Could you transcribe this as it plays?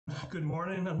Good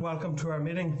morning and welcome to our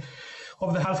meeting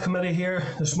of the Health Committee here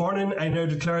this morning. I now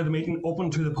declare the meeting open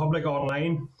to the public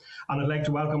online, and I'd like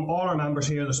to welcome all our members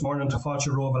here this morning to Fáilte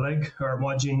Rómha Lig, or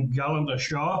Majin Gallant and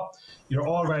Shaw. You're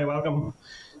all very welcome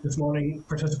this morning,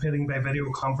 participating by video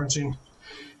conferencing.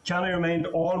 Can I remind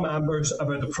all members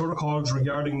about the protocols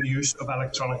regarding the use of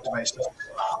electronic devices?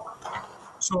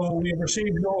 So we have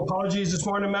received no apologies this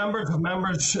morning, members. Have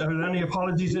members any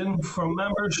apologies in from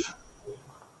members?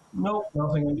 No,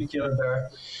 nothing indicated there.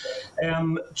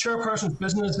 Chairperson's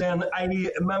business then.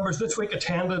 Members this week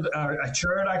attended, I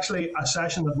chaired actually, a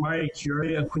session that Marie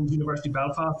Curie at Queen's University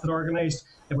Belfast had organised.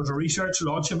 It was a research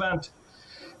launch event.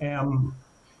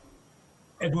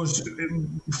 It was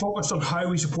focused on how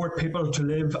we support people to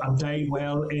live and die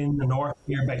well in the north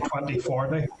here by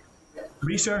 2040.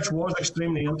 Research was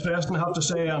extremely interesting, I have to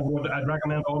say, and I'd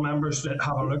recommend all members to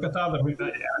have a look at that.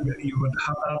 You would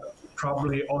have that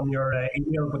probably on your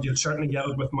email, but you'll certainly get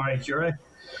it with Marie Curie.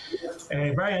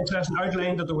 Very interesting,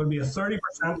 outlined that there will be a 30%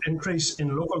 increase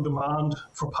in local demand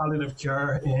for palliative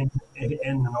care in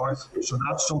the north. So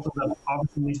that's something that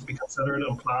obviously needs to be considered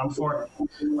and planned for,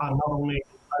 and not only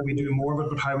how we do more of it,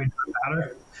 but how we do it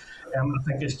better. I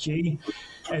think is key.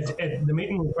 The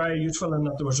meeting was very useful in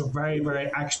that there was a very,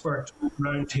 very expert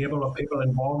round table of people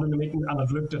involved in the meeting, and it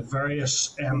looked at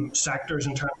various sectors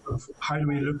in terms of how do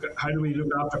we look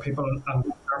after people and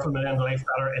care for them in life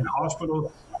better in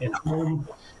hospital, in home,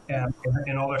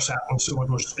 in other settings. So it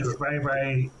was very,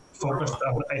 very focused,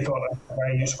 and I thought a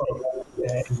very useful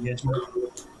engagement.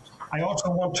 I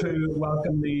also want to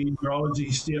welcome the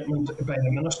neurology statement by the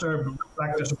Minister,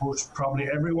 reflect, I suppose, probably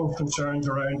everyone's concerns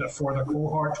around a further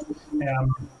cohort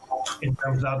in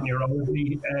terms of that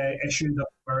neurology issue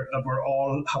that we're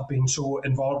all have been so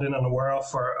involved in and aware of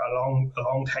for a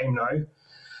long time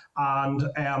now.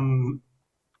 And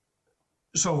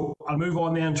so I'll move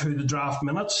on then to the draft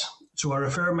minutes. So I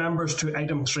refer members to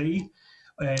item 3,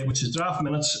 which is draft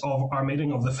minutes of our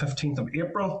meeting of the 15th of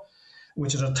April,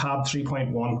 which is at tab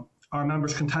 3.1. Are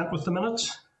members content with the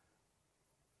minutes?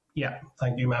 Yeah,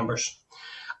 thank you, members.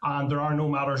 And there are no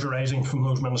matters arising from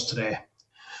those minutes today.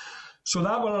 So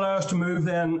that will allow us to move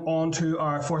then on to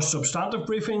our first substantive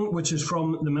briefing, which is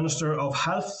from the Minister of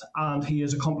Health, and he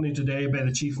is accompanied today by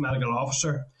the Chief Medical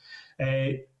Officer.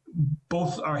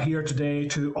 Both are here today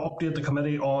to update the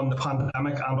committee on the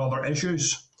pandemic and other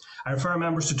issues. I refer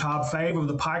members to tab 5 of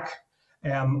the pack,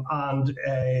 and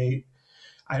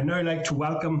I'd now like to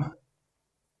welcome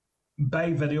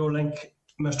by video link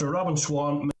Mr. Robin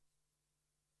Swann.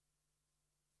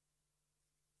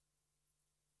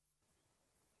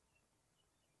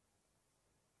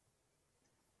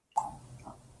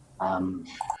 You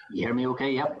hear me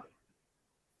okay? Yep.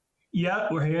 Yeah,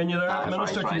 we're hearing you there.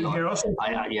 Minister, can you hear us?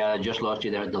 I just lost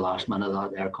you there at the last minute.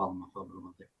 That air calling.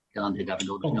 Get on to that.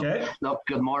 Okay. Look,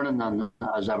 good morning, and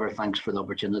as ever, thanks for the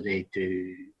opportunity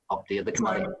to update the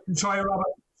committee.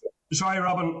 Sorry,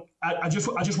 Robin. I just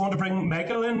want to bring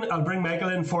Michael in. I'll bring Michael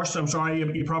in first. I'm sorry,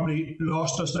 you probably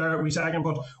lost us there a wee second,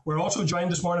 but we're also joined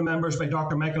this morning, members, by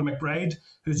Dr. Michael McBride,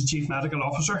 who's the Chief Medical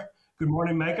Officer. Good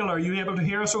morning, Michael. Are you able to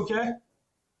hear us okay?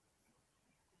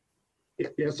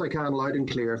 Yes, I can, loud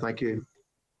and clear. Thank you.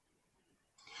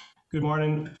 Good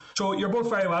morning. So you're both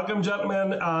very welcome,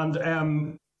 gentlemen,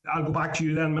 and I'll go back to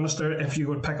you then, Minister, if you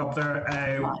would pick up there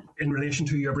in relation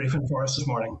to your briefing for us this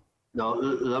morning. No,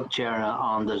 look, Chair,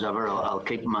 and as ever, I'll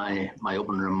keep my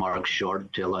opening remarks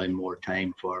short to allow more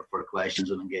time for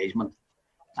questions and engagement.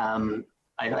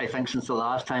 I think since the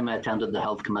last time I attended the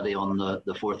Health Committee on the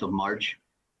 4th of March,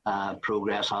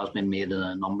 progress has been made in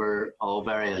a number of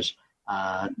areas,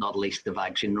 not least the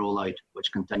vaccine rollout,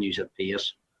 which continues at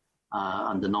pace,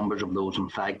 and the numbers of those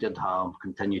infected have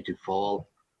continued to fall,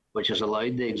 which has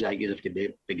allowed the Executive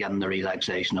to begin the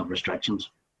relaxation of restrictions.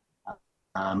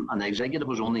 And the Executive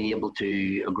was only able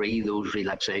to agree those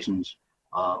relaxations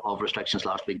of restrictions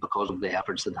last week because of the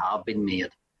efforts that have been made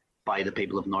by the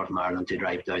people of Northern Ireland to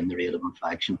drive down the rate of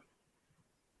infection.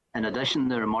 In addition,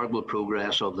 the remarkable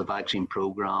progress of the vaccine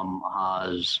programme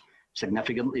has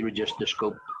significantly reduced the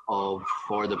scope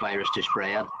for the virus to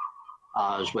spread,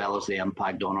 as well as the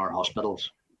impact on our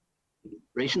hospitals.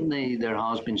 Recently, there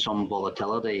has been some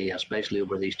volatility, especially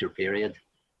over the Easter period,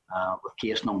 with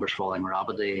case numbers falling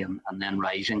rapidly and then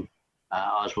rising,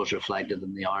 as was reflected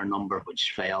in the R number,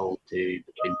 which fell to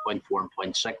between 0.4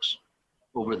 and 0.6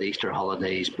 over the Easter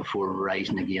holidays before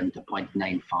rising again to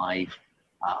 0.95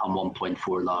 and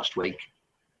 1.4 last week.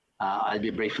 I'll be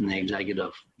briefing the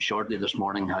Executive shortly this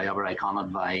morning. However, I can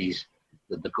advise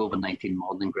that the COVID-19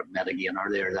 modelling group met again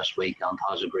earlier this week and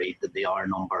has agreed that the R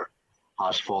number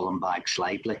has fallen back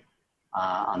slightly.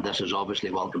 And this is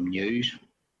obviously welcome news.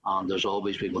 and as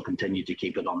always, we will continue to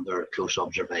keep it under close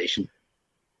observation.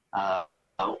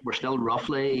 We're still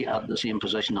roughly at the same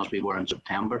position as we were in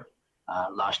September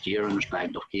last year in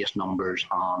respect of case numbers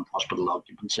and hospital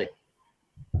occupancy.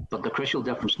 But the crucial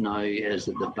difference now is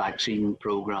that the vaccine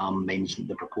programme means that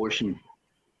the proportion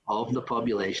of the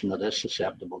population that is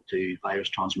susceptible to virus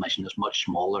transmission is much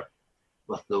smaller,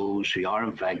 with those who are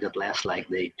infected less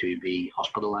likely to be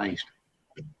hospitalised.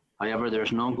 However, there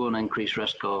is an ongoing increased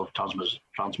risk of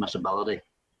transmissibility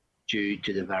due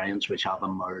to the variants which have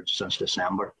emerged since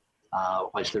December,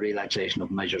 whilst the relaxation of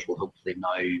measures will hopefully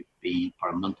now be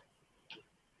permanent.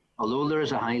 Although there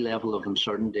is a high level of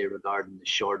uncertainty regarding the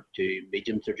short to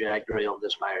medium trajectory of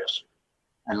this virus,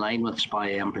 in line with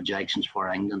SPI-M projections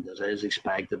for England, it is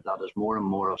expected that as more and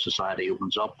more of society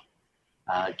opens up,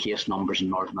 case numbers in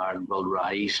Northern Ireland will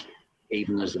rise,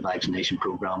 even as the vaccination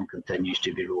programme continues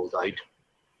to be rolled out.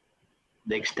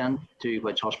 The extent to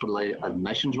which hospital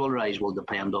admissions will rise will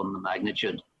depend on the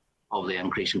magnitude of the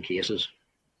increase in cases.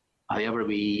 However,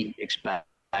 we expect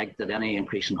that any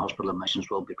increase in hospital admissions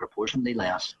will be proportionally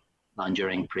less than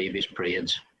during previous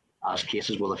periods, as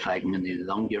cases will affect mainly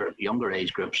the younger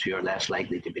age groups who are less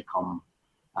likely to become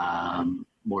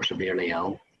more severely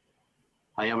ill.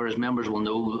 However, as members will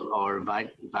know, our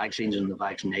vaccines and the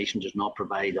vaccination does not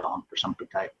provide 100%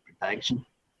 protection,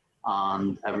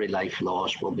 and every life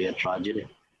lost will be a tragedy.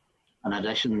 In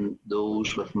addition,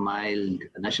 those with mild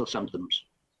initial symptoms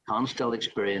can still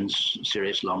experience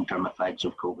serious long-term effects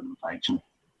of COVID infection.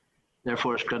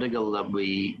 Therefore, it's critical that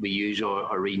we use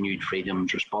our renewed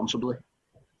freedoms responsibly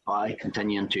by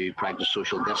continuing to practice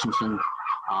social distancing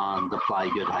and apply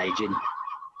good hygiene.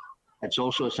 It's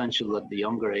also essential that the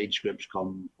younger age groups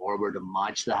come forward and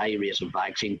match the high rates of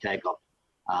vaccine take-up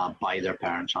by their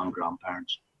parents and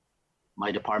grandparents.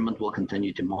 My department will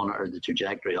continue to monitor the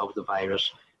trajectory of the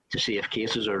virus to see if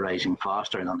cases are rising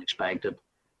faster than expected,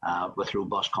 with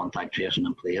robust contact tracing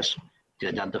in place to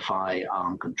identify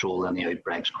and control any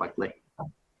outbreaks quickly.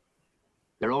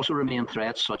 There also remain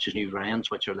threats such as new variants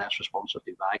which are less responsive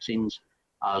to vaccines,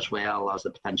 as well as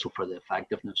the potential for the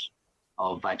effectiveness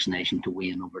of vaccination to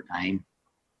wane over time.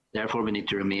 Therefore, we need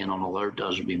to remain on alert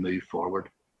as we move forward.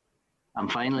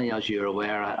 And finally, as you're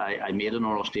aware, I made an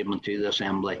oral statement to the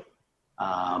Assembly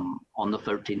on the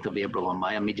 13th of April on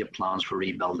my immediate plans for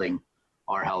rebuilding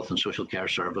our health and social care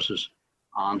services,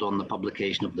 and on the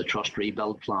publication of the Trust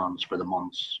rebuild plans for the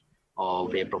months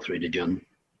of April through to June.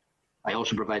 I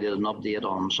also provided an update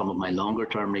on some of my longer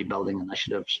term rebuilding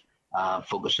initiatives,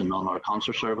 focusing on our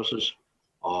cancer services,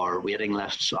 our waiting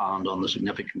lists, and on the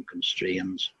significant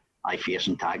constraints I face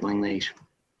in tackling these.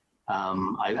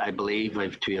 I believe I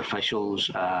have two officials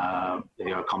who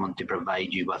are coming to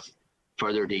provide you with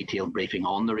further detailed briefing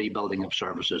on the rebuilding of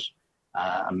services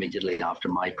immediately after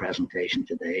my presentation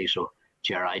today. So,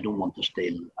 Chair, I don't want to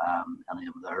steal any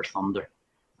of their thunder.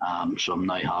 So I'm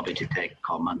now happy to take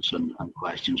comments and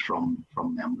questions from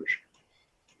members.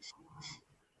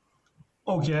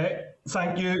 Okay,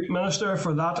 thank you, Minister,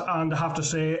 for that. And I have to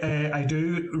say, I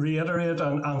do reiterate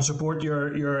and support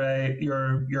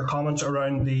your comments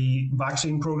around the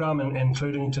vaccine programme,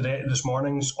 including this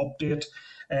morning's update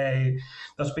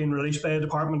that's been released by the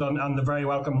department, and the very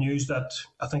welcome news that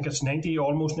I think it's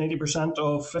almost 90%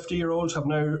 of 50-year-olds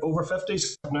over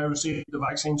 50s have now received the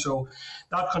vaccine. So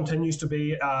that continues to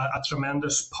be a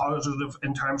tremendous positive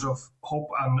in terms of hope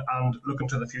and looking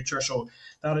to the future. So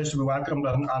that is to be welcomed,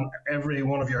 and every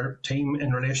one of your team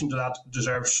in relation to that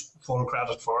deserves full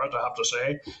credit for it, I have to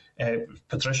say.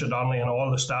 Patricia Donnelly and all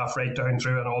the staff right down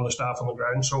through, and all the staff on the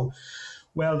ground. So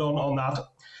well done on that.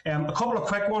 A couple of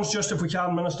quick ones, just if we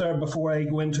can, Minister, before I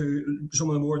go into some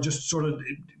of the more just sort of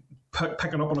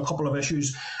picking up on a couple of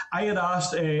issues. I had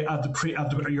asked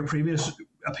at your previous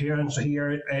appearance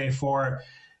here for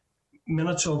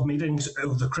minutes of meetings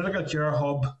of the critical care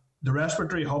hub, the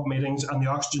respiratory hub meetings, and the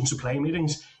oxygen supply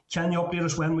meetings. Can you update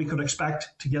us when we could expect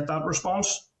to get that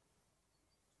response?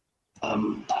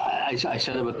 I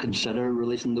said I would consider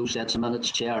releasing those sets of minutes,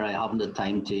 Chair. I haven't had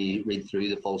time to read through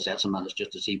the full sets of minutes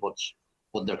just to see what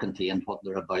they're contained, what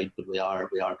they're about, but we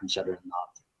are considering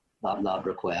that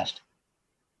request.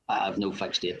 I have no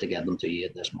fixed date to get them to you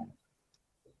at this moment.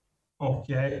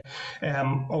 Okay.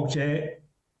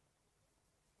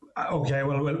 Okay,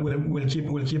 well, we'll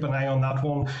keep an eye on that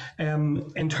one.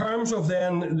 In terms of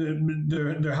then,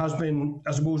 there has been,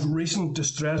 I suppose, recent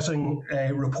distressing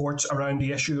reports around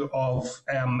the issue of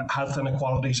health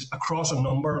inequalities across a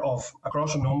number of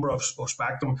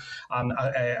spectrum, and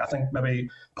I think maybe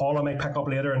Paula may pick up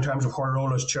later in terms of her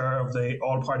role as chair of the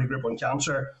All-Party Group on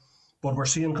Cancer. but we're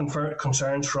seeing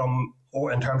concerns from,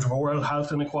 or in terms of oral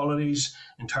health inequalities,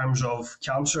 in terms of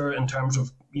cancer, in terms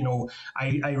of,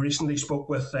 I recently spoke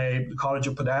with the College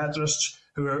of Podiatrists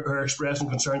who are expressing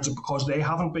concerns because they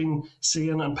haven't been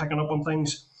seeing and picking up on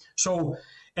things. So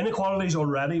inequalities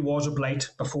already was a blight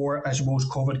before, I suppose,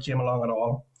 COVID came along at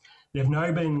all. They've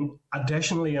now been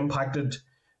additionally impacted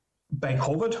by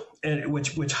COVID,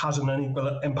 which has an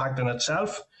unequal impact in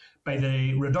itself, by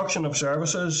the reduction of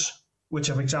services, which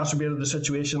have exacerbated the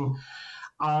situation,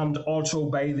 and also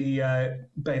by the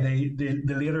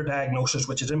later diagnosis,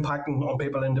 which is impacting on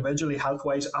people individually,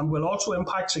 health-wise, and will also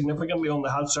impact significantly on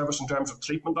the health service in terms of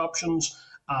treatment options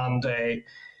and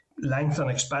length and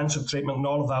expense of treatment, and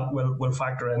all of that will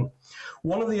factor in.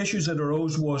 One of the issues that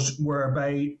arose was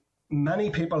whereby many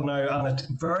people now, and it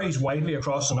varies widely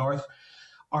across the north,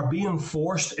 are being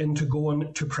forced into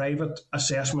going to private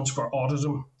assessments for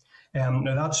autism.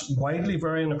 Now that's widely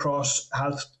varying across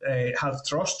health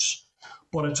trusts,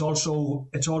 but it's also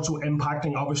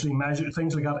impacting, obviously,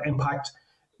 things like that impact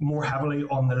more heavily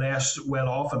on the less well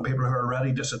off and people who are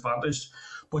already disadvantaged.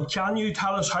 But can you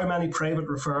tell us how many private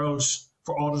referrals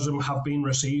for autism have been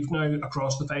received now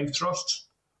across the 5 trusts?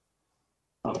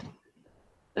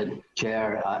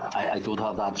 Chair, I don't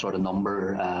have that sort of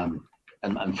number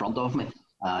in front of me.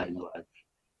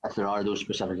 If there are those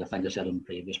specific, I think I said in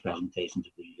previous presentations,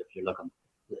 if you're looking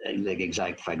like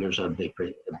exact figures, it'd be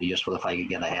useful if I could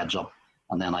get a heads up,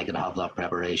 and then I could have that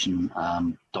preparation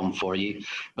done for you.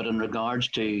 But in regards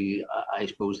to, I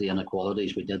suppose, the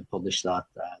inequalities, we did publish that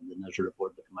in the news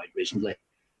report that came out recently.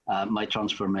 My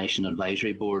Transformation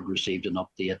Advisory Board received an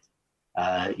update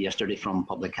yesterday from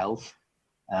Public Health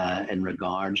in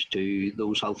regards to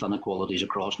those health inequalities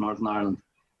across Northern Ireland.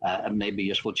 It may be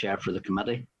useful, Chair, for the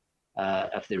committee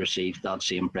if they received that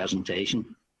same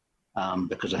presentation,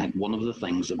 because I think one of the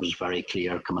things that was very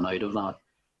clear coming out of that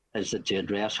is that to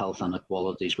address health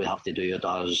inequalities, we have to do it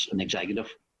as an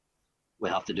executive. We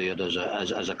have to do it as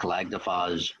a collective,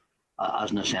 as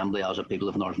an assembly, as a people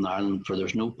of Northern Ireland, for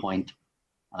there's no point,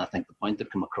 and I think the point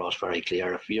that came across very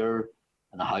clear, if you're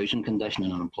in a housing condition,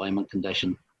 in an employment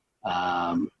condition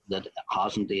that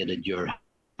hasn't aided your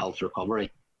health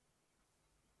recovery,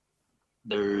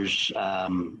 there's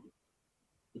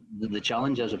the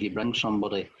challenge is if you bring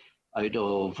somebody out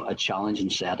of a challenging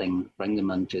setting, bring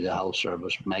them into the health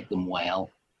service, make them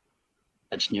well,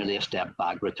 it's nearly a step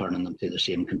back returning them to the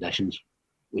same conditions.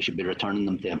 We should be returning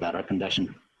them to a better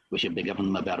condition. We should be giving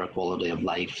them a better quality of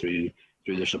life through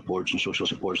their supports and social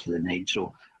supports that they need.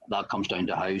 So that comes down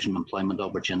to housing, employment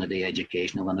opportunity,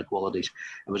 educational inequalities.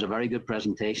 It was a very good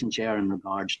presentation, Chair, in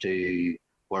regards to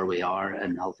where we are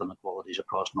in health inequalities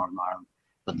across Northern Ireland,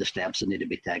 but the steps that need to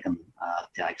be taken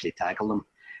to actually tackle them.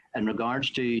 In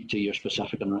regards to your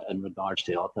specific, in regards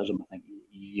to autism, I think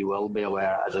you will be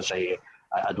aware, as I say,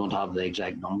 I don't have the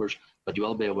exact numbers, but you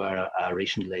will be aware I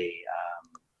recently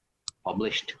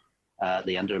published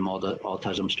the interim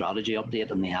autism strategy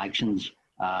update, and the actions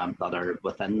that are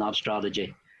within that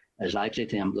strategy is actually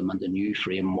to implement a new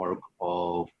framework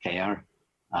of care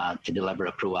to deliver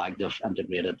a proactive,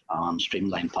 integrated and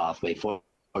streamlined pathway for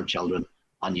children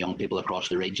and young people across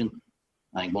the region.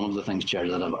 I think one of the things, Chair,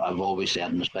 that I've always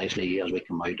said, and especially as we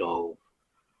come out of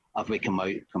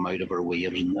our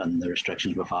waves and the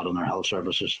restrictions we've had on our health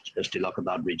services, is to look at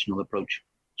that regional approach,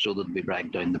 so that we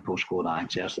break down the postcode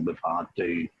access that we've had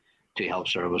to health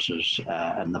services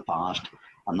in the past.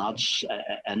 And that's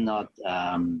in that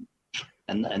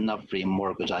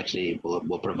framework is actually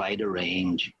will provide a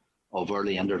range of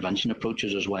early intervention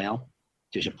approaches as well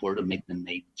to support and meet the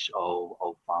needs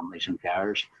of families and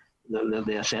carers.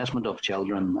 The assessment of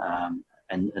children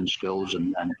in schools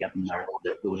and getting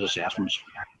those assessments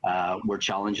were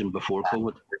challenging before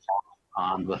COVID,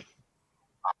 and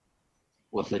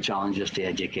with the challenges to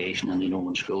education and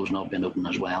when schools not being open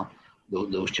as well,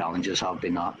 those challenges have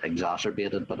been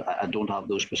exacerbated. But I don't have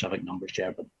those specific numbers,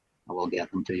 Chair, but I will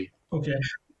get them to you. Okay.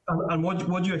 And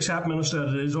would you accept, Minister,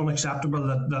 that it is unacceptable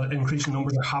that increasing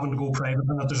numbers are having to go private,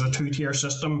 and that there's a two-tier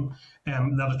system,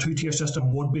 that a two-tier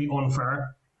system would be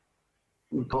unfair?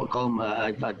 Colm,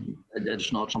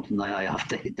 it's not something that I have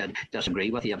to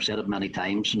disagree with you. I've said it many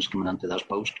times since coming into this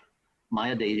post.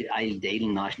 My ideal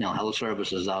national health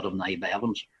service is that of Naive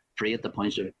Evans, free at the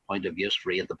point of use,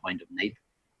 free at the point of need.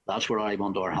 That's where I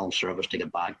want our health service to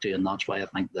get back to, and that's why I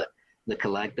think that the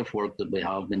collective work that we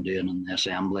have been doing in the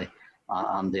Assembly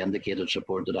and the indicated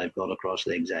support that I've got across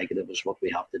the executive is what we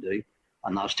have to do,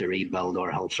 and that's to rebuild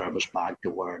our health service back to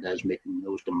where it is, meeting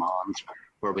those demands,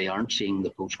 where we aren't seeing the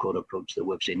postcode approach that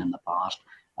we've seen in the past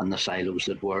and the silos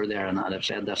that were there. And I've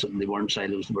said this, they weren't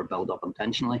silos that were built up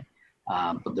intentionally.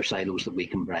 but they're silos that we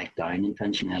can break down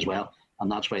intentionally as well.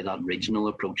 And that's why that regional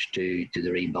approach to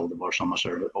the rebuild of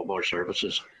our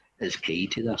services is key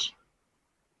to this.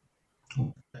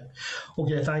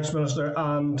 Okay, thanks, Minister.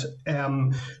 And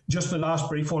just the last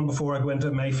brief one before I go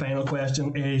into my final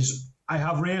question is, I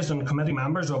have raised, and committee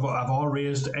members have all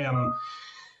raised,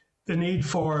 the need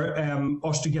for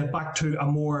us to get back to a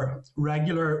more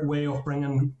regular way of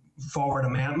bringing forward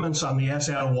amendments on the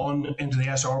SL1 into the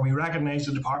SR. We recognise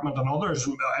the department and others,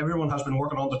 everyone has been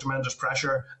working under tremendous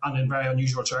pressure and in very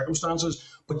unusual circumstances,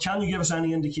 but can you give us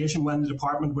any indication when the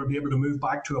department will be able to move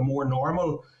back to a more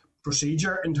normal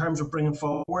procedure in terms of bringing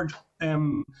forward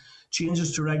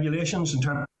changes to regulations in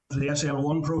terms of the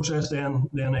SL1 process then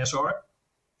SR?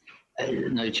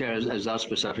 Now, Chair, is that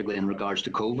specifically in regards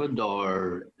to COVID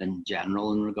or in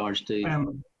general in regards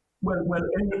to...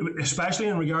 Especially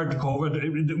in regard to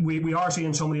COVID, we are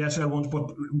seeing some of the SL1s,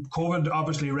 but COVID,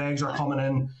 obviously, regs are coming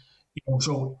in.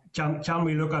 So can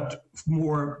we look at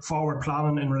more forward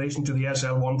planning in relation to the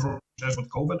SL1 process with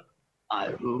COVID?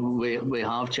 We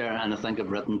have, Chair, and I think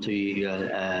I've written to you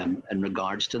in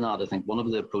regards to that. I think one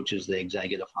of the approaches the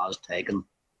Executive has taken,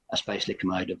 especially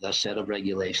come out of this set of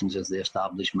regulations, is the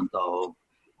establishment of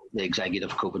the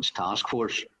Executive COVID's Task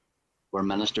Force, where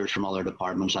ministers from other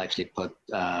departments actually put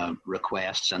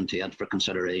requests into it for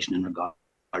consideration in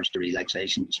regards to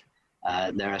relaxations.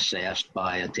 They're assessed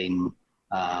by a team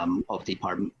of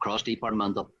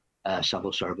cross-departmental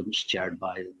civil servants chaired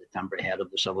by the temporary head of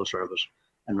the civil service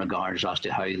in regards as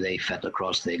to how they fit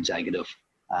across the executive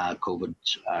COVID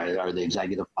or the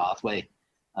executive pathway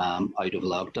out of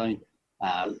lockdown.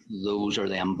 Those are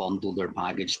then bundled or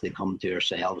packaged. They come to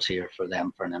ourselves here for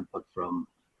them for an input from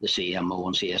the CMO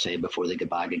and CSA before they get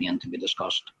back again to be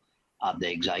discussed at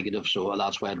the executive. So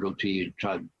that's why I wrote to you,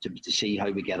 try to see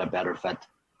how we get a better fit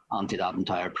onto that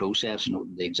entire process.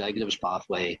 The executive's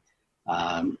pathway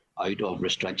out of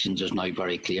restrictions is now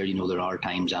very clear. There are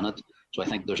times in it. So I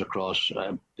think there's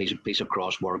a piece of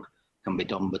cross work can be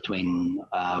done between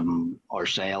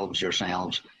ourselves,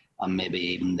 yourselves, and maybe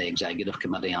even the executive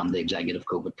committee and the executive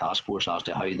COVID task force as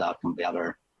to how that can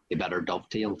be better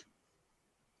dovetailed.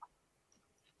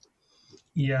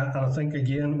 Yeah, and I think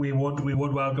again we would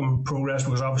welcome progress,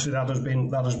 because obviously that has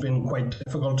been quite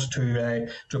difficult to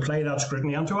apply that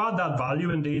scrutiny and to add that value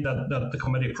indeed that the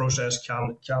committee process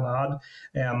can add.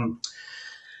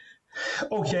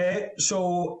 Okay,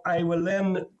 so I will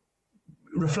then,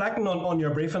 reflecting on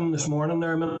your briefing this morning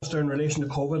there, Minister, in relation to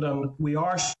COVID, and we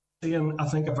are seeing, I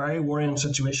think, a very worrying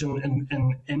situation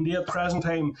in India at the present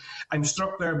time. I'm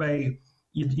struck there by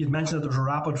you'd mentioned that there was a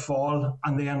rapid fall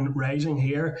and then rising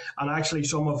here, and actually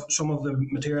some of the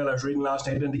material I was reading last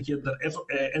night indicated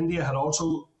that India had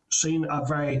also seen a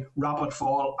very rapid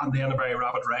fall and then a very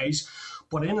rapid rise.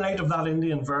 But in light of that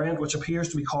Indian variant, which appears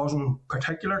to be causing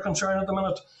particular concern at the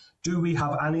minute, do we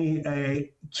have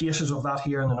any cases of that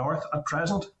here in the north at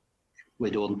present? We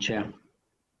don't, Chair.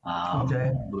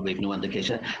 Okay. We've no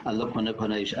indication. And look,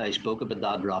 when I spoke about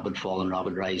that rapid fall and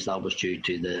rapid rise, that was due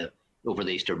to over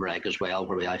the Easter break as well,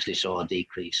 where we actually saw a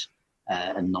decrease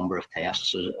in number of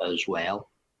tests as well,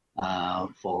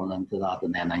 falling into that,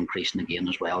 and then increasing again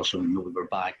as well. So we were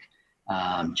back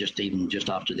just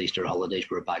after the Easter holidays,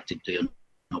 we were back to doing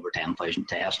over 10,000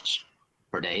 tests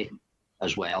per day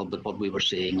as well. But what we were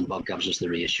seeing, and what gives us the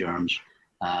reassurance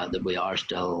that we are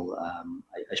still,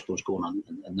 I suppose, going on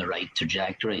in the right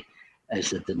trajectory,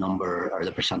 is that the number, or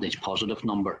the percentage positive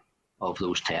number of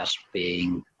those tests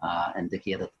being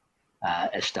indicated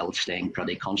is still staying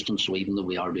pretty constant. So even though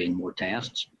we are doing more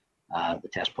tests, the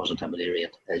test positivity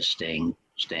rate is staying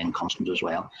constant as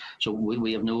well. So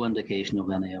we have no indication of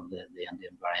any of the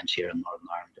Indian variants here in Northern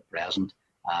Ireland at present.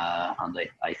 And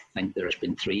I think there has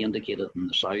been 3 indicated in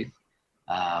the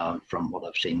south from what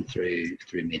I've seen through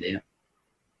media.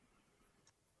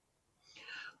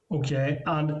 Okay,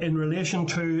 and in relation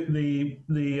to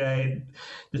the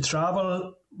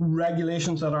travel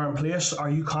regulations that are in place, are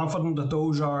you confident that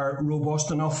those are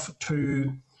robust enough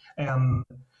to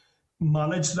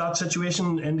manage that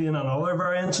situation, Indian and other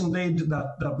variants indeed,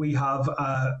 that we have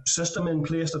a system in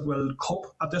place that will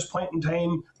cope at this point in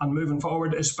time and moving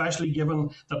forward, especially given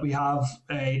that we have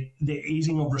the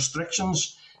easing of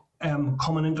restrictions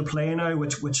coming into play now,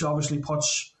 which obviously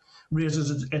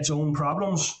raises its own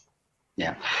problems?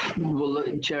 Yeah, well,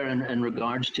 Chair, in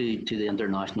regards to the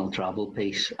international travel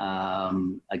piece,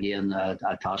 again,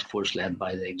 a task force led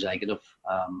by the Executive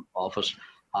Office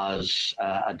has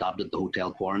adopted the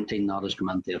hotel quarantine. That has come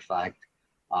into effect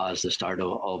as the start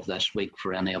of this week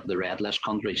for any of the red list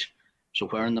countries. So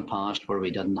where in the past where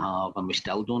we didn't have, and we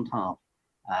still don't have,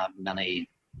 many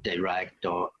direct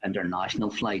or international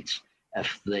flights,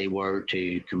 if they were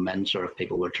to commence or if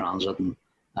people were transiting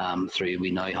through.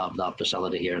 We now have that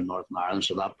facility here in Northern Ireland,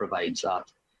 so that provides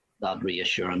that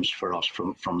reassurance for us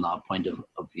from that point of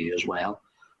view as well.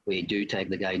 We do take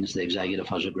the guidance the executive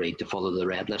has agreed to follow the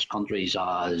red list countries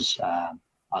as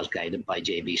guided by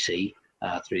JBC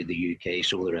through the UK,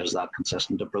 so there is that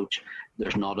consistent approach.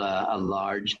 There's not a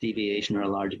large deviation or a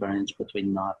large variance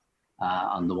between that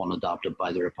and the one adopted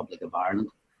by the Republic of Ireland.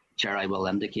 Chair, I will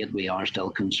indicate we are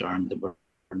still concerned that we're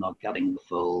not getting the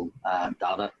full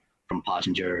data from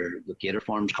passenger locator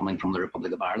forms coming from the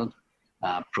Republic of Ireland.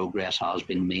 Progress has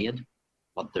been made,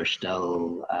 but there's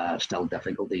still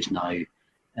difficulties now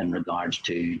in regards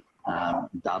to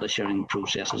data sharing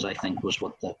processes, I think was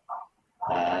what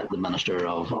the Minister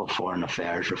of Foreign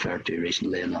Affairs referred to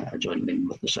recently in a joint meeting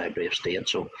with the Secretary of State.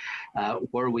 So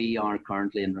where we are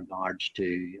currently in regards to,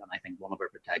 and I think one of our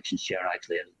protections, Chair,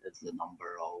 actually is the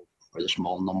number of, or the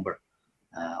small number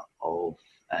of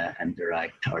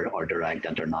indirect or direct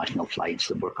international flights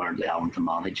that we're currently having to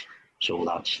manage. So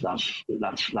that's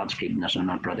keeping us in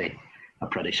a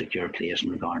pretty secure place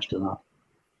in regards to that.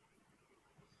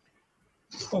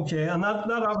 Okay, and that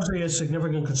obviously is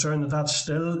significant concern that's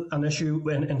still an issue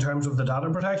in terms of the data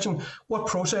protection. What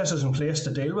process is in place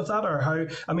to deal with that, or how?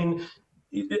 I mean,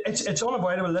 it's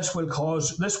unavoidable. This will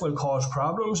cause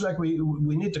problems. Like we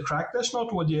need to crack this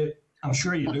nut. Would you? I'm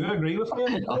sure you do agree with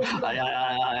me.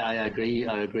 I agree.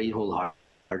 I agree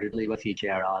wholeheartedly with you,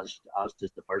 Chair. As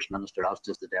does the First Minister, as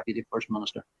does the Deputy First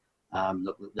Minister.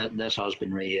 This has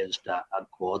been raised at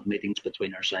Quad meetings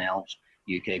between ourselves,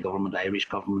 UK government, Irish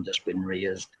government. It's been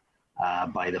raised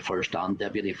by the First and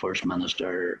Deputy First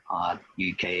Minister at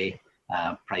UK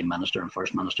Prime Minister and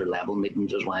First Minister level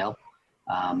meetings as well.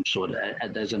 So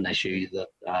it is an issue that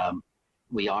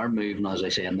we are moving, as I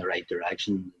say, in the right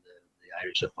direction. The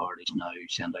Irish authorities now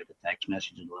send out a text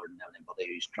message alerting anybody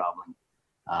who's travelling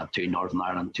to Northern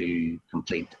Ireland to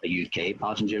complete a UK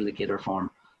passenger locator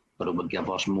form. But it would give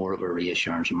us more of a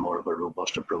reassurance and more of a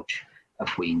robust approach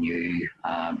if we knew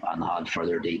and had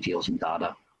further details and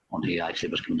data on who actually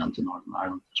was coming into Northern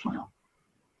Ireland as well.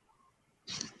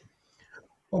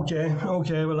 Okay.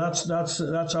 Well, that's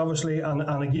obviously,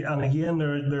 and again,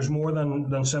 there's more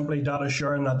than simply data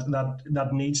sharing that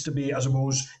needs to be, I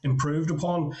suppose, improved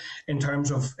upon in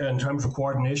terms of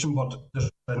coordination. But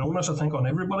there's an onus, I think, on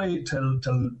everybody to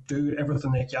do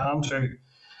everything they can to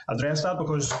address that,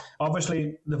 because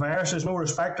obviously the virus is no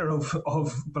respecter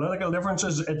of political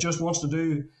differences. It just wants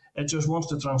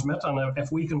to transmit, and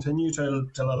if we continue to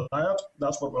allow it,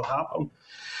 that's what will happen.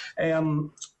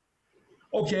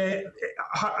 Okay,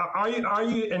 are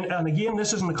you? And again,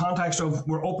 this is in the context of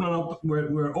we're opening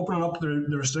up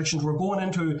the restrictions. We're going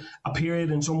into a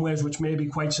period in some ways which may be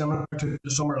quite similar to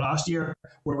the summer last year,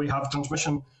 where we have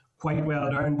transmission quite well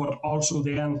down, but also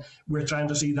then we're trying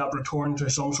to see that return to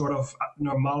some sort of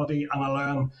normality and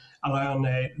allowing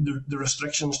the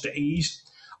restrictions to ease.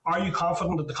 Are you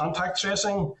confident that the contact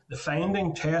tracing, the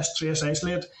finding, test, trace,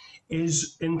 isolate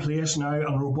is in place now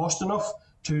and robust enough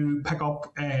to pick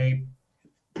up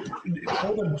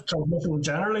COVID transmission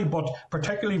generally, but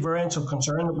particularly variants of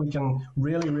concern, that we can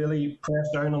really press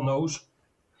down on those?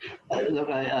 Look,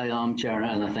 I am, Chair,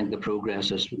 and I think the progress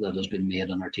that has been made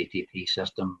on our TTP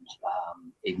systems,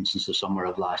 even since the summer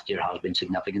of last year, has been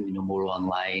significant. More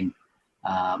online,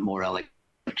 more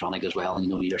electronic as well.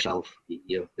 And yourself,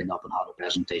 you've been up and had a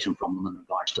presentation from them in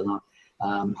regards to that.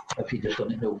 If you just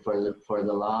want to know for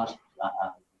the last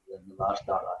data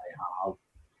I have,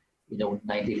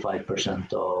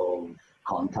 95% of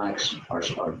contacts or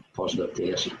positive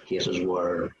cases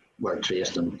were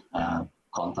traced and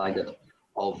contacted.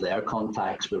 Of their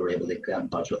contacts, we were able to get in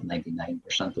touch with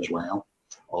 99% as well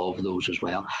of those as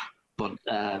well. But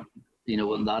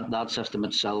that system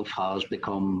itself has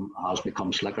become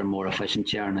slicker, more efficient,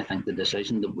 Chair. And I think the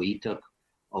decision that we took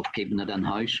of keeping it in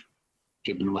house,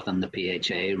 keeping it within the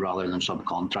PHA rather than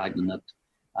subcontracting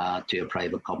it to a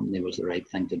private company was the right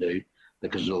thing to do,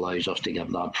 because it allows us to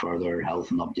give that further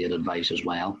health and update advice as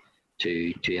well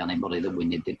to anybody that we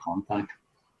need to contact.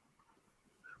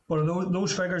 Well,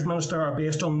 those figures, Minister, are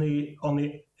based on the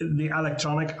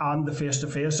electronic and the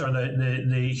face-to-face, or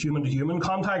the human-to-human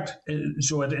contact.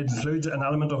 So it includes an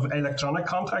element of electronic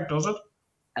contact, does it?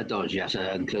 It does, yes.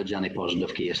 It includes any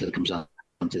positive case that comes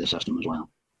into the system as well.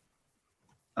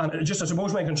 And just, I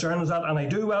suppose, my concern is that, and I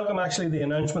do welcome actually the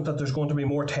announcement that there's going to be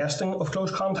more testing of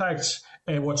close contacts,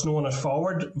 what's known as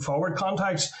forward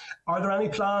contacts. Are there any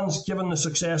plans, given the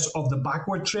success of the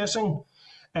backward tracing,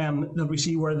 that we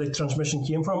see where the transmission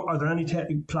came from? Are there any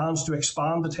plans to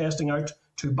expand the testing out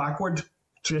to backward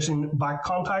tracing back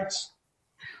contacts?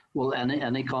 Well,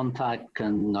 any contact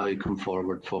can now come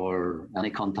forward for any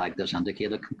contact that's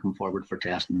indicated can come forward for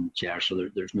testing, Chair. So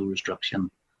there's no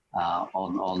restriction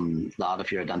on that.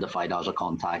 If you're identified as a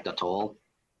contact at all,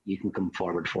 you can come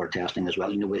forward for testing as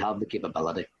well. We have the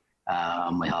capability,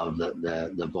 and we have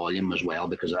the volume as well.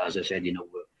 Because as I said,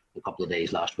 a couple of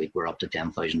days last week we're up to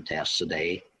 10,000 tests a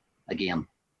day again.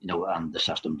 And the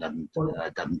system didn't.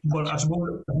 But I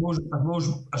suppose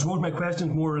my question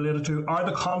is more related to: are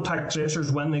the contact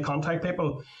tracers, when they contact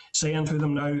people, saying to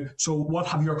them now, so what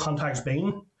have your contacts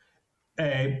been?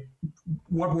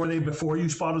 What were they before you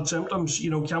spotted symptoms?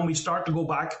 Can we start to go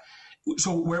back?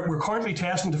 So we're currently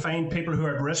testing to find people who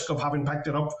are at risk of having picked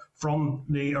it up from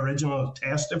the original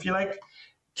test, if you like.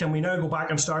 Can we now go back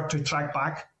and start to track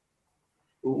back?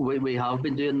 We have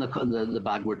been doing the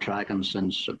backward tracking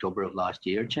since October of last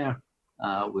year, Chair.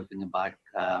 We've been back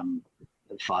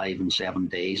 5 and 7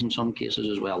 days in some cases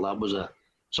as well. That was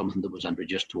something that was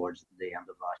introduced towards the end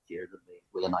of last year that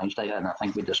we announced, and I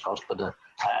think we discussed, but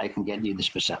I can get you the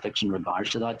specifics in regards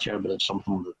to that, Chair, but it's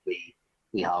something that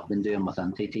we have been doing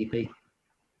within TTP.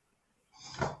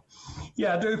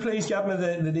 Yeah, do please get me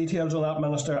the details on that,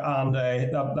 Minister, and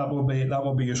that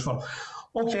will be useful.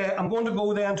 Okay, I'm going to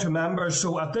go then to members.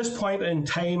 So at this point in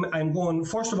time, I'm going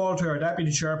first of all to our Deputy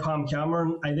Chair, Pam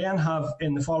Cameron. I then have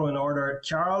in the following order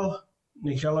Carol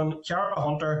Nichillen, Cara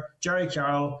Hunter, Jerry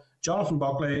Carroll, Jonathan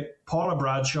Buckley, Paula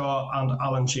Bradshaw and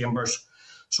Alan Chambers.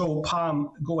 So Pam,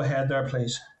 go ahead there,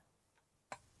 please.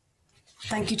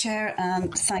 Thank you, Chair,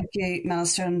 and thank you,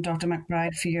 Minister and Dr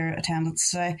McBride, for your attendance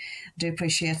today. I do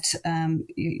appreciate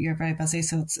you're very busy,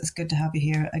 so it's good to have you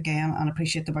here again, and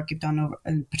appreciate the work you've done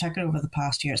in particular over the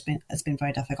past year. It's been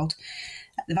very difficult.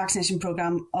 The vaccination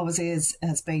programme obviously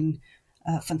has been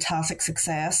a fantastic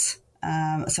success,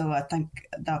 so I think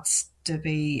that's to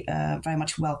be very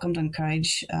much welcomed and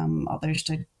encourage others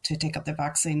to take up their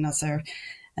vaccine as they're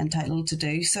entitled to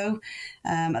do so.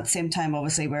 At the same time,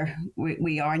 obviously,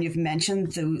 we are, and you've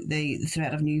mentioned the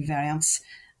threat of new variants.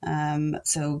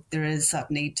 So there is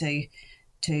that need to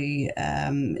take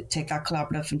that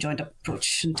collaborative and joint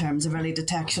approach in terms of early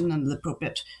detection and the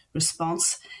appropriate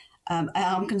response. I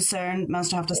am concerned,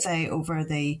 Minister, I have to say, over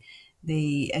the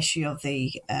issue of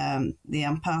the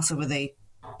impasse over the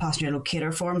passenger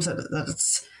locator forms,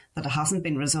 that it hasn't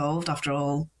been resolved after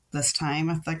all this time.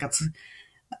 I think it's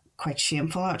quite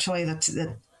shameful, actually, that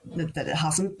it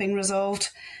hasn't been resolved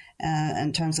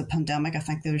in terms of pandemic. I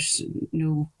think there's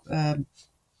no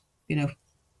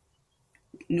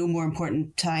more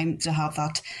important time to have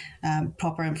that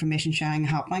proper information sharing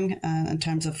happening in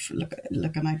terms of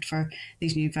looking out for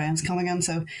these new variants coming in.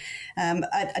 So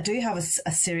I do have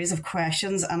a series of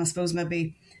questions, and I suppose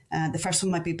maybe the first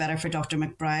one might be better for Dr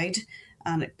McBride,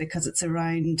 and because it's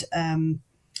around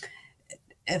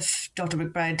if Dr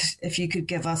McBride, if you could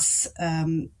give us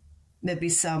maybe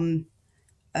some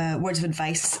words of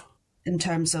advice in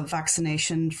terms of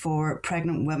vaccination for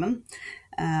pregnant women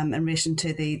in relation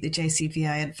to the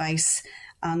JCVI advice.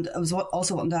 And I was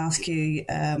also wanting to ask you,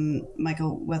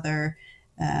 Michael, whether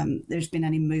there's been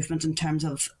any movement in terms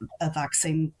of a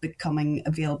vaccine becoming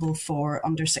available for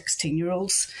under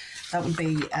 16-year-olds. That would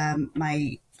be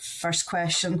my first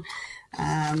question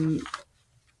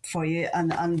for you,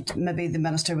 and maybe the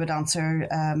Minister would answer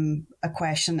a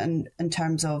question in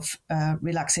terms of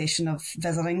relaxation of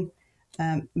visiting,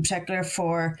 in particular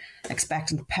for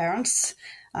expectant parents.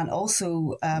 And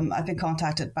also, I've been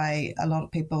contacted by a lot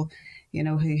of people,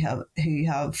 who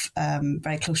have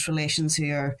very close relations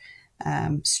who are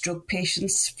stroke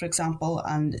patients, for example,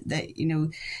 and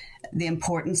the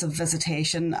importance of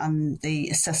visitation and the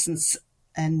assistance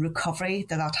in recovery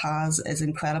that has is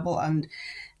incredible, and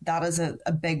that is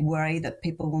a big worry that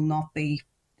people will not be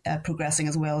progressing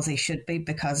as well as they should be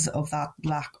because of that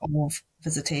lack of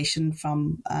visitation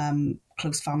from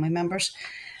close family members.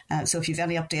 So if you've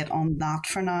any update on that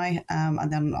for now,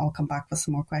 and then I'll come back with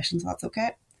some more questions, if that's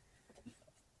okay.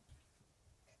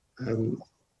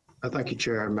 Thank you,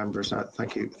 Chair and members.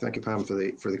 Thank you, Pam, for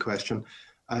the question.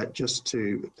 Just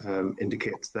to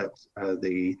indicate that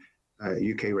the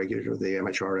UK regulator, the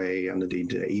MHRA, and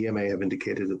indeed EMA have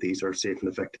indicated that these are safe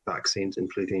and effective vaccines,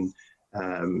 including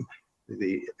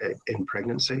in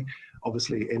pregnancy.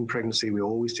 Obviously, in pregnancy, we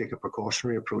always take a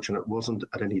precautionary approach, and it wasn't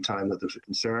at any time that there's a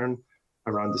concern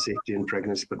around the safety in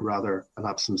pregnancy, but rather an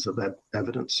absence of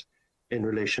evidence in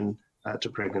relation to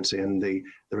pregnancy. And the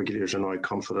regulators are now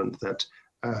confident that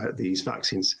these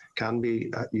vaccines can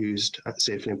be used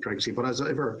safely in pregnancy. But as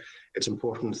ever, it's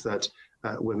important that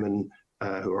women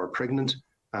who are pregnant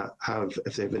have,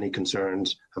 if they have any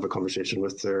concerns, have a conversation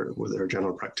with their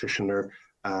general practitioner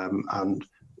and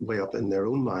weigh up in their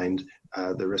own mind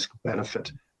the risk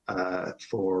benefit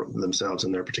for themselves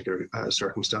in their particular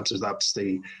circumstances. That's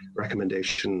the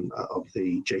recommendation of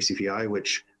the JCVI,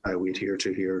 which we adhere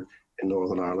to here in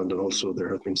Northern Ireland, and also there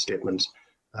have been statements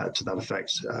to that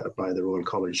effect by the Royal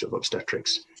College of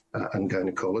Obstetrics and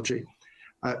Gynecology.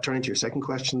 Turning to your second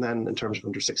question then, in terms of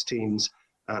under 16s,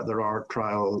 there are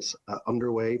trials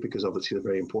underway because obviously a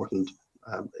very important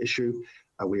issue.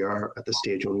 We are at this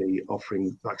stage only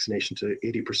offering vaccination to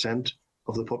 80%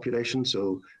 of the population,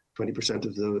 so 20%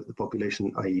 of the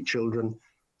population, i.e. children,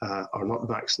 are not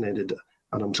vaccinated,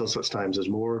 and until such times as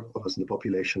more of us in the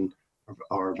population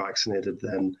are vaccinated,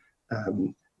 then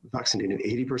vaccinating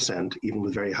 80%, even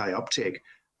with very high uptake,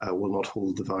 will not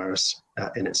hold the virus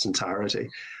in its entirety.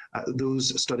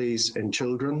 Those studies in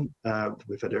children,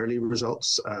 we've had early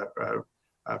results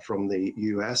from the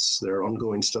US. There are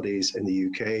ongoing studies in the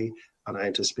UK, and I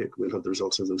anticipate we'll have the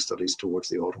results of those studies towards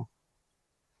the autumn.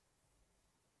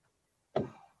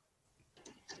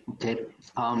 Okay,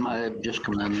 just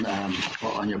coming in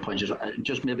on your point,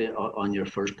 just maybe on your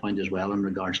first point as well in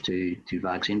regards to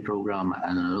vaccine programme,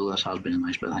 and I know this has been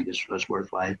announced, but I think it's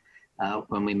worthwhile.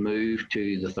 When we move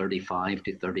to the 35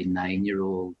 to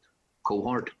 39-year-old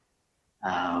cohort,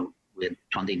 with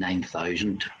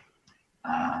 29,000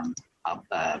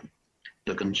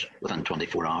 bookings within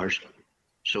 24 hours.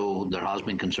 So there has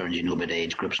been concerns, about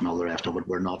age groups and all the rest of it.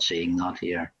 We're not seeing that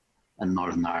here in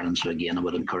Northern Ireland. So again, I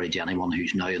would encourage anyone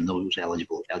who's now in those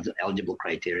eligible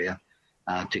criteria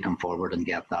to come forward and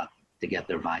get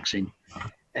their vaccine.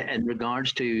 In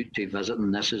regards to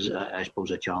visiting, this is, I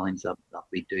suppose, a challenge that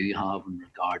we do have in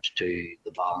regards to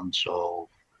the balance of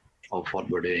what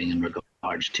we're doing in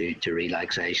regards to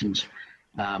relaxations.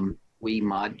 We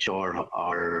match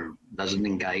our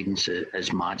visiting guidance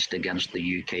is matched against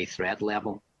the UK threat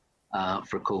level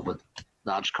for COVID.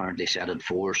 That's currently set at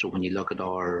 4. So when you look at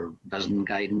our visiting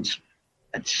guidance,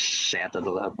 it's set at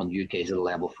when UK is at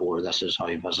level 4. This is how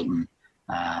visiting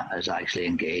is actually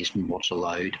engaged and what's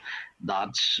allowed.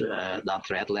 That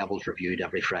threat level is reviewed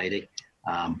every Friday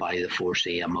by the 4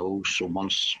 CMOs. So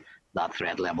once that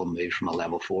threat level moves from a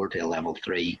level 4 to a level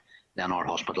 3, then our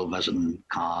hospital visiting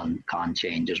can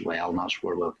change as well, and that's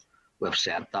where we've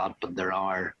set that. But there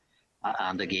are,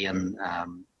 and again,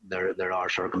 there are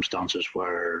circumstances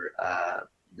where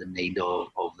the need of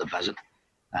the visit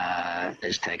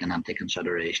is taken into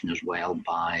consideration as well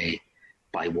by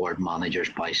ward managers,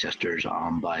 by sisters,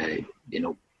 and by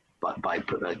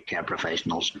care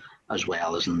professionals, as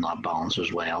well as in that balance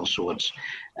as well. So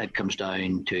it comes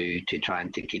down to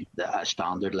trying to keep a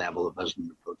standard level of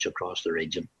visiting approach across the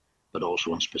region, but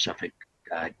also in specific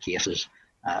cases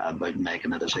about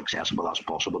making it as accessible as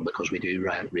possible, because we do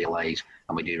realise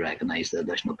and we do recognise the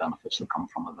additional benefits that come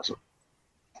from a visit.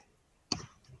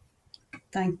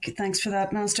 Thanks for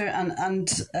that, Minister. And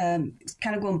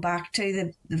kind of going back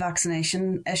to the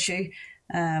vaccination issue,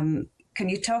 can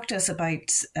you talk to us about,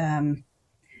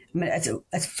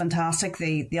 it's fantastic,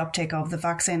 the uptake of the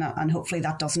vaccine, and hopefully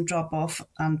that doesn't drop off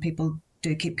and people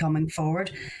do keep coming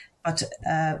forward. But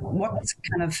what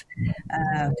kind of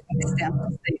extent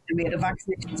does the rate of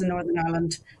vaccinations in Northern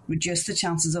Ireland reduce the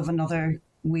chances of another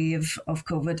wave of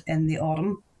COVID in the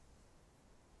autumn?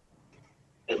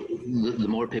 The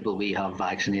more people we have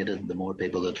vaccinated, the more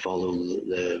people that follow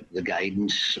the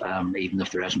guidance, even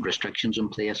if there isn't restrictions in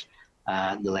place,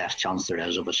 the less chance there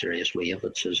is of a serious wave.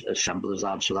 It's as simple as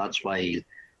that. So that's why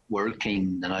we're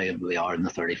keen, now we are in the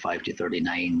 35 to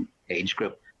 39 age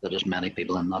group, that as many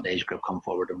people in that age group come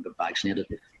forward and get vaccinated.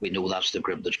 We know that's the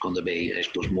group that's going to be, I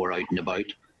suppose, more out and about,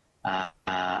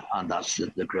 and that's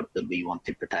the group that we want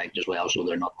to protect as well, so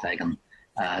they're not taking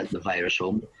the virus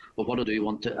home. But what I do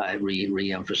want to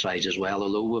re-emphasise as well,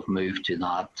 although we've moved to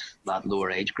that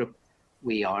lower age group,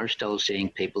 we are still seeing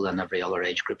people in every other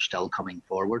age group still coming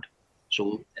forward.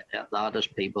 So that is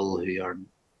people who are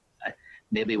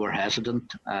maybe were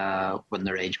hesitant when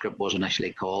their age group was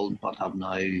initially called, but have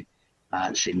now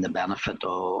seen the benefit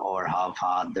or have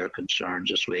had their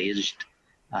concerns assuaged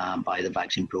by the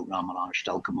vaccine programme, and are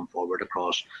still coming forward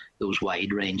across those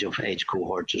wide range of age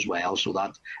cohorts as well. So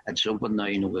that it's open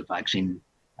now, with vaccine,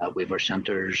 we've our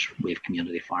centres, we've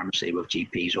community pharmacy, we've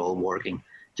GPs all working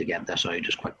to get this out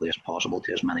as quickly as possible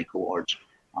to as many cohorts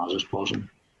as is possible.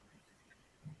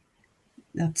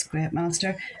 That's great,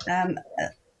 Minister.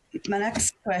 My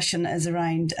next question is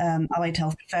around allied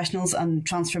health professionals and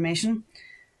transformation,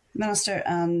 Minister,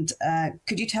 and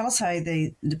could you tell us how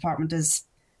the department is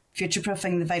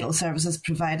future-proofing the vital services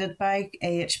provided by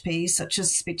AHPs, such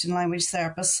as speech and language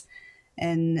therapists,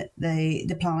 in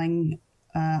the planning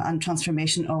and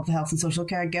transformation of the health and social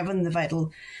care, given the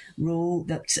vital role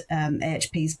that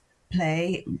AHPs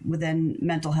play within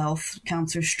mental health,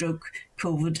 cancer, stroke,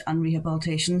 COVID and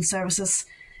rehabilitation services.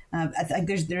 I think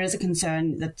there is a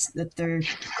concern that they're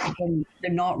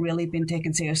not really being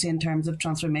taken seriously in terms of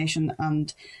transformation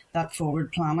and that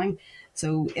forward planning.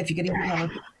 So if you could even tell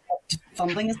us what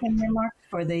funding has been earmarked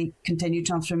for the continued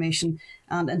transformation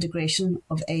and integration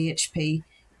of AHP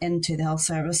into the health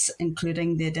service,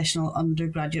 including the additional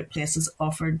undergraduate places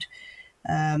offered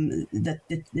that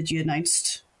you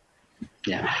announced.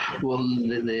 Yeah, well,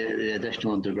 the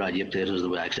additional undergraduate places that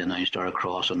we actually announced are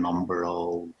across a number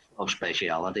of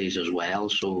specialities as well.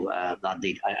 So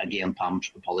again,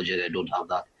 Pam's apologies, I don't have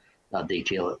that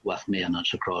detail with me, and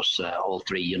it's across all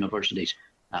three universities,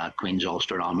 Queen's,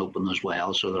 Ulster and Open as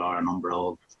well. So there are a number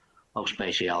of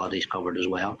specialities covered as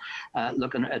well.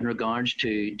 Look, in regards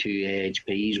to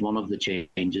AHPs, one of the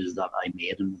changes that I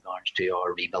made in regards to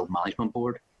our Rebuild Management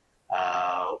Board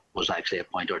was actually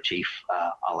appoint our chief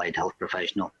allied health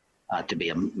professional to be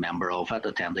a member of it,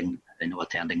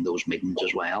 attending those meetings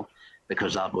as well,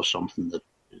 because that was something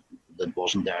that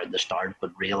wasn't there at the start,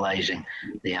 but realising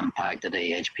the impact that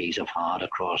AHPs have had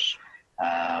across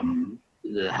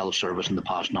the health service in the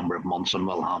past number of months and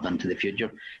will have into the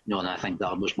future. And I think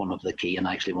that was one of the key and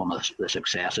actually one of the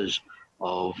successes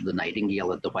of the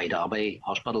Nightingale at the White Abbey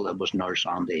Hospital. It was nurse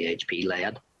and AHP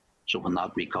led. So when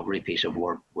that recovery piece of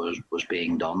work was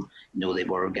being done, they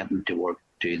were getting to work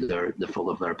to the full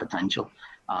of their potential.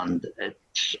 And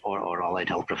our allied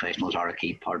health professionals are a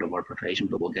key part of our profession,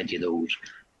 but we'll get you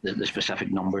the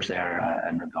specific numbers there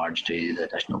in regards to the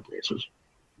additional places.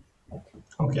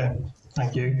 Okay,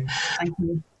 thank you. Thank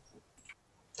you.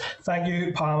 Thank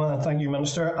you, Pam, and thank you,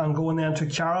 Minister. And going then to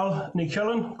Carol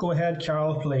Nichillen. Go ahead,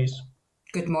 Carol, please.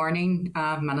 Good morning,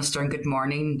 Minister, and good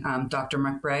morning, Dr.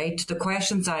 McBride. The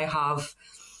questions I have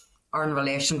are in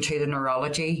relation to the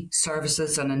neurology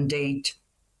services, and indeed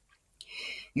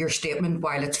your statement,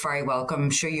 while it's very welcome, I'm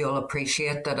sure you'll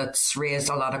appreciate that it's raised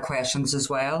a lot of questions as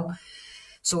well.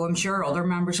 So I'm sure other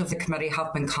members of the committee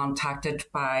have been contacted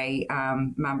by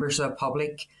members of the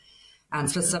public and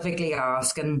specifically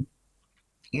asking,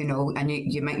 and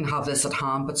you mightn't have this at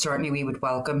hand, but certainly we would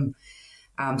welcome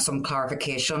some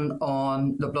clarification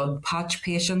on the blood patch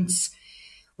patients,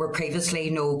 where previously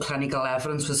no clinical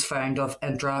evidence was found of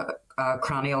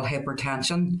intracranial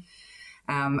hypertension,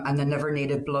 and they never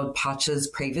needed blood patches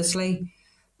previously,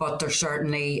 but there's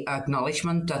certainly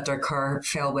acknowledgement that their care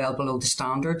fell well below the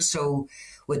standard. So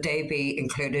would they be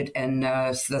included in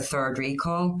the third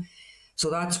recall?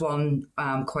 So that's one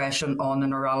question on the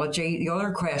neurology. The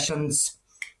other questions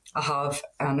I have,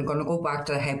 and I'm going to go back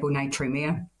to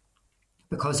hyponatremia,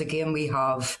 because again, we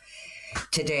have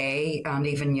today and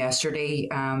even yesterday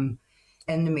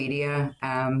in the media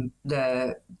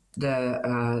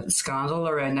the scandal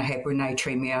around the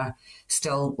hyponatremia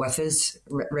still with us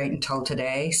right until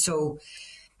today. So,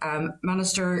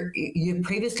 Minister, you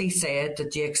previously said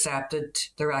that you accepted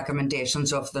the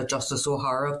recommendations of the Justice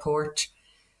O'Hara report,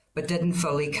 but didn't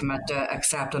fully commit to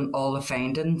accepting all the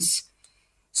findings.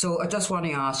 So I just want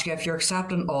to ask you, if you're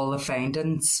accepting all the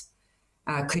findings,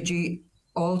 could you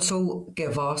also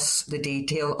give us the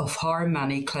detail of how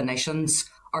many clinicians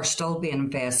are still being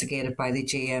investigated by the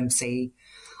GMC,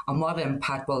 and what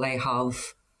impact will they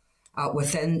have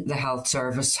within the health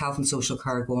service, health and social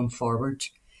care going forward?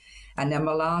 And then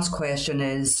my last question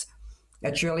is,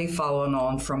 it's really following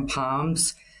on from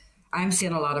Pam's. I'm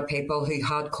seeing a lot of people who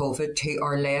had COVID who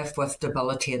are left with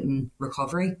debilitating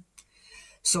recovery.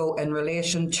 So in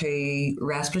relation to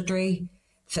respiratory,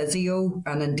 physio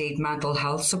and indeed mental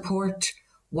health support,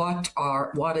 what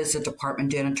is the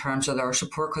department doing in terms of their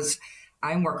support? Because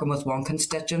I'm working with one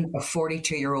constituent, a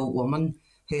 42-year-old woman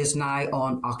who is now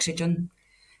on oxygen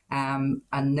and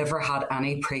never had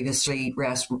any previous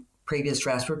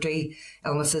respiratory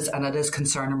illnesses, and it is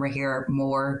concerning we hear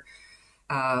more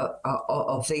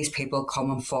of these people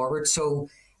coming forward. So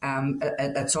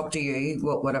it's up to you,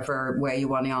 whatever way you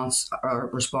want to answer or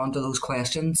respond to those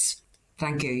questions.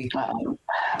 Thank you.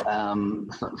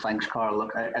 Thanks, Carl.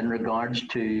 Look, in regards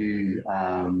to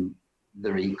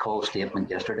the recall statement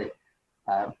yesterday,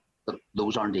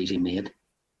 those aren't easy made,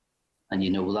 and you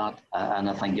know that. And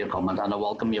I think your comment, and I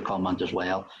welcome your comment as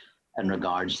well, in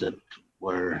regards that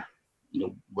we're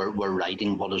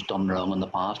writing what is done wrong in the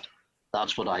past.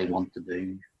 That's what I want to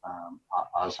do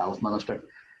as Health Minister.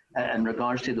 In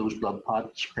regards to those blood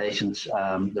patch patients,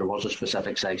 there was a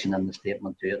specific section in the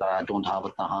statement to it. I don't have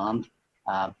it to hand,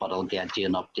 but I'll get you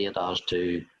an update as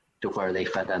to where they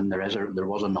fit in. There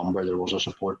was a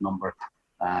support number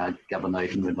given out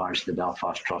in regards to the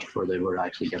Belfast Trust, where they were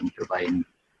actually providing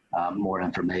more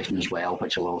information as well,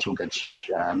 which will also get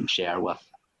share with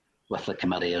with the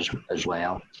committee as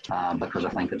well, because I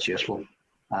think it's useful.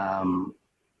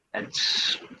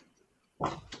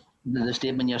 The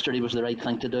statement yesterday was the right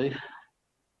thing to do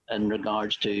in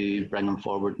regards to bringing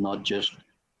forward not just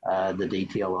the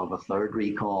detail of a third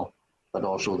recall, but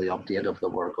also the update of the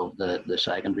work of the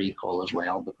second recall as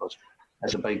well, because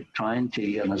it's about trying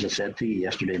to, and as I said to you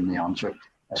yesterday in the answer,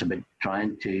 it's about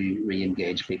trying to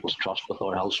re-engage people's trust with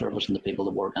our health service and the people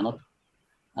that work in it.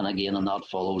 And again, and that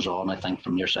follows on, I think,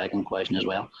 from your second question as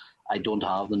well. I don't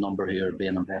have the number who are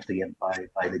being investigated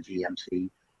by the GMC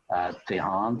to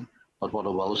hand, but what I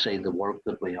will say, the work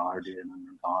that we are doing in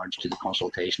regards to the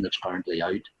consultation that's currently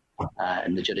out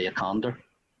in the duty of candour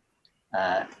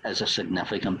is a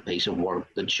significant piece of work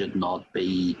that should not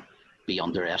be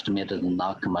underestimated, and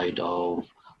that come out of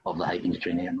the Hygiene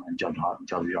Training and Judge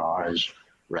Yara's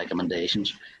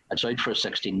recommendations. It's out for a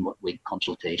 16-week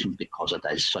consultation because it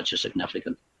is such a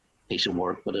significant piece of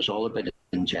work, but it's all about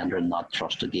engendering that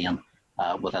trust again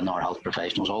within our health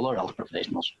professionals. All our health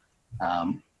professionals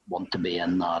want to be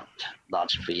in that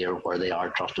sphere where they are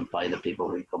trusted by the people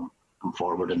who come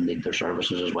forward and need their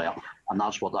services as well. And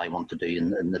that's what I want to do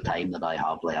in the time that I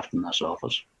have left in this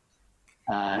office.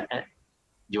 Do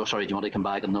you want to come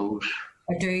back on those?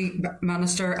 I do,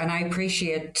 Minister, and I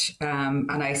appreciate,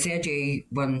 and I said to you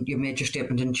when you made your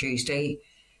statement on Tuesday,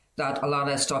 that a lot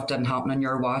of stuff didn't happen on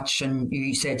your watch, and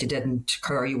you said you didn't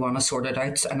care, you want to sort it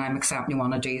out, and I'm accepting you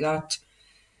want to do that.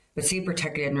 But see,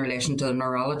 particularly in relation to the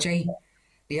neurology,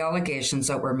 the allegations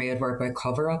that were made were about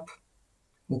cover-up,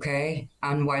 okay?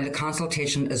 And while the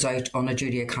consultation is out on a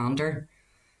duty of candour,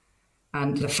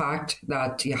 and the fact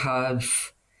that you have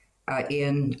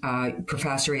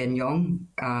Professor Ian Young,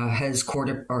 his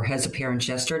appearance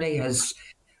yesterday, his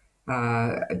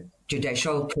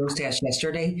judicial process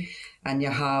yesterday, and you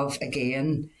have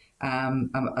again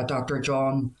a Dr.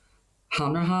 John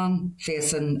Hanrahan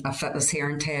facing a fitness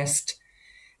hearing test.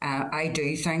 I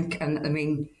do think, and I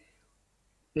mean,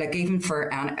 like even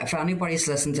if anybody's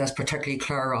listened to this, particularly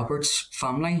Claire Roberts'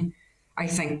 family, I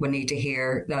think we need to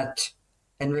hear that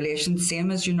in relation, same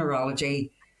as your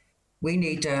neurology, we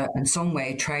need to, in some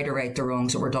way, try to right the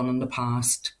wrongs that were done in the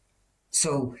past.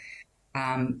 So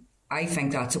I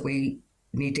think that's what we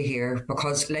need to hear,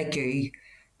 because like you,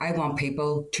 I want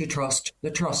people to trust the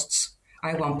trusts.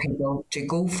 I want people to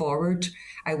go forward.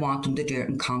 I want them to do it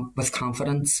with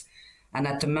confidence. And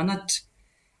at the minute,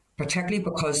 particularly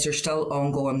because there's still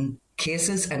ongoing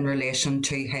cases in relation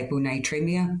to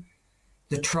hyponatremia,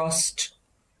 the trust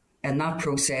in that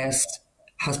process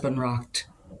has been rocked.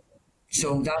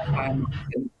 So that's why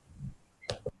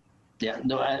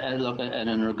look, and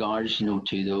in regards,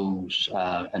 to those,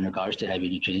 in regards to heavy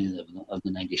nutrition of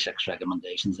the 96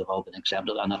 recommendations, have all been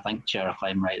accepted. And I think, Chair, if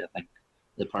I'm right, I think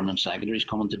the Permanent Secretary is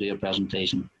coming to do a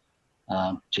presentation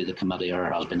to the committee, or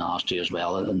has been asked to as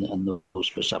well, in those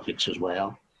specifics as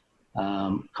well.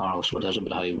 Carl, so what is it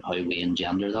about how we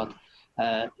engender that?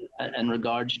 In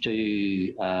regards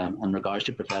to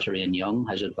Professor Ian Young,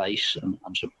 his advice and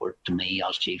support to me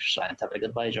as Chief Scientific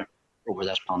Advisor over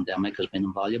this pandemic has been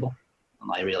invaluable, and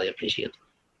I really appreciate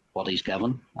what he's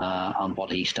given and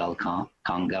what he still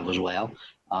can give as well.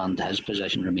 And his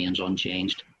position remains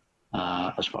unchanged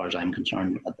as far as I'm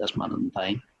concerned at this moment in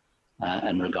time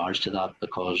in regards to that,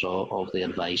 because of the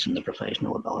advice and the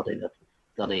professional ability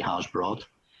that he has brought.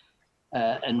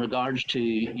 In regards to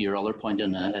your other point,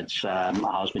 and it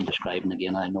has been described, and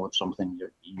again, I know it's something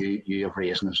you have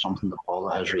raised, and it's something that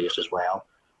Paula has raised as well,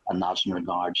 and that's in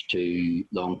regards to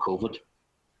long COVID.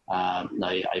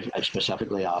 Now, I've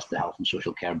specifically asked the Health and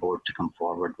Social Care Board to come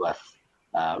forward with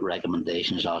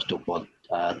recommendations as to what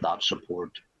that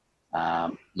support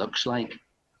looks like.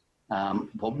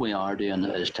 What we are doing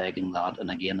is taking that, and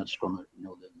again, it's going to,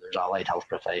 there's allied health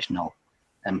professional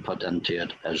input into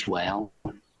it as well.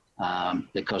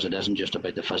 Because it isn't just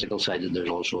about the physical side, there's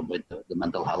also about the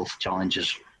mental health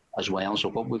challenges as well. So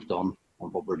what we've done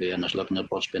and what we're doing is looking at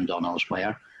what's been done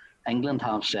elsewhere. England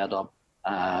have set up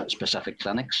specific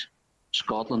clinics.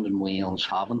 Scotland and Wales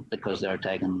haven't, because they're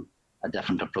taking a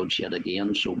different approach yet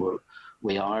again. So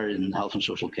we are in the Health and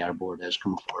Social Care Board has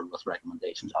come forward with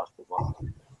recommendations as to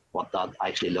what that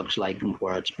actually looks like and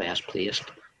where it's best placed.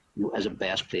 Is it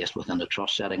best placed within a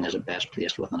trust setting? Is it best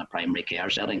placed within a primary care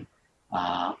setting?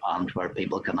 And where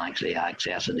people can actually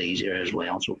access it easier as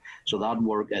well. So that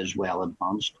work is well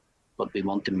advanced, but we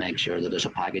want to make sure that as a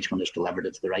package, when it's delivered,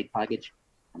 it's the right package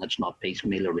and it's not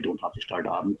piecemeal, or we don't have to start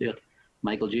adding to it.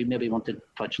 Michael, do you maybe want to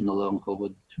touch on the long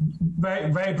COVID?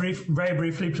 Very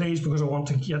briefly, please, because I want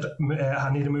to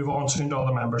I need to move on soon to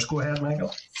other members. Go ahead,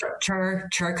 Michael. Chair,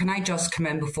 can I just come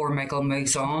in before Michael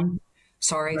moves on?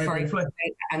 Sorry,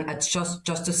 and it's just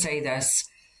to say this.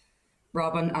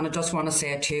 Robin, and I just want to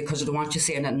say it too because I don't want you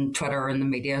saying it on Twitter or in the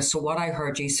media. So what I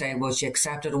heard you say was you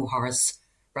accepted O'Hara's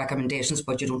recommendations,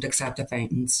 but you don't accept the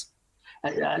findings.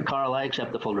 Carl, I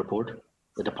accept the full report.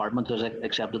 The department has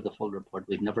accepted the full report.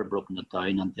 We've never broken it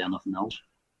down into anything else.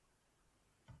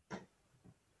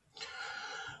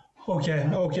 Okay.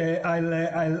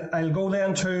 I'll go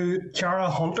then to Cara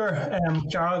Hunter.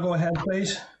 Cara, go ahead,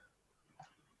 please.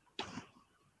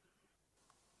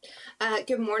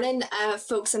 Good morning,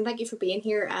 folks, and thank you for being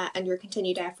here, and your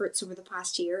continued efforts over the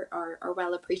past year are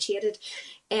well appreciated.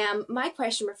 My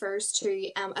question refers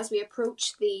to, as we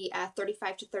approach the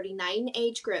 35 to 39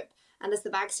 age group, and as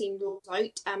the vaccine rolls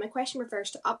out, my question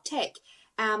refers to uptake.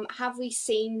 Have we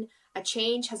seen a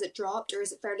change? Has it dropped, or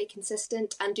is it fairly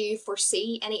consistent? And do you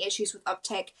foresee any issues with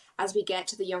uptake as we get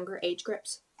to the younger age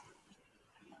groups?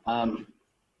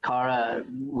 Cara,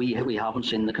 we haven't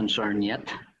seen the concern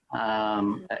yet.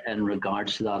 In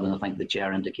regards to that, and I think the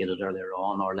chair indicated earlier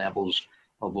on, our levels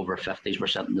of over 50s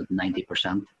sitting at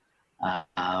 90%.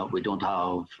 We don't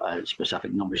have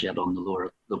specific numbers yet on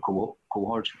the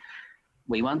cohorts.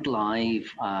 We went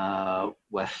live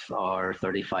with our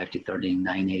 35 to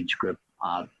 39 age group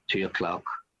at 2 o'clock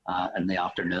in the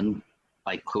afternoon.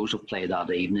 By close of play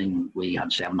that evening, we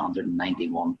had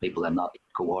 791 people in that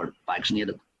cohort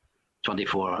vaccinated.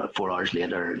 24 hours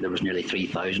later, there was nearly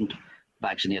 3,000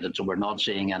 vaccinated. So we're not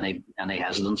seeing any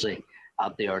hesitancy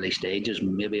at the early stages.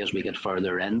 Maybe as we get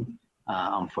further in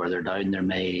and further down,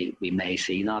 we may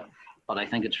see that. But I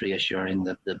think it's reassuring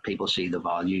that people see the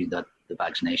value that the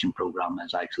vaccination programme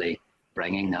is actually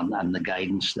bringing, and the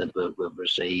guidance that we've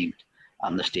received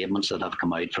and the statements that have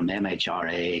come out from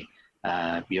MHRA,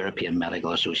 European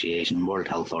Medical Association, World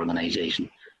Health Organization,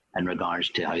 in regards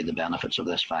to how the benefits of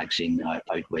this vaccine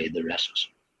outweigh the risks.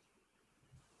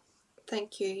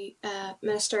 Thank you,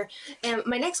 Minister.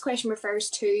 My next question refers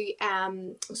to,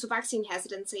 so vaccine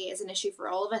hesitancy is an issue for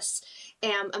all of us.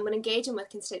 And when engaging with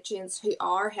constituents who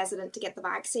are hesitant to get the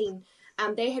vaccine,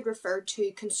 they had referred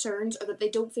to concerns or that they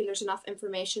don't feel there's enough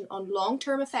information on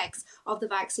long-term effects of the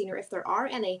vaccine, or if there are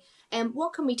any.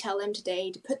 What can we tell them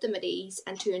today to put them at ease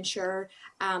and to ensure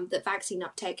that vaccine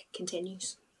uptake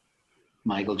continues?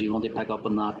 Michael, do you want to pick up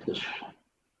on that?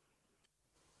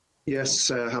 Yes,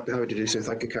 happy to do so.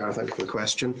 Thank you, Cara. Thank you for the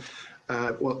question.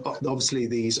 Well, obviously,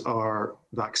 these are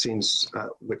vaccines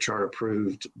which are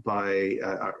approved by,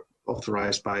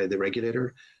 authorised by the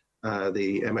regulator.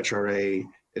 The MHRA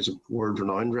is a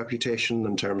world-renowned reputation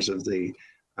in terms of the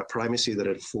primacy that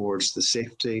it affords, the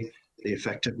safety, the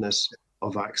effectiveness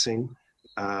of vaccine.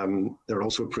 They're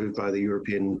also approved by the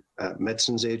European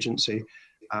Medicines Agency.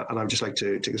 And I would just like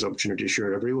to take this opportunity to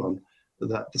assure everyone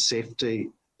that the safety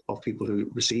of people who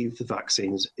receive the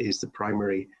vaccines is the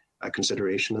primary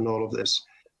consideration in all of this.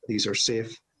 These are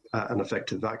safe and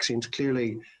effective vaccines.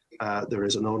 Clearly, there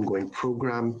is an ongoing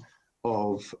programme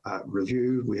of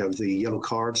review. We have the yellow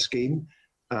card scheme,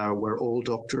 where all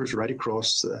doctors right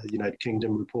across the United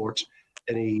Kingdom report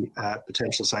any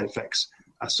potential side effects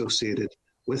associated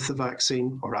with the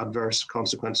vaccine or adverse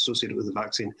consequences associated with the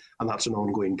vaccine, and that's an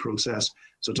ongoing process.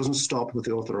 So it doesn't stop with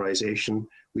the authorisation.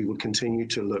 We will continue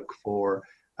to look for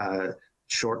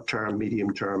short-term,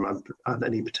 medium-term, and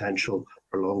any potential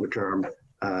for longer-term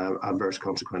adverse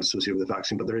consequences associated with the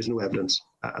vaccine. But there is no evidence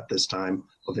at this time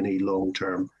of any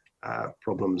long-term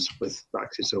problems with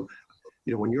vaccine. So,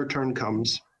 when your turn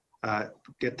comes,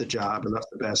 get the jab, and that's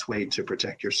the best way to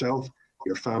protect yourself,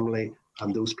 your family,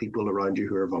 and those people around you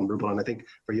who are vulnerable. And I think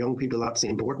for young people, that's the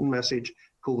important message.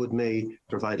 COVID may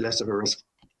provide less of a risk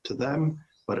to them,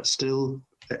 but it still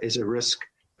is a risk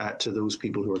to those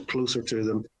people who are closer to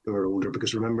them, who are older,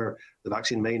 because remember, the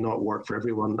vaccine may not work for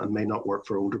everyone and may not work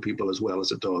for older people as well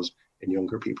as it does in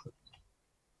younger people.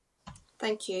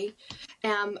 Thank you.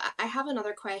 I have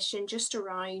another question just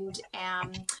around, I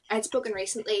had spoken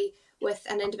recently with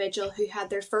an individual who had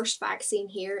their first vaccine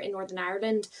here in Northern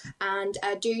Ireland, and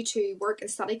due to work and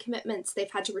study commitments,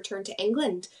 they've had to return to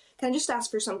England. Can I just ask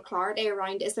for some clarity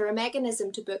around, is there a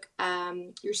mechanism to book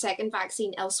your second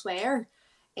vaccine elsewhere?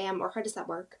 Or how does that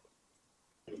work?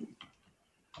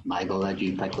 Michael, let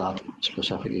you pick that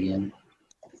specific again.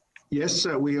 Yes,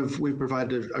 we've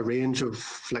provided a range of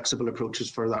flexible approaches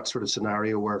for that sort of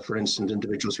scenario where, for instance,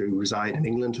 individuals who reside in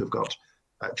England who've got,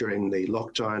 during the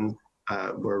lockdown,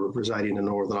 were residing in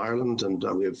Northern Ireland, and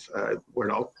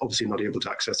we're obviously not able to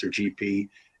access their GP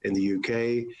in the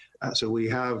UK. So we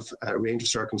have a range of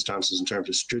circumstances in terms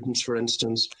of students, for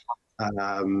instance,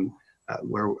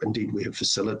 where indeed we have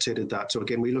facilitated that. So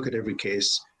again, we look at every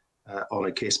case on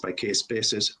a case-by-case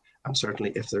basis, and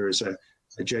certainly if there is a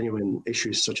genuine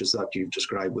issue such as that you've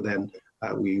described, then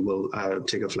we will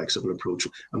take a flexible approach,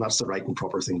 and that's the right and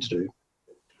proper thing to do.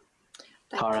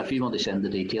 Cara, if you want to send the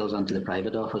details onto the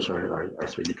private office or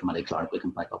through the committee clerk, we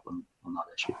can pick up on that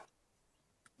issue.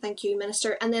 Thank you,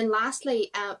 Minister. And then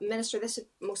lastly, Minister, this would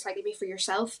most likely be for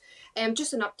yourself.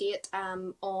 Just an update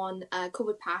on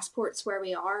COVID passports, where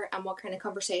we are and what kind of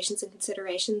conversations and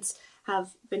considerations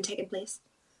have been taking place.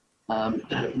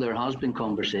 There has been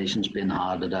conversations being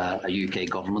had at a UK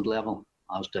government level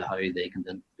as to how they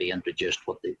can be introduced,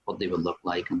 what they will look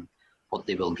like and what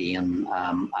they will gain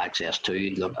access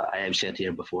to. Look, I've said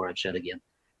here before, I've said again,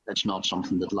 it's not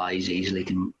something that lies easily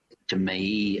to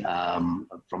me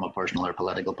from a personal or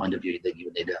political point of view, that you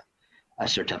would need a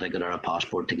certificate or a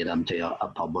passport to get into a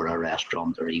pub or a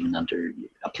restaurant or even enter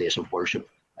a place of worship.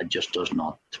 It just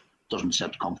doesn't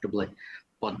sit comfortably.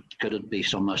 But could it be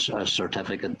a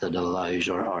certificate that allows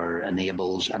or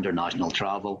enables international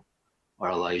travel or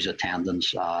allows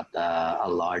attendance at a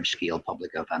large-scale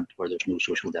public event where there's no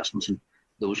social distancing?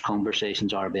 Those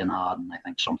conversations are being had, and I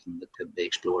think something that could be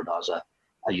explored as a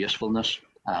usefulness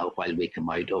while we come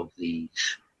out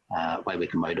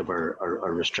of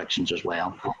our restrictions as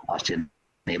well, as to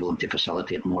enable them to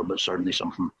facilitate more, but certainly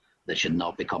something that should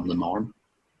not become the norm.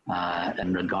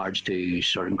 In regards to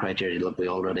certain criteria, look, we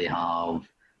already have,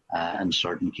 in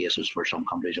certain cases for some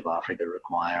countries of Africa,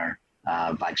 require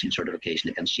vaccine certification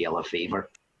against yellow fever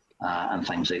and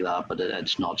things like that, but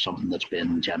it's not something that's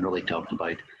been generally talked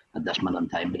about at this minute in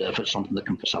time. But if it's something that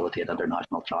can facilitate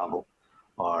international travel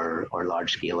or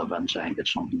large-scale events, I think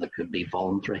it's something that could be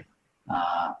voluntary,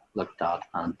 looked at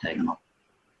and taken up.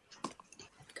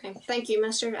 Okay, thank you,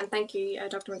 Minister, and thank you,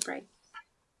 Dr. McBride.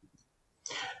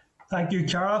 Thank you,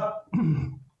 Carol.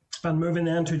 And moving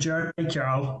then to Jerry.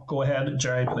 Carol, go ahead,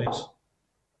 Jerry, please.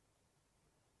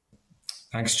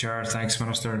 Thanks, Chair. Thanks,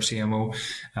 Minister, CMO.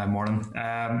 Morning.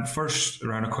 First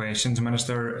round of questions,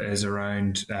 Minister, is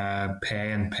around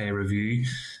pay and pay review.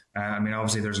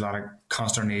 Obviously there's a lot of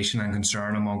consternation and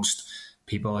concern amongst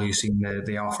people who've seen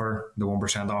the offer, the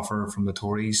 1% offer from the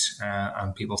Tories,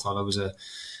 and people thought it was a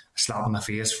slap in the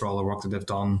face for all the work that they've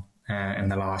done in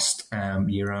the last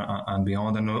year and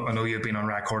beyond. I know you've been on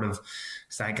record of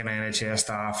thanking NHS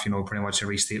staff, pretty much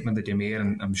every statement that you made,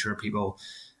 and I'm sure people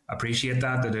appreciate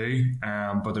that, they do,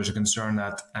 but there's a concern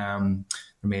that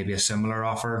there may be a similar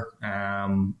offer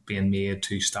being made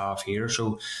to staff here.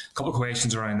 So a couple of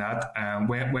questions around that.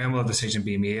 When will a decision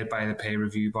be made by the pay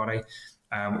review body?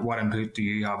 What input do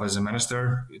you have as a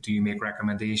minister? Do you make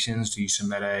recommendations? Do you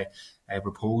submit a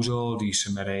proposal? Do you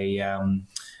submit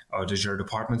or does your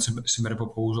department submit a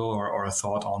proposal or a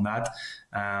thought on that?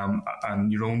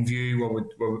 And your own view,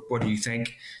 what do you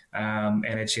think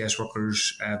NHS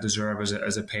workers deserve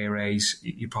as a pay raise?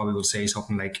 You probably will say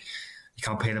something like, you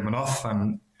can't pay them enough,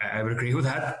 and I would agree with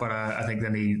that, but I think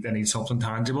they need something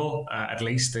tangible, at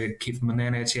least, to keep them in the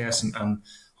NHS and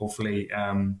hopefully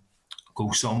go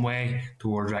some way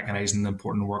towards recognising the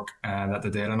important work that they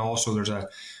did. And also there's a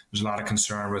lot of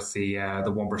concern with the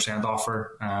 1%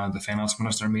 offer the Finance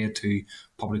Minister made to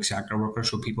public sector workers.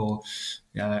 So people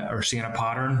are seeing a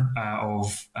pattern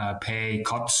of pay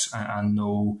cuts and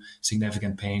no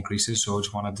significant pay increases. So I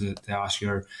just wanted to ask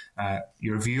your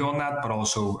view on that, but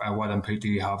also what input do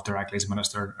you have directly as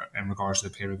Minister in regards to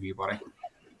the pay review body?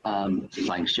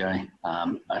 Thanks, Jerry.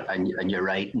 And you're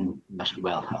right. And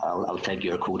I'll take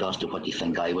your quote as to what you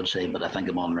think I would say, but I think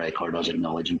I'm on record as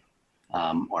acknowledging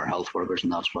our health workers,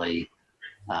 and that's why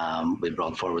we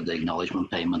brought forward the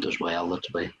acknowledgement payment as well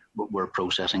that we're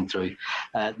processing through.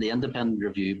 The independent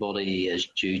review body is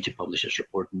due to publish its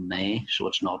report in May, so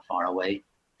it's not far away.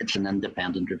 It's an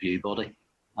independent review body,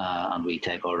 and we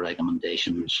take our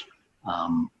recommendations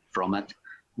from it.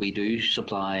 We do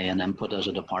supply an input as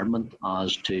a department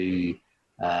as to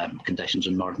conditions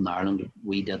in Northern Ireland.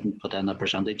 We didn't put in a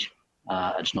percentage.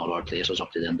 It's not our place. It's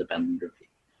up to the independent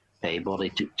pay body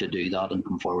to do that and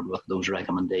come forward with those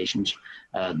recommendations.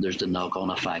 There's the knock-on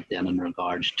effect then in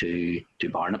regards to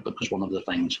Barnet, because one of the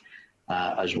things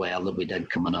as well that we did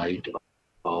coming out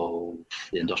of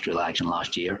the industrial action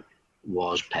last year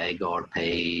was peg or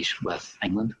pays with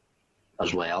England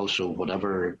as well. So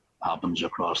whatever happens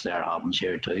across there happens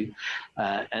here too.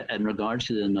 In regards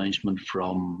to the announcement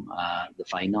from the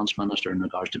Finance Minister in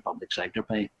regards to public sector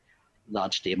pay,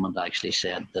 that statement actually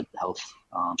said that health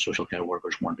and social care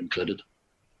workers weren't included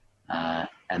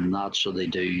in that. So they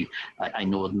do. I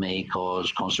know it may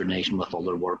cause consternation with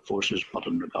other workforces, but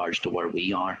in regards to where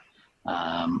we are,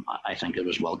 I think it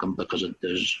was welcome, because it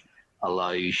does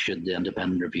allow, should the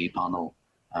independent review panel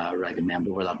recommend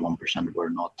over that 1%, we're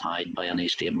not tied by any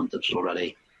statement that's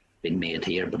already been made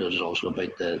here, but it is also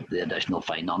about the additional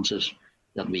finances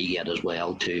that we get as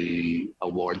well to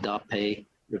award that pay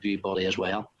review body as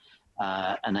well.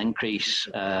 An increase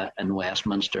in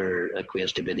Westminster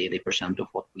equates to about 80% of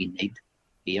what we need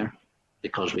here,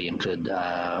 because we include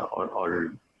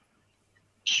our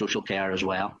social care as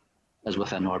well as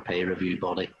within our pay review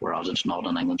body, whereas it's not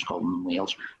in England, Scotland and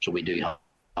Wales. So we do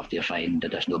have to find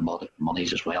additional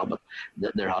monies as well, but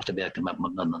there has to be a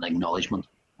commitment and an acknowledgement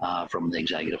from the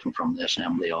executive and from the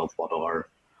Assembly of what our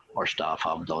staff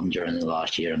have done during the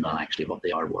last year and actually what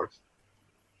they are worth.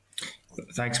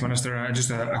 Thanks, Minister.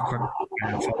 Just a quick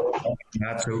follow-up on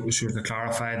that. So to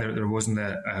clarify, there wasn't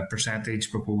a percentage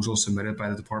proposal submitted by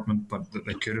the department, but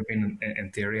it could have been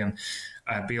in theory. And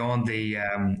beyond the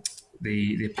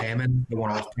payment, the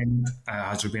one-off payment,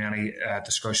 has there been any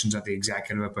discussions at the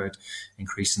executive about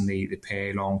increasing the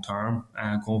pay long-term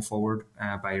going forward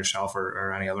by yourself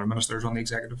or any other ministers on the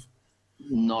executive?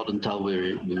 Not until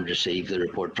we receive the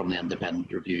report from the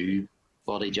independent review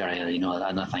body, Jerry,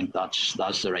 and I think that's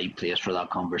the right place for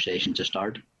that conversation to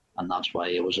start, and that's why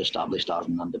it was established as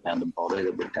an independent body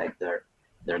that would take their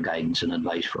guidance and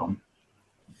advice from.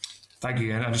 Thank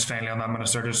you. And just finally on that,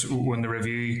 Minister, just when the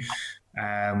review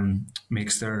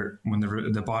makes their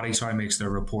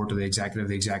report to the executive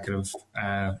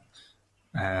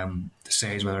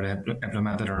decides whether to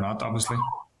implement it or not, obviously.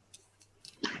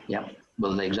 Yeah.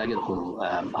 Well, the executive will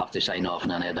have to sign off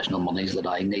on any additional monies that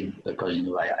I need, because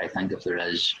I think if there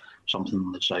is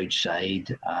something that's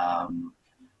outside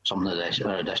some of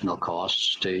the additional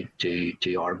costs to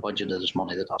our budget, there's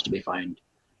money that has to be found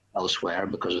elsewhere,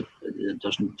 because it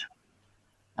doesn't.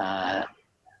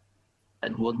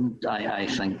 It wouldn't, I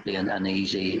think, be an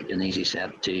easy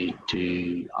set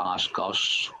to ask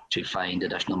us to find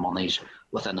additional monies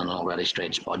within an already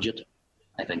stretched budget.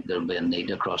 I think there will be a need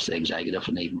across the executive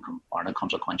and even from Barna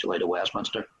consequential out of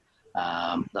Westminster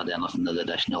that anything that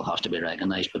additional has to be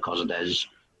recognised, because it is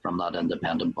from that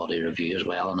independent body review as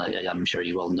well. And I'm sure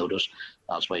you will notice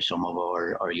that's why some of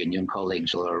our union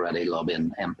colleagues are already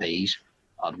lobbying MPs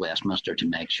at Westminster to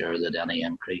make sure that any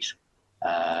increase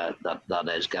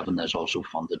that is given is also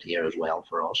funded here as well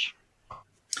for us.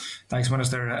 Thanks,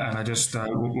 Minister. And I just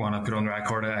want to put on the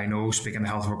record, I know, speaking to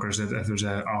health workers, that if there's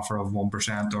an offer of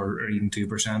 1% or even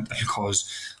 2%, it'll cause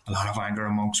a lot of anger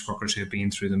amongst workers who have been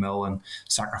through the mill and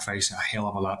sacrificed a hell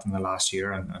of a lot in the last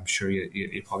year. And I'm sure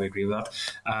you probably agree with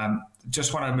that.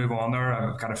 Just want to move on there.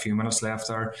 I've got a few minutes left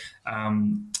there.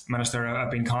 Minister,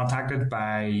 I've been contacted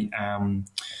by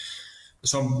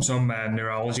some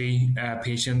neurology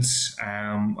patients,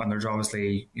 and there's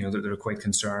obviously, they're quite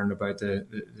concerned about the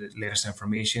latest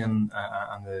information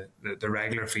and the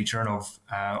regular featuring of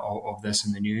this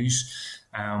in the news.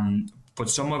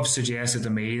 But some have suggested to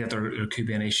me that there could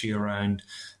be an issue around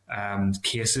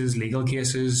legal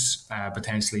cases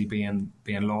potentially being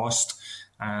lost.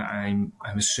 I'm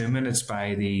assuming it's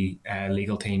by the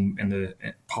legal team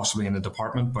possibly in the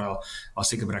department, but I'll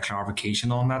seek a bit of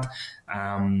clarification on that.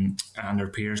 And there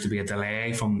appears to be a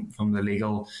delay from the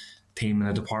legal team in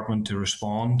the department to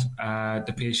respond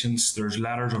to patients. There's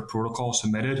letters of protocol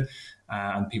submitted,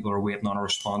 and people are waiting on a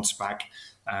response back,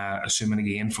 assuming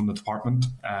again from the department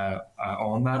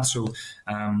on that. So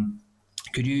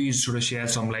could you sort of shed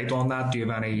some light on that? Do you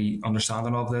have any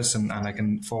understanding of this? And I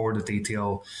can forward the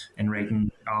detail in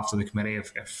writing after the committee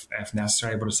if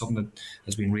necessary, but it's something that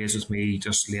has been raised with me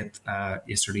just late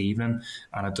yesterday evening,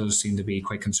 and it does seem to be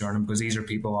quite concerning, because these are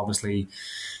people obviously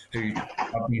who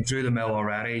have been through the mill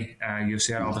already. You've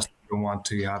said obviously you don't want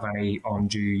to have any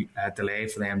undue delay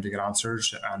for them to get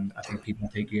answers, and I think people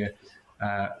take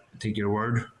your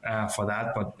word for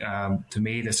that. But to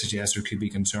me, this suggests there could be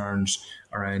concerns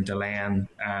around delaying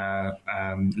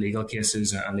legal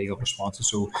cases and legal responses.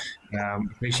 So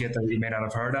appreciate that you may not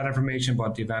have heard that information,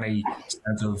 but do you have any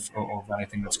sense of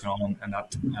anything that's going on in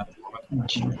that?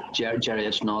 Jerry,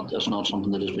 it's not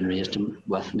something that has been raised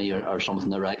with me or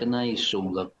something I recognise. So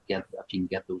that if you can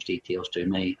get those details to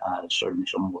me, certainly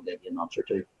someone will give you an answer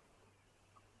to.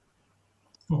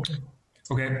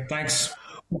 Okay, thanks.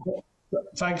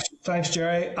 Thanks,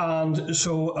 Jerry. And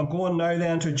so I'm going now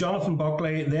then to Jonathan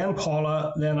Buckley, then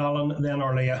Paula, then Alan, then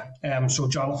Orlia. So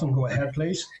Jonathan, go ahead,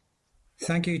 please.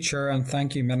 Thank you, Chair, and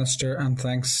thank you, Minister, and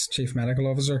thanks, Chief Medical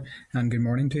Officer, and good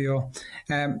morning to you all.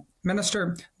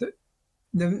 Minister,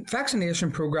 the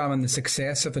vaccination programme and the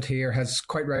success of it here has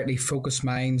quite rightly focused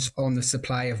minds on the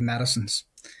supply of medicines.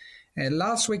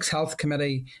 Last week's Health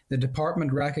Committee, the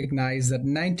Department recognised that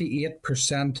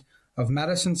 98% of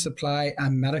medicine supply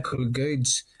and medical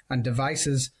goods and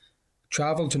devices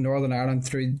travel to Northern Ireland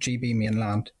through GB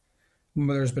mainland.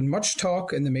 There's been much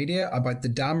talk in the media about the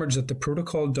damage that the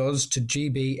protocol does to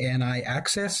GB-NI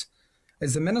access.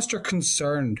 Is the Minister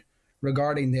concerned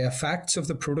regarding the effects of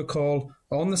the protocol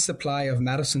on the supply of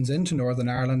medicines into Northern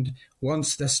Ireland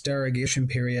once this derogation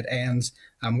period ends,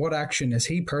 and what action is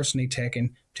he personally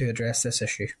taking to address this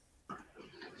issue?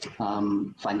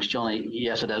 Thanks, Johnny.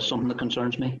 Yes, it is something that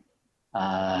concerns me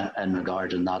in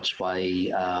regard, and that's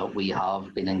why we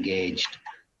have been engaged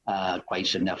quite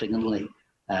significantly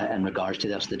in regards to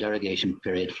this. The derogation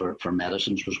period for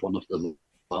medicines was one of the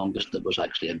longest that was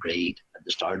actually agreed at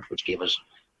the start, which gave us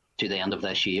to the end of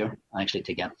this year actually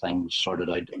to get things sorted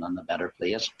out and in a better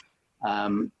place.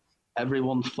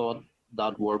 Everyone thought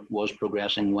that work was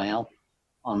progressing well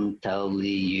until the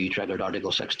EU triggered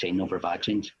Article 16 over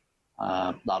vaccines.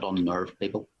 That unnerved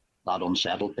people, that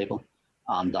unsettled people,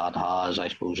 and that has, I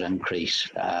suppose,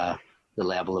 increased the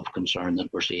level of concern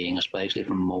that we're seeing, especially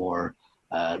from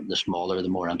the smaller, the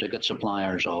more intricate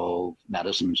suppliers of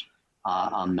medicines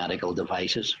and medical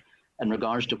devices. In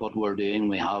regards to what we're doing,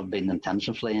 we have been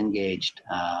intensively engaged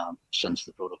since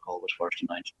the protocol was first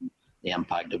announced, and the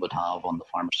impact it would have on the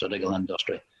pharmaceutical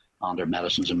industry and our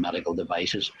medicines and medical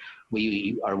devices.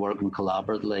 We are working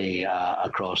collaboratively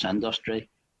across industry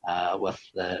with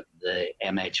the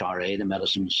MHRA, the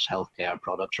Medicines Healthcare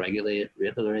Products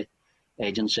Regulatory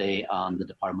Agency, and the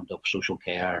Department of Social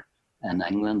Care in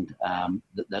England.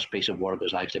 This piece of work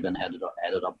has actually been headed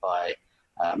up by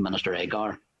Minister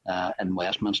Agar in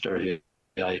Westminster, who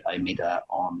I meet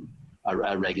on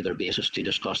a regular basis to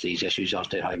discuss these issues as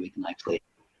to how we can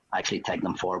actually take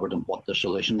them forward and what the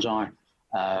solutions are.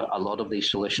 A lot of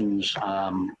these solutions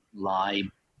lie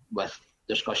with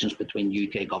discussions between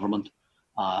UK government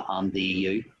and the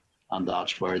EU, and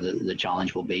that's where the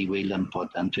challenge will be. We'll input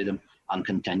into them and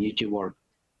continue to work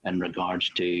in regards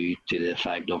to the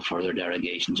effect of further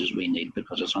derogations as we need,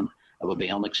 because it would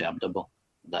be unacceptable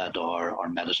that our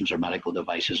medicines or medical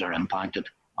devices are impacted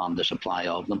on the supply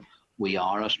of them. We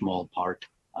are a small part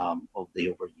of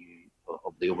the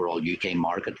overall UK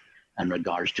market in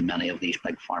regards to many of these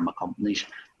big pharma companies,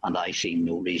 and I see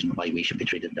no reason why we should be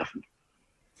treated differently.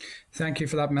 Thank you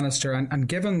for that, Minister. And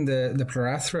given the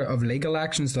plethora of legal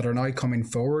actions that are now coming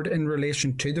forward in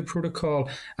relation to the protocol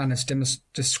and its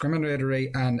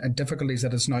discriminatory and difficulties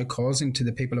that it's now causing to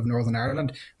the people of Northern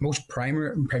Ireland, most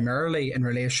primarily in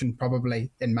relation,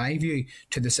 probably in my view,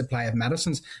 to the supply of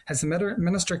medicines, has the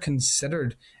Minister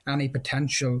considered any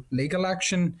potential legal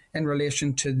action in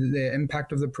relation to the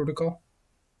impact of the protocol?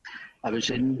 I would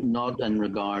say not in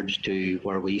regards to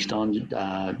where we stand,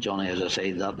 Johnny. As I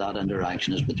say, that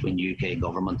interaction is between UK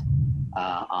government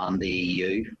and the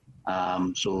EU.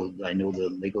 So I know the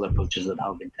legal approaches that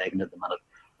have been taken at the minute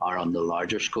are on the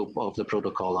larger scope of the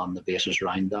protocol and the basis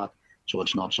around that. So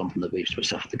it's not something that we've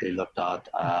specifically looked at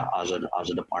as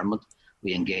a department.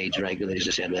 We engage regularly, as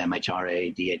I said, with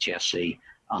MHRA, DHSC,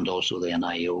 and also the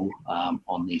NIO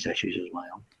on these issues as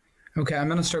well. Okay,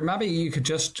 Minister, maybe you could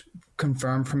just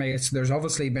confirm for me, there's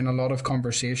obviously been a lot of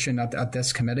conversation at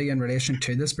this committee in relation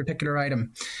to this particular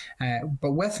item,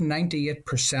 but with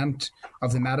 98%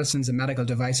 of the medicines and medical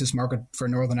devices market for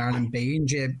Northern Ireland being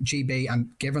GB, and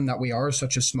given that we are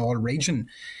such a small region,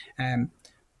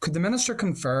 could the Minister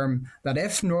confirm that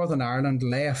if Northern Ireland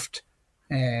left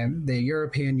the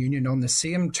European Union on the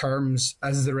same terms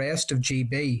as the rest of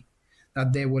GB,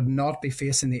 that they would not be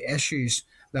facing the issues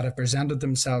that have presented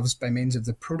themselves by means of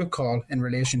the protocol in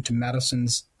relation to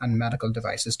medicines and medical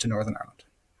devices to Northern Ireland?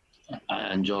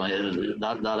 And John,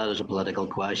 that is a political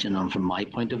question, and from my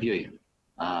point of view,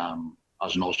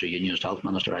 as an Ulster Unionist Health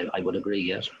Minister, I would agree,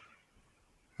 yes.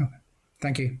 Okay.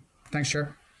 Thank you. Thanks,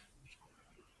 Chair.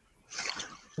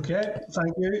 Okay,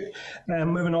 thank you.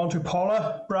 Moving on to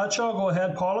Paula Bradshaw. Go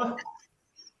ahead, Paula.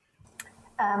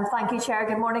 Thank you, Chair.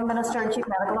 Good morning, Minister and Chief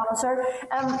Medical Officer.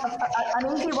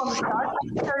 An easy one to start.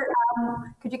 Minister,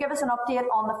 could you give us an update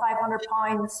on the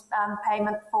 £500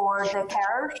 payment for the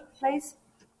carers, please?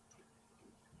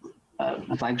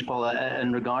 Thanks, Paula.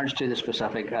 In regards to the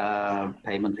specific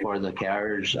payment for the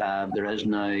carers, there is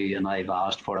now, and I've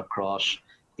asked for a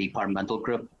cross-departmental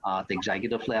group at the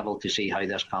executive level to see how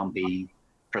this can be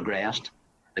progressed,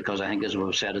 because I think, as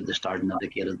we've said at the start and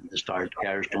indicated at the start,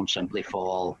 carers don't simply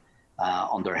fall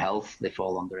under health, they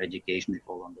fall under education, they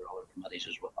fall under other committees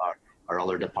as well, or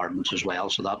other departments as well.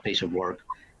 So that piece of work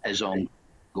is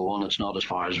ongoing. It's not as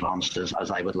far advanced as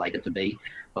I would like it to be.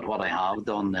 But what I have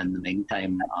done in the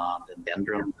meantime and in the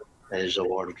interim is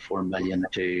awarded $4 million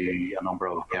to a number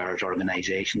of carers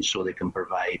organisations so they can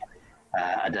provide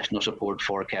additional support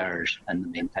for carers in the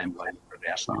meantime while we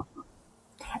progress that.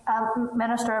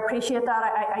 Minister, I appreciate that.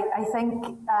 I think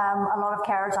a lot of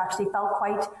carers actually felt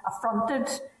quite affronted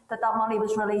that money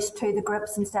was released to the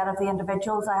groups instead of the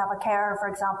individuals. I have a carer, for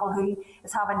example, who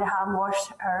is having to hand wash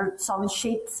her son's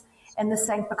sheets in the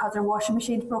sink because their washing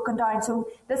machine's broken down. So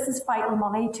this is vital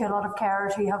money to a lot of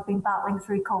carers who have been battling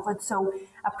through COVID. So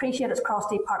I appreciate it's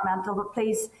cross-departmental, but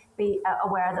please be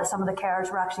aware that some of the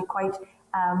carers were actually quite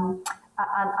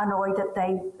annoyed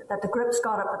that the groups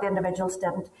got it, but the individuals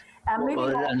didn't.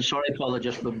 And sorry, Paula,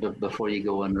 just before you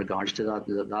go, in regards to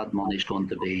that money is going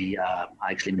to be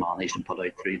actually managed and put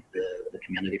out through the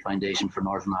Community Foundation for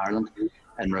Northern Ireland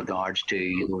in regards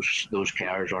to those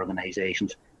carers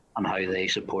organisations and how they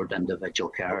support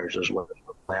individual carers as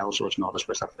well. So it's not a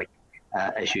specific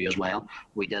issue as well.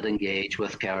 We did engage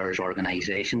with carers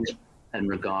organisations in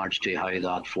regards to how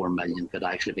that 4 million could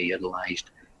actually be utilised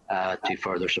to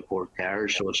further support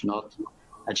carers. So it's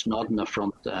not an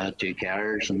affront to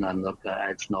carers, and then look,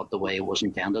 it's not the way it was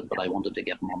intended, but I wanted to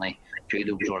give money to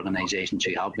those organisations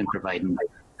who have been providing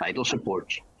vital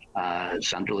support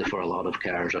centrally for a lot of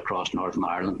carers across Northern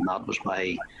Ireland, and that was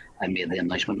why I made the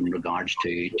announcement in regards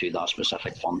to that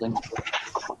specific funding.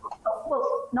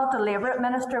 Well, not to labour it,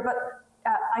 Minister, but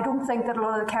I don't think that a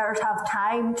lot of the carers have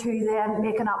time to then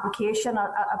make an application.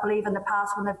 I believe in the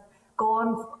past when they've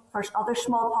gone for other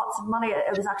small pots of money,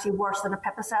 it was actually worse than a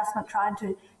PIP assessment, trying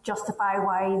to justify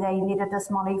why they needed this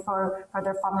money for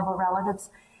their vulnerable relatives.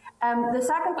 The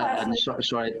second question...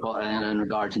 sorry, Paul, in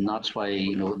regards, and that's why,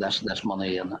 this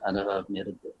money, and I've made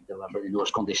it deliberate,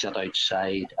 it's going to sit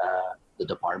outside the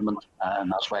department,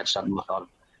 and that's why it's sitting without,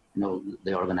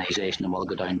 the organisation, and we'll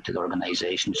go down to the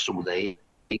organisation so they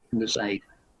can decide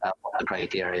what the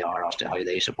criteria are as to how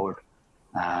they support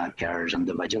carers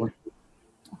individually.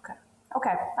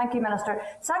 Okay, thank you, Minister.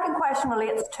 Second question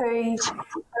relates to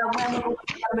when the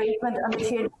movement and the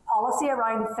change of policy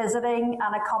around visiting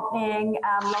and accompanying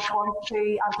loved ones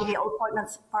to antenatal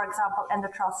appointments, for example, in the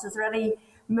trust. Is there any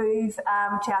move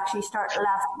to actually start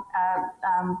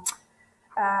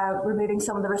removing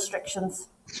some of the restrictions?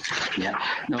 Yeah,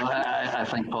 no, I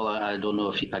think, Paula, I don't know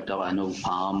if you picked up, I know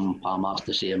Pam asked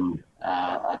the same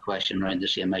question around the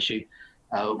same issue.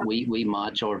 We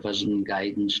match our visiting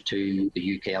guidance to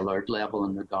the UK alert level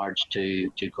in regards to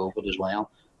COVID as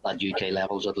well. That UK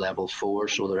level's at level 4,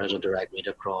 so there is a direct read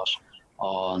across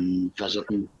on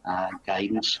visiting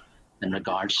guidance in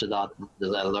regards to that. The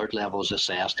alert level is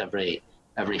assessed every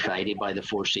Friday by the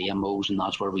 4 CMOs, and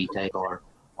that's where we take our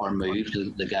move.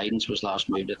 The guidance was last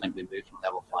moved, I think we moved from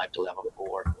level 5 to level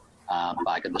 4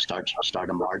 back at the start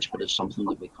of March, but it's something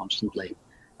that we constantly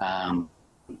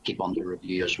keep under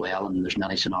review as well, and there's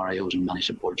many scenarios and many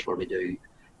supports where we do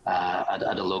at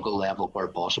a local level where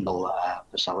possible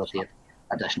facilitate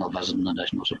additional visiting and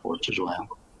additional supports as well.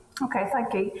 Okay,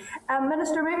 thank you.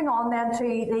 Minister, moving on then to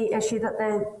the issue that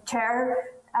the Chair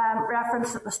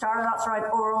referenced at the start, and that's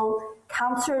around oral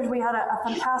cancers. We had a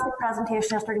fantastic presentation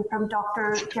yesterday from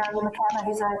Dr. Jerry McKenna,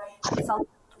 who's a consultant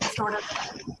sort of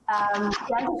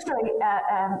dentistry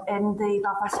in the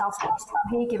Belfast Health Trust.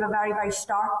 He gave a very, very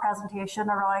stark presentation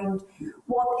around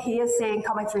what he is seeing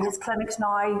coming through his clinics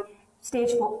now,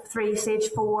 stage 3, stage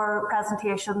 4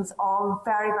 presentations of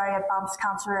very, very advanced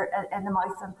cancer in the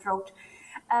mouth and throat.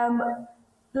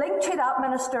 Linked to that,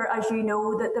 Minister, as you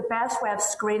know, that the best way of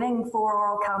screening for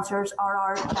oral cancers are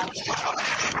our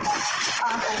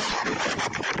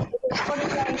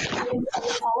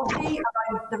policy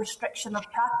around the restriction of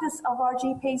practice of our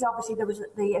GPs. Obviously, there was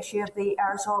the issue of the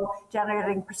aerosol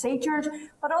generating procedures,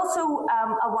 but also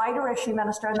a wider issue,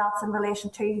 Minister, and that's in relation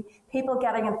to people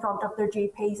getting in front of their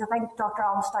GPs. I think Dr.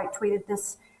 Alan Stout tweeted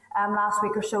this last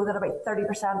week or so that about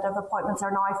 30% of appointments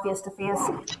are now face-to-face.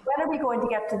 When are we going to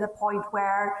get to the point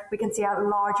where we can see a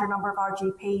larger number of our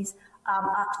GPs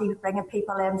actually bringing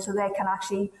people in so they can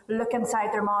actually look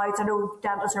inside their mouths? I know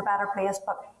dentists are better placed,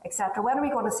 but etc. When are we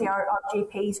going to see our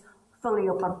GPs fully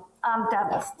open? And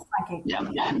dentists, thank you.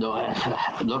 Yeah,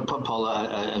 no, Paula,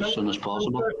 as soon as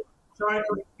possible. Sorry,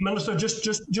 Minister,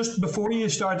 just before you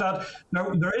start that, now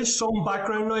there is some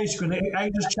background noise. Could I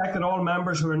just check that all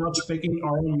members who are not speaking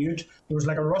are on mute? There was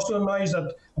like a rustling noise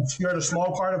that obscured a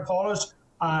small part of Paula's.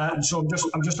 So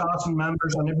I'm just asking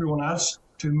members and everyone else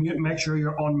to mute, make sure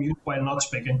you're on mute while not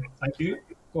speaking. Thank you.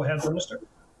 Go ahead, Minister.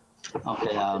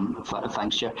 Okay,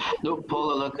 thanks, Chair. No,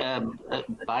 Paula, look,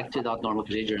 back to that normal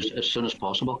procedure as soon as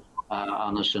possible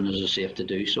and as soon as it's safe to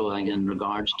do so. I think in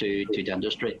regards to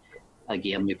dentistry,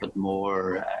 again, we put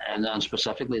more, and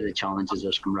specifically the challenges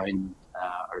that's come around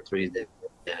or through the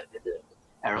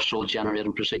aerosol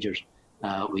generating procedures.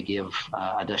 We gave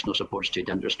additional supports to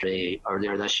dentistry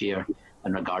earlier this year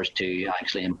in regards to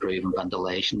actually improving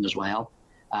ventilation as well.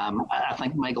 I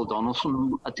think Michael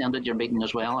Donaldson attended your meeting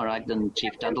as well, our acting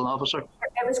Chief Dental Officer.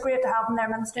 It was great to have him there,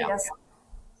 Minister, yeah.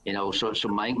 Yes. So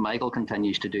Michael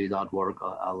continues to do that work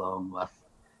along with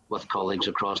with colleagues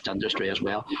across the industry as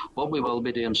well. What we will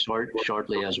be doing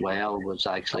shortly as well was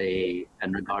actually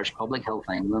in regards to Public Health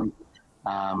England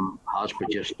has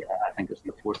produced, I think it's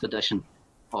the 4th edition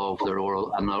of their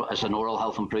it's an oral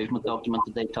health improvement document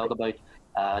that they talk about,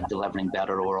 delivering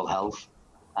better oral health.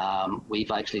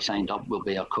 We've actually signed up, we'll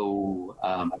be a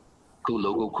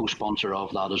co-logo, co-sponsor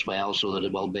of that as well, so that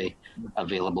it will be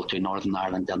available to Northern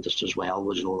Ireland dentists as well,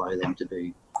 which will allow them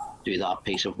to do that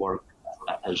piece of work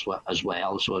as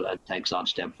well. So it takes that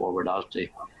step forward as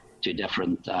to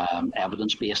different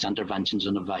evidence-based interventions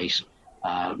and advice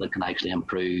that can actually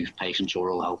improve patients'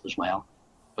 oral health as well.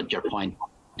 But your point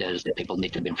is that people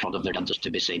need to be in front of their dentist to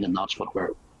be seen, and that's what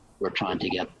we're trying to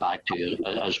get back to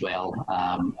as well,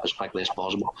 as quickly as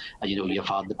possible. And you've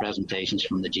had the presentations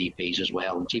from the GPs as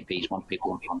well. The GPs want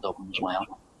people in front of them as well,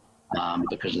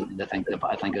 because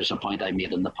I think there's a point I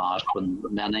made in the past when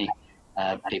many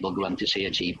people go in to see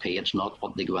a GP. It's not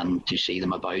what they go in to see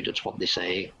them about, it's what they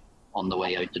say on the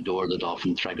way out the door that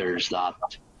often triggers that,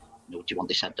 do you want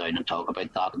to sit down and talk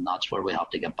about that? And that's where we have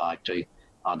to get back to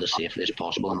as safely as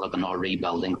possible and look at our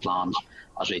rebuilding plans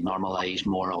as we normalise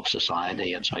more of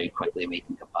society. It's how quickly we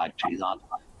can get back to that,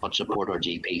 but support our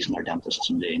GPs and our dentists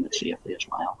in doing it safely as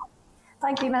well.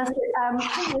 Thank you, Minister. 2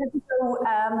 years ago,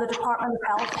 the Department of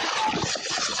Health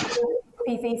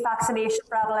PV vaccination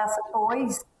for adolescent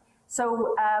boys.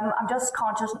 So I'm just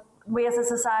conscious, we as a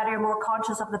society are more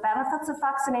conscious of the benefits of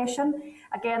vaccination.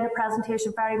 Again, the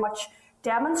presentation very much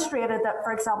demonstrated that,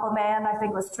 for example, men, I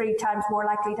think, was 3 times more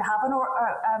likely to have an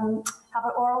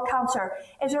oral cancer.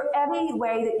 Is there any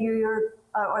way that you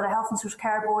or the Health and Social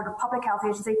Care Board or Public Health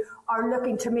Agency are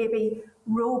looking to maybe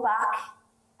roll back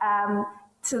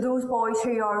to those boys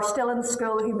who are still in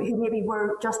school, who maybe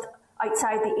were just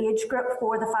outside the age group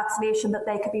for the vaccination, that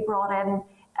they could be brought in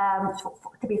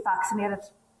to be vaccinated?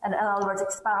 In other words,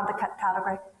 expand the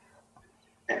category.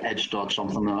 It's not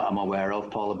something that I'm aware of,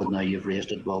 Paula, but now you've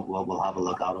raised it, we'll have a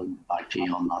look at it and back to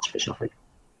you on that specific.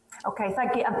 Okay,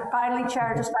 thank you. And finally,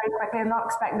 Chair, just very quickly, I'm not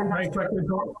expecting the next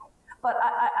but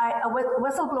a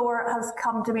whistleblower has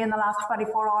come to me in the last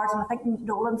 24 hours, and I think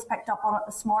Nolan's picked up on it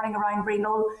this morning, around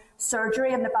renal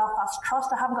surgery in the Belfast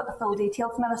Trust. I haven't got the full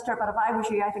details, Minister, but if I was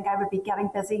you, I think I would be getting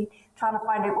busy trying to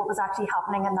find out what was actually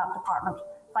happening in that department.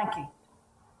 Thank you.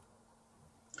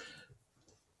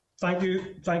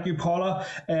 Thank you, Paula.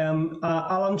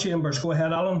 Alan Chambers, go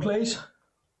ahead, Alan, please.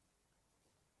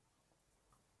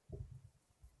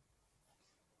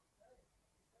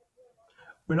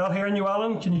 We're not hearing you,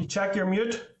 Alan. Can you check your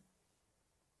mute?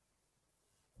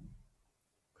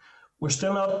 We're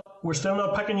still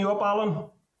not picking you up, Alan.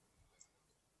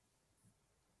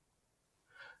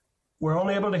 We're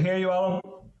unable to hear you, Alan.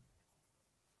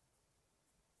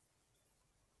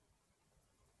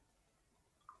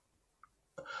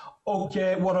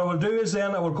 Okay, what I will do is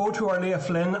then I will go to Arlea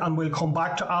Flynn and we'll come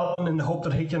back to Alan in the hope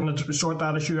that he can sort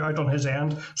that issue out on his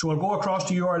end. So we'll go across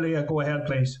to you, Arlea. Go ahead,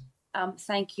 please.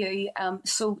 Thank you.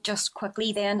 So just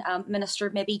quickly then, Minister,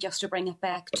 maybe just to bring it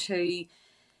back to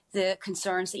the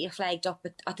concerns that you flagged up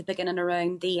at the beginning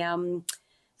around the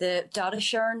data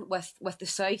sharing with the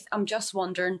South. I'm just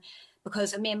wondering,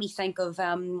 because it made me think of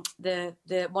the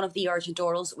one of the urgent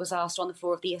orals that was asked on the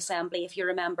floor of the Assembly, if you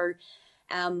remember,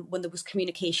 when there was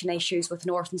communication issues with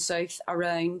North and South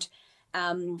around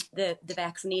the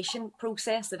vaccination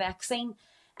process, the vaccine.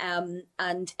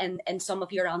 And in some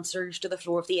of your answers to the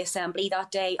floor of the Assembly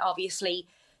that day, obviously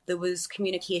there was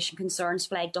communication concerns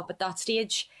flagged up at that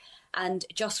stage. And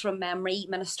just from memory,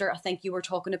 Minister, I think you were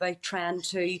talking about trying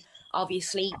to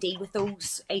obviously deal with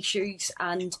those issues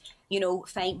and,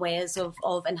 find ways of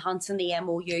enhancing the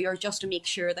MOU, or just to make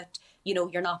sure that,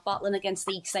 you're not battling against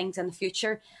these things in the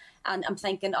future. And I'm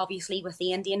thinking, obviously, with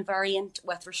the Indian variant,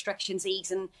 with restrictions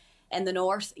easing in the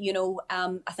north,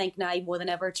 I think now more than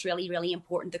ever, it's really, really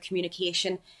important that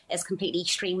communication is completely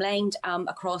streamlined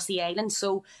across the island.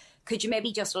 So could you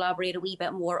maybe just elaborate a wee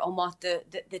bit more on what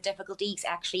the difficulties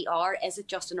actually are? Is it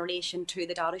just in relation to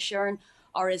the data sharing,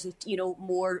 or is it,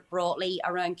 more broadly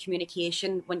around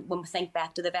communication when we think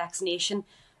back to the vaccination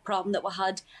problem that we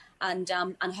had, and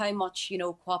how much,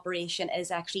 cooperation is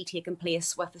actually taking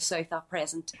place with the South at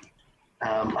present?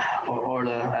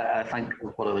 Orla, I think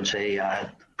what I would say,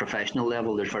 at professional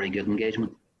level, there's very good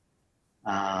engagement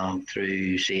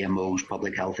through CMOs,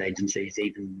 public health agencies,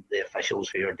 even the officials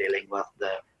who are dealing with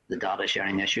the data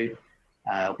sharing issue.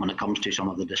 When it comes to some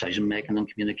of the decision making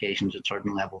and communications at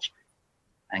certain levels,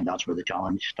 I think that's where the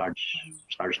challenge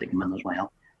starts to come in as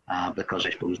well, because I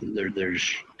suppose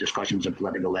there's discussions at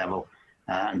political level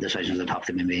and decisions that have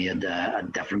to be made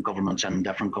at different governments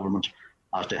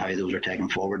as to how those are taken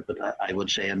forward. But I would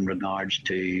say in regards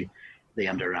to the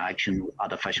interaction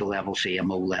at official level,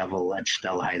 CMO level, it's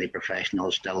still highly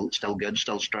professional, still good,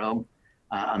 still strong.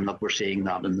 And look, we're seeing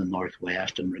that in the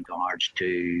Northwest in regards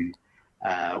to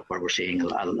where we're seeing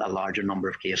a larger number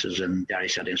of cases in Derry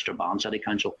City and Strabane City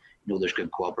Council. There's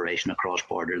good cooperation across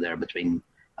border there between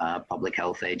public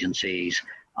health agencies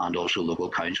and also local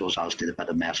councils as to the bit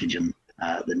of messaging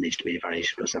that needs to be very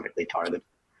specifically targeted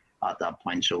at that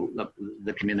point. So look,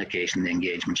 the communication, the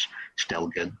engagement's still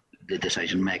good. The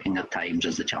decision making at times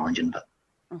is the challenging bit.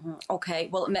 Okay,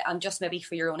 well, and just maybe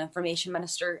for your own information,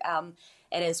 Minister,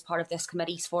 it is part of this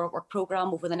committee's forward work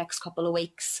programme over the next couple of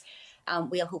weeks.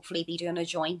 We'll hopefully be doing a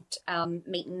joint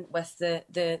meeting with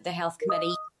the Health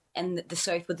Committee in the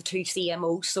South with the two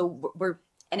CMOs. So we're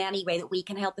in any way that we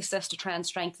can help assist to try and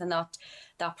strengthen that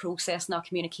process and that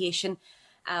communication.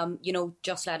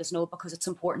 Just let us know, because it's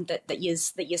important that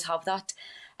yous have that.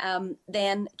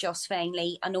 Then just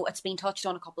finally, I know it's been touched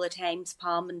on a couple of times,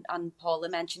 Pam and Paula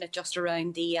mentioned it, just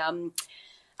around the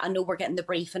I know we're getting the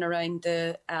briefing around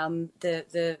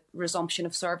the resumption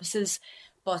of services,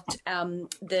 but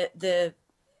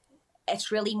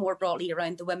it's really more broadly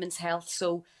around the women's health.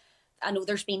 So I know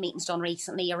there's been meetings done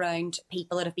recently around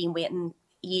people that have been waiting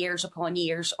years upon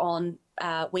years on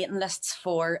waiting lists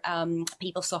for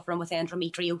people suffering with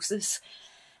endometriosis.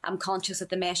 I'm conscious that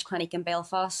the Mesh Clinic in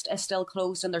Belfast is still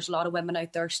closed, and there's a lot of women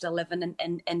out there still living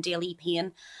in daily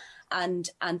pain.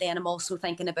 And then I'm also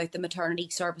thinking about the maternity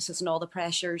services and all the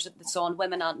pressures that's on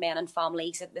women and men and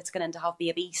families that's going in to have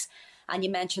babies. And you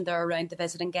mentioned there around the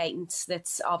visiting guidance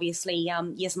that's obviously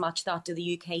you match that to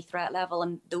the UK threat level,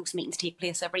 and those meetings take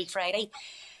place every Friday.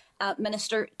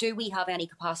 Minister, do we have any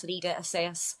capacity to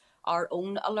assess our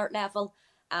own alert level?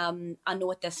 I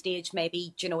know at this stage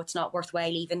maybe it's not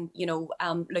worthwhile even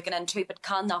looking into, but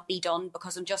can that be done?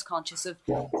 Because I'm just conscious of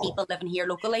people living here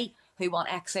locally who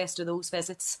want access to those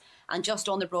visits. And just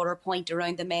on the broader point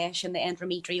around the mesh and the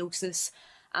endometriosis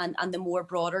and the more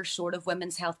broader sort of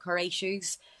women's healthcare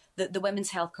issues, the Women's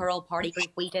Healthcare All Party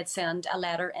Group, we did send a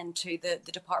letter into the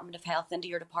Department of Health, into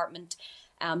your department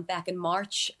back in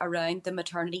March around the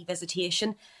maternity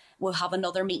visitation. We'll have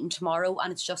another meeting tomorrow,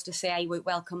 and it's just to say I would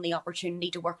welcome the opportunity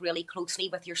to work really closely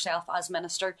with yourself as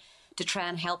Minister to try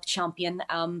and help champion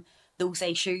those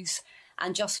issues.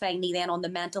 And just finally then on the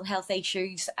mental health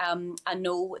issues, I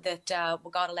know that we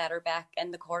got a letter back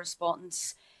in the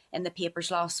correspondence in the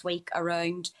papers last week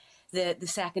around the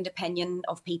second opinion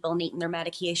of people needing their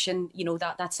medication,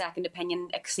 that second opinion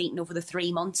exceeding over the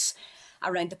 3 months,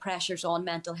 around the pressures on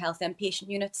mental health inpatient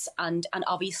units and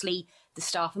obviously the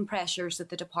staffing pressures that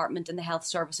the department and the health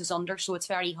service is under. So it's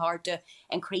very hard to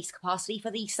increase capacity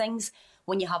for these things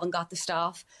when you haven't got the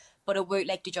staff. But I would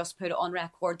like to just put it on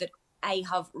record that I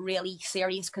have really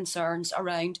serious concerns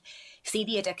around,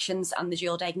 the addictions and the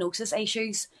dual diagnosis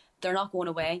issues. They're not going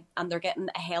away, and they're getting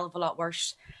a hell of a lot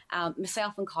worse.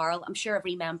 Myself and Carl, I'm sure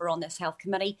every member on this health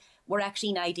committee, we're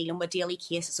actually now dealing with daily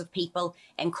cases of people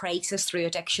in crisis through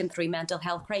addiction, through mental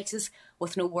health crisis,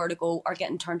 with nowhere to go or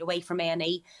getting turned away from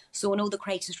A&E. So I know the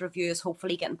crisis review is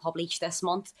hopefully getting published this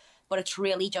month, but it's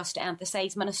really just to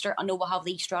emphasise, Minister, I know we'll have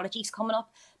these strategies coming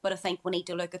up, but I think we need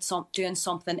to look at doing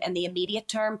something in the immediate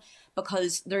term,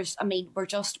 because we're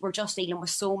just dealing with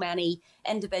so many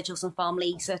individuals and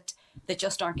families that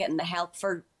just aren't getting the help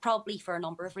probably for a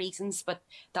number of reasons. But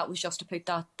that was just to put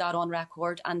that on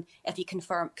record. And if you can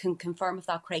confirm if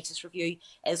that crisis review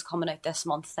is coming out this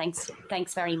month.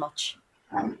 Thanks very much.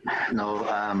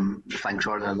 Thanks,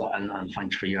 Orla, and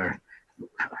thanks for your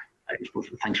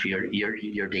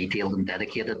detailed and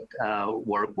dedicated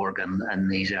work in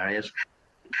these areas.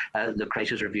 The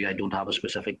crisis review, I don't have a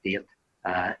specific date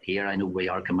here. I know we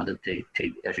are committed to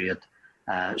issue it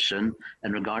soon.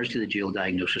 In regards to the dual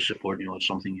diagnosis support, it's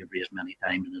something you've raised many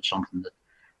times, and it's something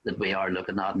that we are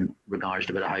looking at in regards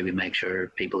to how we make sure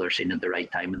people are seen at the right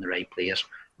time in the right place,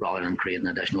 rather than creating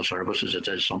additional services. It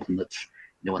is something that's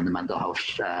in the mental health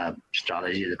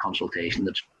strategy, the consultation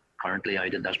that's currently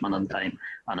out at this moment in time,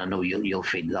 and I know you'll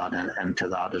feed that into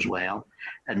that as well.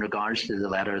 In regards to the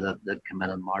letter that came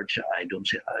in March,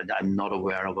 I'm not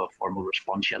aware of a formal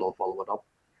response yet. I'll follow it up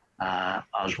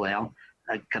as well.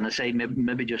 Can I say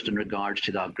maybe just in regards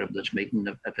to that group that's meeting,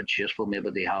 if it's useful, maybe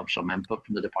they have some input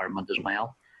from the department as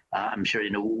well. I'm sure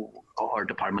our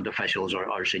department officials or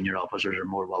our senior officers are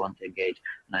more willing to engage.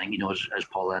 And I think, as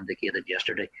Paula indicated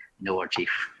yesterday, our chief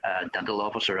dental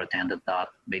officer attended that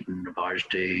meeting in regards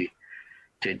to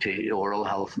oral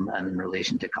health and in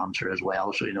relation to cancer as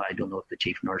well. So I don't know if the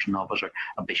chief nursing officer,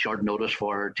 I'd be short notice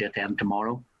for her to attend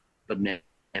tomorrow, but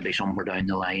maybe somewhere down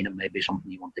the line, it may be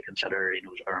something you want to consider,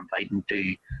 or inviting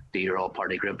to your all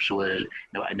party group. So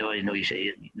I know you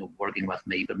say working with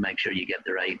me, but make sure you get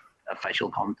the right official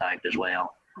contact as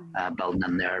well, building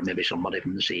in there maybe somebody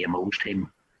from the CMO's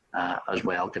team as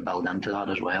well to build into that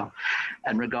as well.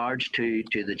 In regards to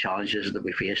the challenges that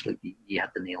we face, like you hit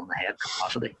the nail on the head,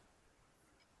 capacity.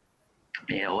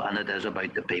 And it is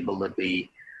about the people that we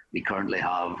currently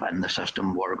have in the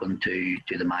system working to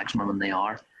the maximum, and they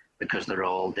are, because they're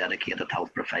all dedicated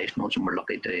health professionals, and we're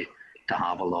lucky to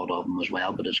have a lot of them as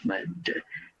well. But it's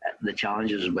the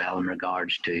challenges as well in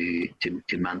regards to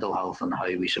mental health and how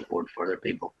we support further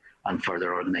people and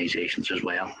further organisations as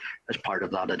well, as part of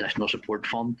that additional support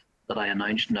fund that I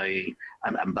announced. Now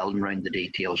I'm building around the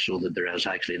details so that there is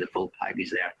actually the full package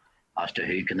there as to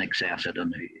who can access it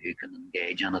and who can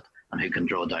engage in it and who can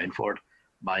draw down for it.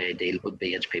 My ideal would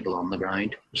be it's people on the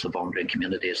ground, it's the voluntary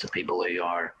community, it's the people who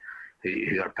are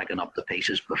picking up the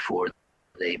pieces before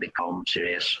they become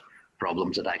serious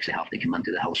problems that actually have to come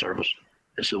into the health service.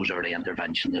 It's those early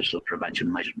interventions, it's the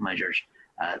prevention measures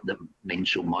that mean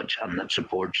so much, and that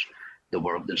supports the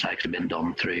work that's actually been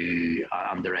done through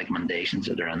and the recommendations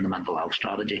that are in the mental health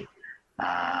strategy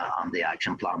and the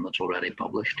action plan that's already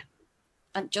published.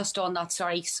 And just on that,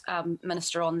 sorry,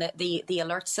 Minister, on the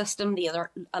alert system, the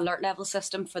alert level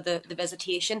system for the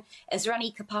visitation, is there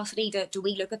any capacity do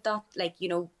we look at that, like,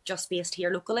 just based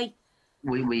here locally?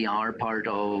 We are part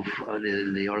of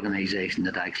the organisation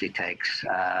that actually takes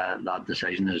that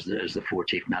decision as the 4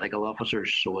 chief medical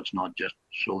officers. So it's not just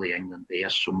solely England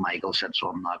based. So Michael sits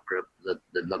on that group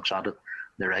that looks at it.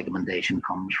 The recommendation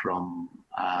comes from,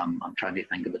 I'm trying to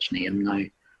think of its name now,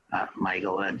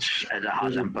 Michael. It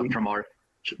has input from our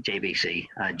JBC,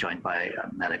 joined by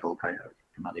medical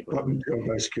committee.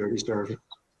 By security service.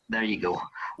 There you go.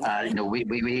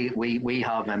 We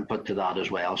have input to that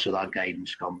as well. So that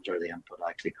guidance comes, or the input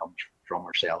actually comes from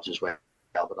ourselves as well.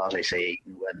 But as I say,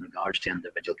 in regards to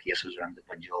individual cases or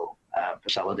individual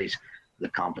facilities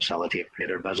that can facilitate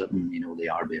greater visit, and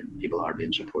people are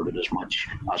being supported as much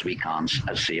as we can,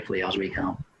 as safely as we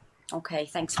can. Okay,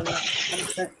 thanks for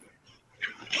that.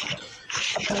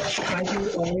 Thank you,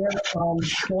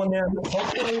 Swann.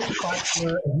 Hopefully,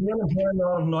 we're hearing a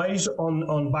lot of noise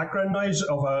on background noise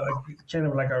of a kind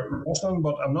of like a rustling,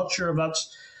 but I'm not sure if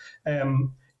that's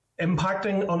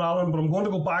impacting on Alan. But I'm going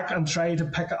to go back and try to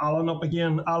pick Alan up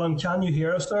again. Alan, can you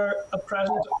hear us there at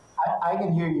present? I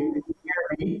can hear you. Can you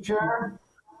hear me, Chair?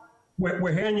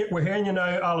 We're hearing you. We're hearing you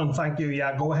now, Alan. Thank you.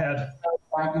 Yeah, go ahead.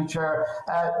 Thank you, Chair.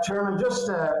 Chairman, just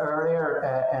earlier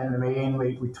in the meeting,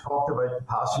 we talked about the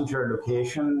passenger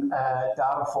location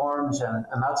data forms, and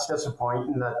that's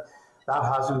disappointing that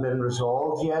hasn't been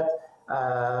resolved yet.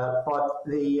 But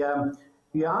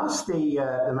you asked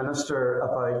the Minister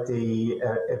about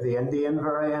if the Indian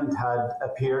variant had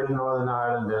appeared in Northern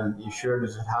Ireland, and he assured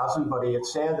us it hasn't, but he had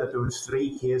said that there was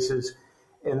 3 cases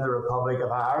in the Republic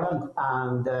of Ireland,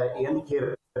 and he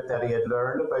indicated that he had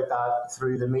learned about that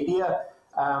through the media.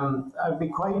 I'd be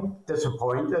quite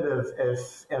disappointed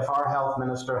if our Health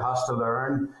Minister has to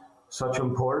learn such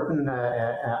important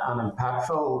and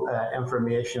impactful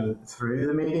information through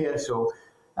the media. So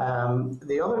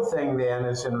the other thing then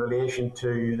is in relation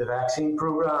to the vaccine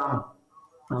programme,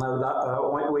 and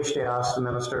I wish to ask the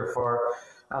Minister for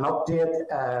an update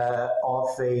of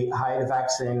how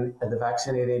the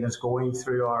vaccinating is going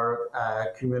through our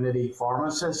community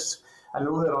pharmacists. I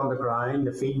know that on the ground,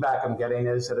 the feedback I'm getting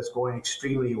is that it's going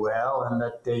extremely well, and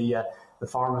that the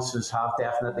pharmacists have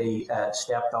definitely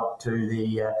stepped up to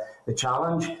the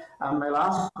challenge. And my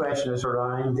last question is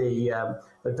around there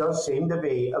does seem to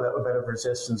be a little bit of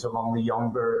resistance among the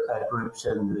younger groups,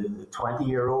 and the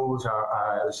 20-year-olds.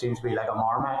 There seems to be like a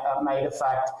Marmite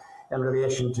effect in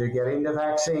relation to getting the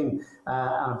vaccine.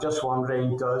 And I'm just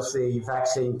wondering, does the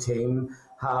vaccine team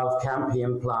have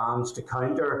campaign plans to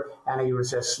counter any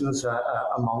resistance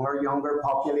among our younger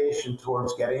population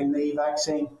towards getting the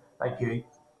vaccine? Thank you.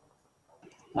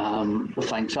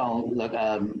 Thanks, Al. Look,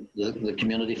 the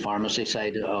community pharmacy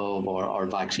side of our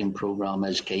vaccine programme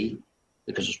is key,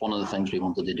 because it's one of the things we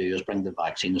wanted to do is bring the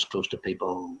vaccine as close to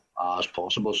people as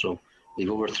possible. So we've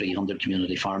over 300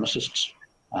 community pharmacists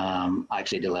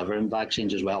actually delivering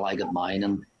vaccines as well. I got mine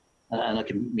in a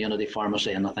community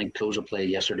pharmacy, and I think close of play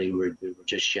yesterday we were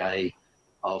just shy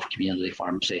of community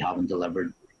pharmacy having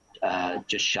delivered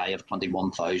just shy of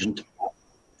 21,000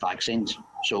 vaccines.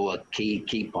 So a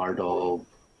key part of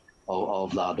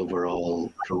that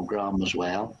overall programme as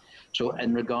well. So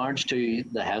in regards to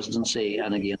the hesitancy,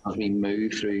 and again, as we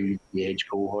move through the age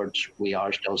cohorts, we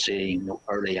are still seeing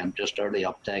early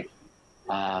uptake.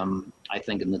 I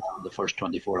think in the first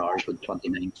 24 hours with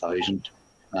 29,000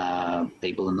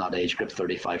 people in that age group,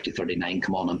 35 to 39,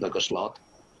 come on and book a slot.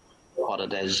 What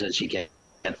it is you get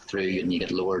through and you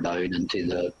get lower down into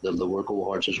the lower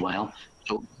cohorts as well.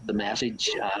 So the message,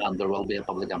 and there will be a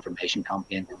public information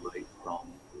campaign coming out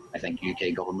from, I think,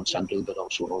 UK government central, but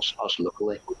also us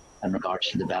locally, in regards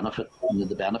to the benefit. And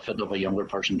the benefit of a younger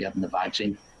person getting the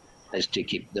vaccine is to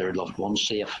keep their loved ones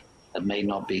safe. It may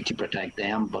not be to protect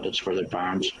them, but it's for their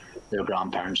parents, their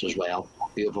grandparents as well,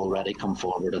 who have already come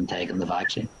forward and taken the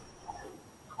vaccine.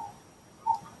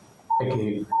 Thank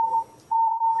you.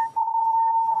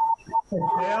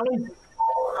 Yeah,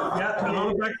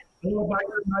 another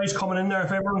background noise coming in there.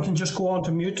 If everyone can just go on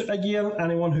to mute again,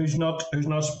 anyone who's not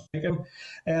speaking.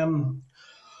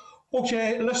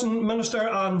 Okay, listen, Minister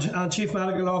and Chief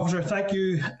Medical Officer, thank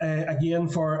you again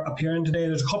for appearing today.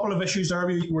 There's a couple of issues there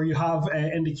where you have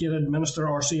indicated, Minister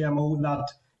or CMO,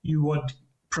 that you would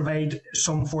provide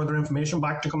some further information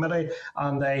back to committee,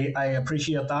 and I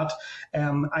appreciate that.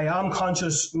 I am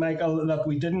conscious, Michael, that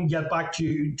we didn't get back to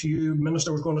you.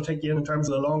 Minister was going to take you in terms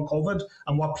of the long COVID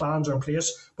and what plans are in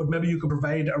place, but maybe you could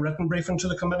provide a written briefing to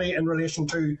the committee in relation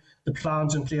to the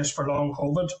plans in place for long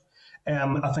COVID.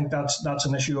 I think that's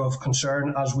an issue of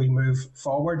concern as we move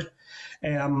forward.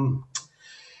 In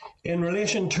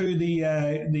relation to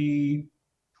the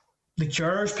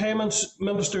carers payments,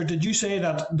 Minister, did you say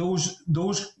that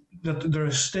that there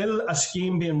is still a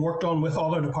scheme being worked on with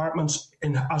other departments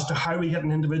as to how we get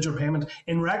an individual payment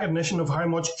in recognition of how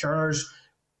much carers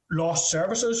lost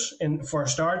services for a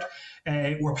start,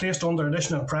 were placed under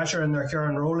additional pressure in their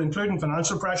caring role, including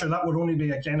financial pressure? That would only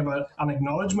be a kind of an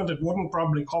acknowledgement. It wouldn't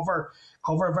probably cover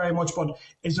very much. But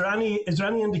is there any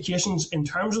indications in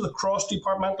terms of the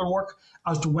cross-departmental work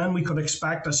as to when we could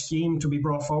expect a scheme to be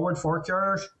brought forward for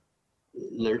carers?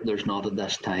 There's not at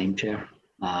this time, Chair.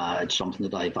 It's something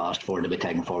that I've asked for to be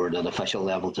taken forward at official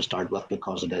level to start with,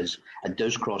 because it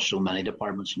does cross so many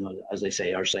departments. You know, as I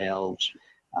say, ourselves,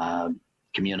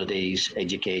 communities,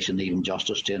 education, even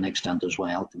justice to an extent as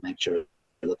well, to make sure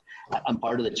that. And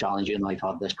part of the challenge, and I've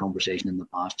had this conversation in the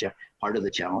past, Chair, part of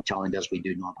the challenge is we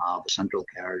do not have a central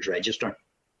carers register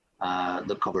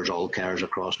that covers all carers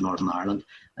across Northern Ireland.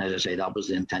 As I say, that was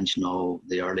the intention of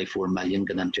the early 4 million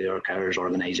going into our carers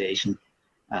organisations,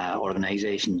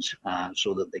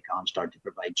 so that they can start to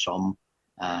provide some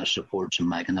supports and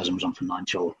mechanisms and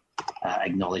financial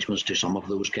acknowledgements to some of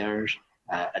those carers.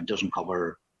 It doesn't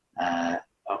cover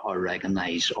or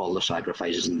recognise all the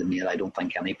sacrifices that they made. I don't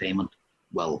think any payment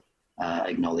will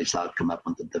acknowledge that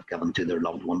commitment that they've given to their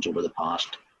loved ones over the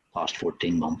past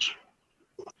 14 months.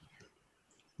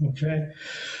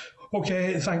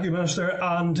 Okay, thank you, Minister.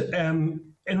 And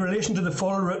in relation to the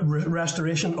full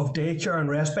restoration of daycare and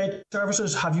respite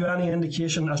services, have you any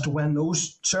indication as to when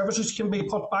those services can be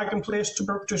put back in place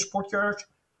to support carers?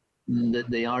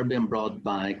 They are being brought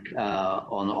back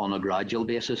on a gradual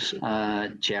basis,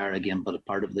 Chair, again, but a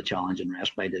part of the challenge in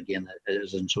respite, again,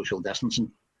 is in social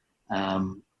distancing.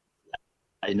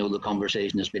 I know the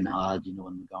conversation has been had, in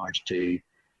regards to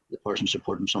the person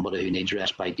supporting somebody who needs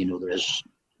respite. There is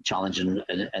a challenge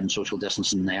in social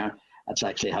distancing there. It's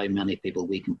actually how many people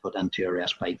we can put into a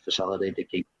respite facility to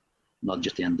keep not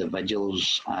just the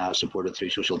individuals supported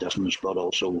through social distance, but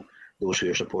also those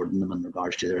who are supporting them in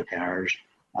regards to their carers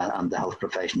and the health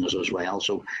professionals as well.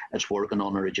 So it's working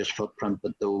on a reduced footprint,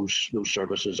 but those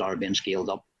services are being scaled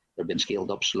up. They're being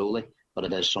scaled up slowly, but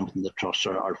it is something the trusts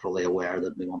are fully aware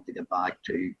that we want to get back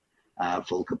to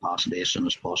full capacity as soon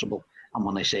as possible. And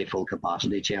when I say full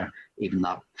capacity, Chair, even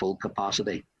that full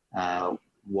capacity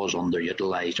was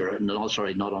underutilised,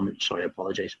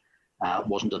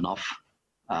 wasn't enough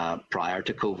prior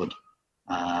to COVID.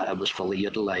 It was fully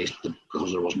utilised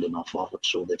because there wasn't enough of it,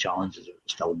 so the challenges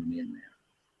still remain there.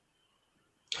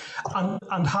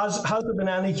 And has there been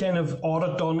any kind of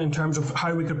audit done in terms of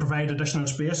how we could provide additional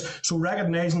space? So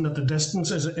recognising that the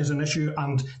distance is an issue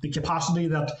and the capacity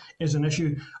that is an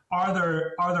issue, are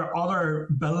there other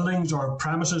buildings or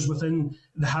premises within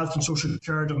the health and social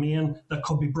care domain that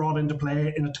could be brought into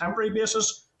play in a temporary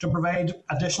basis to provide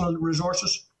additional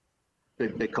resources?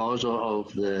 Because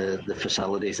of the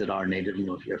facilities that are needed,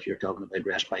 if you're talking about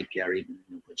respite care, even,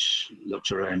 which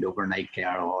looks around overnight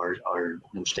care or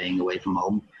staying away from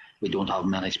home, we don't have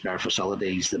many spare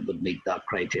facilities that would meet that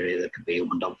criteria that could be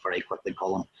opened up very quickly,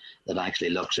 Colin, that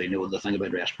actually looks, the thing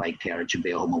about respite care, it should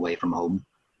be a home away from home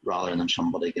rather than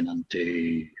somebody getting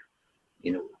into,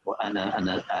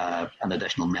 an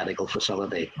additional medical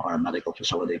facility or a medical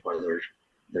facility where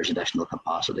there's additional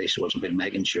capacity. So it's about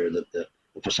making sure that the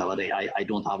facility, I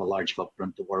don't have a large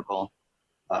footprint to work on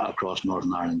across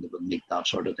Northern Ireland that would meet that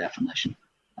sort of definition.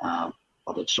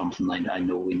 But it's something I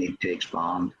know we need to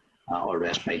expand our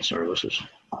respite services.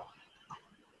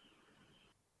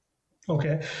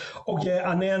 Okay,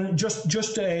 and then just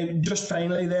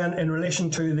finally, then, in relation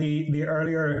to the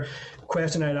earlier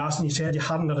question I'd asked, and you said you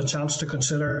hadn't had a chance to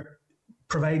consider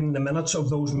providing the minutes of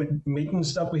those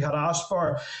meetings that we had asked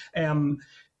for. And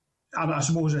I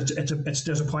suppose it's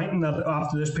disappointing that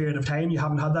after this period of time you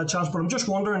haven't had that chance. But I'm just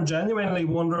genuinely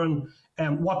wondering,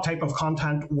 what type of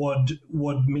content would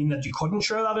mean that you couldn't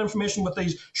share that information with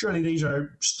these? Surely these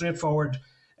are straightforward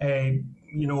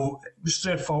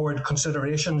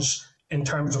considerations in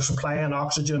terms of supplying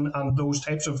oxygen and those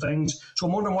types of things. So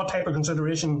I'm wondering what type of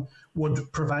consideration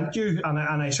would prevent you, and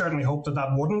I certainly hope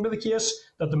that wouldn't be the case,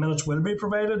 that the minutes will be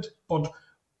provided. But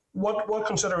what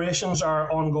considerations are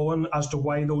ongoing as to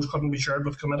why those couldn't be shared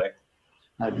with committee?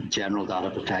 General data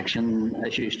protection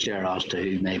issues, Chair, as to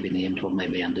who may be named, what may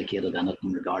be indicated in it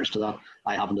in regards to that.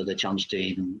 I haven't had a chance to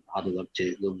even have a look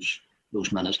to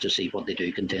those minutes to see what they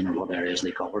do contain or what areas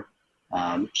they cover.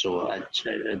 So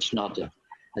it's not...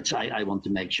 I want to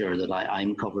make sure that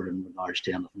I'm covered in regards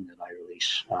to anything that I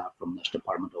release from this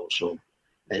department also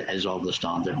is of the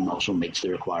standard and also meets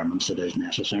the requirements that is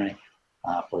necessary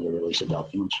for the release of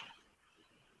documents.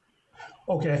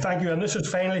 Okay, thank you. And this is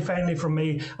finally from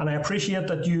me, and I appreciate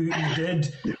that you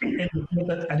did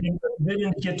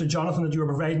indicate to Jonathan that you were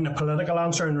providing a political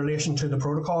answer in relation to the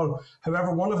protocol.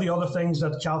 However, one of the other things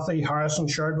that Cathy Harrison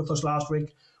shared with us last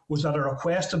week was that a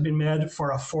request had been made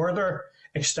for a further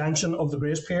extension of the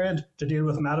grace period to deal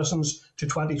with medicines to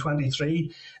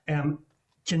 2023.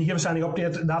 Can you give us any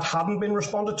update? That hadn't been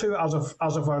responded to as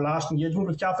of our last engagement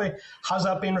with Cathy. Has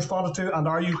that been responded to, and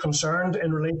are you concerned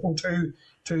in relation to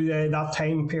that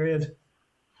time period?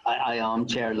 I am,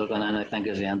 Chair, and I think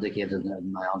as I indicated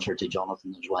in my answer to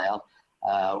Jonathan as well,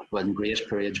 when grace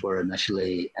periods were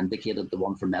initially indicated, the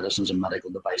one for medicines and medical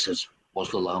devices was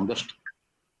the longest.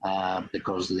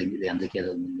 Because they indicated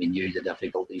and we knew the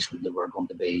difficulties that were going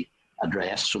to be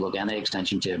addressed. So look, any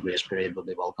extension to a grace period would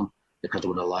be welcome, because it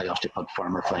would allow us to put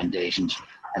firmer foundations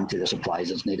into the supplies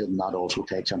that's needed, and that also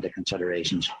takes into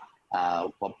considerations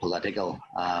what political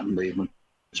movements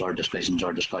or decisions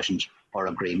or discussions or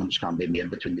agreements can be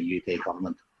made between the UK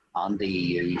government and the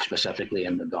EU, specifically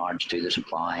in regards to the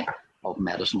supply of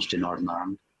medicines to Northern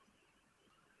Ireland.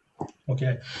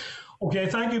 Okay,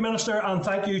 thank you, Minister, and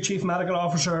thank you, Chief Medical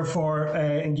Officer, for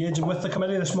engaging with the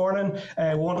committee this morning.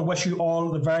 I want to wish you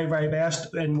all the very, very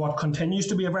best in what continues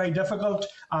to be a very difficult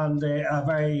and a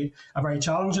very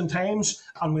challenging times.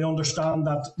 And we understand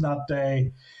that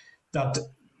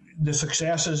the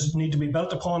successes need to be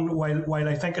built upon. While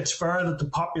I think it's fair that the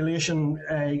population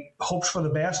hopes for the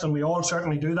best, and we all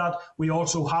certainly do that, we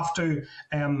also have to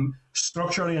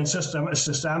structurally and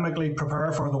systemically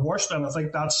prepare for the worst. And I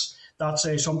think that's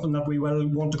something that we will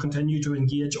want to continue to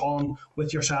engage on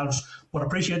with yourselves. But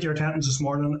appreciate your attendance this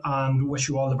morning and wish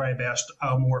you all the very best.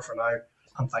 More for now,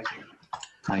 and thank you.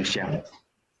 Thanks, Chair.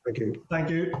 Thank you. Thank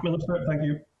you, Minister. Thank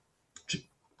you.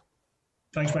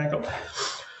 Thanks, Michael.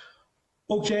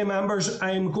 Okay, members,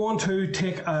 I'm going to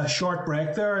take a short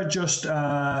break there. Just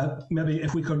maybe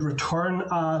if we could return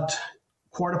at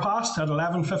 15:15 at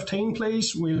 11:15,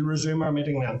 please. We'll resume our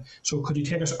meeting then. So could you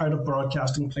take us out of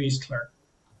broadcasting, please, Claire?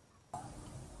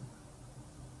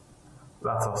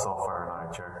 That's us off air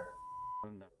now, Chair.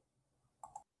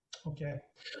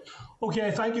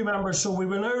 Okay, thank you, members. So we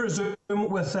will now resume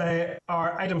with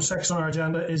our item 6 on our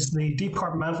agenda is the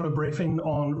Departmental Briefing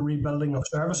on Rebuilding of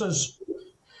Services.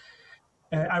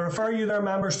 I refer you there,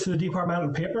 members, to the departmental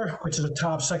paper, which is at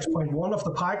tab 6.1 of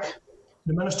the pack.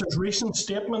 The Minister's recent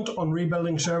statement on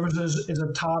rebuilding services is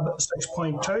at tab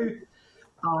 6.2.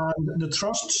 And the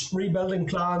Trust's rebuilding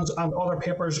plans and other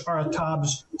papers are at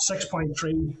tabs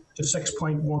 6.3 to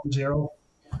 6.10.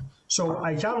 So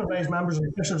I can advise members and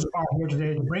officials are here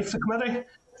today to brief the committee.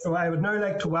 So I would now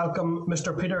like to welcome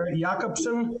Mr. Peter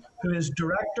Jacobson, who is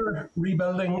Director,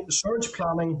 Rebuilding Surge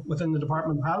Planning within the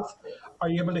Department of Health. Are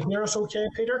you able to hear us okay,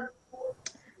 Peter?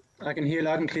 I can hear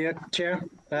loud and clear, Chair.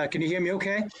 Can you hear me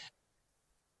okay?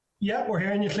 Yeah, we're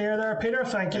hearing you clear there, Peter.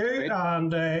 Thank you. Great.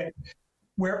 And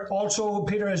we're also,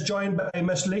 Peter is joined by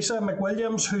Miss Lisa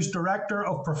McWilliams, who's Director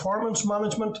of Performance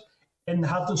Management in the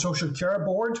Health and Social Care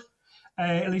Board.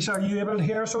 Lisa, are you able to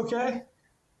hear us okay?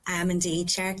 I am indeed,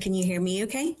 Chair. Can you hear me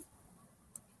okay?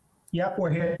 Yep, we're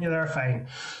hearing you there fine.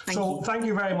 Thank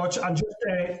you very much. And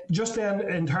just then,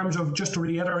 in terms of, just to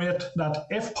reiterate that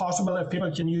if possible, if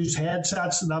people can use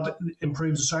headsets, that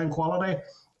improves the sound quality.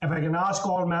 If I can ask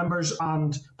all members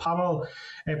and panel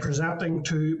presenting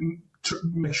to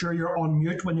make sure you're on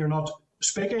mute when you're not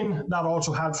speaking, that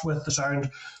also helps with the sound.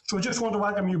 So I just want to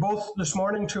welcome you both this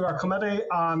morning to our committee,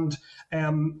 and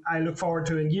I look forward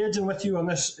to engaging with you on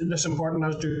this important,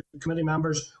 as do committee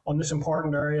members, on this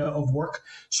important area of work.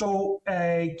 So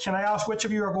can I ask which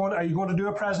of you are you going to do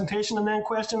a presentation and then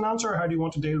question and answer, or how do you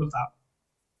want to deal with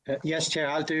that? Yes, Chair,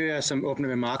 I'll do some opening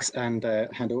remarks and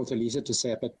hand over to Lisa to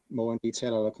say a bit more in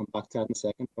detail. I'll come back to that in a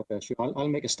second, but sure, I'll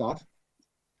make a start.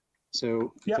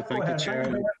 So thank you,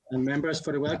 Chair, and members,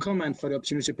 for the welcome and for the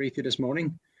opportunity to brief you this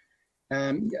morning.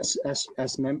 Yes, as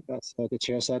the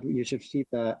Chair said, you should receive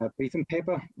a briefing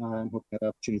paper, and hope you had the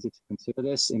opportunity to consider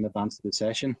this in advance of the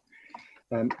session.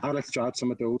 I would like to draw out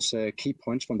some of those key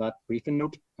points from that briefing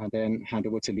note, and then hand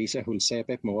over to Lisa, who will say a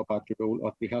bit more about the role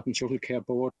of the Health and Social Care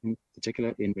Board, in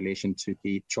particular in relation to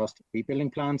the trust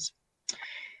rebuilding plans.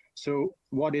 So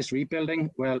what is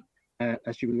rebuilding? Well,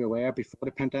 as you will be aware, before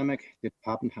the pandemic, the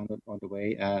department had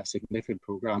underway a significant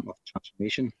program of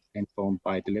transformation informed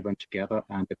by Delivering Together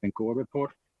and the Bengoa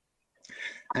report.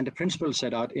 And the principles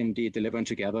set out in the Delivering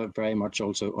Together very much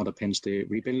also underpins the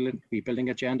rebuilding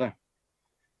agenda.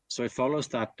 So it follows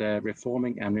that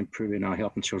reforming and improving our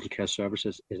health and social care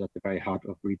services is at the very heart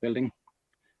of rebuilding.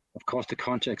 Of course, the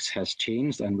context has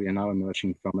changed, and we are now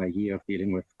emerging from a year of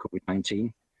dealing with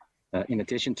COVID-19. In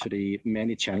addition to the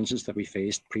many challenges that we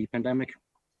faced pre-pandemic.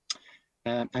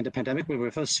 And the pandemic will be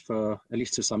with us for, at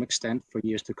least to some extent, for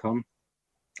years to come.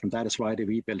 And that is why the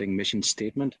rebuilding mission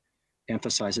statement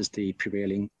emphasizes the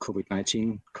prevailing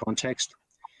COVID-19 context.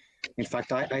 In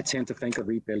fact, I tend to think of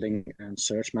rebuilding and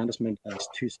surge management as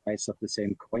two sides of the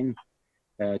same coin.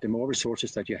 The more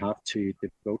resources that you have to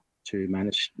devote to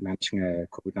managing a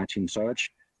COVID-19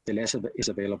 surge, the less is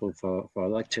available for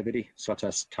other activity, such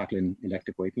as tackling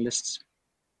elective waiting lists.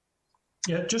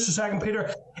 Yeah, just a second,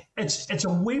 Peter. It's a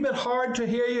wee bit hard to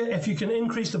hear you. If you can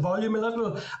increase the volume a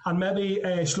little and maybe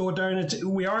slow it down.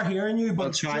 We are hearing you, but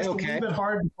I'll try, it's just okay. a wee bit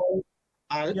hard.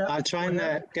 I'll try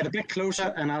and get a bit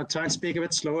closer, and I'll try and speak a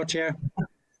bit slower, Chair.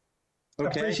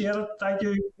 Okay. Appreciate it. Thank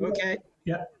you. Okay.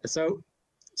 Yeah. So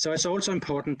it's also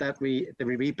important that we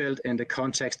rebuild in the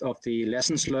context of the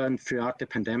lessons learned throughout the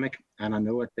pandemic. And I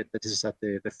know that this is at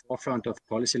the forefront of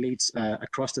policy leads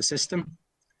across the system.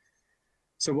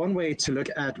 So one way to look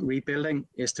at rebuilding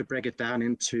is to break it down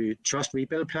into trust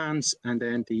rebuild plans and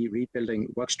then the rebuilding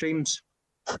work streams.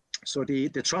 So the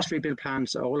trust rebuild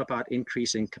plans are all about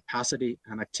increasing capacity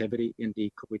and activity in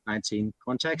the COVID-19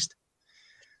 context.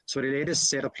 So the latest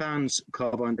set of plans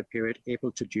covering the period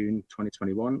April to June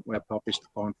 2021 were published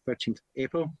on 13th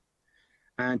April.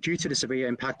 And due to the severe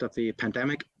impact of the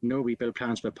pandemic, no rebuild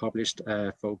plans were published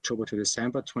for October to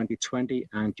December 2020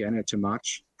 and January to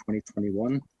March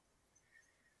 2021.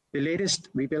 The latest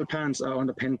rebuild plans are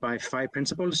underpinned by 5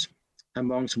 principles,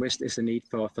 amongst which is the need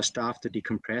for staff to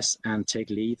decompress and take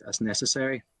leave as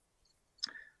necessary.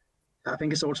 I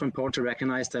think it's also important to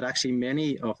recognise that actually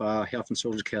many of our health and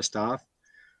social care staff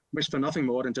wish for nothing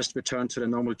more than just return to their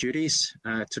normal duties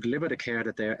to deliver the care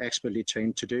that they are expertly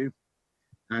trained to do.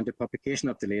 And the publication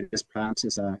of the latest plans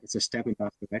is a step in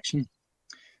that direction.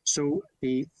 So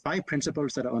the 5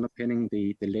 principles that are underpinning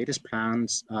the latest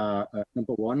plans are,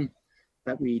 number 1,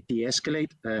 that we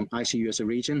de-escalate ICU as a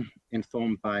region,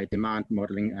 informed by demand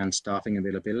modelling and staffing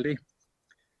availability.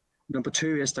 Number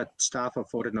 2 is that staff are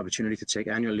afforded an opportunity to take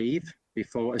annual leave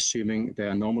before assuming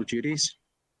their normal duties.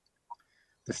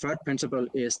 The third principle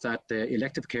is that the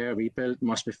elective care rebuild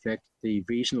must reflect the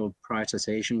regional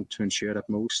prioritisation to ensure that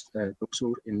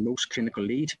those in most clinical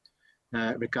need,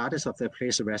 regardless of their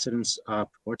place of residence, are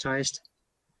prioritised.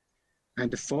 And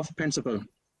the fourth principle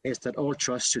is that all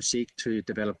trusts should seek to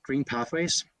develop green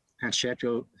pathways and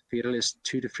schedule theatre lists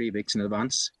 2 to 3 weeks in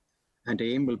advance. And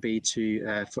the aim will be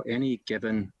to, for any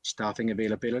given staffing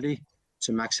availability,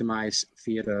 to maximise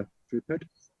theatre throughput.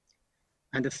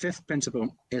 And the fifth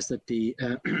principle is that the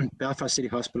Belfast City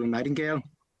Hospital Nightingale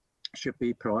should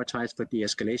be prioritised for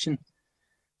de-escalation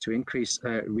to increase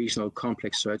regional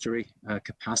complex surgery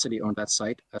capacity on that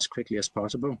site as quickly as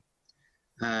possible.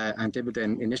 And they would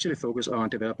then initially focus on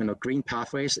development of green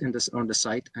pathways on the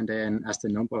site, and then as the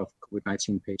number of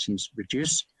COVID-19 patients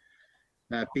reduce,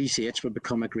 BCH will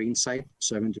become a green site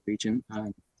serving the region.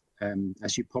 And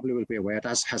as you probably will be aware,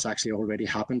 that has actually already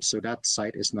happened. So that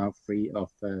site is now free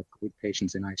of COVID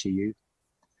patients in ICU.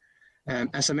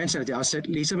 As I mentioned at the outset,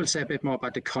 Lisa will say a bit more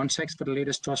about the context for the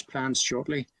latest trust plans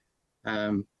shortly.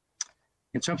 In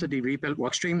terms of the rebuild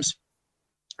work streams,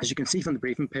 as you can see from the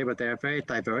briefing paper, they're very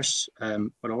diverse,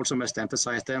 but also must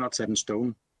emphasize they're not set in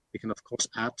stone. We can, of course,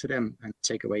 add to them and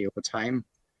take away over time.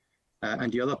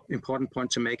 And the other important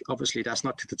point to make, obviously, that's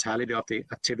not the totality of the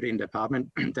activity in the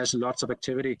department. There's lots of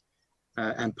activity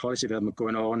and policy development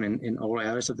going on in all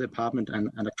areas of the department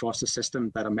and across the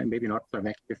system that are maybe not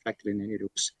directly reflected in any of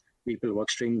those rebuild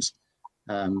work streams.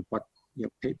 But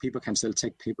people can still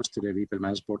take papers to the Rebuild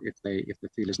Management Board if they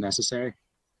feel is necessary.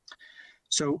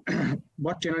 So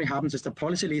what generally happens is the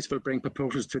policy leads will bring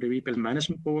proposals to the Rebuild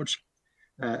Management Board,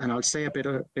 and I'll say a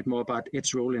bit more about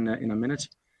its role in a minute.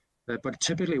 But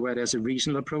typically where there's a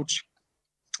regional approach,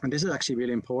 and this is actually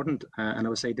really important, and I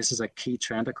would say this is a key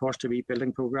trend across the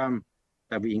rebuilding programme,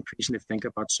 that we increasingly think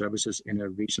about services in a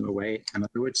regional way. And I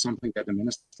know it's something that the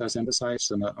Minister has emphasised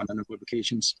on a number of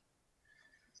occasions.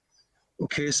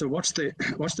 Okay, so what's the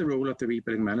role of the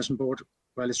Rebuilding Management Board?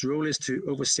 Well, its role is to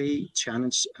oversee,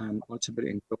 challenge and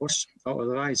ultimately endorse or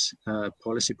otherwise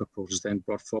policy proposals then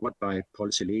brought forward by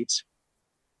policy leads.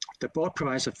 The board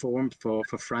provides a forum for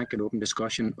frank and open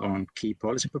discussion on key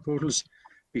policy proposals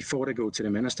before they go to the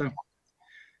Minister.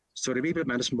 So the Rebuild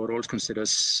Management Board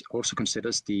also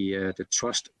considers the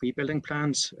trust rebuilding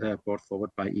plans brought forward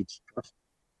by each trust.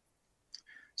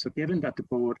 So given that the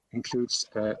board includes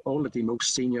all of the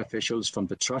most senior officials from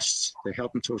the trusts, the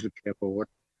Health and Social Care Board,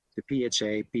 the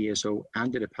PHA, BSO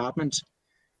and the department,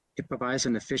 it provides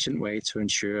an efficient way to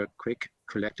ensure quick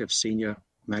collective senior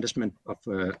management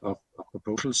of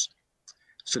proposals.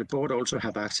 So the board also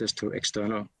have access to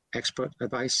external expert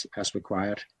advice as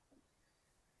required.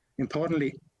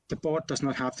 Importantly, the board does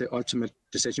not have the ultimate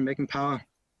decision-making power.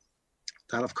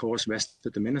 That, of course, rests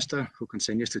with the Minister, who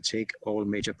continues to take all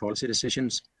major policy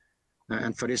decisions.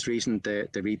 And for this reason, the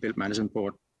Rebuild Management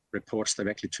Board reports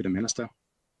directly to the Minister.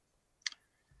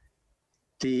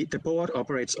 The board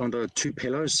operates under two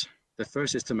pillars. The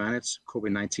first is to manage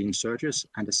COVID-19 surges,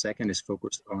 and the second is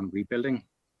focused on rebuilding.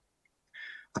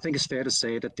 I think it's fair to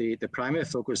say that the primary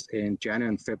focus in January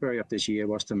and February of this year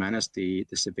was to manage the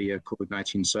severe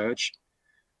COVID-19 surge.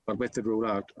 But with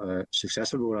the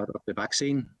successful rollout of the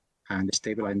vaccine and the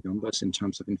stabilizing numbers in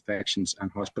terms of infections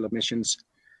and hospital admissions,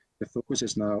 the focus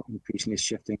is now increasingly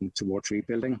shifting towards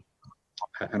rebuilding.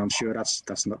 And I'm sure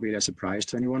that's not really a surprise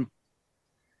to anyone.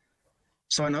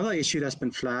 So another issue that's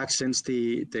been flagged since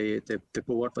the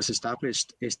board was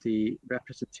established is the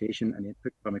representation and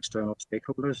input from external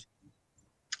stakeholders.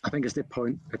 I think at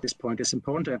this point, it's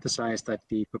important to emphasize that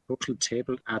the proposal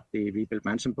tabled at the Rebuild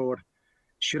Management Board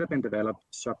should have been developed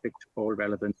subject to all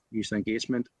relevant user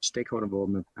engagement, stakeholder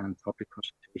involvement and public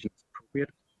consultation as appropriate.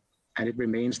 And it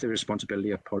remains the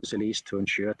responsibility of policy leads to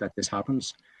ensure that this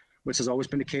happens, which has always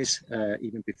been the case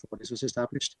even before this was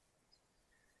established.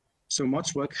 So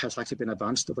much work has actually been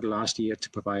advanced over the last year to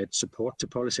provide support to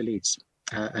policy leads,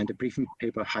 and the briefing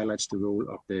paper highlights the role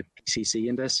of the PCC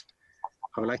in this.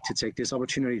 I would like to take this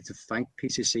opportunity to thank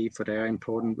PCC for their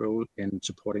important role in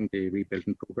supporting the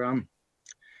rebuilding programme.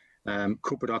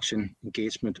 Co-production,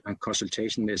 engagement and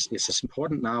consultation is as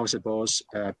important now as it was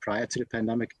prior to the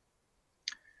pandemic.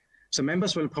 So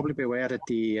members will probably be aware that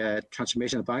the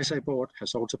Transformation Advisory Board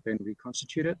has also been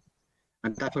reconstituted,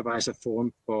 and that provides a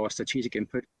forum for strategic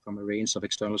input from a range of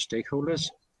external stakeholders,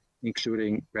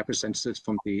 including representatives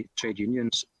from the trade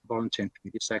unions, volunteer and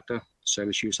community sector,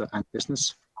 service user and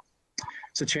business.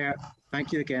 So Chair,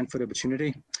 thank you again for the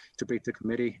opportunity to brief the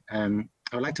committee. I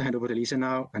would like to hand over to Lisa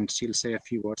now, and she'll say a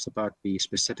few words about the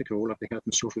specific role of the Health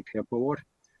and Social Care Board,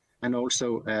 and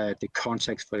also the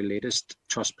context for the latest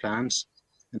trust plans.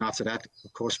 And after that,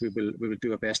 of course, we will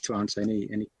do our best to answer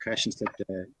any questions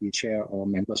that the Chair or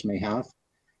members may have.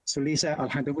 So Lisa, I'll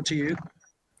hand over to you.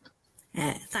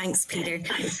 Thanks, Peter.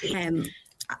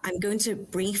 I'm going to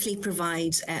briefly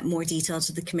provide more detail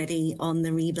to the committee on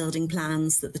the rebuilding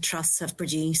plans that the trusts have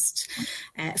produced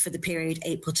for the period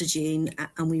April to June,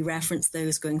 and we reference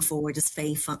those going forward as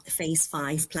phase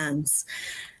 5 plans.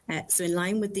 So in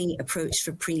line with the approach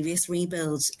for previous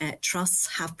rebuild, trusts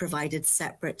have provided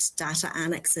separate data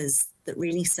annexes that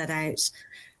really set out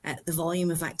the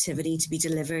volume of activity to be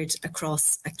delivered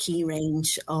across a key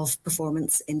range of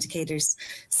performance indicators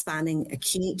spanning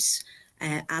acute,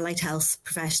 allied health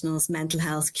professionals, mental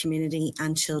health, community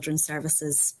and children's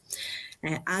services.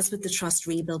 As with the trust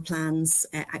rebuild plans,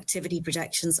 activity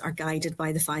projections are guided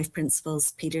by the 5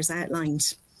 principles Peter's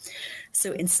outlined.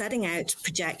 So in setting out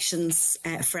projections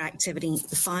for activity,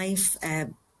 the 5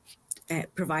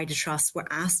 provider trusts were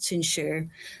asked to ensure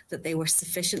that they were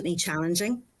sufficiently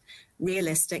challenging,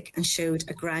 realistic and showed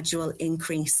a gradual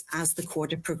increase as the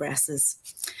quarter progresses.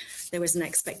 There was an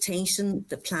expectation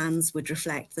that plans would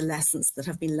reflect the lessons that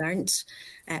have been learnt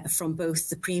from both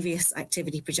the previous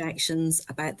activity projections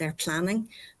about their planning,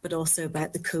 but also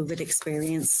about the COVID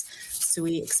experience. So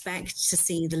we expect to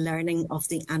see the learning of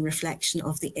and reflection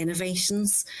of the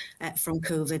innovations from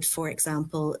COVID, for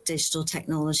example, digital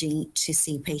technology to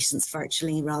see patients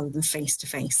virtually rather than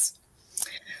face-to-face.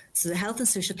 So the Health and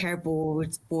Social Care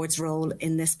Board's role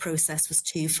in this process was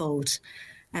twofold.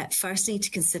 Firstly, to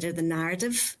consider the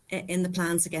narrative in the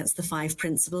plans against the 5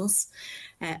 principles,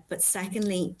 but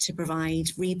secondly, to provide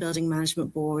Rebuilding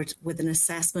Management Board with an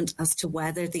assessment as to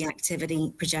whether the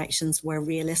activity projections were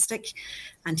realistic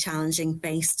and challenging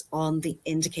based on the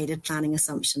indicated planning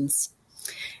assumptions.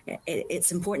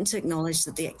 It's important to acknowledge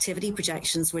that the activity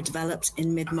projections were developed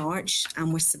in mid-March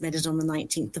and were submitted on the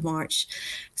 19th of March.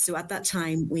 So at that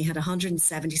time, we had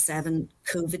 177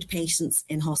 COVID patients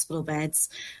in hospital beds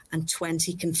and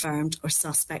 20 confirmed or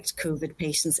suspect COVID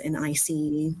patients in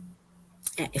ICU.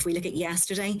 If we look at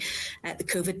yesterday, the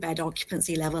COVID bed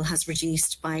occupancy level has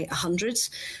reduced by 100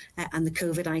 and the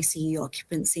COVID ICU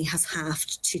occupancy has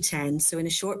halved to 10. So in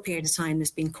a short period of time, there's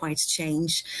been quite a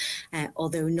change,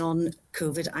 although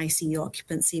non-COVID ICU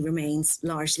occupancy remains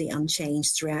largely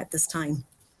unchanged throughout this time.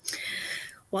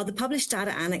 While the published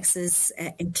data annexes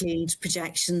include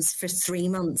projections for 3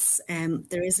 months,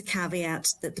 there is a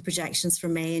caveat that the projections for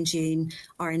May and June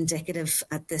are indicative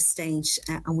at this stage,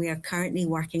 and we are currently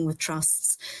working with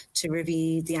trusts to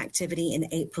review the activity in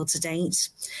April to date.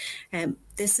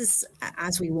 This is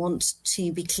as we want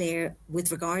to be clear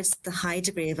with regards to the high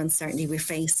degree of uncertainty we're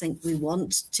facing. We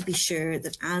want to be sure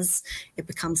that as it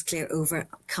becomes clear over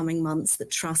coming months that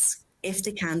trusts, if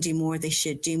they can do more, they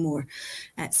should do more.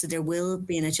 So there will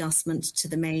be an adjustment to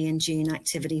the May and June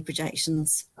activity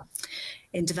projections.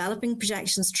 In developing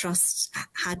projections, trusts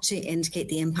had to indicate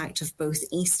the impact of both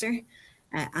Easter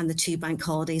and the 2 bank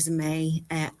holidays in May,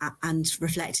 and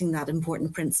reflecting that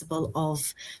important principle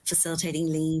of facilitating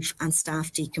leave and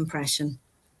staff decompression.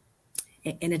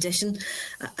 In addition,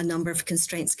 a number of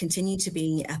constraints continue to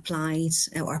be applied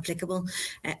or applicable,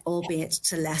 albeit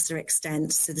to lesser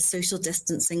extent. So the social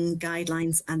distancing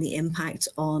guidelines and the impact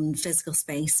on physical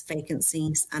space,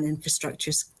 vacancies and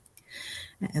infrastructures.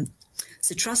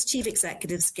 So Trust Chief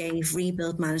Executives gave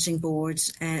Rebuild Managing Board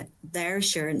their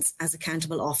assurance as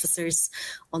accountable officers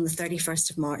on the 31st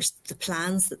of March. The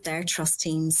plans that their trust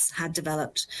teams had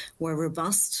developed were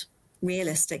robust,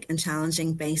 realistic and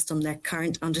challenging based on their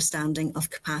current understanding of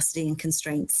capacity and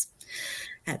constraints.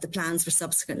 The plans were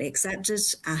subsequently accepted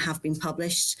and have been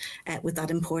published with that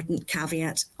important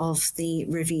caveat of the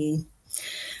review.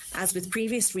 As with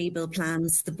previous rebuild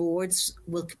plans, the boards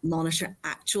will monitor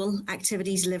actual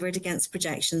activities delivered against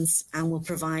projections and will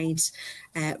provide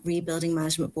Rebuilding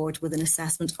Management Board with an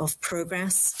assessment of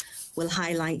progress, will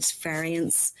highlight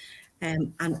variance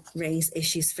and raise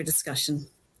issues for discussion.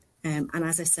 And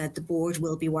as I said, the board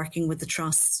will be working with the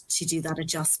trusts to do that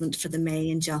adjustment for the May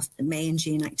and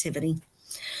June activity.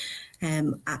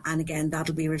 And again,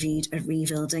 that'll be reviewed at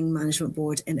Rebuilding Management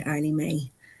Board in early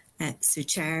May. So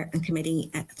Chair and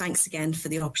Committee, thanks again for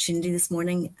the opportunity this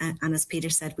morning. And as Peter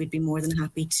said, we'd be more than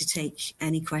happy to take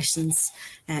any questions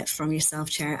from yourself,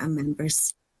 Chair, and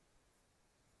members.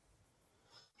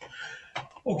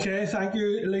 Okay, thank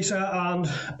you, Lisa and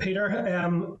Peter.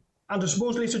 And I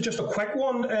suppose, Lisa, just a quick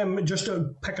one, just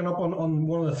picking up on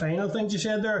one of the final things you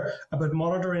said there about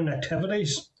monitoring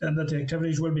activities, that the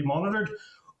activities will be monitored.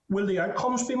 Will the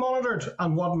outcomes be monitored,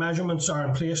 and what measurements are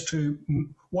in place to,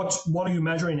 what are you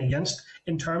measuring against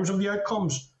in terms of the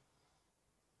outcomes?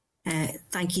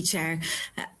 Thank you, Chair.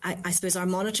 I suppose our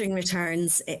monitoring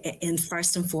returns in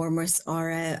first and foremost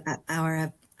are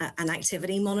an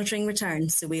activity monitoring return.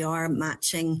 So we are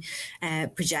matching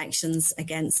projections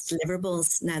against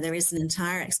deliverables. Now, there is an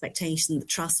entire expectation that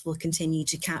Trust will continue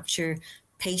to capture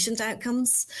patient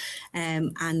outcomes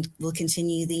and will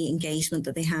continue the engagement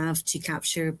that they have to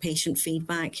capture patient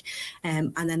feedback.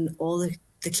 And then all the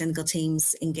clinical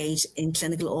teams engage in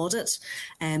clinical audit.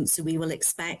 So we will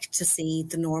expect to see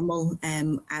the normal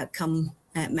outcome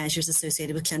measures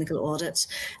associated with clinical audit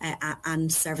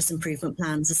and service improvement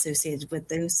plans associated with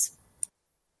those.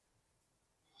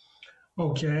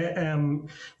 Okay,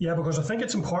 yeah, because I think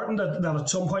it's important that at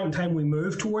some point in time we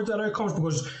move towards that outcomes,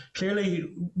 because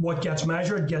clearly what gets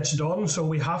measured gets done. So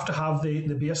we have to have the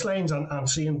baselines and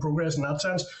seeing progress in that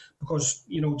sense, because,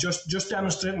 you know, just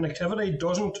demonstrating activity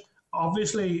doesn't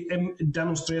obviously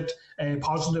demonstrate a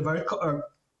positive outcome.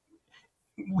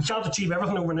 We can't achieve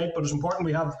everything overnight, but it's important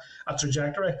we have a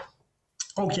trajectory.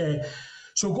 Okay,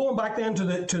 so going back then to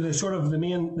the sort of the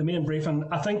main briefing,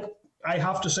 I think I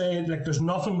have to say, like, there's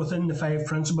nothing within the 5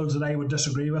 principles that I would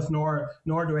disagree with, nor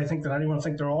do I think that anyone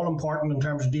think they're all important in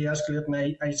terms of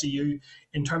de-escalating ICU,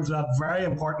 in terms of that very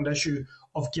important issue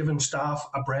of giving staff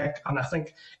a break. And I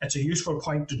think it's a useful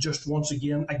point to just once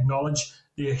again acknowledge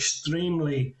the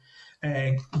extremely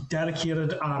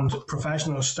dedicated and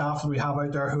professional staff that we have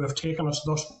out there who have taken us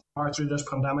thus are through this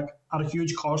pandemic at a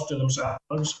huge cost to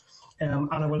themselves. And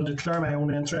I will declare my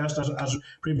own interest as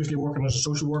previously working as a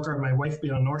social worker, my wife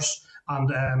being a nurse.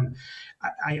 And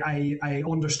I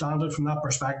understand it from that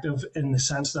perspective, in the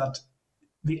sense that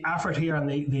the effort here and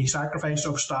the sacrifice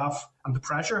of staff and the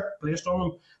pressure placed on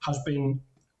them has been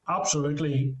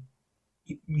absolutely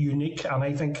unique. And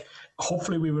I think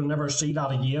hopefully we will never see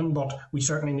that again, but we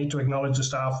certainly need to acknowledge the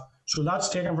staff. So that's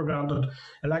taken for granted.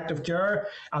 Elective care,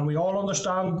 and we all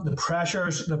understand the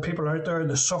pressures that people out there,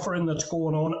 the suffering that's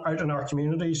going on out in our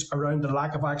communities around the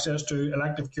lack of access to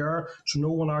elective care. So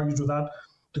no one argues with that.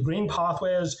 The green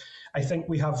pathways, I think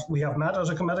we have met as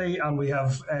a committee, and we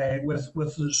have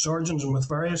with the surgeons and with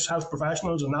various health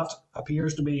professionals, and that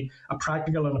appears to be a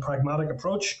practical and a pragmatic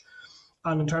approach.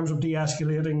 And in terms of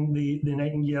de-escalating the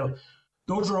Nightingale,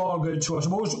 those are all good. So I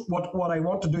suppose what I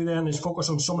want to do then is focus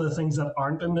on some of the things that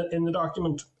aren't in the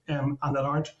document and that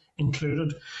aren't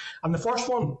included. And the first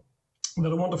one that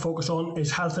I want to focus on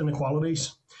is health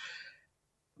inequalities.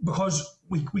 Because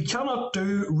we cannot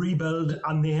do rebuild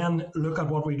and then look at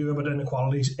what we do about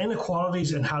inequalities.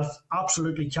 Inequalities in health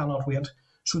absolutely cannot wait.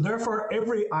 So therefore,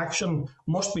 every action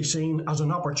must be seen as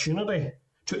an opportunity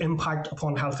to impact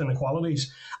upon health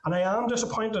inequalities. And I am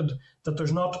disappointed that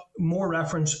there's not more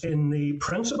reference in the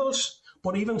principles,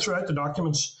 but even throughout the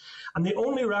documents. And the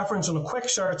only reference on a quick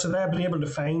search that I've been able to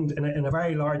find in a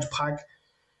very large pack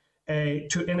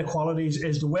to inequalities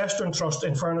is the Western Trust,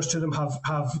 in fairness to them,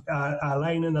 have a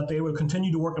line in that they will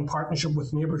continue to work in partnership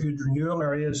with neighbourhood renewal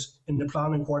areas in the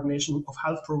plan and coordination of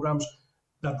health programmes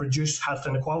that reduce health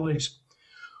inequalities.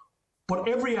 But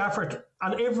every effort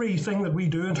and everything that we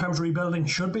do in terms of rebuilding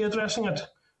should be addressing it.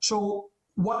 So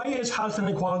why is health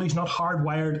inequalities not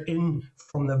hardwired in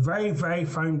from the very, very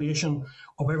foundation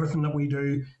of everything that we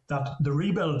do, that the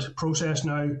rebuild process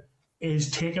now is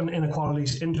taking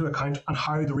inequalities into account and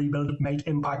how the rebuild might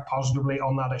impact positively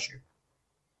on that issue?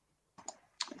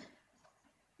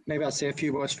 Maybe I'll say a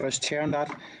few words first, Chair, on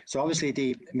that. So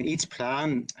obviously, each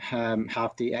plan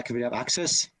have the equity of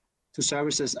access to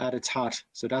services at its heart.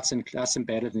 So that's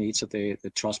embedded in each of the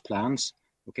trust plans.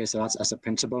 Okay, so that's as a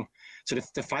principle. So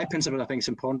the 5 principles, I think it's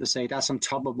important to say, that's on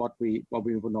top of what we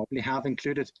would normally have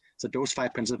included. So those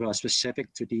 5 principles are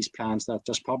specific to these plans that I've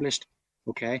just published.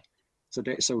 Okay, so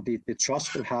the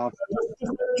trust will have.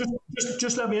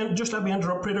 Just let me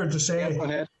interrupt, Peter, to say. Yeah, go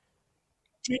ahead.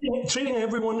 Treating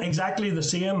everyone exactly the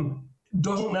same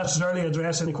doesn't necessarily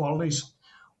address inequalities.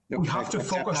 No, we have to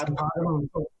focus on paradigm.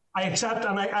 I accept,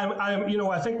 and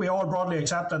I think we all broadly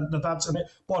accept that that's in it,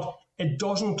 but it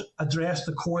doesn't address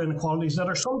the core inequalities that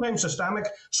are sometimes systemic,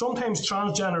 sometimes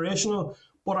transgenerational,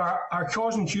 but are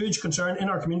causing huge concern in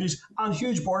our communities and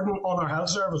huge burden on our health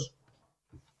service.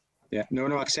 Yeah, no,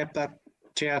 accept that,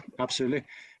 Chair, absolutely.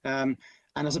 And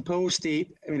I suppose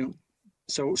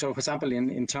so for example,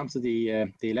 in terms of the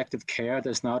elective care,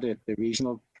 there's now the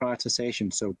regional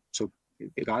prioritisation. So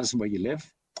regardless of where you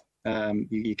live,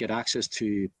 you get access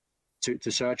to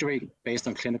surgery based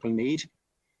on clinical need.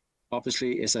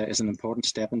 Obviously, is an important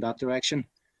step in that direction.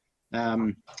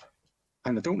 And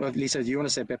I don't know, Lisa, do you want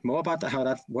to say a bit more about how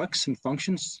that works and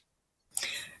functions?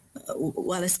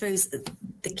 Well, I suppose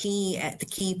the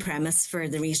key premise for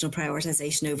the regional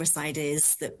prioritisation oversight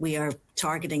is that we are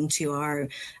targeting to our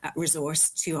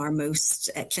resource to our most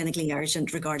clinically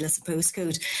urgent, regardless of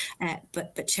postcode.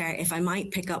 But Chair, if I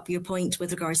might pick up your point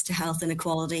with regards to health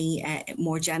inequality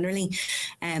more generally,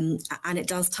 and it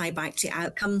does tie back to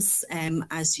outcomes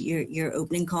as your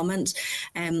opening comment.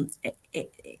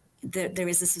 There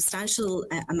is a substantial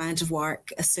amount of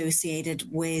work associated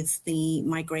with the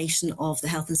migration of the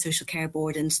Health and Social Care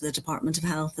Board into the Department of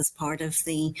Health as part of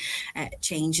the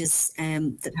changes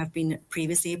that have been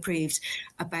previously approved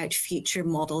about future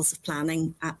models of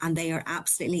planning, and they are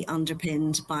absolutely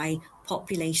underpinned by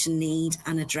population need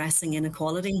and addressing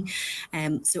inequality.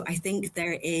 So I think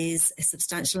there is a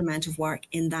substantial amount of work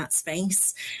in that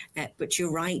space, but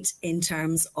you're right in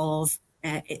terms of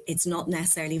it's not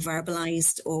necessarily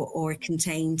verbalised or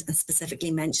contained and specifically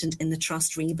mentioned in the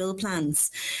trust rebuild plans.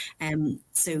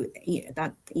 So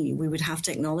that we would have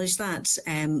to acknowledge that.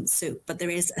 But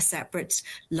there is a separate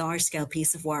large-scale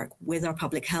piece of work with our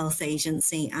public health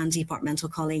agency and departmental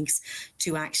colleagues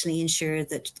to actually ensure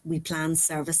that we plan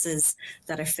services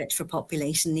that are fit for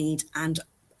population need and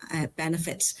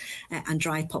benefit and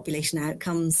drive population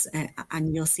outcomes,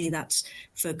 and you'll see that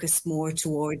focus more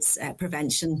towards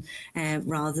prevention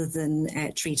rather than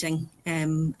treating,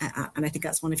 and I think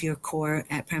that's one of your core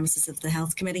premises of the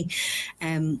Health Committee.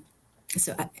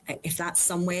 So if that's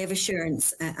some way of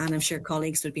assurance, and I'm sure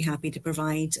colleagues would be happy to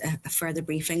provide a further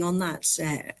briefing on that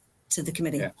to the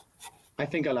committee. Yeah. I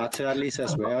think I'll add to that, Lisa,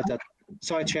 as well, that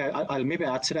Sorry, Chair, I'll maybe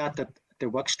add to that the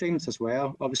work streams as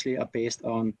well, obviously, are based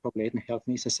on population health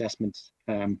needs assessments.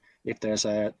 If there's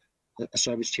a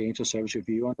service change or service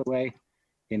review underway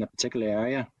in a particular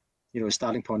area, the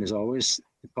starting point is always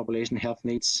the population health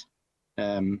needs.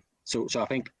 So I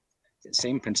think the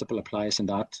same principle applies in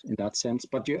that sense.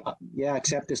 But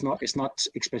except it's not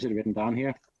explicitly written down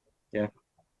here. Yeah.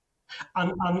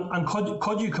 And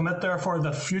could you commit, therefore,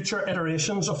 that future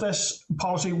iterations of this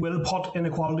policy will put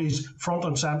inequalities front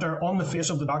and centre on the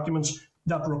face of the documents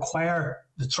that require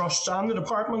the trusts and the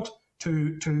department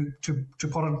to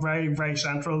put it very, very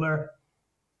central there?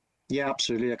 Yeah,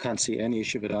 absolutely. I can't see any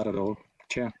issue with that at all,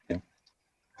 Chair. Yeah.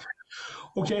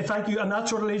 Okay, thank you. And that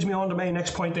sort of leads me on to my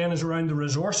next point then, is around the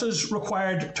resources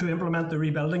required to implement the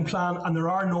rebuilding plan. And there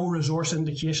are no resource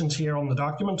indications here on the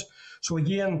document. So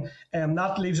again,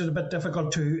 that leaves it a bit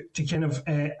difficult to kind of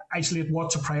isolate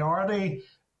what's a priority.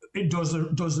 Does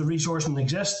the resourcing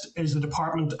exist? Is the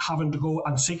department having to go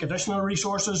and seek additional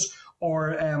resources?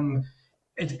 Or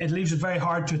it leaves it very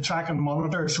hard to track and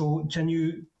monitor. So can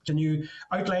you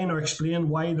outline or explain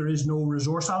why there is no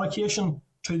resource allocation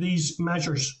to these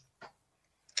measures?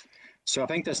 So I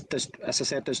think there's, as I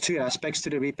said, there's two aspects to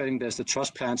the rebuilding. There's the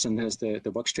trust plans and there's the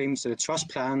work streams. So the trust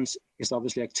plans is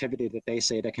obviously activity that they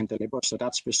say they can deliver. So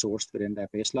that's resourced within their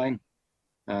baseline.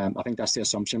 I think that's the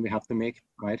assumption we have to make,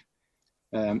 right?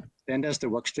 Then there's the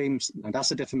work streams, and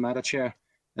that's a different matter, Chair.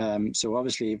 So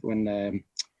obviously when,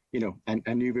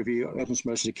 a new review of urgent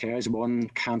emergency care is one,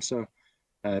 cancer,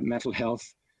 mental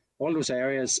health, all those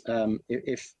areas,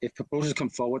 if proposals come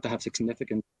forward to have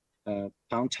significant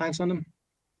pound tags on them,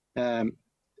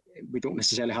 we don't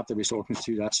necessarily have the resources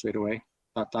to do that straight away.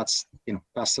 That's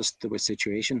just the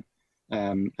situation,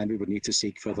 and we would need to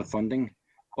seek further funding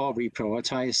or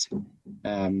reprioritize,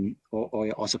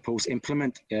 or suppose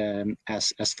implement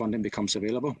as funding becomes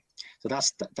available. So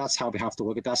that's how we have to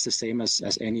work it. That's the same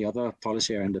as any other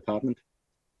policy area in the department.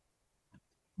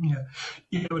 Yeah.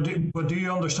 But do you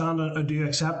understand and do you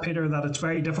accept, Peter, that it's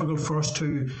very difficult for us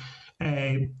to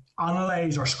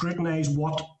analyse or scrutinise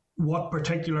what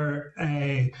particular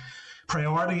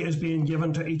priority is being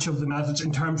given to each of the methods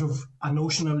in terms of a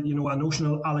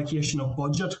notional allocation of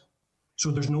budget? So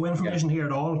there's no information here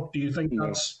at all. Do you think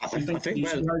that's? Undermines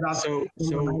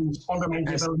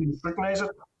the ability to scrutinise it?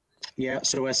 Yeah.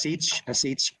 So as each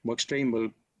work stream will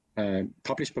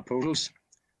publish proposals,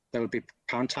 there will be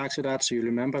pound tags for that. So you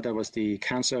remember there was the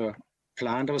cancer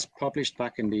plan that was published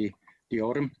back in the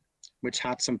autumn, which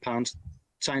had some pound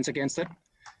signs against it.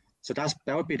 So that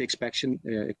would be the expectation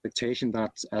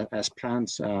that as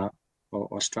plans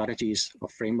or strategies or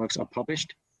frameworks are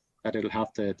published, that it'll have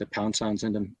the pound signs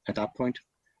in them at that point,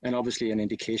 and obviously an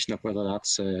indication of whether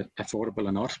that's affordable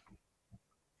or not.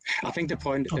 I think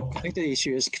the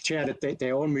issue is, Chair, that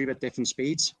they all move at different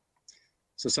speeds.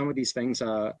 So some of these things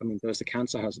are, there's the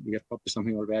cancer we have published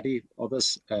something already.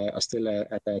 Others are still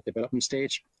at the development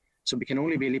stage. So we can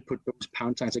only really put those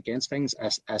pound signs against things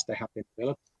as they have been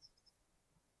developed.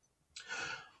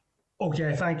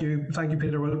 Okay, thank you,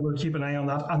 Peter. We'll keep an eye on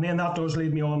that. And then that does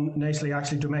lead me on nicely,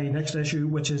 actually, to my next issue,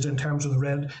 which is in terms of the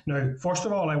red. Now, first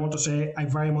of all, I want to say I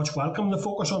very much welcome the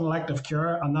focus on elective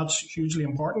care, and that's hugely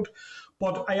important.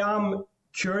 But I am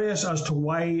curious as to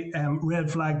why red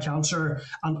flag cancer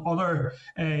and other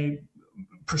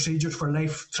procedures for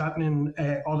life-threatening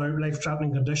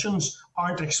conditions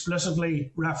aren't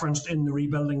explicitly referenced in the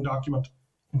rebuilding document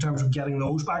in terms of getting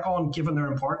those back on, given their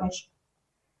importance.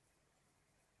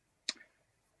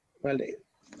 Well,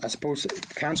 I suppose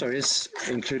cancer is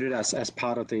included as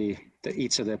part of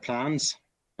each of the plans.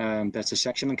 There's a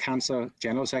section on cancer,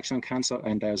 general section on cancer,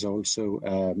 and there's also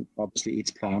obviously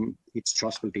each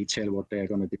trust will detail what they're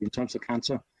going to do in terms of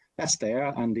cancer. That's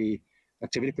there, and the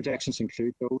activity projections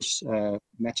include those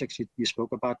metrics you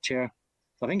spoke about, Chair.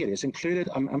 I think it is included.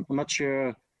 I'm not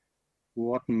sure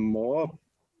what more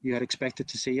you had expected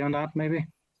to see on that, maybe.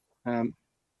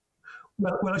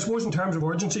 Well, I suppose in terms of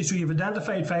urgency, so you've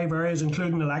identified 5 areas,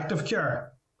 including elective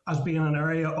care, as being an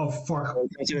area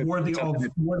worthy of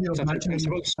mentioning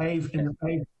 5 in the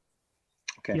 5.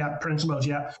 Okay. Yeah, principles.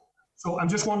 Yeah. So I'm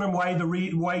just wondering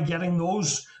why getting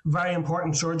those very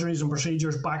important surgeries and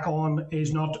procedures back on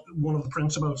is not one of the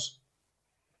principles.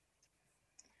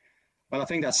 Well, I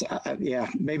think that's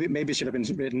maybe it should have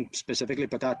been written specifically,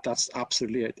 but that's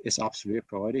absolutely a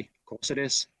priority. Of course, it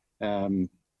is.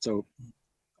 So.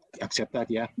 Accept that,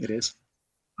 yeah, it is.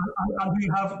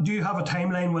 And do you have a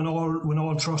timeline when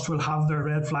all trusts will have their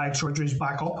red flag surgeries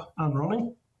back up and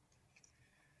running?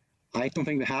 I don't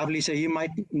think we have, Lisa. You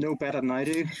might know better than I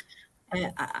do.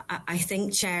 I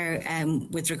think, Chair,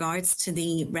 with regards to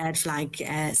the red flag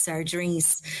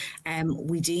surgeries,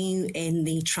 we do in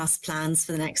the trust plans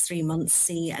for the next 3 months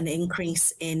see an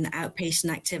increase in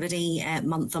outpatient activity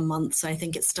month on month. So I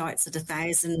think it starts at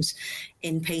 1,000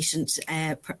 inpatient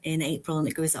in April and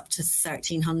it goes up to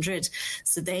 1,300.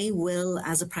 So they will,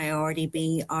 as a priority,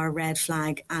 be our red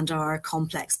flag and our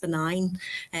complex benign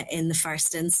in the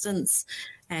first instance.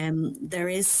 There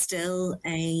is still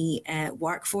a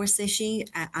workforce issue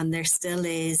and there still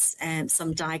is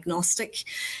some diagnostic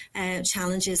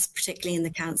challenges, particularly in the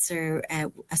cancer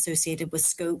associated with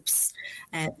scopes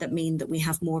that mean that we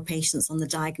have more patients on the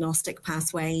diagnostic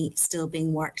pathway still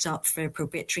being worked up for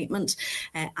appropriate treatment.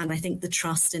 And I think the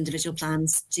Trust individual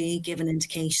plans do give an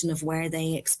indication of where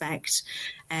they expect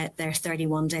their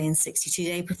 31-day and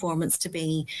 62-day performance to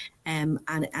be. And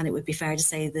it would be fair to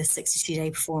say the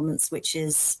 62-day performance, which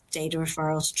is data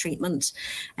referral to treatment,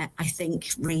 I think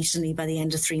regionally by the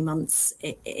end of 3 months,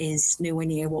 it is nowhere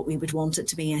near what we would want it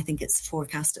to be. I think it's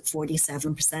forecast at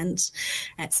 47%.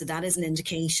 So that is an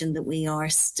indication that we are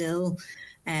still,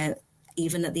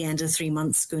 even at the end of 3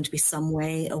 months, going to be some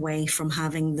way away from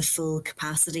having the full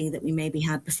capacity that we maybe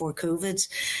had before COVID,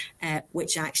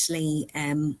 which actually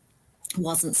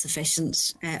wasn't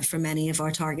sufficient for many of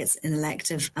our targets in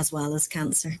elective as well as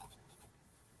cancer.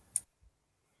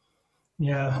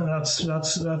 Yeah, that's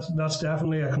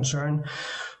definitely a concern.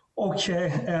 Okay,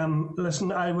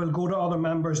 listen, I will go to other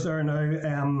members there now.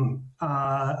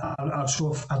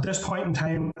 So at this point in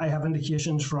time, I have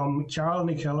indications from Carol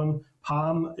Nichillen,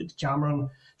 Pam Cameron,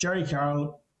 Jerry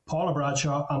Carroll, Paula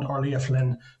Bradshaw and Orlia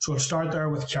Flynn. So we'll start there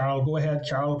with Carol. Go ahead,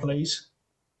 Carol, please.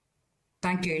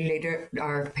 Thank you,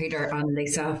 Peter and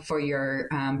Lisa, for your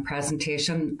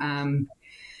presentation.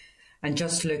 And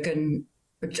just looking,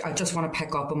 I just want to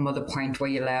pick up on the point where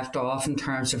you left off in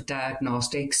terms of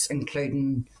diagnostics,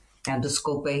 including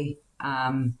endoscopy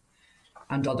and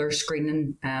other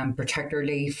screening,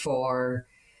 particularly for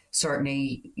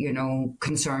certainly,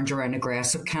 concerns around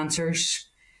aggressive cancers.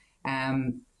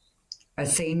 I've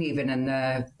seen even in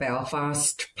the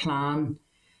Belfast plan,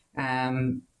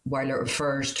 while it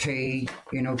refers to,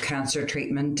 cancer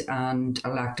treatment and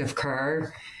elective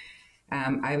care,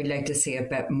 I would like to see a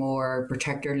bit more,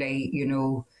 particularly,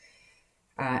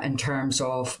 in terms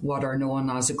of what are known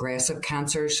as aggressive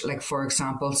cancers. Like, for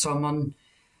example, someone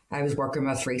I was working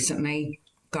with recently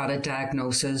got a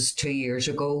diagnosis 2 years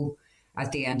ago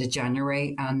at the end of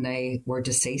January, and they were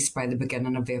deceased by the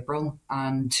beginning of April.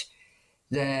 And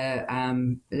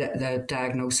the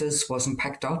diagnosis wasn't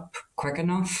picked up quick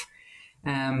enough.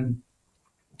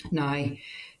 Now,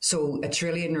 so it's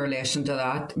really in relation to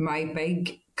that. My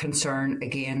big concern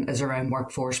again is around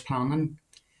workforce planning,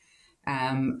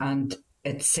 and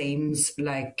it seems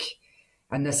like,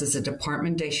 and this is a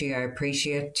department issue, I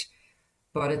appreciate,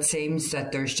 but it seems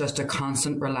that there's just a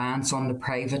constant reliance on the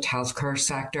private healthcare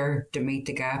sector to meet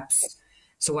the gaps.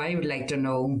 So I would like to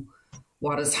know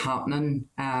what is happening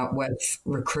with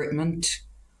recruitment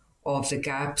of the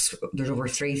gaps. There's over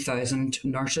 3,000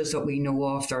 nurses that we know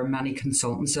of. There are many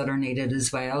consultants that are needed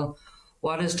as well.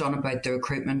 What is done about the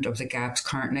recruitment of the gaps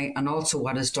currently, and also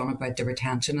what is done about the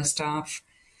retention of staff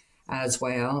as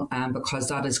well, because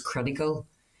that is critical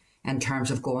in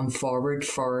terms of going forward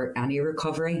for any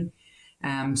recovery.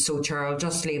 So, Chair, I'll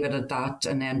just leave it at that,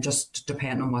 and then just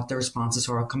depending on what the responses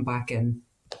are, I'll come back in.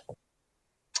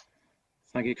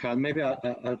 Thank you, Carl. Maybe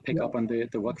I'll pick up on the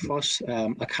workforce.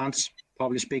 I can't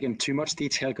probably speak in too much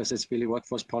detail because it's really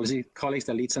workforce policy colleagues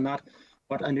that leads on that.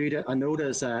 But I know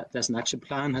there's an action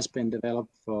plan has been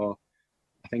developed for,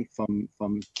 I think,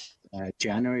 from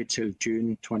January till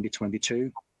June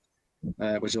 2022,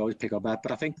 which I always pick up that.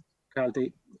 But I think, Carl,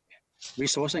 the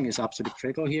resourcing is absolutely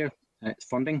critical here.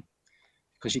 Funding,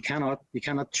 because you cannot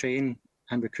train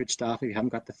and recruit staff if you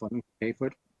haven't got the funding to pay for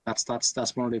it. That's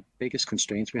one of the biggest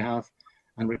constraints we have,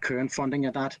 and recurrent funding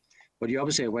at that. But you're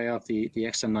obviously aware of the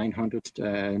extra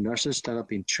 900 nurses that have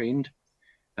been trained,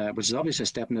 which is obviously a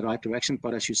step in the right direction.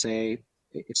 But as you say,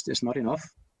 it's not enough,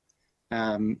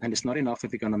 and it's not enough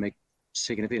if you're going to make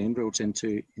significant inroads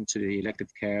into the elective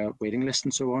care waiting list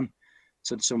and so on.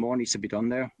 So more needs to be done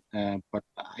there. But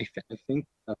I think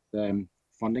that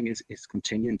funding is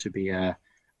continuing to be a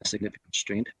significant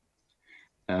constraint.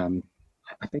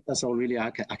 I think that's all really I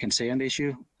can say on the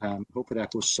issue. Hopefully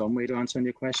that goes some way to answering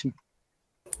your question.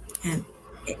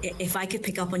 if I could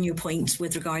pick up on your point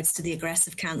with regards to the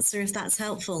aggressive cancer, if that's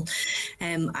helpful,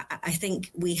 I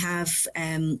think we have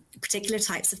particular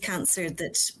types of cancer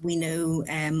that we know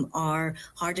are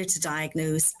harder to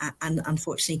diagnose and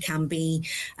unfortunately can be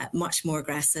much more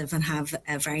aggressive and have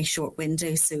a very short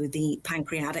window. So the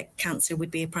pancreatic cancer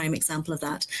would be a prime example of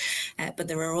that. But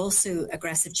there are also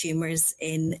aggressive tumours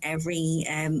in every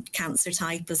cancer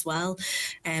type as well.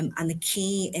 And the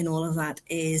key in all of that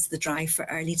is the drive for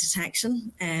early detection.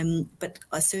 But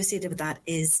associated with that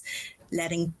is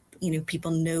letting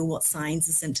people know what signs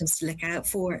and symptoms to look out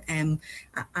for, and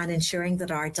ensuring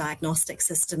that our diagnostic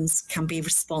systems can be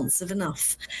responsive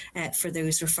enough for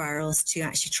those referrals to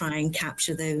actually try and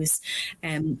capture those.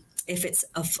 If it's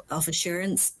of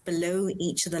assurance below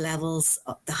each of the levels,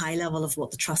 the high level of what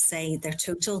the trust say their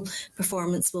total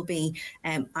performance will be,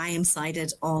 I am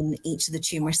cited on each of the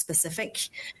tumour specific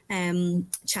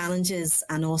challenges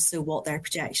and also what their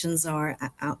projections are.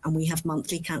 And we have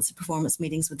monthly cancer performance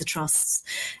meetings with the trusts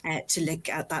to look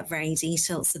at that very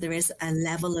detail. So there is a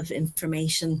level of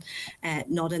information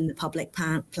not in the public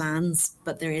plans,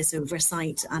 but there is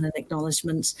oversight and an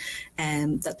acknowledgement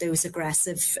that those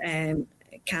aggressive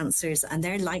cancers, and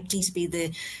they're likely to be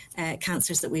the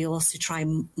cancers that we also try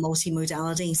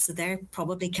multimodality. So they're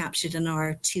probably captured in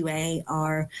our 2A,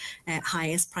 our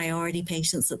highest priority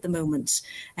patients at the moment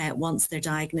once they're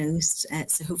diagnosed.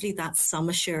 So hopefully that's some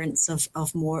assurance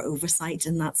of more oversight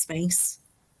in that space.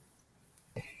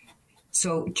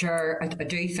 So, Chair, I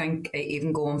do think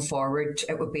even going forward,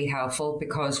 it would be helpful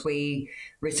because we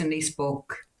recently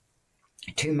spoke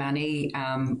to many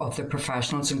of the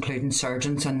professionals, including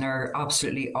surgeons, and they're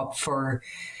absolutely up for,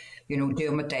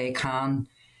 doing what they can.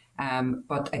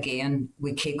 But again,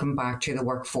 we keep coming back to the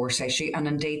workforce issue. And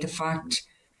indeed, the fact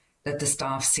that the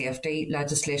staff safety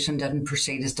legislation didn't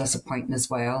proceed is disappointing as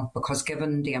well, because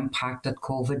given the impact that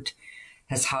COVID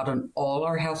has had on all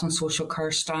our health and social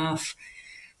care staff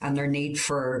and their need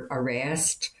for a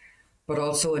rest, but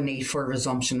also a need for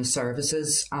resumption of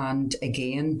services. And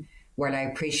again, while I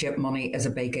appreciate money is a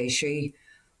big issue,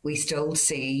 we still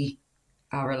see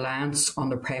a reliance on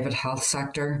the private health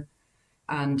sector,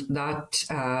 and that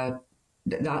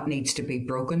needs to be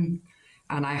broken.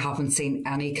 And I haven't seen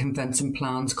any convincing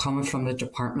plans coming from the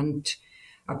department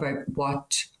about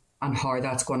what and how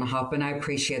that's going to happen. I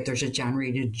appreciate there's a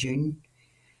January to June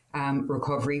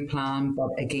recovery plan, but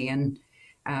again,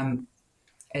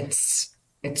 it's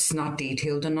not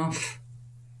detailed enough.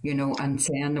 And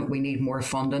saying that we need more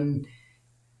funding,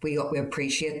 we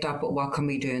appreciate that, but what can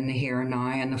we do in the here and now?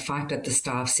 And the fact that the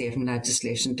staff saving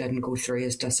legislation didn't go through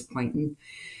is disappointing.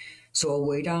 So I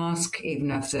would ask, even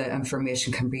if the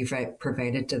information can be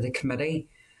provided to the committee,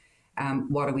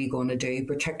 what are we going to do,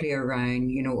 particularly around,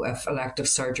 if elective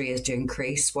surgery is to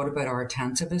increase, what about our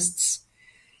intensivists?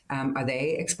 Are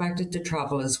they expected to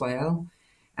travel as well?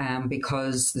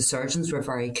 Because the surgeons were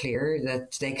very clear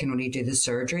that they can only do the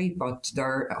surgery, but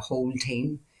their whole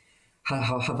team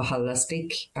have a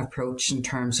holistic approach in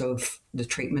terms of the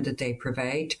treatment that they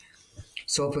provide.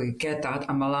 So if we could get that.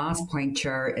 And my last point,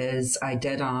 Chair, is I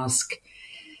did ask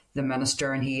the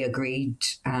Minister and he agreed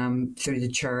through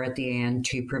the Chair at the end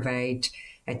to provide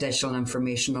additional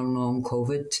information on long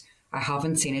COVID. I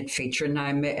haven't seen it featured now.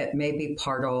 It may be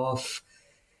part of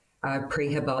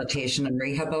prehabilitation and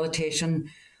rehabilitation,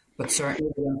 but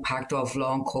certainly the impact of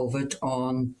long COVID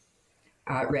on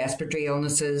respiratory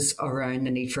illnesses, around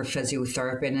the need for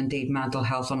physiotherapy and indeed mental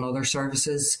health and other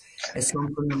services is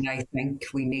something that I think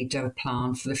we need to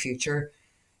plan for the future.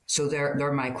 So there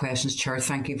are my questions, Chair.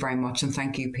 Thank you very much, and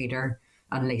thank you, Peter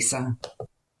and Lisa.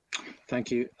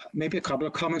 Thank you. Maybe a couple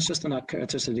of comments just on that.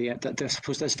 I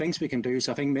suppose there's things we can do.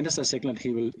 So I think Minister signalled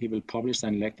he will publish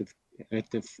an elective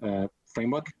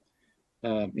framework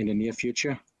in the near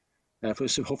future.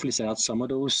 So hopefully set out some of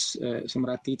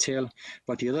that detail.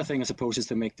 But the other thing, I suppose, is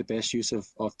to make the best use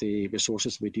of the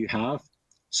resources we do have.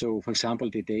 So, for example,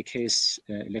 the day case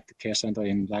elective care centre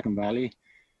in Lagan Valley,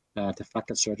 the fact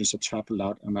that surgeons have travelled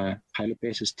out on a pilot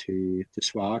basis to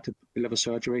Swar to deliver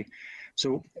surgery.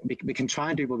 So we can try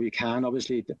and do what we can,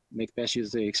 obviously, to make best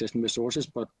use of the existing resources.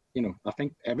 But, I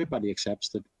think everybody accepts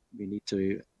that we need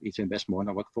to invest more in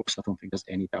our workforce. I don't think there's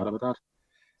any doubt about that.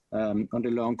 On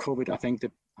the long COVID, I think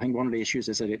one of the issues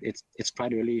is that it's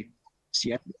quite early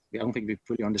yet. I don't think we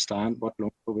fully understand what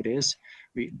long COVID is.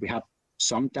 We have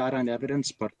some data and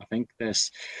evidence, but I think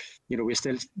there's, we're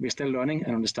still learning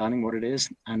and understanding what it is.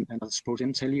 And I suppose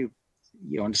until you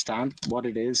understand what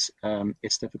it is,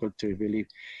 it's difficult to really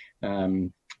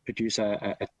produce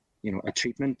a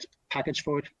treatment package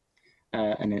for it,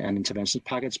 an intervention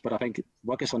package. But I think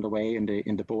work is underway in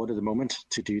the board at the moment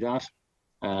to do that.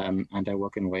 and they're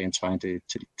working away and trying to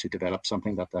develop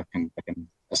something that can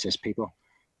assist people,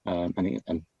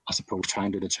 and I suppose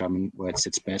trying to determine where it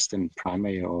sits best in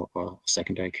primary or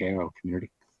secondary care or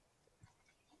community.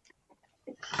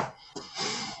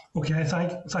 Okay,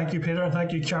 thank you, Peter, and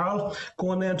thank you, Carol.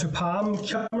 Going then to Pam.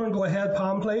 Cameron, go ahead,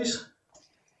 Pam, please.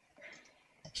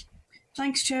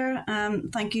 Thanks, Chair.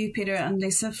 Thank you, Peter and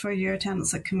Lisa, for your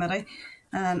attendance at committee,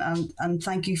 and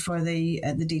thank you for the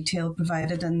detail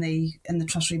provided in the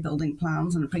trust rebuilding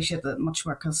plans, and appreciate that much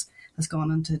work has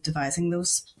gone into devising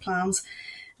those plans.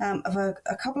 I have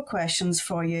a couple of questions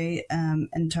for you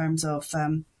in terms of.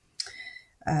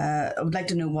 I would like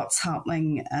to know what's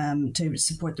happening to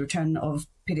support the return of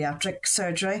paediatric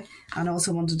surgery, and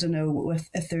also wanted to know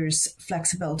if there's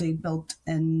flexibility built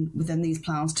in within these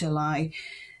plans to allow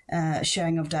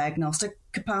sharing of diagnostic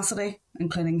capacity,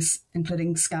 including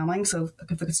scanning. So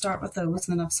if we could start with those,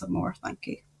 and then have some more. Thank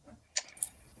you.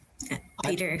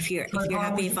 Peter, if you're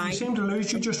happy, if I seem to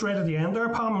lose you just right at the end there,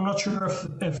 Pam. I'm not sure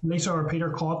if Lisa or Peter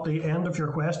caught the end of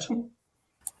your question.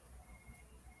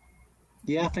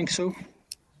 Yeah, I think so.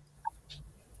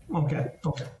 Okay.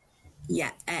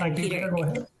 Yeah, Peter, go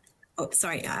ahead. Oh,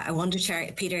 sorry, I wonder,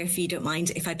 Chair, Peter, if you don't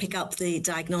mind, if I pick up the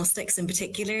diagnostics in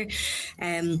particular.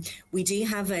 We do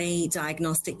have a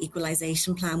diagnostic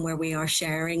equalisation plan where we are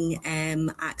sharing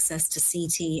access to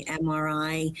CT,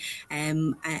 MRI,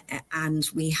 and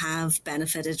we have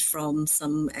benefited from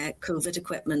some COVID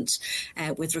equipment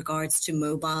with regards to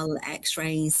mobile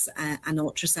X-rays and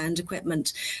ultrasound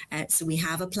equipment. So we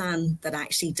have a plan that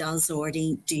actually does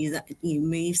already do that,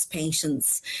 moves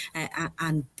patients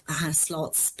and has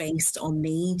slots based on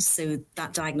need. So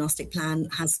that diagnostic plan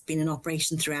has been in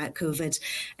operation throughout COVID,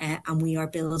 and we are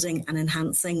building and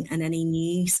enhancing, and any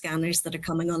new scanners that are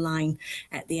coming online,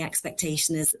 the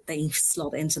expectation is that they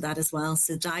slot into that as well.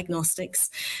 So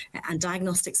diagnostics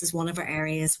is one of our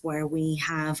areas where we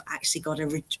have actually got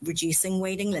a reducing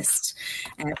waiting list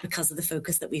because of the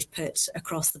focus that we've put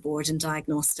across the board in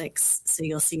diagnostics. So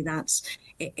you'll see that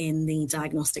in the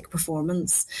diagnostic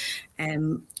performance.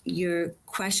 Your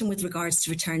question with regards to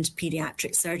return to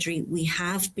paediatric surgery, we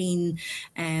have been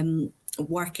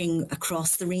working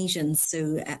across the region.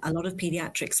 So a lot of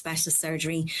paediatric specialist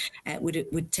surgery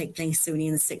would take place only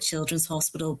in the Sick Children's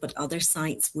Hospital, but other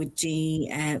sites would do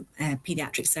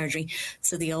paediatric surgery.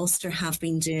 So the Ulster have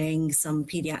been doing some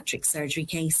paediatric surgery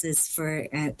cases for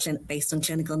based on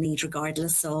clinical need,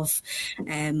 regardless of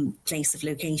place of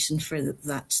location for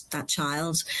that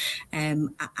child. And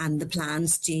the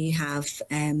plans do have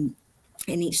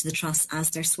in each of the trusts,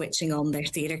 as they're switching on their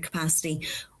theatre capacity,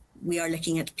 we are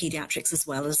looking at paediatrics as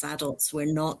well as adults.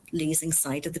 We're not losing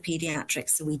sight of the paediatrics.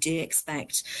 So we do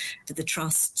expect that the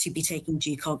trust to be taking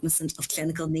due cognizance of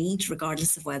clinical need,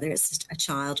 regardless of whether it's a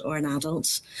child or an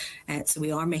adult. So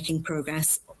we are making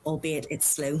progress, albeit it's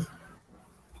slow.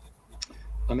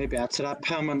 I'll maybe add to that,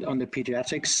 Pam, on the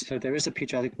paediatrics. So there is a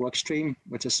paediatric work stream,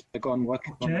 which is begun work.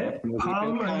 Okay,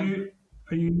 Pam,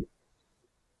 are you?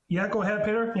 Yeah, go ahead,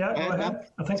 Peter. Yeah, go ahead.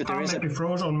 I think so Pam might be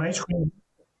froze on my screen.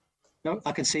 No,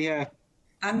 I can see her.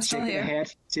 I'm still here.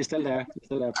 Ahead. She's still there.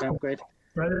 Pam, great.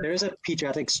 Right. There is a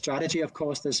paediatric strategy, of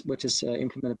course, which is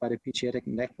implemented by the Paediatric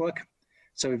Network.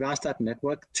 So we've asked that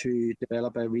network to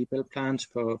develop a rebuild plans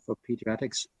for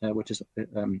paediatrics, which is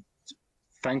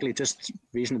frankly just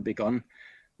recently begun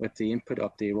with the input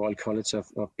of the Royal College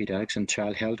of Paediatrics and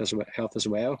Child Health as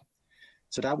well.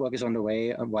 So that work is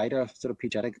underway, a wider sort of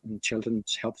paediatric and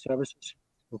children's health services.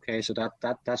 Okay, so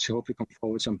that should hopefully come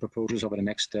forward some proposals over the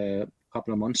next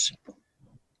couple of months.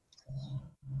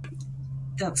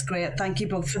 That's great. Thank you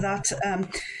both for that.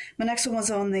 My next one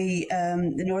was on the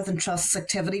Northern Trust's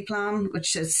activity plan,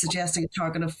 which is suggesting a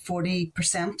target of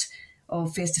 40%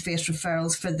 of face-to-face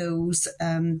referrals for those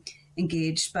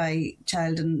engaged by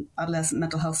child and adolescent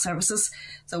mental health services.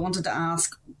 So I wanted to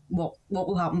ask what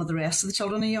will happen with the rest of the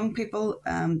children and young people,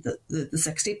 the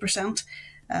 60%.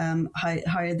 How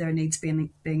are their needs being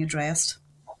addressed?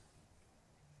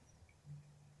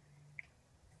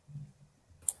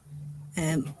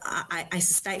 I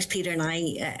suspect Peter and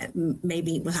I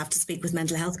maybe will have to speak with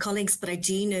mental health colleagues, but I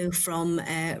do know from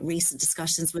recent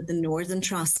discussions with the Northern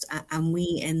Trust, and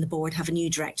we in the board have a new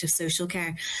Director of Social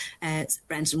Care,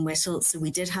 Brendan Whittle. So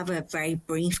we did have a very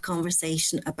brief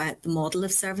conversation about the model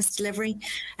of service delivery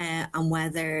and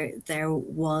whether there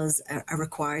was a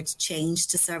required change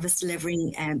to service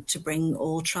delivery to bring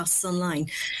all trusts online.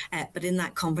 But in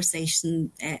that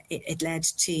conversation, it led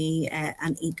to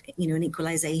an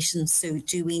equalisation. So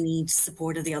do we need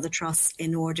support of the other trusts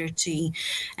in order to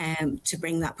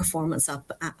bring that performance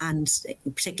up, and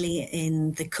particularly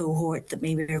in the cohort that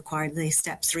maybe require the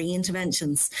step 3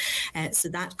 interventions? So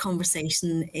that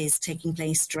conversation is taking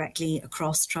place directly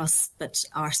across trusts, but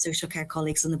our social care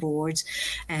colleagues on the board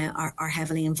are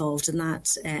heavily involved in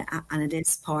that, and it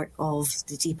is part of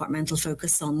the departmental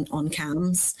focus on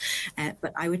CAMS.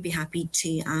 But I would be happy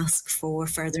to ask for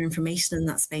further information in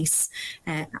that space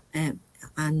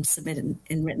and submit it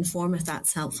in written form if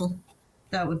that's helpful.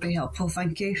 That would be helpful.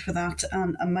 Thank you for that.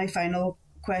 And my final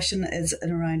question is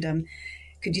around,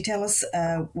 could you tell us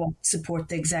what support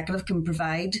the executive can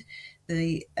provide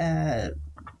the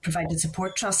provided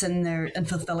support trusts in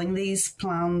fulfilling these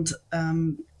planned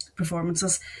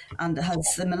performances, and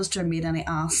has the Minister made any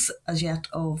asks as yet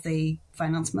of the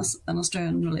Finance Minister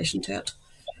in relation to it?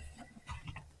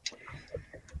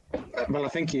 Well, I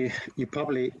think you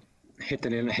probably hit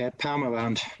the nail on the head, Pam,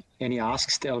 around any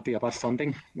asks. They'll be about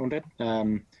funding, won't it?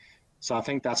 So I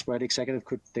think that's where the executive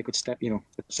could step,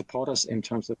 support us in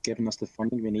terms of giving us the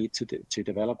funding we need to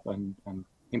develop and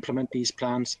implement these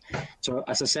plans. So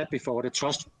as I said before, the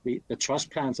trust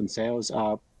plans themselves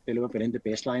are below within the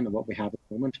baseline of what we have at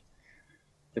the moment.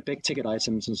 The big ticket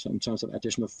items in terms of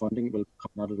additional funding will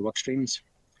come out of the work streams.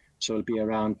 So it'll be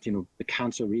around, the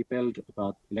cancer rebuild,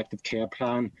 about elective care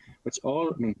plan, which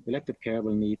elective care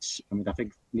will need, I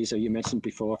think, Lisa, you mentioned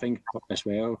before, I think as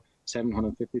well,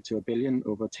 750 to $1 billion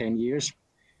over 10 years,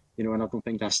 and I don't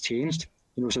think that's changed.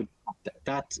 So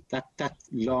that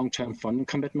long-term funding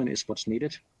commitment is what's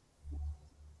needed.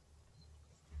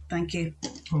 Thank you.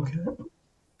 Okay.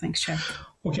 Thanks, Chair.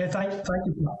 Okay, thank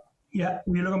you. Yeah,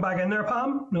 were you looking back in there,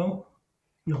 Pam? No.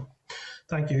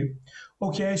 Thank you.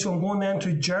 Okay, so I'm going then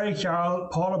to Jerry Carroll,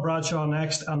 Paula Bradshaw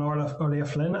next, and Orla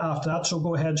Flynn after that. So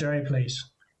go ahead, Jerry,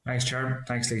 please. Thanks, Chair.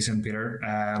 Thanks, Lisa and Peter.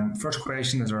 First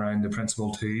question is around the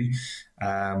Principle 2,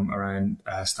 around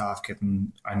staff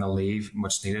getting annual leave,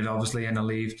 much needed, obviously, annual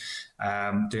leave.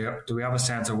 Do we have a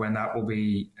sense of when that will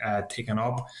be taken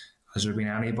up? Has there been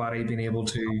anybody been able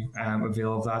to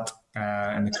avail of that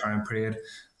in the current period?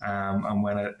 And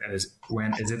when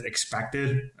is it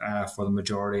expected for the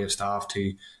majority of staff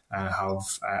to have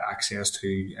access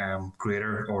to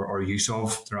greater or use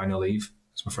of their annual leave?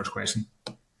 That's my first question.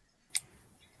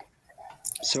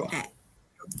 So,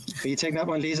 will you take that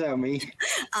one, Lisa, or me?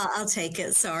 I'll take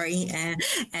it. Sorry.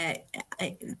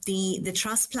 The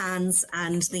trust plans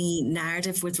and the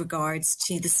narrative with regards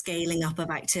to the scaling up of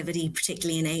activity,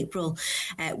 particularly in April,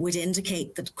 would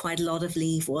indicate that quite a lot of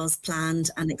leave was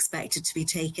planned and expected to be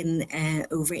taken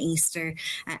over Easter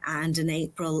and in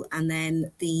April. And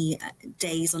then the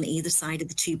days on either side of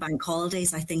the 2 bank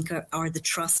holidays, I think, are the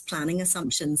trust planning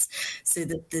assumptions, so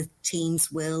that the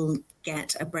teams will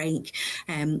get a break.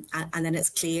 And then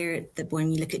it's clear that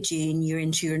when you look at June, you're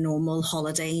into your normal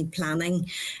holiday planning.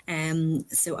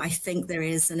 So I think there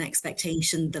is an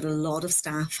expectation that a lot of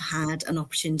staff had an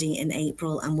opportunity in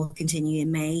April and will continue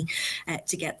in May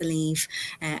to get the leave.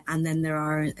 And then there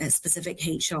are specific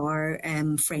HR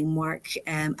framework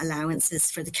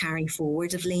allowances for the carry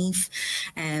forward of leave,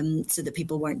 so that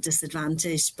people weren't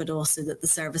disadvantaged, but also that the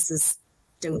services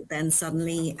don't then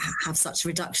suddenly have such a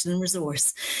reduction in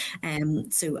resource.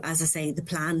 So as I say, the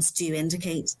plans do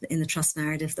indicate in the trust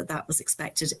narrative that was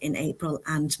expected in April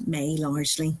and May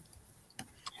largely.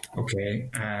 Okay,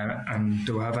 and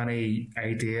do we have any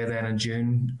idea then in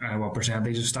June what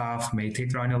percentage of staff may take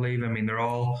their annual leave? I mean, they're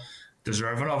all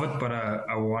deserving of it, but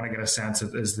I want to get a sense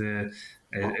of is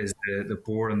the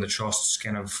board and the trusts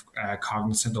kind of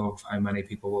cognizant of how many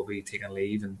people will be taking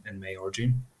leave in May or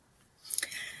June?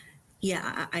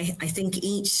 Yeah, I think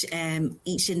each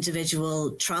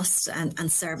individual trust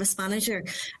and service manager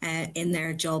in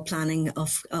their job planning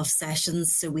of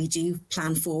sessions. So we do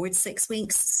plan forward 6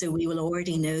 weeks. So we will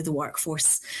already know the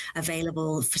workforce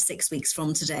available for 6 weeks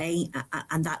from today,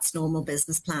 and that's normal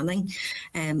business planning.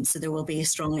 So there will be a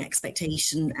strong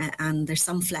expectation, and there's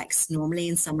some flex normally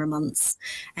in summer months,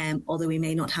 although we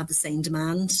may not have the same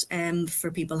demand for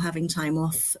people having time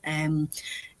off.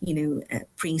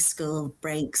 Preschool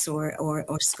breaks or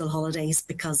school holidays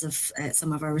because of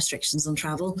some of our restrictions on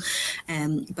travel.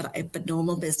 But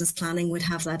normal business planning would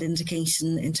have that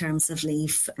indication in terms of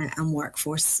leave and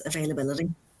workforce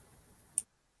availability.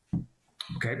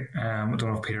 Okay. I don't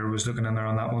know if Peter was looking in there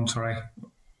on that one. Sorry.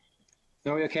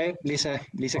 No, you're okay. Lisa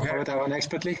covered that one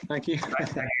expertly. Thank you.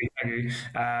 Thank you.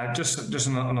 Just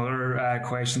another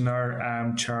question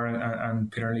there, Chair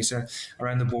and Peter and Lisa,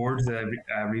 around the board, the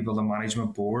Rebuild and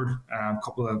Management Board. A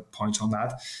couple of points on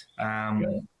that. I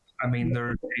mean,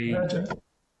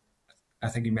 I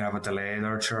think you may have a delay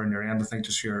there, Chair, on your end. I think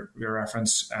just your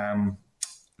reference.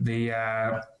 the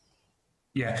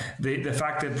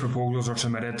fact that proposals are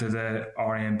submitted to the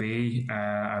RMB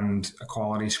and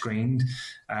equality screened,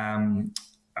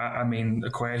 I mean, the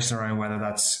question around whether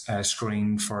that's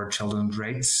screened for children's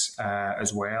rights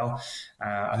as well.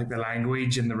 I think the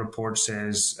language in the report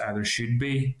says there should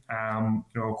be,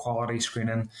 equality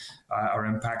screening or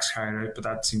impacts carried out, but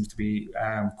that seems to be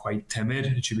quite timid.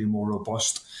 It should be more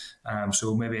robust.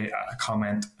 So maybe a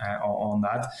comment on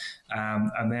that.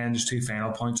 And then just two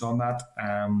final points on that.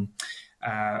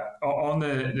 On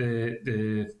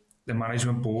the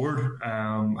management board,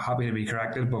 happy to be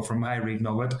corrected, but from my reading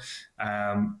of it,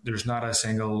 there's not a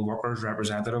single workers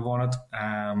representative on it.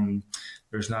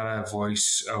 There's not a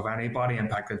voice of anybody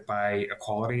impacted by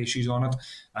equality issues on it,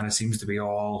 and it seems to be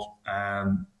all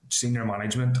senior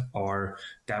management or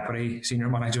deputy senior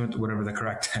management, whatever the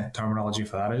correct terminology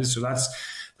for that is. So that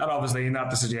obviously not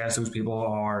to suggest those people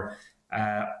are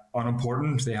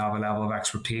unimportant. They have a level of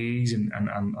expertise and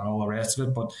all the rest of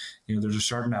it, but there's a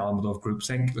certain element of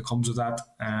groupthink that comes with that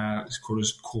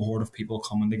cohort of people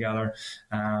coming together.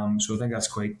 So I think that's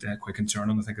quite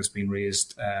concerning. I think it's been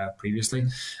raised previously.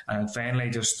 And finally,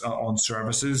 just on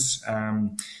services,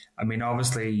 I mean,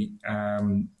 obviously,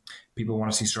 people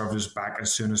want to see services back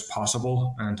as soon as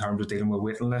possible in terms of dealing with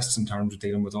waiting lists, in terms of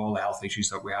dealing with all the health issues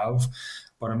that we have.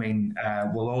 But I mean,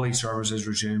 will all these services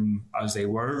resume as they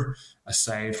were,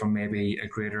 aside from maybe a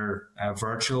greater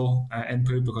virtual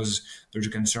input? Because there's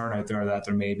a concern out there that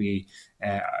there may be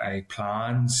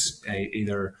plans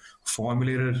either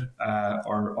formulated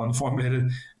or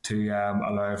unformulated to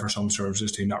allow for some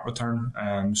services to not return.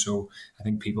 So I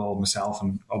think people, myself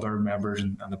and other members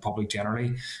and the public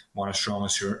generally, want a strong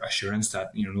assurance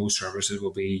that those services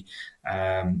will be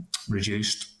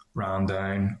reduced, ran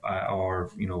down, or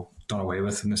done away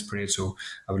with in this period. So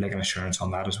I would like an assurance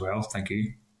on that as well. Thank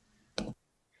you.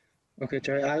 Okay,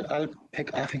 Jerry, I'll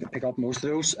pick up most of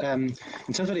those. In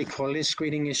terms of the equality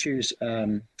screening issues,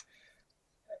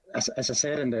 as I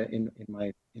said in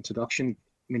my introduction,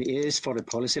 I mean, it is for the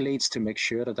policy leads to make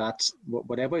sure that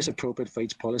whatever is appropriate for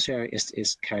each policy area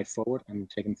is carried forward and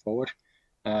taken forward.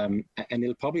 And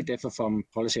it'll probably differ from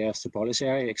policy area to policy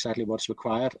area exactly what's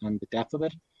required and the depth of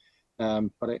it.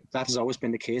 But that has always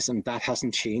been the case, and that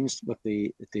hasn't changed with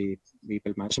the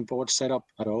Rebuild Management Board set up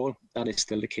at all. That is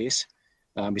still the case.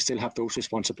 We still have those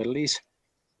responsibilities,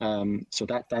 so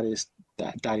that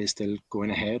is still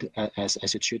going ahead as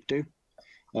it should do.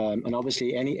 And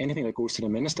obviously, anything that goes to the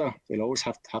minister will always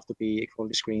have to be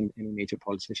equality screened. Any major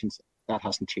politicians, that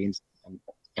hasn't changed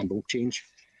and won't change.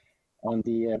 On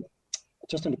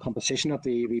just on the composition of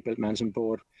the Rebuild Management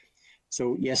Board.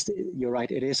 So yes, you're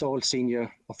right. It is all senior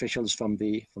officials from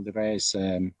the various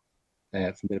from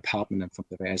the department and from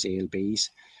the various ALBs.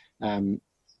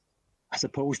 I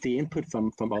suppose the input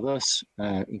from others,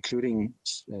 including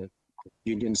the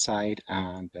union side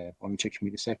and voluntary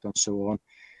community sector and so on,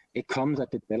 it comes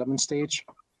at the development stage.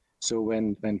 So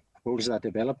when proposals are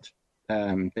developed,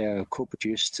 they're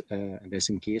co-produced and there's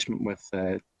engagement with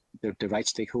the right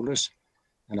stakeholders.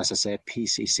 And as I said,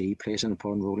 PCC plays an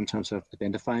important role in terms of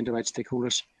identifying the right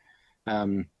stakeholders.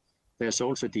 There's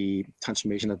also the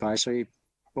Transformation Advisory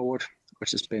Board,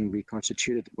 which has been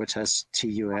reconstituted, which has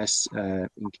TUS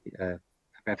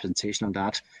representation on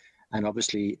that. And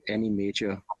obviously, any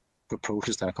major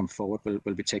proposals that come forward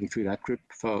will be taken through that group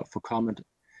for comment.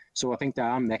 So I think there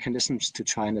are mechanisms to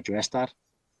try and address that.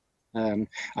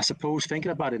 I suppose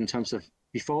thinking about it in terms of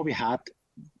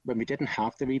when we didn't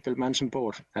have the Rebuild Management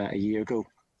Board a year ago,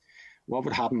 what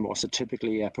would happen was that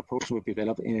typically a proposal would be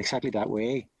developed in exactly that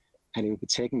way, and it would be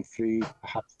taken through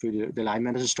the line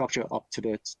manager structure up to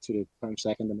the Prime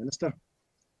Second the Minister.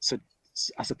 So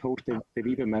I suppose the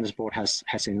Rebuild Management Board has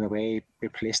in a way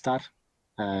replaced that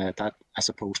as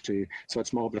opposed to, so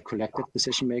it's more of a collective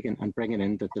decision making and bringing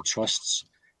in the trusts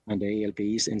and the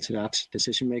ALBs into that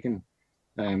decision making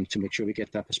to make sure we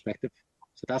get that perspective.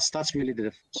 So that's really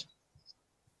the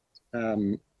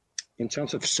difference. In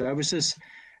terms of services,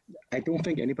 I don't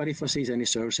think anybody foresees any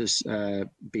services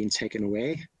being taken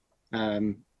away.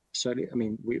 Certainly, I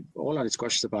mean, all our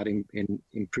discussions about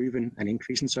improving and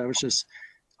increasing services,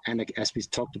 and as we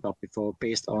talked about before,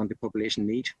 based on the population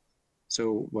need.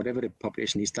 So whatever the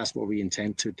population needs, that's what we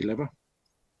intend to deliver.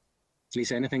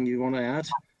 Lisa, anything you want to add?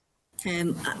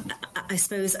 I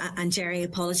suppose, and Jerry,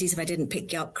 apologies if I didn't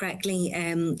pick you up correctly,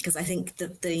 because I think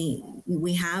that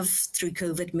we have through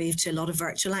COVID moved to a lot of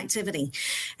virtual activity,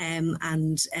 and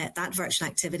that virtual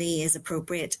activity is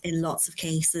appropriate in lots of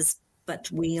cases but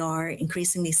we are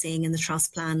increasingly seeing in the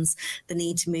trust plans the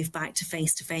need to move back to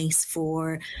face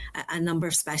for a number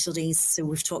of specialties. So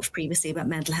we've talked previously about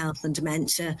mental health and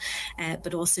dementia,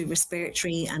 but also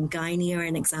respiratory and gynae are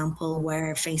an example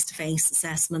where face-to-face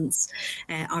assessments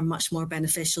are much more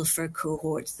beneficial for a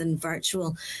cohort than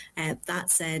virtual. That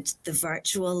said, the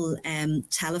virtual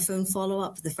telephone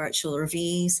follow-up, the virtual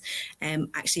reviews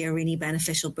actually are really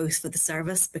beneficial both for the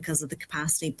service because of the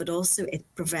capacity, but also it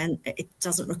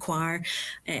doesn't require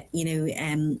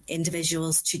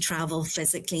individuals to travel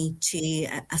physically to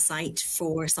a site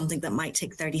for something that might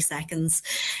take 30 seconds.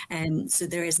 So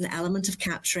there is an element of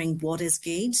capturing what is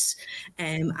good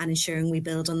and ensuring we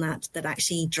build on that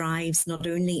actually drives not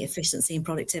only efficiency and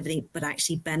productivity, but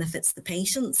actually benefits the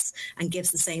patients and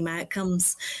gives the same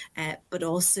outcomes, but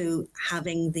also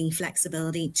having the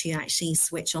flexibility to actually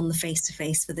switch on the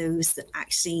face-to-face for those that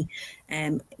actually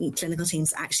clinical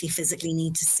teams actually physically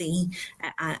need to see,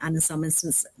 and in some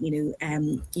instances,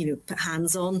 put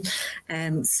hands on.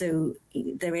 So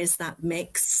there is that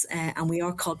mix, and we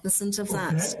are cognizant of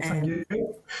that. Thank you.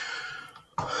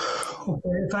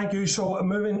 Okay, thank you. So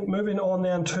moving on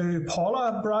then to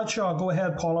Paula Bradshaw. Go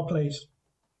ahead, Paula, please.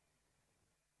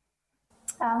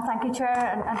 Thank you,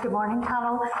 Chair, and good morning,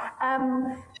 panel.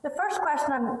 The first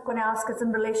question I'm going to ask is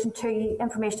in relation to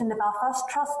information in the Belfast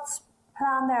Trust's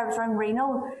plan there. It was around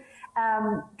renal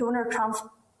donor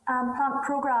transplant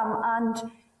programme,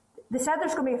 and they said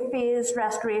there's going to be a phased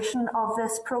restoration of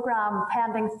this programme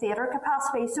pending theatre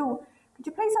capacity. So could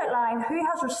you please outline who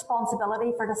has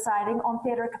responsibility for deciding on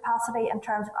theatre capacity in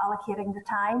terms of allocating the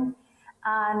time,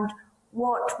 and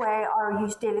what way are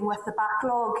you dealing with the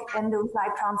backlog in those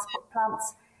live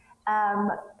transplants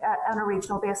on a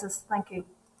regional basis? Thank you.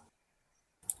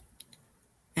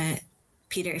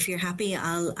 Peter, if you're happy,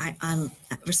 I'll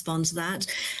respond to that.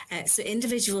 So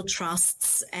individual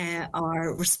trusts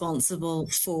are responsible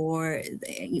for,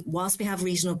 whilst we have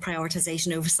regional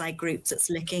prioritisation oversight groups that's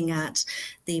looking at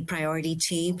the priority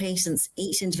 2 patients,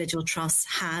 each individual trust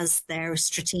has their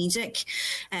strategic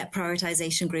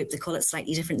prioritisation group. They call it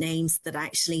slightly different names, that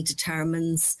actually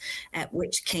determines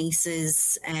which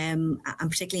cases, and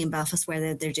particularly in Belfast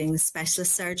where they're doing the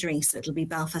specialist surgery, so it'll be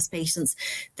Belfast patients,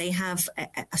 they have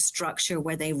a structure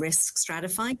where they risk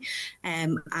stratify,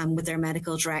 and with their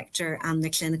medical director and the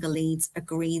clinical leads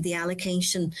agree the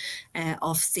allocation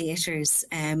of theatres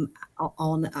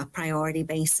on a priority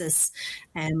basis.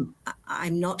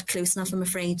 I'm not close enough, I'm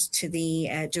afraid, to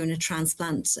the donor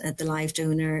transplant, the live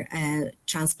donor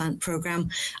transplant programme,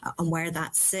 and where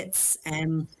that sits.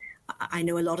 I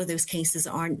know a lot of those cases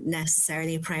aren't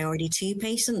necessarily a priority 2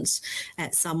 patient.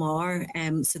 Some are,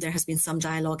 so there has been some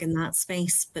dialogue in that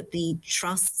space. But the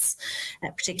trusts,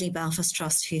 particularly Belfast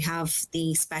Trust, who have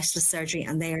the specialist surgery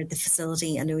and they are the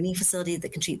facility and only facility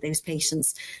that can treat those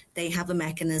patients, they have a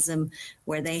mechanism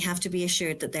where they have to be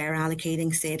assured that they're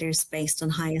allocating theatres based on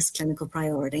highest clinical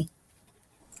priority.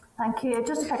 Thank you.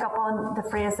 Just to pick up on the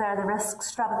phrase there, the risk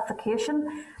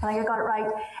stratification, I think I got it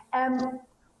right.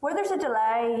 Where there's a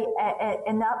delay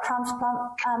in that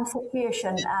transplant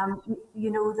situation,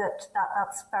 you know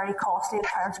that's very costly in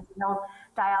terms of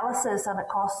dialysis, and it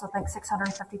costs, I think,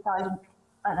 $650,000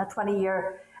 in a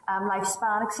 20-year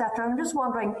lifespan, etc. I'm just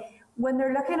wondering, when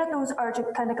they're looking at those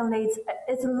urgent clinical needs,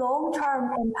 is the long-term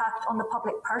impact on the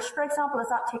public purse, for example, is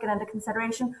that taken into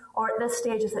consideration, or at this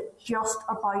stage is it just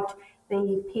about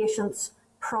the patient's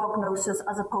prognosis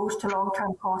as opposed to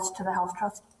long-term costs to the health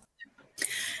trust?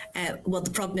 Well,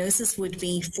 the prognosis would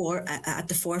be at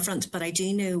the forefront, but I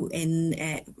do know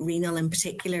in renal in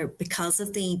particular, because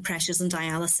of the pressures in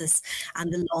dialysis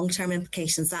and the long-term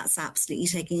implications, that's absolutely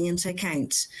taking into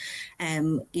account.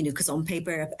 Because on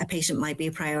paper, a patient might be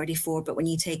a priority 4, but when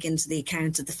you take into the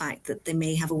account of the fact that they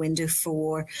may have a window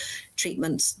for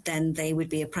treatment, then they would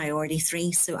be a priority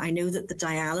 3. So I know that the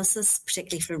dialysis,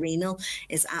 particularly for renal,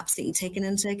 is absolutely taken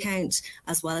into account,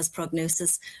 as well as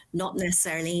prognosis, not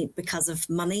necessarily because of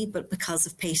money, but because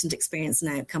of patient experience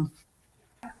and outcome.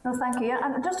 No, thank you.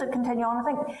 And just to continue on, I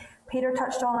think Peter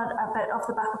touched on it a bit off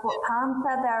the back of what Pam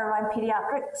said there around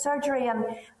paediatric surgery, and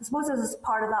I suppose this is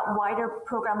part of that wider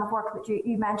programme of work that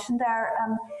you mentioned there.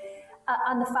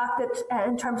 And the fact that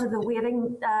in terms of the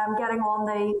waiting, getting on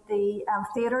the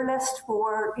theatre list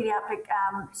for paediatric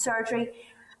surgery,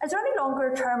 is there any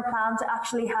longer term plan to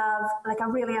actually have like a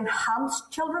really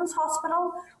enhanced children's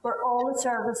hospital where all the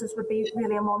services would be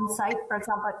really in one site, for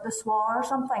example, like the SWA or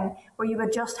something, where you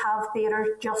would just have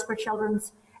theatre just for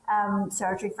children's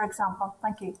surgery, for example?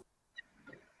 Thank you.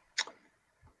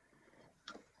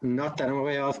 Not that I'm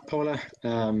aware of, Paula.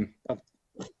 Not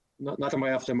that I'm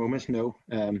aware of the moment, no.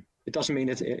 it doesn't mean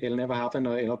it'll never happen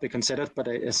or it'll not be considered, but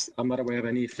I'm not aware of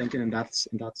any thinking in that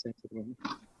sense at the moment.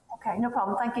 Okay, no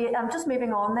problem. Thank you. Just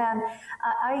moving on then,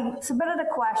 I submitted a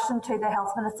question to the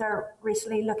Health Minister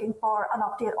recently looking for an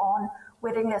update on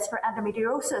waiting lists for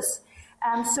endometriosis.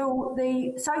 So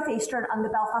the South Eastern and the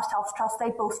Belfast Health Trust, they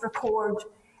both record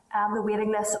the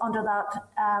waiting list under that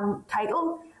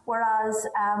title, whereas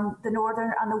the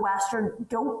Northern and the Western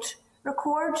don't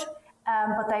record,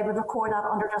 but they would record that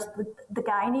under just the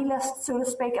gynae list, so to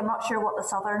speak. I'm not sure what the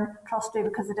Southern Trust do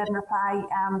because they didn't reply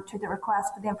to the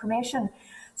request for the information.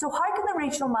 So how can the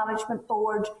Regional Management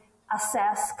Board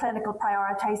assess clinical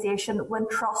prioritisation when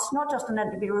trusts, not just in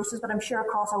endometriosis, but I'm sure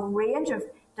across a range of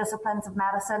disciplines of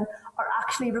medicine, are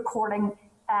actually recording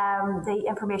the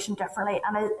information differently?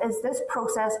 And is this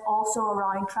process also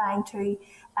around trying to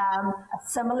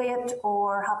assimilate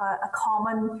or have a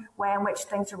common way in which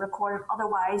things are recorded?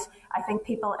 Otherwise, I think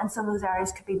people in some of those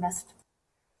areas could be missed.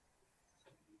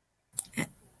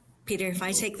 Peter, if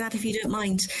I take that, if you don't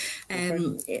mind.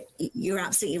 You're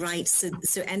absolutely right. So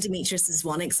endometriosis is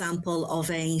one example of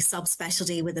a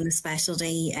subspecialty within a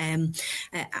specialty. And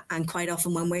quite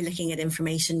often when we're looking at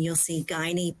information, you'll see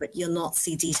gynae, but you'll not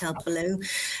see detail below.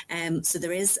 So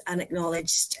there is an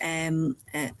acknowledged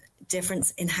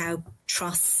difference in how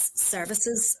trust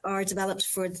services are developed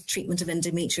for the treatment of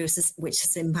endometriosis, which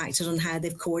has impacted on how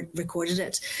they've recorded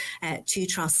it. Two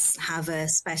trusts have a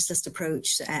specialist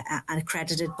approach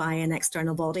accredited by an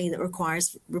external body that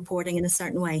requires reporting in a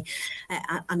certain way,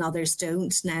 and others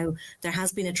don't. Now, there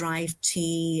has been a drive to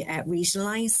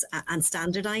regionalise and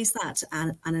standardise that,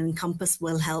 and Encompass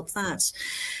will help that.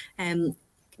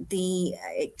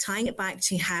 Tying it back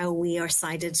to how we are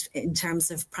cited in terms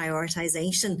of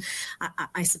prioritisation,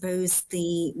 I suppose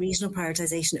the Regional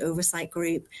Prioritisation Oversight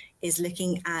Group is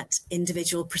looking at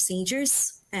individual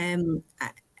procedures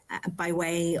by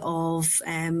way of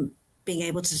being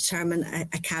able to determine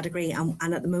a category.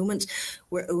 And at the moment,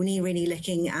 we're only really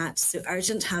looking at, so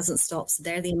urgent hasn't stopped. So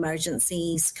they're the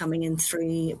emergencies coming in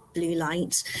through blue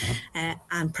light.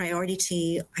 And priority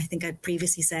two, I think I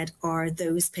previously said, are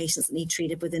those patients that need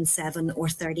treated within 7 or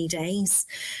 30 days.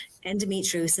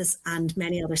 Endometriosis and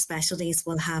many other specialties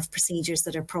will have procedures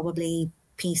that are probably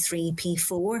P3,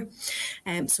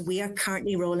 P4. So we are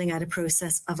currently rolling out a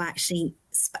process of actually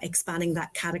expanding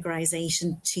that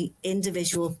categorisation to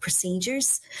individual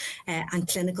procedures and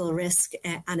clinical risk.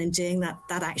 And in doing that,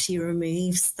 that actually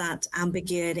removes that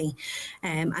ambiguity.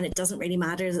 And it doesn't really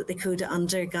matter that they code it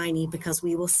under gynae, because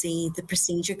we will see the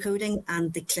procedure coding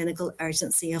and the clinical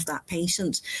urgency of that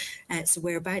patient. So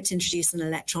we're about to introduce an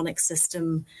electronic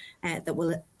system that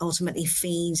will ultimately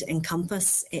feed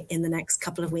Encompass in the next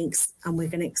couple of weeks. And we're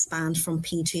going to expand from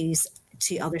P2s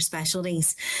to other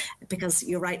specialties, because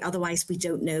you're right, otherwise we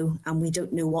don't know, and we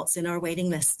don't know what's in our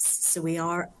waiting lists. So we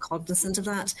are cognizant of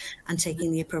that and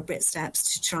taking the appropriate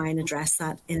steps to try and address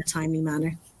that in a timely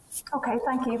manner. Okay,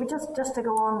 thank you. But just to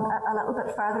go on a little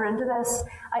bit further into this,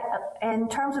 in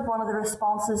terms of one of the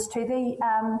responses to the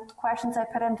questions I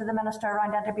put into the Minister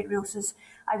around endometriosis,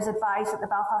 I was advised that the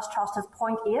Belfast Trust has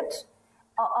 0.8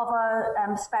 of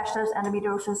a specialist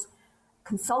endometriosis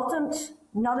consultant.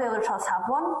 None of the other trusts have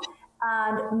one,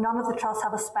 and none of the trusts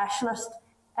have a specialist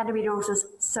endometriosis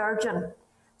surgeon.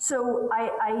 So I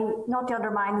not to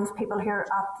undermine those people here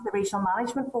at the Regional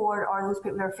Management Board or those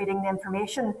people who are feeding the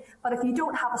information, but if you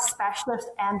don't have a specialist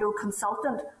endo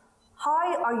consultant,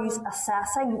 how are you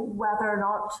assessing whether or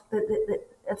not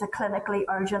it's a clinically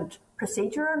urgent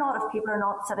procedure or not, if people are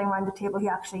not sitting around the table who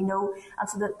actually know? And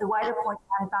so the wider point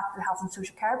back to the Health and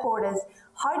Social Care Board is,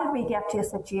 how did we get to a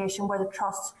situation where the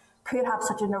trusts could have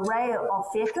such an array of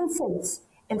vacancies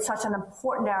in such an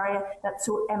important area that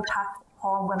so impact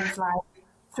upon women's lives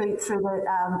through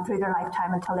their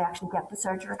lifetime until they actually get the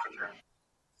surgery?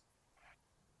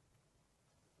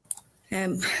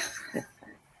 And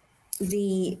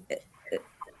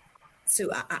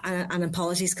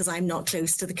apologies because I'm not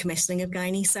close to the commissioning of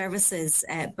gynae services,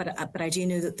 but I do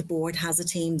know that the board has a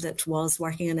team that was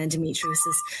working on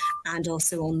endometriosis and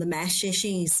also on the mesh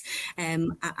issues.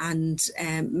 Mesh and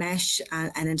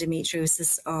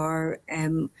endometriosis are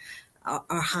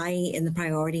high in the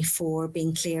priority for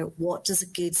being clear, what does a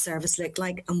good service look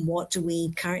like, and what do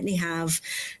we currently have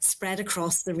spread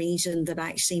across the region that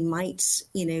actually might,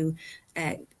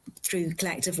 through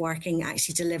collective working,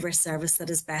 actually deliver a service that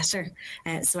is better.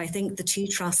 So I think the two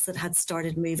trusts that had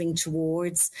started moving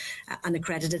towards an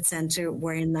accredited centre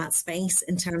were in that space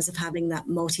in terms of having that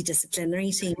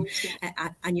multidisciplinary team.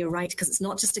 And you're right, because it's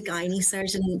not just a gynae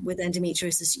surgeon with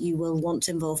endometriosis. You will want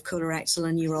to involve colorectal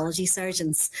and urology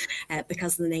surgeons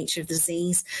because of the nature of the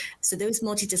disease. So those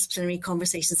multidisciplinary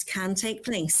conversations can take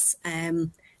place.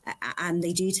 and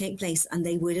they do take place, and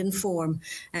they would inform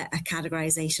a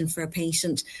categorisation for a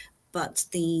patient. But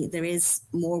there is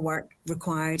more work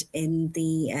required in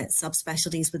the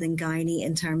subspecialties within gynae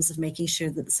in terms of making sure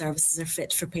that the services are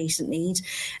fit for patient need.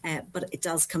 But it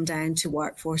does come down to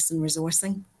workforce and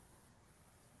resourcing.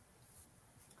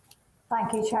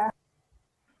 Thank you, Chair.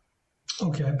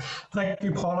 Okay, thank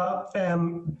you, Paula.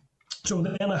 So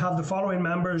then I have the following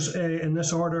members in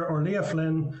this order: Orlia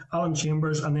Flynn, Alan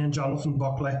Chambers, and then Jonathan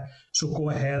Buckley. So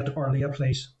go ahead, Orlia,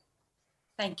 please.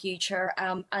 Thank you, Chair.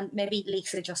 And maybe,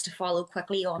 Lisa, just to follow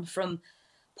quickly on from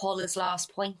Paula's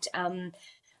last point,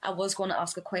 I was going to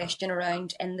ask a question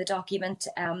around in the document.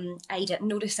 I didn't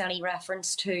notice any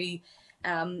reference to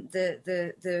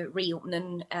the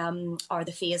reopening or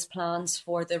the phase plans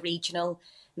for the regional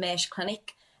mesh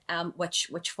clinic,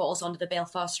 which falls under the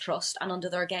Belfast Trust and under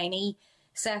their gynae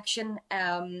section.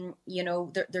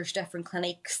 There's different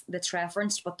clinics that's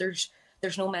referenced, but there's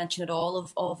no mention at all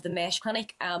of the mesh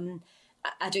clinic.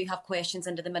 I do have questions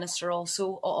into the Minister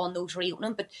also on those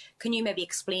reopening, but can you maybe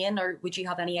explain, or would you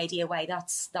have any idea why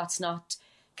that's not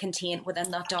contained within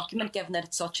that document, given that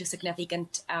it's such a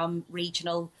significant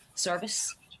regional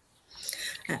service?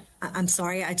 I'm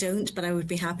sorry, I don't, but I would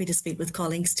be happy to speak with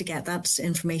colleagues to get that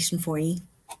information for you.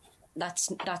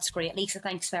 That's great, Lisa.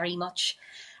 Thanks very much.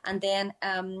 And then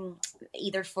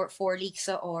either for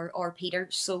Lisa or Peter.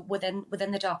 So within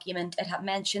the document, it had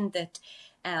mentioned that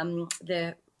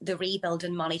the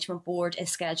Rebuilding Management Board is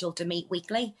scheduled to meet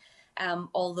weekly,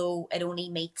 although it only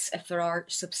meets if there are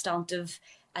substantive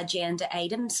agenda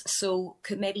items. So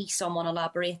could maybe someone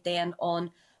elaborate then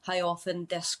on how often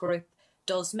this group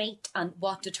does meet and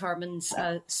what determines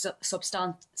a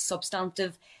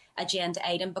substantive agenda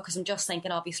item? Because I'm just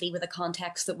thinking, obviously, with the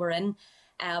context that we're in,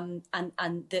 and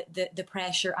the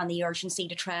pressure and the urgency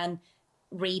to try and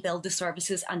rebuild the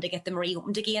services and to get them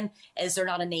reopened again, is there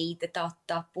not a need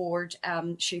that board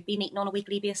should be meeting on a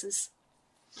weekly basis?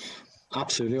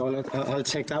 Absolutely, I'll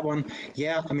take that one.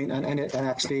 Yeah, I mean, and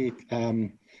actually,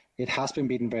 it has been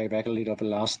meeting very regularly over the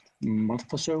last month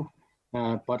or so.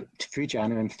 But through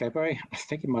January and February, I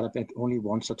think it might have been only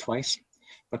once or twice.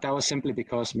 But that was simply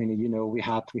because, I mean, we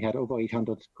had over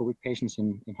 800 COVID patients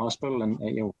in hospital, and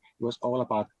it was all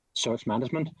about surge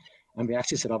management. And we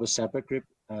actually set up a separate group,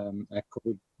 a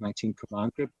COVID-19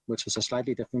 command group, which was a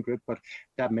slightly different group, but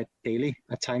that met daily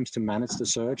at times to manage the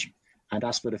surge. And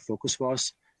that's where the focus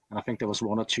was. And I think there was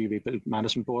one or two rebuild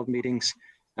management board meetings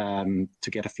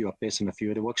to get a few updates on a few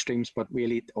of the work streams, but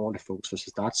really all the focus was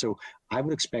that. So I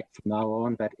would expect from now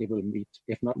on that it will meet,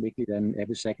 if not weekly, then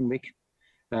every second week.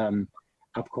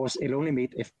 Of course, it'll only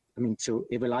meet if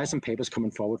it relies on papers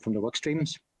coming forward from the work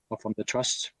streams or from the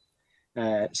trusts.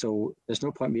 So there's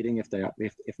no point meeting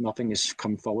if nothing is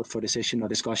coming forward for decision or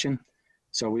discussion.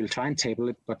 So we'll try and table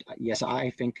it, but yes, I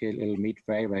think it'll meet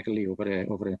very regularly over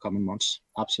the coming months.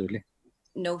 Absolutely.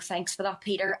 No, thanks for that,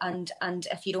 Peter. And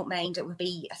if you don't mind,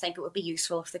 I think it would be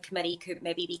useful if the committee could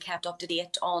maybe be kept up to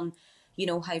date on,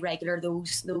 how regular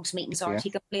those meetings are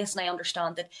taking place. And I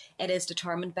understand that it is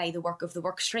determined by the work of the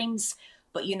work streams,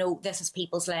 but this is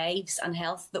people's lives and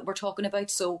health that we're talking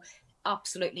about. So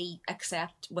absolutely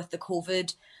accept with the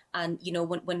COVID and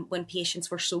when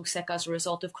patients were so sick as a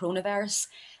result of coronavirus,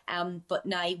 but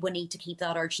now we need to keep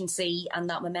that urgency and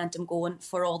that momentum going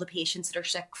for all the patients that are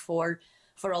sick for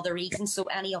other reasons. So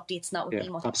any updates on that would be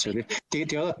much absolutely.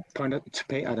 The other point to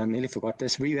pay, and I nearly forgot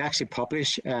this, we actually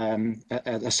publish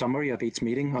a summary of each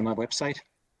meeting on our website,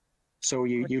 so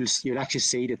you'll actually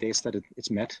see the dates that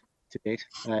it's met to date.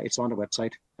 It's on the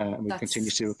website, and we continue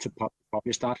to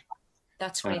publish that.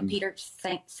 That's great, Peter.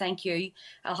 Thank you.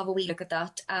 I'll have a wee look at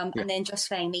that. And then just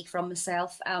finally from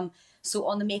myself, so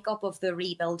on the makeup of the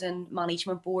Rebuilding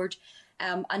Management Board,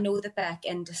 I know that back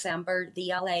in December,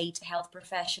 the allied health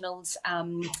professionals,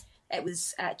 it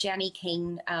was Jenny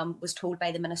Keane was told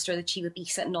by the Minister that she would be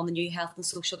sitting on the new Health and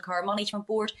Social Care Management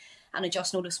Board. And I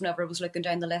just noticed whenever I was looking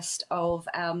down the list of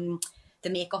the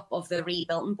makeup of the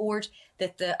Rebuilding Board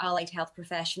that the allied health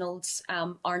professionals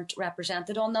aren't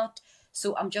represented on that.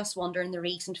 So I'm just wondering the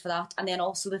reason for that. And then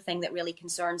also the thing that really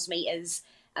concerns me is,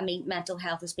 mental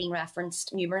health has been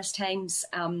referenced numerous times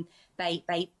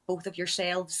by both of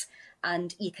yourselves.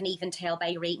 And you can even tell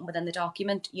by reading within the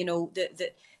document,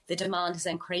 the demand has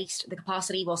increased. The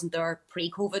capacity wasn't there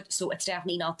pre-COVID, so it's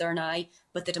definitely not there now,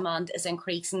 but the demand is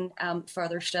increasing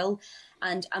further still.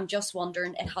 And I'm just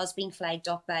wondering, it has been flagged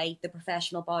up by the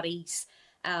professional bodies,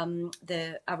 around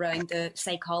the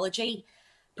psychology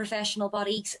professional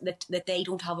bodies, that they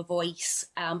don't have a voice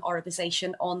or a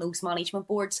position on those management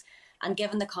boards. And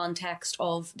given the context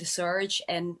of the surge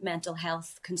in mental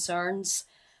health concerns,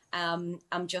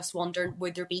 I'm just wondering,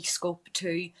 would there be scope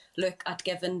to look at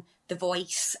giving the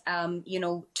voice,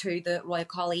 to the Royal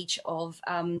College of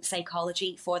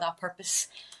Psychology for that purpose?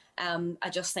 I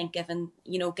just think given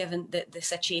the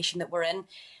situation that we're in,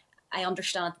 I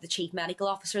understand the Chief Medical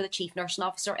Officer, the Chief Nursing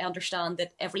Officer, I understand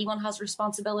that everyone has a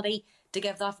responsibility to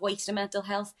give that voice to mental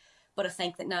health. But I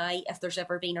think that now, if there's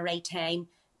ever been a right time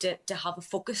to have a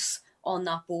focus on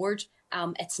that board,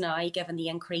 it's now, given the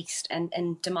increased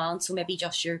in demand. So maybe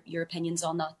just your opinions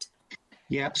on that.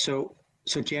 Yeah, so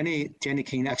Jenny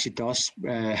Keane actually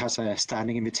has a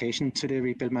standing invitation to the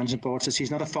Rebuild Management Board. So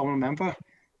she's not a formal member,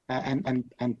 and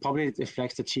probably it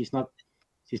reflects that she's not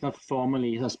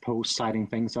formally, I suppose, signing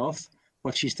things off,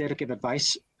 but she's there to give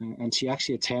advice, and she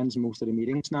actually attends most of the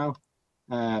meetings now,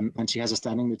 and she has a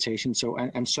standing invitation. So,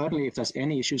 and certainly if there's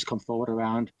any issues come forward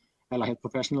around mental health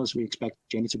professionals, we expect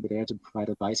Jenny to be there to provide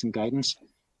advice and guidance,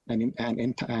 and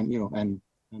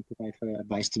provide her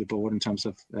advice to the board in terms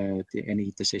of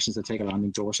any decisions they take around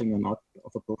endorsing or not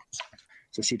of a board.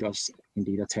 So she does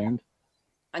indeed attend.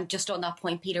 And just on that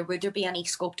point, Peter, would there be any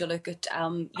scope to look at,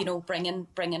 bringing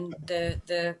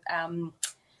the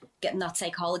getting that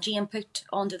psychology input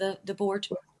onto the board?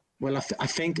 Well, I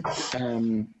think that's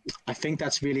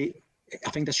really, I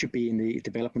think that should be in the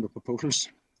development of proposals.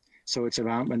 So it's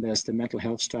around when there's the mental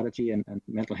health strategy and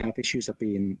mental health issues are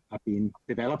being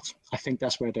developed. I think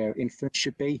that's where their influence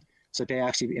should be. So they're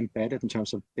actually embedded in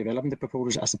terms of developing the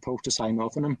proposals as opposed to signing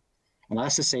off on them. And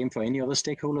that's the same for any other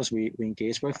stakeholders we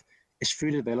engage with. It's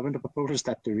through the development of proposals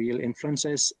that the real influence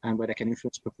is, and where they can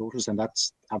influence proposals, and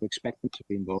that's how we expect them to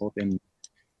be involved in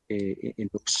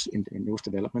those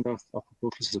development of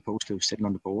proposals as opposed to sitting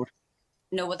on the board.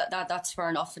 No, that's fair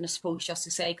enough, and I suppose just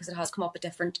to say, because it has come up at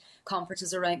different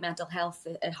conferences around mental health,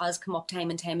 it has come up time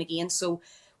and time again. So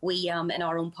we, in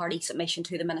our own party submission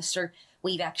to the Minister,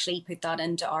 we've actually put that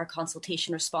into our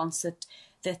consultation response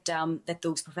that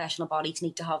those professional bodies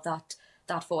need to have that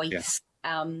voice. Yeah.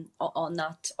 On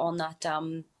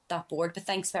that board. But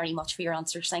thanks very much for your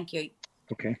answers. Thank you.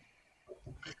 Okay.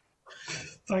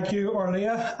 Thank you,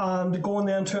 Orlia. And going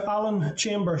then to Alan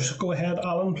Chambers. Go ahead,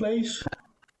 Alan, please.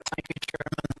 Thank you,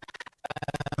 Chairman.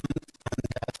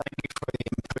 And thank you for the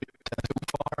input so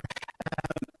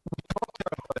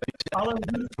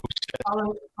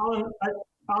far.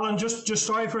 Alan, just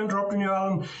sorry for interrupting you,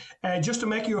 Alan. Just to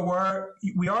make you aware,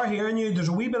 we are hearing you. There's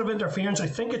a wee bit of interference. I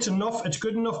think it's enough. It's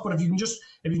good enough. But if you can just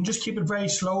keep it very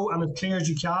slow and as clear as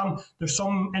you can, there's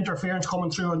some interference coming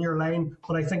through on your line,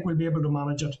 but I think we'll be able to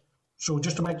manage it. So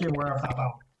just to make you aware of that,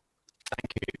 Alan.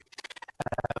 Thank you.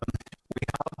 We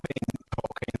have been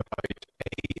talking about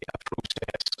a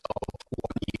process of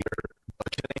 1 year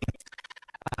budgeting,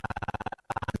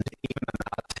 and even in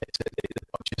that, the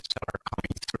budgets that are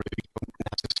coming through don't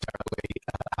necessarily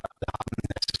haven't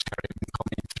necessarily been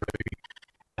coming through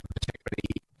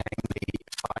particularly timely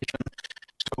fashion.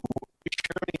 So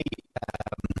surely,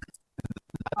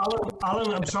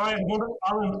 Alan, I'm sorry,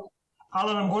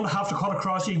 Alan, I'm going to have to cut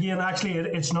across you again. Actually,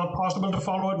 it's not possible to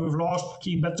follow it. We've lost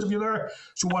key bits of you there.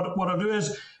 So what I'll do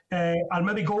is I'll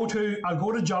go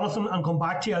to Jonathan and come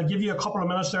back to you. I'll give you a couple of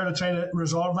minutes there to try to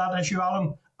resolve that issue,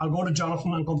 Alan. I'll go to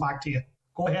Jonathan and come back to you.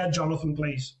 Go ahead, Jonathan,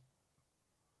 please.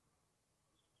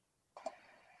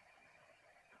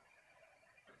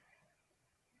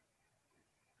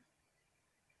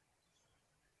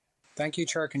 Thank you,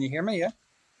 Chair. Can you hear me? Yeah.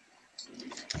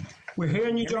 We're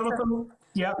hearing you, Jonathan.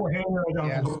 Yeah, we're hearing you,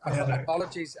 Jonathan. Yeah.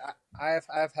 Apologies.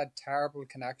 I've had terrible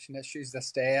connection issues this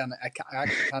day, and I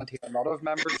actually can't hear a lot of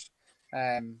members.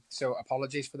 So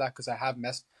apologies for that, because I have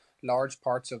missed large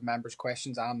parts of members'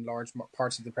 questions and large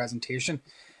parts of the presentation.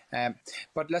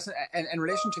 But listen, in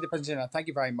relation to the presentation, thank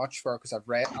you very much for, because I've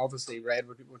obviously read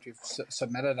what you've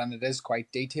submitted, and it is quite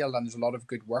detailed, and there's a lot of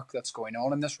good work that's going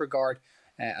on in this regard.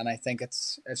 And I think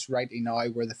it's rightly now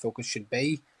where the focus should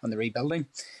be on the rebuilding.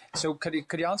 So could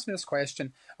you answer me this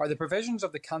question? Are the provisions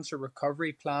of the Cancer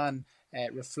Recovery Plan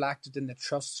reflected in the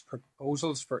Trust's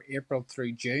proposals for April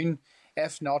through June?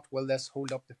 If not, will this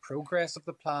hold up the progress of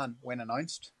the plan when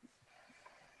announced?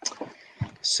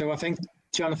 So I think,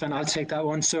 Jonathan, I'll take that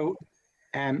one. So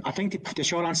I think the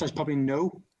short answer is probably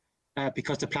no,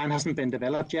 because the plan hasn't been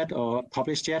developed yet or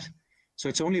published yet. So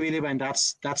it's only really when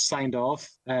that's signed off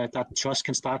that Trust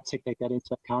can start to take that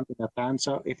into account in their plan.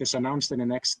 So if it's announced in the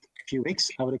next few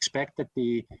weeks, I would expect that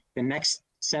the next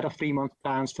set of 3-month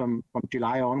plans from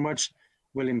July onwards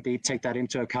will indeed take that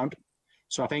into account.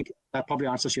 So I think that probably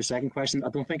answers your second question. I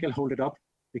don't think it'll hold it up,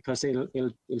 because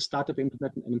it'll start to be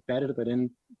implemented and embedded within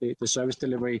the service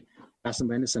delivery as and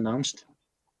when it's announced.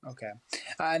 Okay.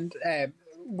 And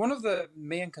one of the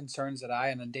main concerns that I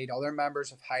and indeed other members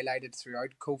have highlighted throughout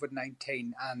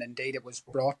COVID-19, and indeed it was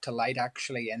brought to light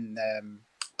actually in the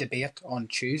debate on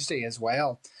Tuesday as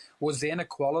well, was the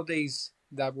inequalities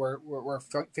that were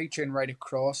featuring right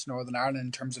across Northern Ireland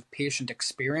in terms of patient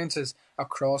experiences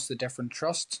across the different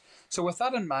trusts. So with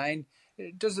that in mind,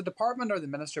 does the department or the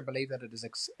minister believe that it is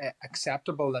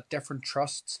acceptable that different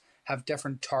trusts have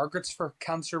different targets for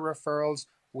cancer referrals,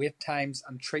 wait times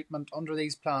and treatment under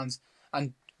these plans?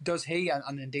 And does he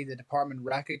and indeed the department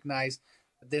recognise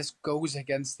that this goes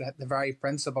against the very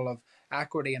principle of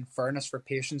equity and fairness for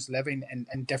patients living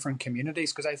in different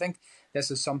communities? Because I think this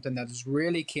is something that has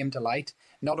really came to light,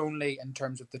 not only in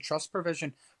terms of the trust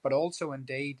provision, but also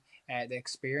indeed the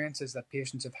experiences that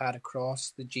patients have had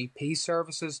across the GP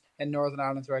services in Northern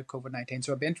Ireland throughout COVID-19.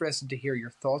 So I'd be interested to hear your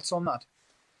thoughts on that.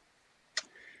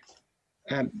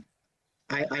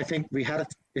 I think we had a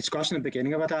discussion at the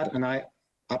beginning about that, and I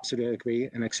absolutely agree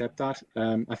and accept that.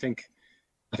 I think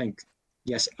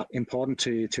yes, important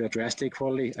to address the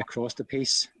equality across the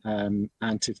piece, and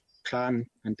to plan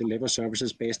and deliver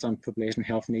services based on population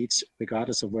health needs,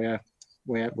 regardless of where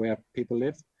people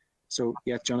live. So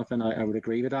yeah, Jonathan, I would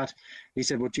agree with that.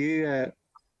 Lisa, would you have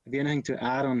anything to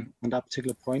add on that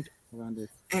particular point around it?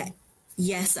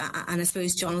 Yes, and I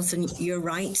suppose, Jonathan, you're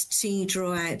right to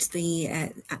draw out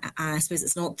I suppose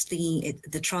it's not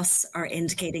the trusts are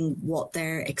indicating what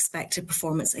their expected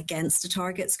performance against a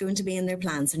target's going to be in their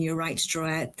plans, and you're right to draw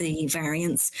out the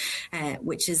variance,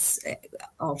 which is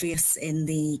obvious in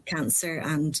the cancer.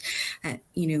 And,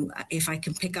 if I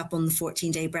can pick up on the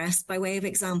 14-day breast by way of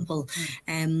example,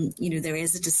 there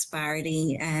is a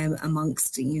disparity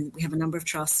amongst, we have a number of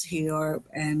trusts who are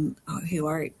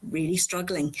really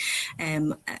struggling,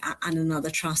 and another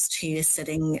trust who is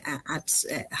sitting at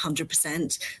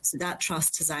 100%. So that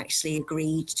trust has actually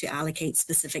agreed to allocate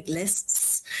specific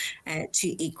lists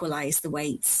to equalise the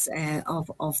weights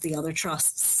of the other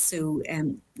trusts. So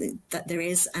that there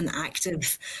is an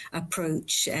active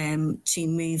approach to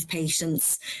move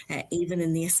patients, even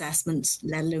in the assessment,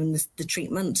 let alone the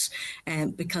treatment,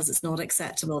 because it's not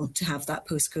acceptable to have that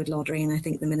postcode lottery. And I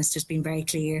think the Minister's been very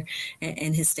clear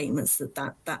in his statements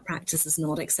that practice is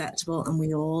not acceptable, and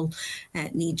we all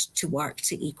need to work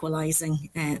to equalising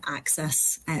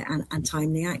access and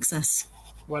timely access.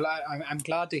 Well, I'm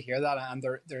glad to hear that, and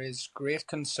there is great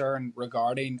concern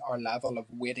regarding our level of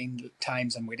waiting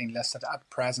times and waiting lists at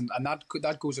present, and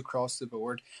that goes across the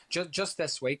board. Just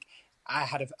this week, I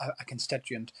had a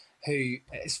constituent who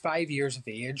is 5 years of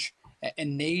age,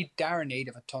 in dire need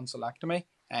of a tonsillectomy,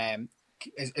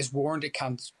 is warned it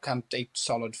can't eat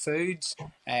solid foods.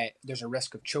 There's a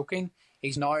risk of choking.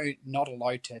 He's now not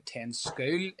allowed to attend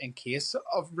school in case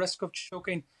of risk of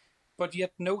choking, but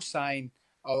yet no sign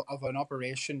of an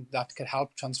operation that could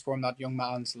help transform that young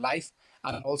man's life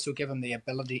and also give him the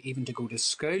ability even to go to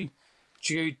school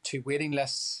due to waiting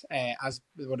lists as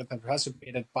would have been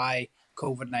precipitated by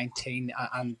COVID-19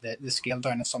 and the scale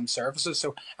down of some services.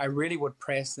 So I really would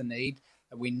press the need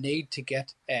that we need to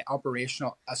get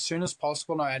operational as soon as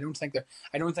possible. Now, I don't think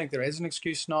there is an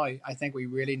excuse now. I think we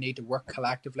really need to work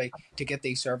collectively to get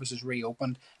these services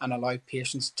reopened and allow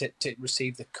patients to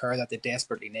receive the care that they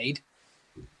desperately need.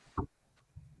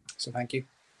 So thank you.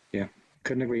 Yeah,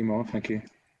 couldn't agree more. Thank you.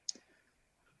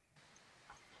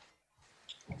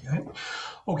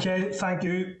 Okay, thank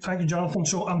you, Jonathan.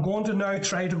 So I'm going to now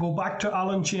try to go back to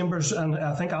Alan Chambers, and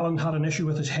I think Alan had an issue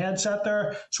with his headset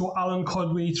there. So Alan,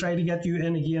 could we try to get you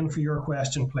in again for your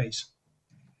question, please?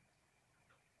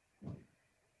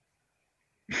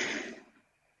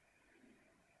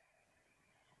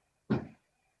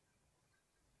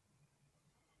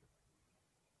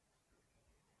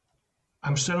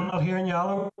 I'm still not hearing you,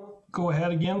 Alan. Go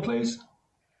ahead again, please.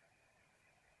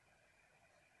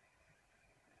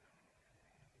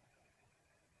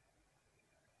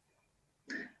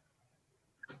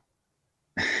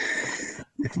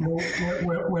 No,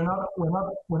 we're not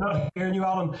hearing you,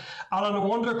 Alan. Alan, I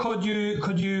wonder, could you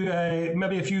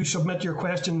maybe if you submit your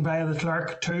question via the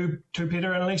clerk to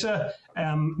Peter and Lisa,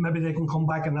 maybe they can come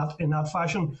back in that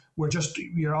fashion.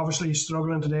 You're obviously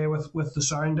struggling today with the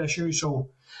sound issue, so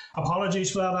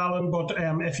apologies for that, Alan. But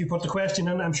if you put the question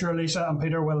in, I'm sure Lisa and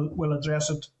Peter will address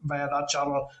it via that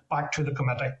channel back to the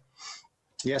committee.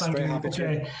 Yes, very happy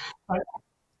to.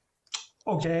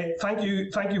 Okay, thank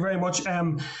you very much.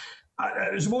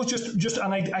 I suppose just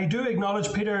and I do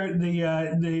acknowledge, Peter,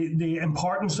 the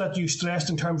importance that you stressed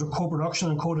in terms of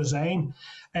co-production and co-design,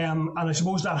 and I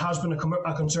suppose that has been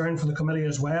a concern for the committee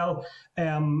as well.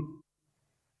 Can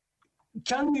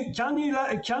you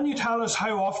tell us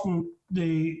how often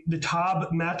the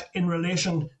TAB met in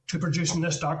relation to producing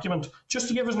this document, just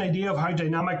to give us an idea of how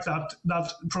dynamic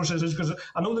that process is, because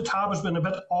I know the TAB has been a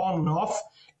bit on and off,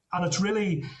 and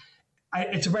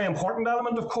it's a very important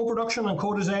element of co-production and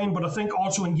co-design, but I think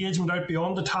also engagement out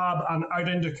beyond the TAB and out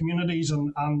into communities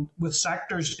and with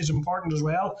sectors is important as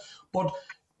well. But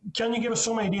can you give us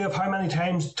some idea of how many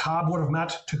times TAB would have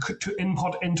met to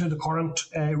input into the current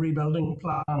rebuilding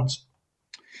plans?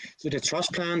 So the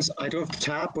trust plans, I don't.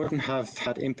 TAB wouldn't have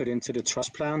had input into the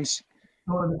trust plans.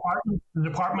 No, the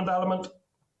department element.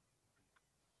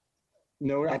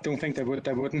 No, I don't think they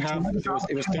wouldn't have.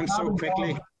 It was done so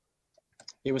quickly.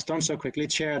 It was done so quickly,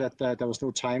 Chair, that there was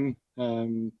no time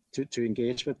to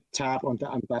engage with TAB on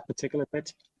that particular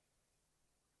bit.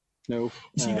 No.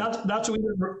 You see, that's a wee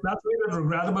bit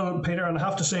regrettable, Peter, and I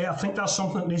have to say, I think that's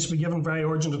something that needs to be given very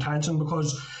urgent attention,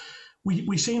 because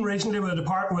we seen recently where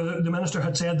the Minister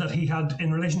had said that he had,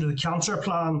 in relation to the cancer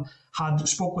plan, had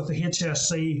spoke with the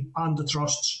HSC and the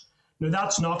trusts. Now,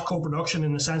 that's not co-production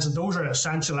in the sense that those are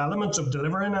essential elements of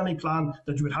delivering any plan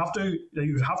that you would have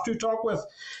to talk with.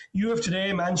 You have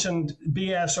today mentioned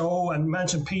BSO and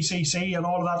mentioned PCC and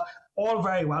all of that, all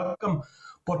very welcome,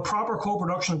 but proper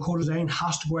co-production and co-design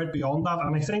has to go out beyond that.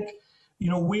 And I think,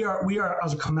 we are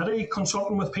as a committee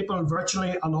consulting with people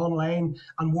virtually and online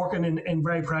and working in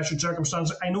very pressured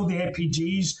circumstances. I know the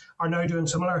APGs are now doing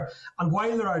similar. And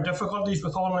while there are difficulties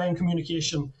with online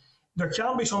communication, there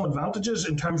can be some advantages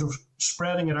in terms of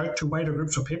spreading it out to wider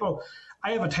groups of people.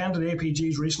 I have attended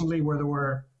APGs recently where there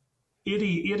were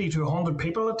 80 to 100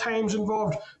 people at times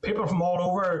involved, people from all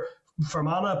over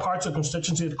Fermanagh, parts of the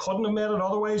constituency that couldn't have made it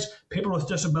otherwise, people with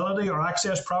disability or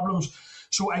access problems.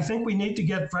 So I think we need to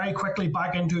get very quickly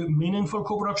back into meaningful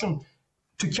co-production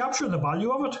to capture the value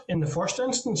of it in the first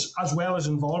instance, as well as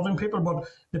involving people. But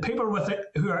the people with it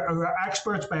who are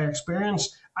experts by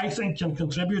experience, I think, can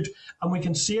contribute, and we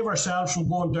can save ourselves from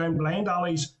going down blind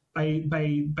alleys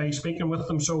by speaking with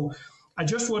them. So I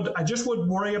just would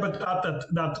worry about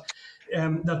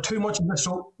that too much of this.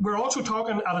 So we're also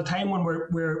talking at a time when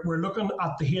we're looking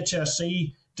at the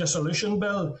HSC dissolution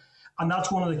bill. And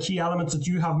that's one of the key elements that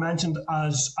you have mentioned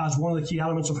as one of the key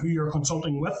elements of who you're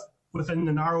consulting with within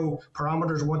the narrow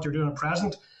parameters of what you're doing at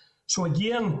present. So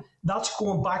again, that's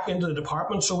going back into the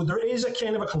department. So there is a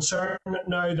kind of a concern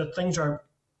now that things are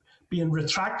being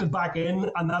retracted back in,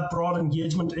 and that broad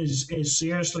engagement is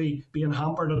seriously being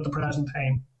hampered at the present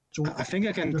time. So I think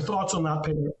I can. Your thoughts on that,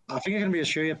 Peter? I think I can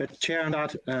reassure you a bit, Chair, on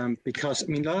that, because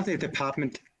a lot of the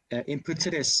department input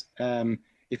to this.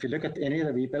 If you look at any of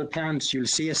the rebuild plans, you'll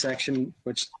see a section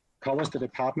which covers the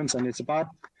departments, and it's about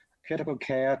critical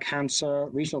care, cancer,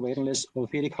 regional waiting lists,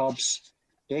 orthopedic hubs,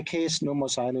 ACASE, no more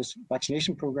silos,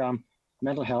 vaccination programme,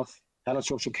 mental health, adult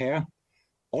social care.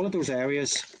 All of those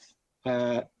areas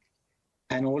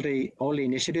and all the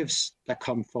initiatives that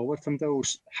come forward from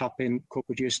those have been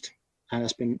co-produced, and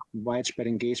there's been widespread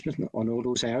engagement on all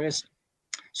those areas.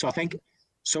 So I think,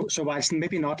 so whilst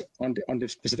maybe not on the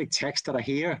specific text that I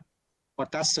hear, but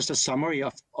that's just a summary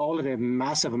of all of the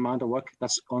massive amount of work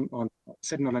that's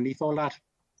sitting underneath all that.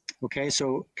 Okay,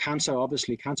 so cancer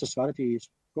strategy is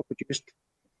co-produced,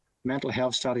 mental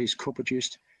health strategy is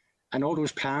co-produced, and all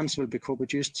those plans will be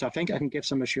co-produced. So I think I can give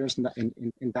some assurance in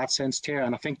that sense, Chair.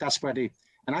 And I think that's where the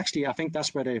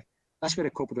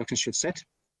co-production should sit.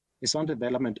 It's on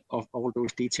development of all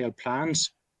those detailed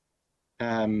plans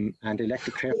and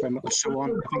elected care framework and so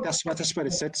on. I think that's where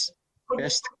it sits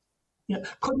best. Yeah.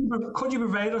 Could you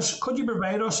provide us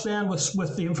then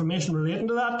with the information relating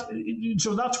to that?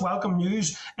 So that's welcome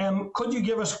news. Could you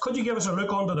give us a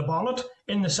look under the bonnet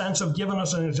in the sense of giving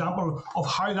us an example of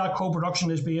how that co-production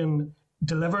is being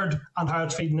delivered and how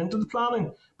it's feeding into the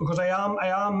planning? Because I am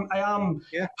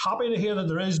happy to hear that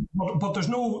there is, but there's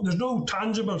no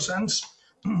tangible sense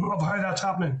of how that's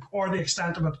happening or the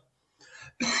extent of it.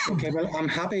 Okay, well, I'm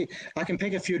happy. I can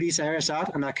pick a few of these areas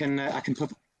out, and I can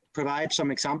provide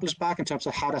some examples back in terms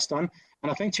of how that's done. And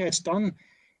I think, Chair, it's done.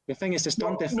 The thing is, it's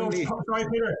done differently. No, sorry,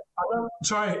 Peter.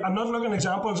 I'm not looking at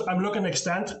examples. I'm looking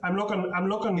extent. I'm looking. I'm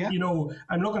looking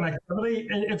activity,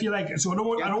 if you like. So I don't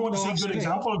want to see good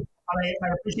examples. And I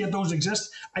appreciate those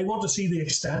exist. I want to see the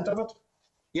extent of it.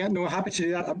 Yeah, no, happy to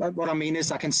do that. What I mean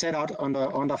is, I can set out on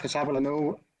the for example, I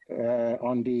know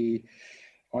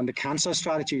on the cancer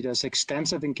strategy, there's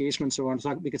extensive engagement. So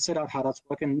we can set out how that's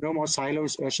working. No more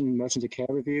silos, urgent emergency care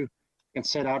review. We can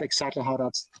set out exactly how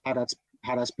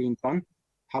that's being done.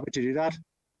 Happy to do that.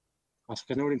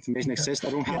 Because no information exists. I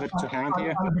don't have it to hand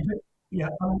here.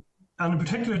 And in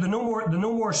particular, the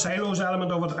no more silos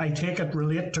element of it, I take it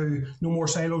relate to no more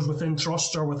silos within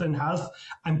trusts or within health.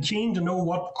 I'm keen to know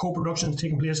what co-production is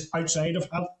taking place outside of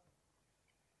health.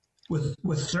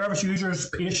 with service users,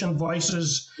 patient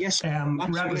voices, yes,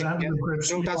 representative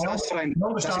groups. No, that's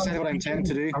exactly what I intend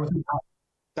to do.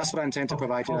 That's what I intend to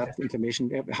provide you that information.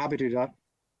 Happy to do that.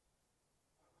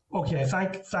 Okay,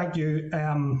 thank you.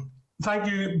 Thank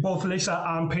you both Lisa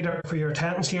and Peter for your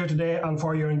attendance here today and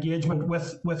for your engagement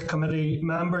with committee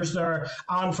members there,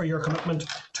 and for your commitment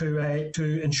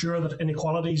to ensure that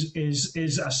inequalities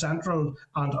is a central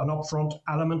and an upfront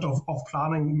element of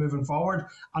planning moving forward,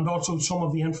 and also some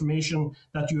of the information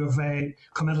that you have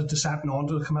committed to sending on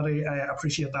to the committee. I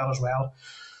appreciate that as well.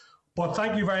 But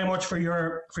thank you very much for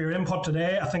your input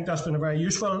today. I think that's been a very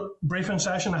useful briefing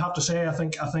session. I have to say, I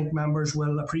think members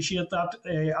will appreciate that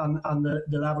and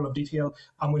the level of detail,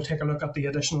 and we'll take a look at the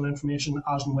additional information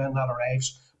as and when that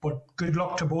arrives. But good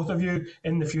luck to both of you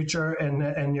in the future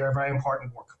in your very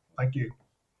important work. Thank you.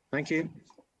 Thank you.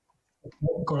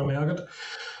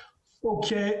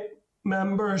 Okay,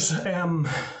 members.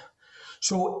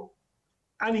 So.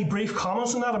 Any brief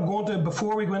comments on that? I'm going to,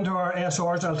 before we go into our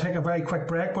SRs, I'll take a very quick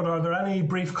break, but are there any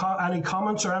any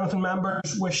comments or anything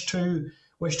members wish to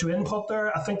input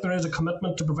there? I think there is a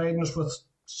commitment to providing us with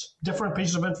different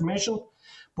pieces of information,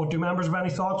 but do members have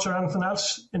any thoughts or anything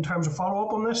else in terms of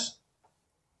follow-up on this?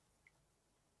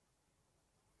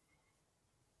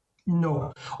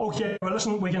 No. Okay. Well,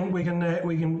 listen. We can.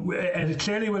 It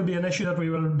clearly will be an issue that we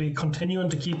will be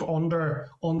continuing to keep under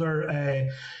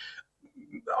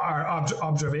our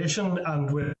observation,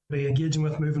 and we'll be engaging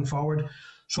with moving forward.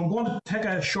 So I'm going to take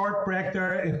a short break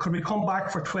there. Could we come back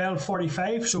for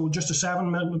 12:45? So just a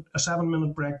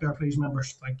 7-minute break there, please,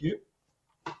 members. Thank you.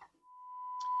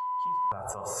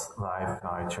 That's us live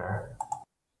now, Chair.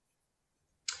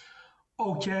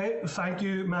 Okay, thank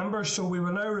you, members. So we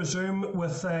will now resume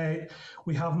with,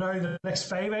 we have now the next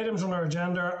 5 items on our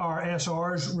agenda are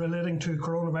SRs relating to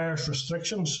coronavirus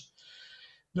restrictions.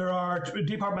 There are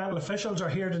departmental officials are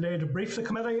here today to brief the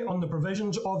committee on the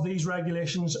provisions of these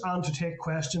regulations and to take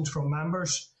questions from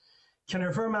members. Can I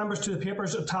refer members to the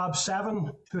papers at tab 7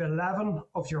 to 11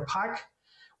 of your pack,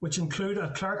 which include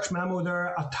a clerk's memo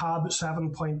there at tab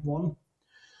 7.1.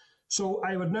 So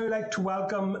I would now like to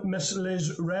welcome Miss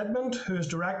Liz Redmond, who is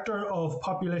Director of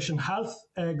Population Health.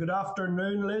 Good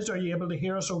afternoon, Liz. Are you able to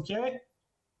hear us okay?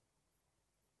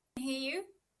 Hear you?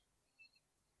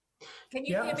 Can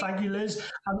you hear me? Thank you, Liz.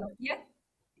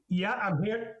 Yeah, I'm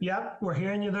here. Yeah, we're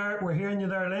hearing you there. We're hearing you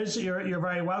there, Liz. You're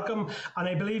very welcome. And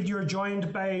I believe you're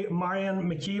joined by Marion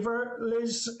McKeever,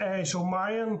 Liz. So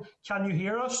Marion, can you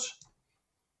hear us?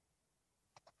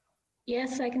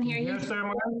 Yes, I can hear you. Yes, there,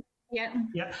 Marion. Yeah.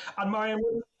 Yeah. And Marion,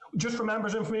 just for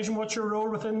members' information, what's your role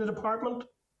within the department?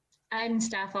 I'm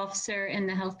staff officer in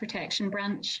the Health Protection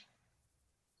branch.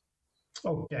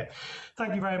 Okay,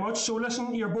 thank you very much. So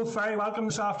listen, you're both very welcome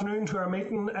this afternoon to our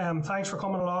meeting. Thanks for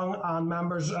coming along, and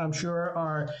members, I'm sure,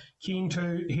 are keen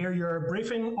to hear your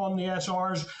briefing on the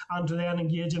SRs and to then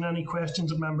engage in any questions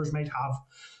that members might have.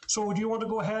 So do you want to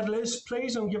go ahead, Liz,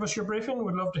 please, and give us your briefing?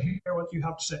 We'd love to hear what you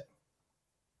have to say.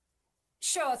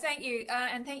 Sure, thank you.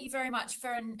 And thank you very much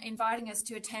for inviting us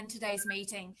to attend today's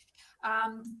meeting.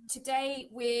 Today,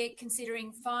 we're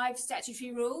considering 5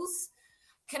 statutory rules.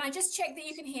 Can I just check that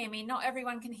you can hear me? Not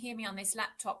everyone can hear me on this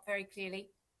laptop very clearly.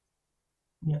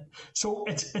 Yeah, so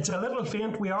it's a little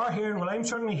faint. We are hearing, well, I'm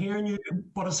certainly hearing you,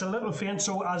 but it's a little faint.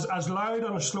 So as loud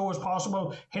and as slow as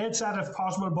possible, headset if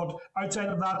possible, but outside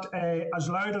of that, as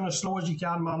loud and as slow as you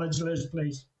can manage, Liz,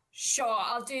 please. Sure,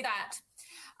 I'll do that.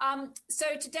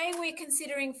 So today we're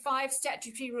considering 5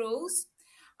 statutory rules.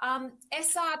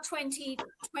 SR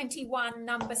 2021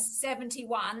 number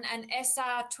 71 and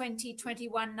SR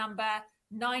 2021 number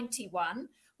 91,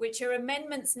 which are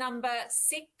amendments number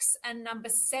 6 and number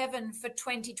 7 for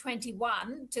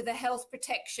 2021 to the Health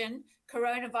Protection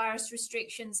Coronavirus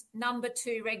Restrictions number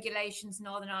 2 Regulations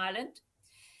Northern Ireland.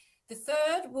 The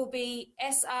third will be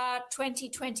SR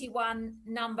 2021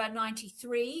 number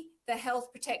 93, the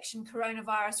Health Protection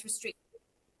Coronavirus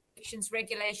Restrictions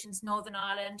Regulations Northern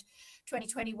Ireland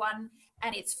 2021,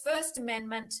 and its first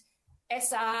amendment,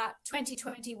 SR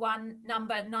 2021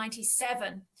 number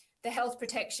 97, the Health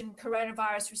Protection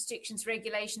Coronavirus Restrictions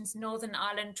Regulations Northern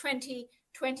Ireland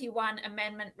 2021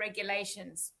 Amendment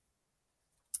Regulations.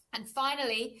 And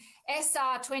finally,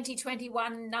 SR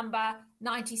 2021 number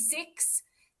 96,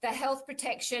 the Health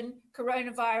Protection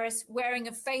Coronavirus Wearing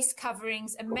of Face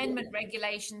Coverings Amendment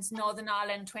Regulations Northern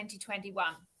Ireland 2021.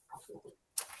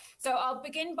 So I'll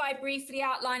begin by briefly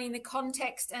outlining the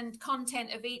context and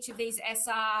content of each of these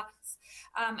SRs,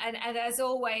 and as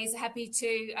always, happy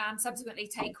to subsequently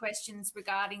take questions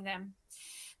regarding them.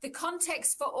 The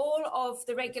context for all of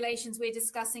the regulations we're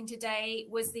discussing today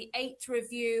was the 8th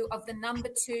review of the number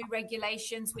 2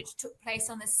 regulations, which took place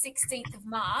on the 16th of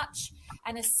March,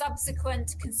 and a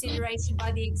subsequent consideration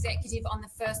by the executive on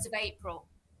the 1st of April.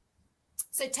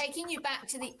 So taking you back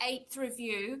to the 8th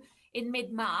review in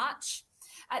mid-March,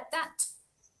 at that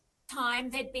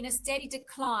time there'd been a steady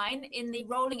decline in the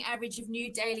rolling average of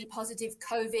new daily positive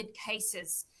COVID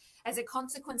cases as a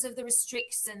consequence of the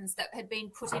restrictions that had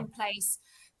been put in place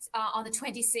on the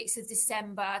 26th of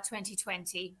December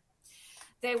 2020.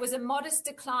 There was a modest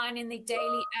decline in the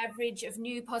daily average of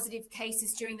new positive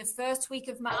cases during the first week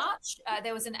of March.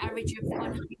 There was an average of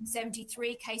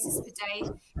 173 cases per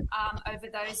day over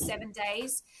those 7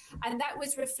 days. And that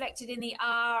was reflected in the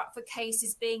R for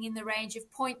cases being in the range of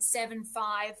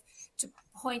 0.75 to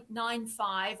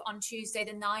 0.95 on Tuesday,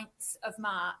 the 9th of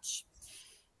March.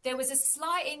 There was a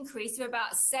slight increase of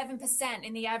about 7%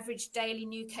 in the average daily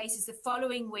new cases the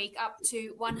following week, up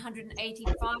to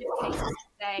 185 cases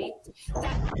a day.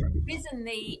 That risen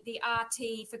the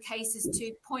RT for cases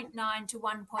to 0.9 to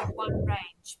 1.1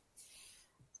 range.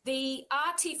 The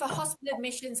RT for hospital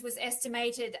admissions was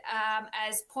estimated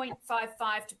as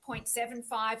 0.55 to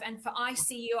 0.75, and for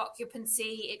ICU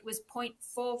occupancy, it was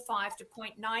 0.45 to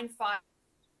 0.95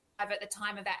 at the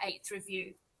time of that 8th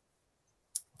review.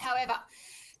 However,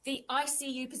 the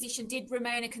ICU position did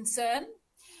remain a concern.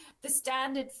 The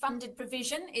standard funded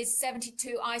provision is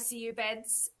 72 ICU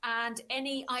beds, and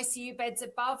any ICU beds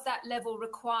above that level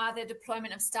require the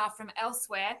deployment of staff from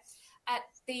elsewhere. At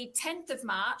the 10th of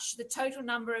March, the total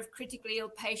number of critically ill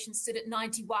patients stood at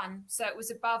 91, so it was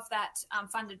above that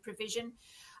funded provision.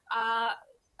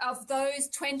 Of those,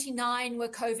 29 were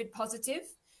COVID positive,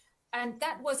 and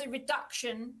that was a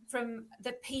reduction from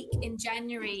the peak in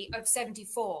January of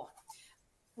 74.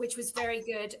 Which was very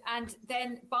good. And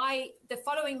then by the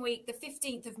following week, the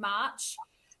 15th of March,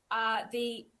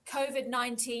 the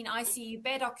COVID-19 ICU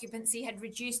bed occupancy had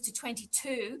reduced to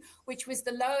 22, which was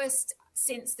the lowest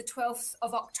since the 12th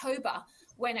of October,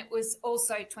 when it was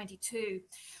also 22.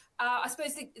 I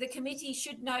suppose the committee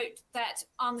should note that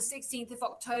on the 16th of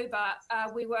October,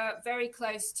 we were very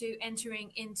close to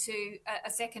entering into a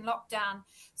second lockdown.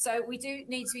 So we do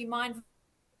need to be mindful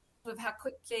of how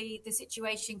quickly the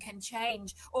situation can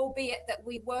change, albeit that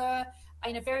we were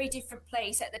in a very different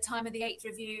place at the time of the 8th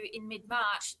review in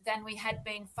mid-March than we had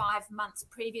been 5 months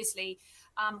previously,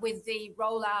 with the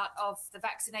rollout of the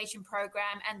vaccination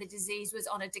program, and the disease was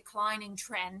on a declining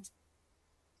trend.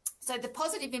 So the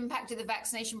positive impact of the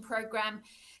vaccination program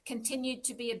continued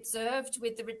to be observed,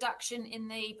 with the reduction in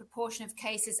the proportion of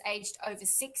cases aged over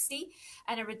 60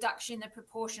 and a reduction in the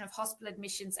proportion of hospital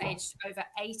admissions aged over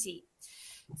 80.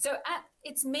 So at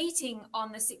its meeting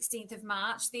on the 16th of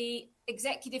March, the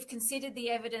executive considered the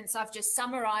evidence I've just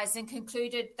summarised and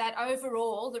concluded that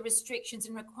overall the restrictions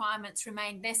and requirements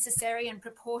remained necessary and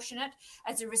proportionate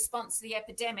as a response to the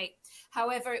epidemic.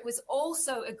 However, it was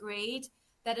also agreed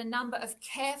that a number of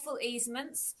careful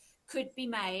easements could be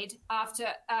made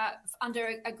under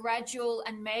a gradual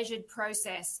and measured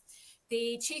process.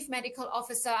 The Chief Medical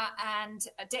Officer and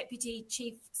Deputy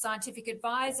Chief Scientific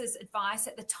Advisor's advice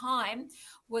at the time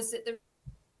was that the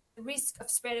risk of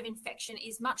spread of infection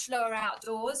is much lower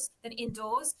outdoors than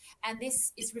indoors, and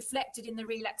this is reflected in the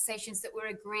relaxations that were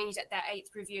agreed at that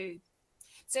 8th review.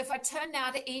 So if I turn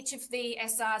now to each of the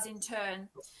SRs in turn.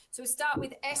 So we start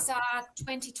with SR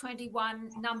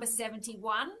 2021 number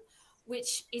 71,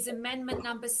 which is amendment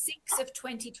number 6 of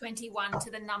 2021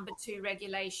 to the number 2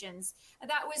 regulations. And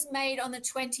that was made on the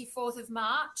 24th of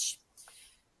March.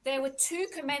 There were 2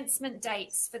 commencement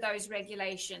dates for those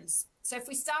regulations. So if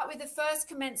we start with the first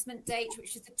commencement date,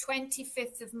 which is the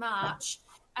 25th of March,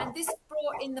 and this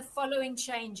brought in the following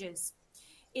changes.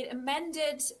 It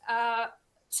amended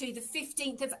to the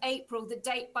 15th of April, the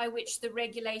date by which the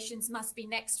regulations must be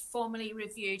next formally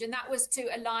reviewed, and that was to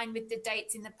align with the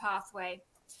dates in the pathway.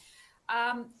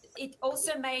 It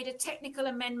also made a technical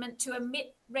amendment to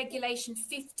omit Regulation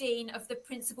 15 of the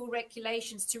principal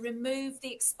regulations to remove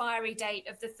the expiry date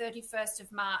of the 31st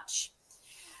of March.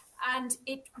 And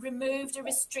it removed a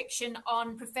restriction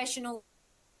on professional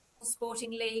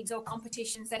sporting leagues or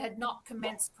competitions that had not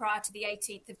commenced prior to the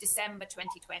 18th of December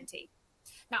 2020.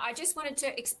 Now, I just wanted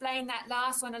to explain that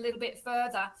last one a little bit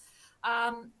further.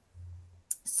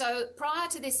 So prior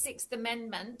to this 6th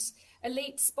amendment,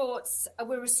 elite sports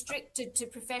were restricted to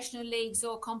professional leagues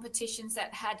or competitions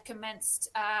that had commenced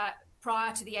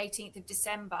prior to the 18th of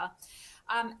December.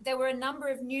 There were a number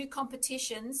of new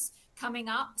competitions coming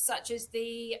up, such as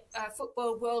the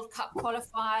Football World Cup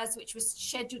qualifiers, which was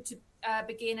scheduled to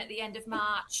begin at the end of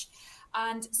March.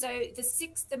 And so the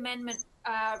Sixth Amendment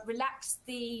relaxed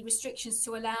the restrictions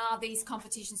to allow these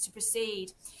competitions to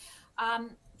proceed.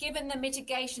 Given the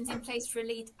mitigations in place for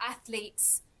elite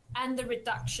athletes and the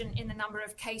reduction in the number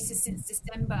of cases since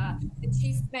December, the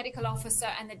Chief Medical Officer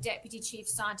and the Deputy Chief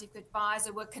Scientific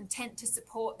Advisor were content to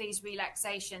support these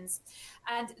relaxations.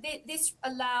 And this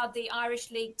allowed the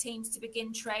Irish League teams to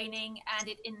begin training, and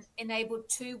it enabled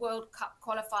 2 World Cup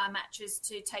qualifier matches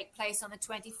to take place on the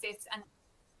 25th and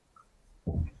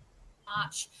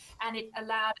March, and it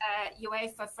allowed a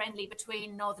UEFA friendly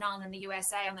between Northern Ireland and the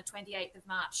USA on the 28th of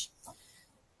March.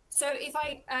 So if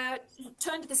I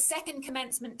turn to the second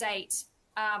commencement date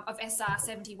of SR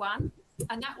 71,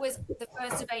 and that was the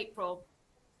 1st of April,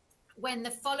 when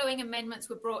the following amendments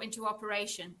were brought into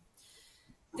operation.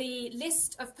 The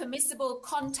list of permissible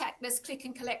contactless click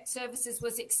and collect services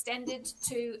was extended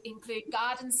to include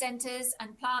garden centres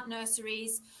and plant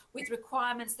nurseries, with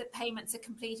requirements that payments are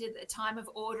completed at the time of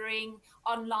ordering,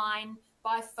 online,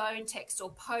 by phone, text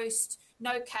or post,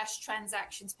 no cash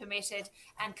transactions permitted,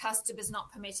 and customers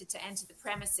not permitted to enter the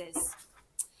premises.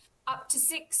 Up to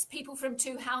 6 people from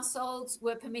 2 households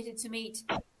were permitted to meet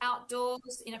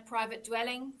outdoors in a private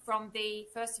dwelling from the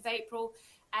 1st of April,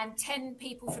 and 10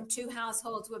 people from 2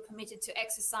 households were permitted to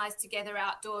exercise together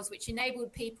outdoors, which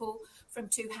enabled people from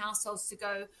 2 households to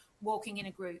go walking in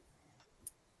a group.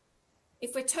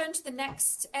 If we turn to the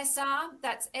next SR,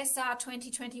 that's SR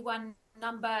 2021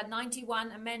 number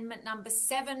 91, amendment number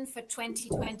 7 for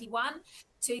 2021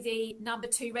 to the number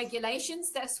 2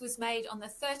 regulations. This was made on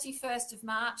the 31st of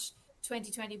March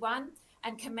 2021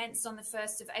 and commenced on the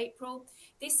 1st of April.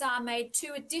 This R made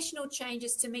 2 additional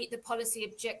changes to meet the policy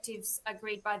objectives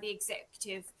agreed by the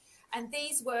executive. And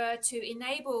these were to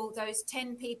enable those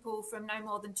 10 people from no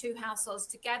more than 2 households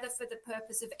to gather for the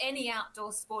purpose of any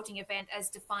outdoor sporting event as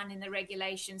defined in the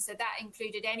regulations. So that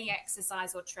included any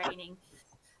exercise or training,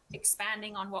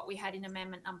 expanding on what we had in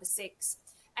Amendment number 6.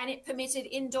 And it permitted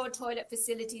indoor toilet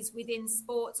facilities within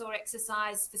sports or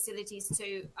exercise facilities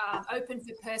to open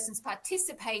for persons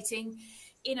participating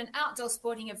in an outdoor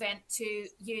sporting event to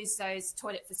use those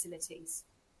toilet facilities.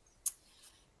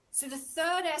 So the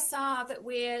third SR that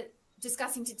we're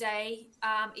discussing today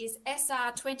is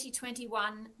SR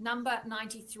 2021 number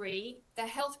 93, the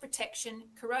Health Protection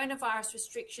Coronavirus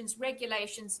Restrictions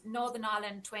Regulations Northern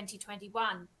Ireland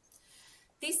 2021.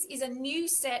 This is a new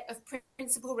set of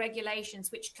principal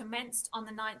regulations which commenced on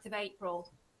the 9th of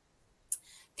April.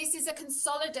 This is a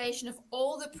consolidation of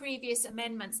all the previous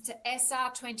amendments to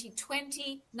SR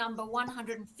 2020 number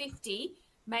 150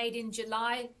 made in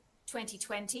July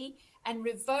 2020 and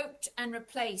revoked and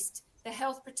replaced the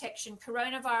Health Protection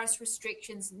Coronavirus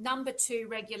Restrictions number 2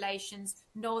 regulations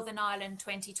Northern Ireland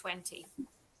 2020.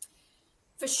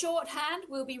 For shorthand,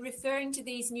 we'll be referring to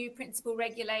these new principal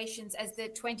regulations as the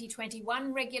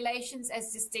 2021 regulations,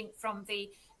 as distinct from the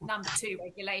number 2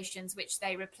 regulations, which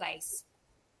they replace.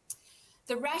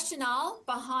 The rationale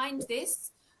behind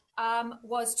this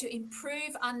was to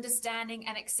improve understanding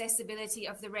and accessibility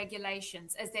of the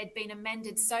regulations, as they'd been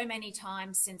amended so many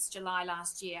times since July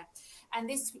last year. And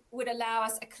this would allow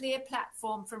us a clear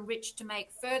platform from which to make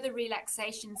further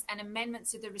relaxations and amendments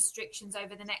to the restrictions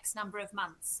over the next number of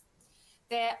months.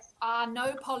 There are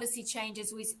no policy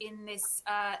changes within this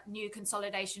new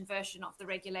consolidation version of the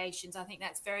regulations. I think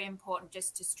that's very important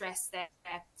just to stress there.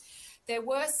 There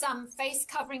were some face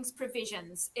coverings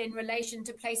provisions in relation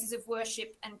to places of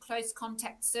worship and close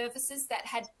contact services that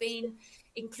had been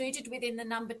included within the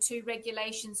number 2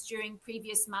 regulations during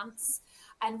previous months.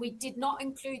 And we did not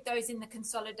include those in the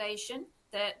consolidation,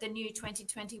 the new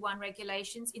 2021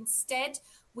 regulations. Instead,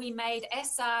 we made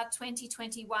SR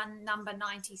 2021 number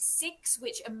 96,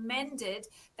 which amended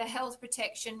the Health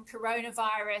Protection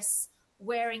Coronavirus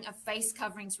Wearing of Face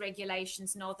Coverings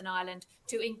Regulations Northern Ireland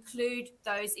to include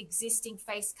those existing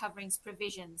face coverings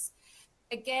provisions.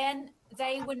 Again,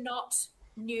 they were not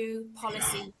new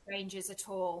policy changes at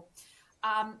all.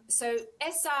 So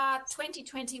SR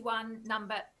 2021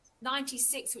 number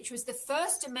 96, which was the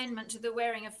first amendment to the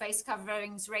Wearing of Face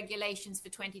Coverings Regulations for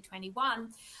 2021,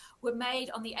 were made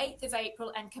on the 8th of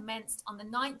April and commenced on the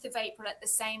 9th of April at the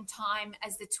same time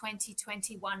as the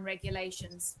 2021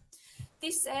 regulations.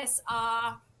 This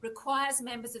SR requires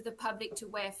members of the public to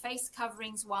wear face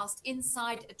coverings whilst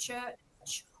inside a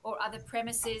church or other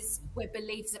premises where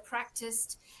beliefs are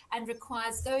practiced, and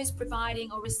requires those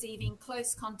providing or receiving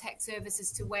close contact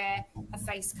services to wear a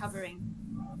face covering.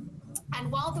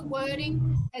 And while the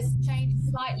wording has changed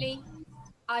slightly,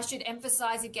 I should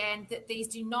emphasise again that these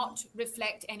do not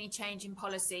reflect any change in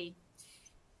policy.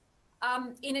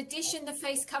 In addition, the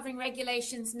face covering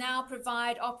regulations now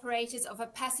provide operators of a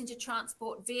passenger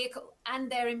transport vehicle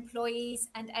and their employees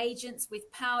and agents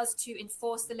with powers to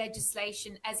enforce the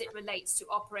legislation as it relates to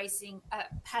operating a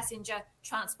passenger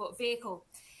transport vehicle.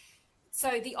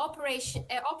 So the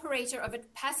operator of a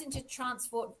passenger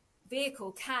transport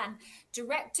vehicle can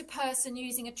direct a person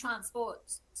using a transport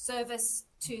service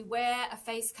to wear a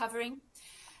face covering,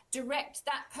 direct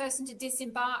that person to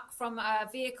disembark from a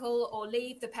vehicle or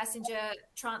leave the passenger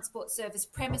transport service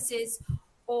premises,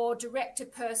 or direct a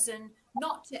person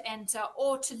not to enter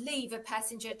or to leave a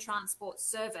passenger transport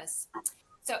service.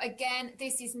 So again,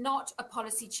 this is not a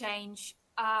policy change.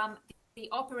 The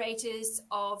operators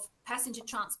of passenger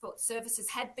transport services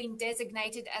had been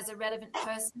designated as a relevant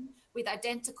person with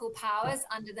identical powers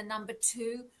under the number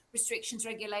 2 restrictions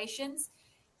regulations.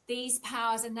 These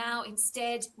powers are now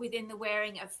instead within the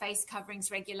wearing of face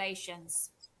coverings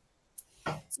regulations.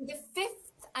 So the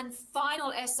fifth and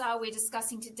final SR we're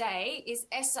discussing today is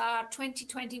SR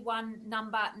 2021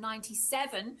 number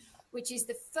 97, which is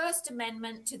the first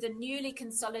amendment to the newly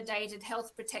consolidated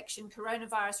Health Protection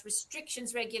Coronavirus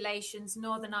Restrictions Regulations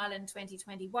Northern Ireland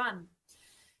 2021.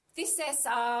 This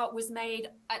SR was made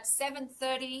at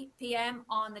 7:30 p.m.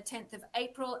 on the 10th of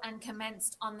April and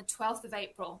commenced on the 12th of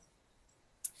April.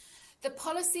 The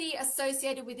policy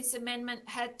associated with this amendment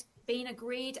had been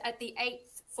agreed at the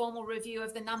 8th formal review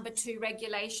of the number 2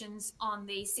 regulations on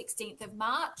the 16th of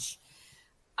March.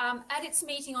 At its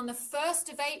meeting on the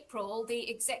 1st of April,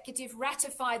 the Executive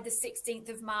ratified the 16th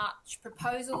of March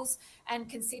proposals and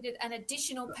considered an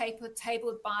additional paper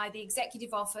tabled by the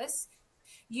Executive Office,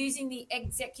 using the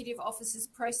Executive Office's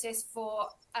process for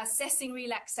assessing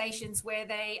relaxations where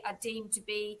they are deemed to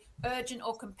be urgent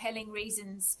or compelling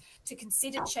reasons to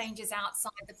consider changes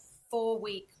outside the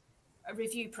 4-week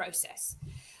review process.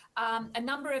 A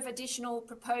number of additional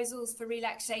proposals for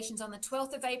relaxations on the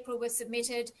 12th of April were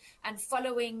submitted, and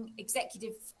following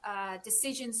Executive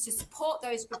decisions to support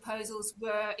those proposals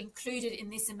were included in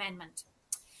this amendment.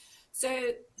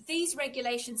 So these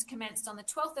regulations commenced on the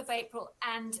 12th of April,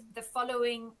 and the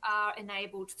following are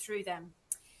enabled through them.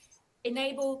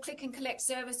 Enable click and collect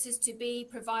services to be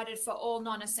provided for all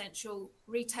non-essential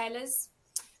retailers.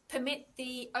 Permit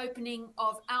the opening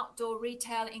of outdoor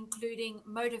retail, including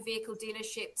motor vehicle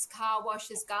dealerships, car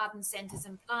washes, garden centres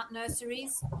and plant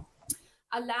nurseries.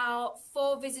 Allow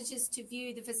 4 visitors to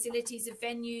view the facilities of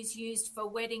venues used for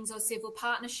weddings or civil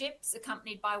partnerships,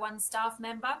 accompanied by 1 staff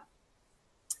member.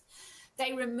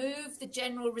 They remove the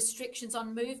general restrictions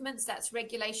on movements, that's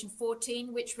Regulation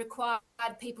 14, which required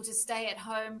people to stay at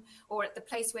home or at the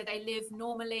place where they live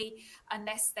normally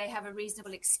unless they have a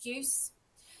reasonable excuse.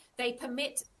 They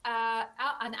permit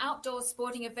an outdoor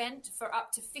sporting event for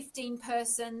up to 15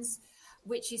 persons,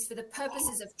 which is for the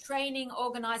purposes of training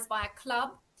organised by a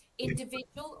club,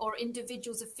 individual or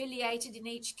individuals affiliated in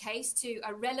each case to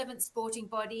a relevant sporting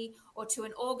body or to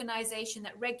an organisation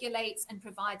that regulates and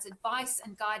provides advice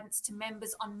and guidance to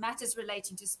members on matters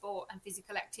relating to sport and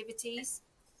physical activities.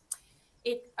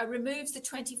 It removes the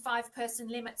 25-person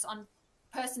limits on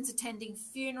persons attending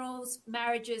funerals,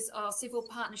 marriages or civil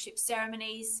partnership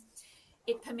ceremonies.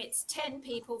 It permits 10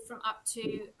 people from up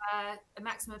to a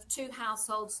maximum of 2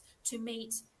 households to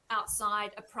meet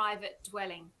outside a private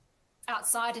dwelling.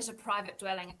 Outside at a private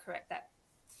dwelling, I correct that.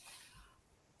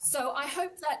 So I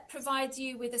hope that provides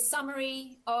you with a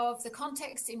summary of the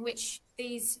context in which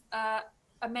these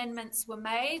amendments were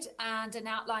made and an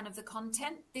outline of the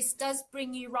content. This does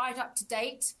bring you right up to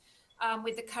date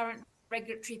with the current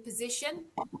regulatory position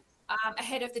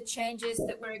ahead of the changes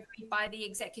that were agreed by the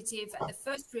Executive at the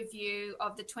first review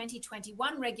of the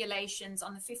 2021 regulations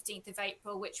on the 15th of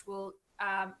April, which will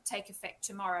take effect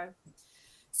tomorrow.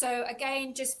 So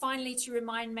again, just finally to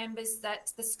remind members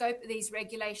that the scope of these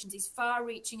regulations is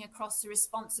far-reaching across the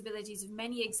responsibilities of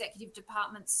many executive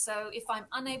departments. So if I'm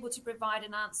unable to provide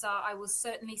an answer, I will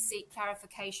certainly seek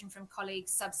clarification from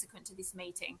colleagues subsequent to this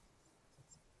meeting.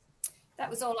 That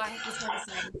was all I was going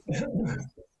to say.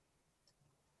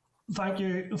 Thank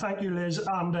you, Liz,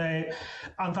 and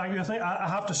thank you. I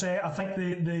have to say, I think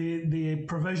the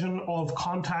provision of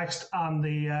context and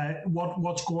the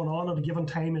what's going on at a given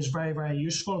time is very, very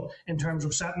useful in terms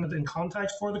of setting it in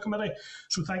context for the committee.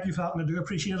 So thank you for that, and I do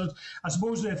appreciate it. I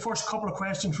suppose the first couple of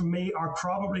questions from me are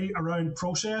probably around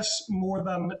process more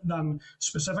than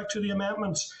specific to the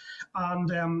amendments,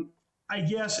 and I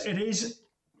guess it is,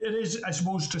 I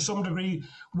suppose, to some degree,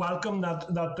 welcome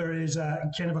that there is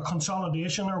a kind of a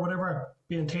consolidation or whatever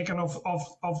being taken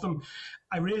of them.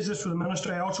 I raised this with the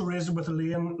Minister. I also raised it with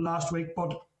Elaine last week.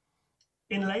 But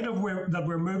in light of that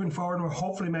we're moving forward and we're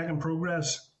hopefully making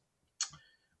progress,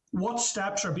 what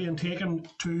steps are being taken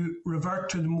to revert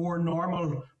to the more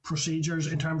normal procedures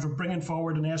in terms of bringing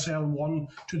forward an SL1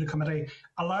 to the committee,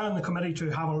 allowing the committee to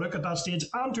have a look at that stage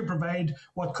and to provide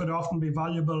what could often be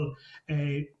valuable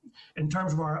in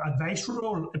terms of our advice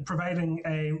role, providing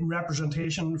a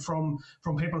representation from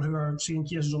people who are seeing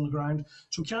cases on the ground.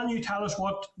 So can you tell us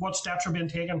what steps are being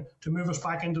taken to move us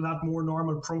back into that more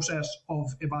normal process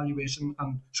of evaluation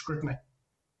and scrutiny?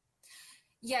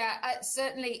 Yeah,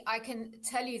 certainly I can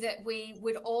tell you that we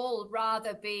would all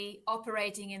rather be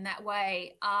operating in that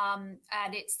way. And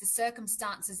it's the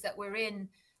circumstances that we're in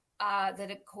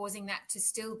that are causing that to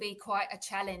still be quite a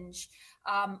challenge.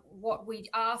 What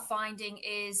we are finding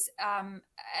is,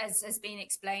 as has been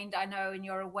explained, I know and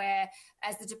you're aware,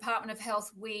 as the Department of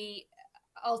Health, we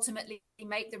ultimately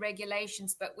make the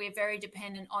regulations, but we're very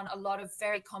dependent on a lot of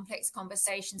very complex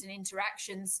conversations and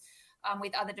interactions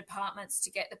with other departments to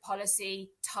get the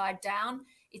policy tied down.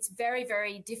 It's very,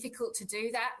 very difficult to do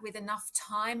that with enough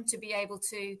time to be able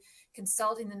to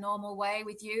consult in the normal way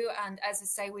with you. And as I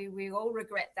say, we all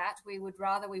regret that. We would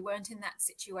rather we weren't in that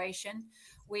situation.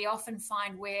 We often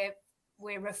find we're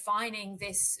refining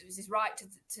this right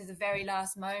to the very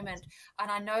last moment.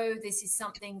 And I know this is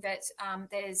something that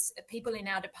there's people in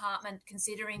our department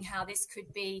considering how this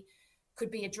could be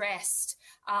addressed.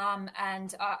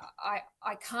 And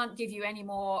I can't give you any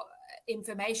more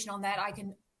information on that. I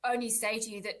can only say to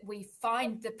you that we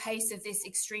find the pace of this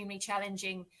extremely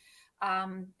challenging,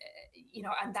 and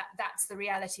that's the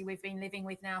reality we've been living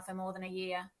with now for more than a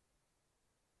year.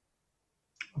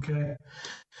 Okay.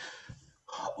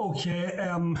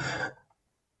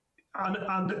 And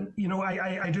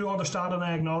I do understand and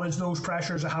I acknowledge those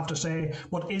pressures, I have to say,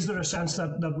 but is there a sense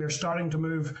that we're starting to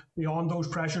move beyond those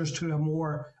pressures to a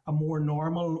more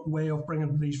normal way of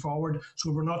bringing these forward,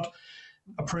 so we're not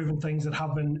approving things that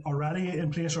have been already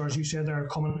in place, or as you said, they're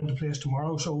coming into place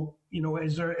tomorrow? So,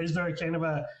 is there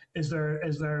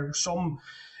some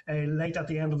light at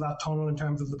the end of that tunnel in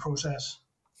terms of the process?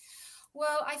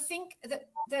 Well, I think that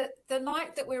the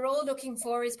light that we're all looking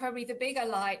for is probably the bigger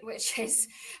light, which is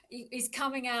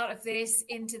coming out of this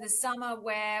into the summer,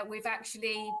 where we've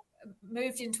actually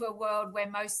moved into a world where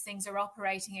most things are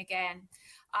operating again.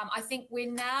 I think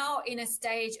we're now in a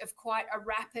stage of quite a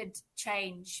rapid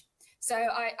change. So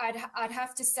I'd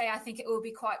have to say I think it will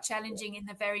be quite challenging in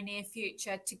the very near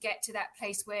future to get to that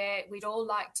place where we'd all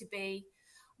like to be,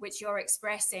 which you're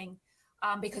expressing.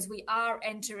 Because we are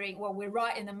we're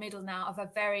right in the middle now of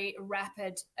a very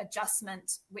rapid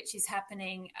adjustment, which is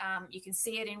happening. You can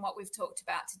see it in what we've talked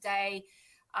about today.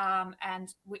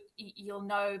 And you'll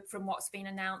know from what's been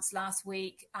announced last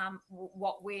week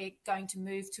what we're going to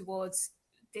move towards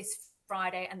this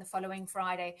Friday and the following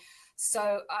Friday.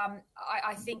 So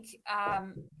I think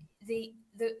the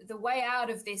way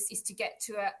out of this is to get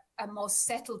to a more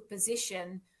settled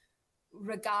position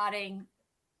regarding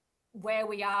where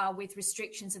we are with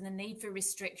restrictions and the need for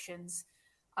restrictions.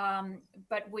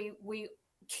 But we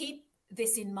keep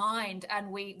this in mind, and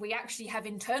we actually have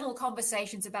internal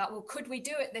conversations about, well, could we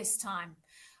do it this time?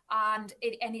 And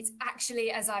it's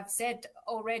actually, as I've said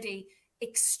already,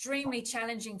 extremely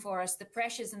challenging for us. The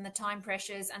pressures and the time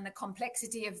pressures and the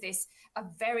complexity of this are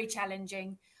very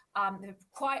challenging. They're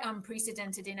quite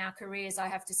unprecedented in our careers, I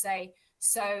have to say.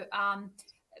 So,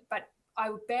 but I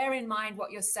would bear in mind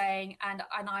what you're saying, and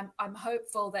I'm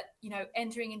hopeful that,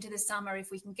 entering into the summer,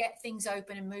 if we can get things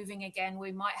open and moving again,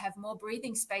 we might have more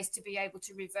breathing space to be able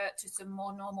to revert to some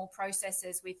more normal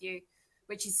processes with you,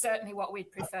 which is certainly what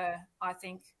we'd prefer, I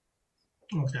think.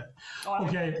 Okay.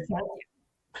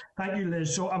 Thank you,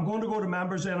 Liz. So I'm going to go to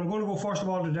members then. I'm going to go first of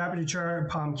all to Deputy Chair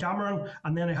Pam Cameron,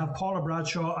 and then I have Paula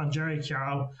Bradshaw and Jerry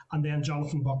Carroll, and then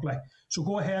Jonathan Buckley. So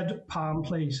go ahead, Pam,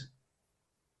 please.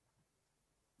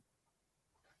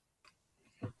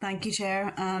 Thank you,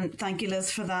 Chair, and thank you,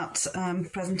 Liz, for that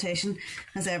presentation.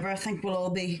 As ever, I think we'll all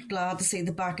be glad to see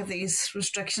the back of these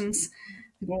restrictions.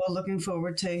 We're all looking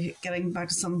forward to getting back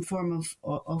to some form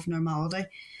of normality.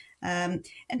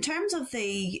 In terms of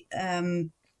the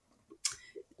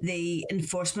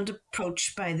enforcement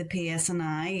approach by the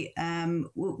PSNI,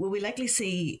 will we likely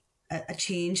see a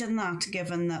change in that,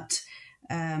 given that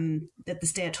that the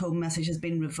stay-at-home message has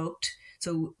been revoked?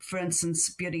 So, for instance,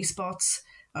 beauty spots,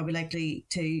 are we likely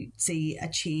to see a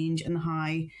change in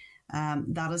how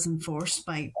that is enforced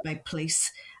by police?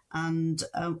 And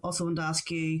also want to ask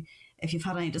you if you've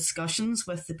had any discussions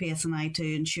with the PSNI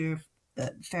to ensure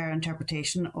fair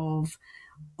interpretation of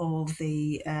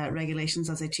the regulations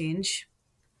as they change.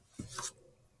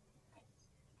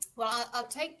 Well, I'll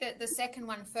take the second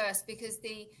one first, because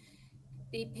the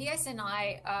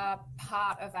PSNI are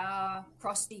part of our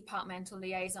cross-departmental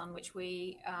liaison, which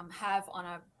we have on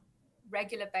a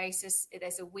regular basis.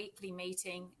 There's a weekly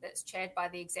meeting that's chaired by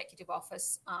the Executive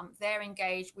Office. They're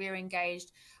engaged, we're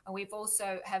engaged, and we've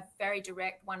also have very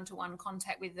direct one-to-one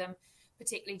contact with them,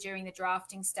 particularly during the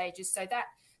drafting stages. So that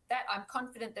I'm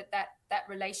confident that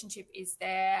relationship is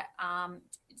there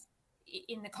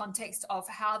in the context of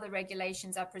how the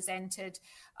regulations are presented.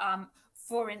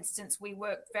 For instance, we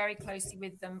worked very closely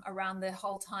with them around the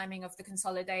whole timing of the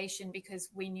consolidation because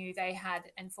we knew they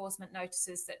had enforcement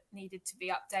notices that needed to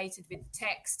be updated with the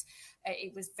text.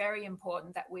 It was very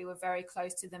important that we were very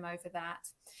close to them over that.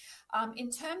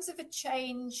 In terms of a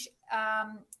change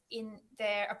in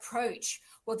their approach,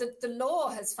 well, the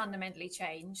law has fundamentally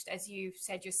changed, as you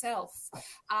said yourself.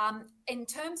 In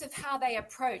terms of how they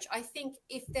approach, I think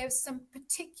if there's some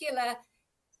particular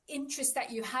interest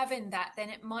that you have in that, then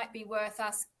it might be worth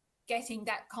us getting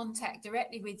that contact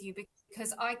directly with you,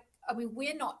 because I mean,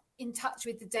 we're not in touch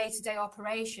with the day-to-day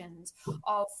operations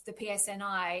of the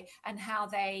PSNI and how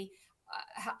they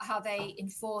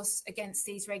enforce against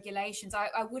these regulations.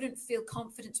 I wouldn't feel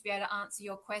confident to be able to answer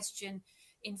your question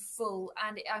in full,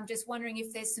 and I'm just wondering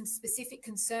if there's some specific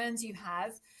concerns you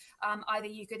have. Either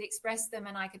you could express them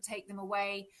and I could take them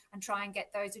away and try and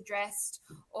get those addressed,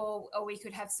 or we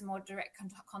could have some more direct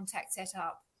contact set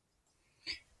up.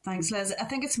 Thanks, Liz. I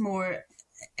think it's more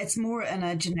in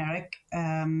a generic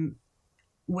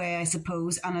way, I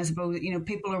suppose. And I suppose,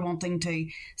 people are wanting to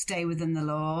stay within the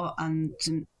law and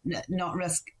to not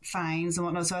risk fines and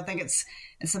whatnot. So I think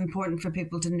it's important for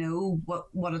people to know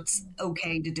what it's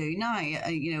okay to do now,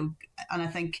 and I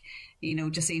think,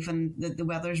 just even the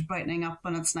weather's brightening up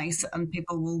and it's nice and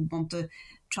people will want to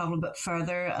travel a bit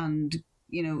further and,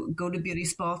 go to beauty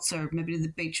spots or maybe to the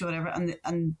beach or whatever.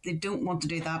 And they don't want to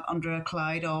do that under a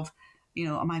cloud of,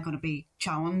 am I going to be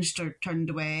challenged or turned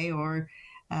away? Or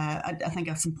I think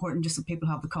that's important, just so people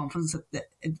have the confidence that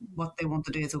what they want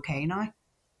to do is okay now.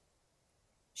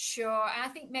 Sure. And I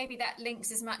think maybe that links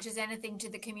as much as anything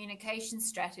to the communication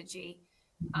strategy.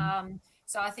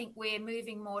 So I think we're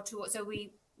moving more towards, so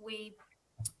we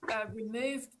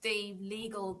removed the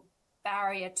legal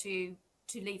barrier to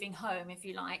leaving home, if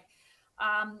you like.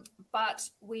 But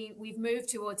we've moved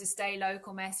towards a stay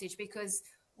local message because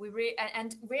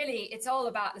and really it's all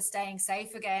about the staying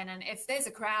safe again. And if there's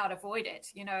a crowd, avoid it.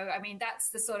 I mean, that's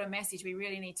the sort of message we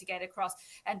really need to get across.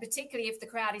 And particularly if the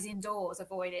crowd is indoors,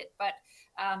 avoid it. But,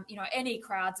 any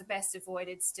crowds are best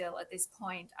avoided still at this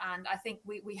point. And I think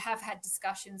we have had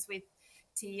discussions with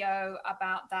TO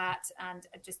about that and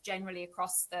just generally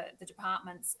across the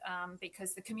departments,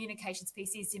 because the communications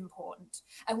piece is important.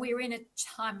 And we're in a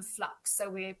time of flux, so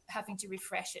we're having to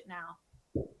refresh it now.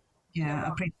 Yeah,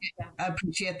 I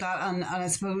appreciate that. And I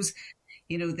suppose,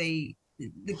 the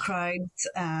crowds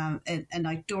in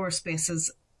outdoor spaces,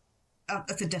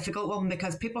 it's a difficult one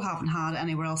because people haven't had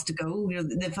anywhere else to go.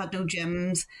 They've had no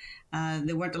gyms,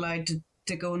 they weren't allowed to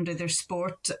go and do their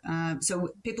sport. So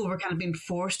people were kind of being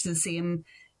forced to the same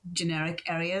generic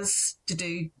areas to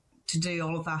do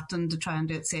all of that and to try and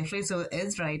do it safely. So it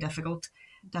is very difficult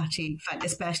to actually find,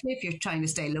 especially if you're trying to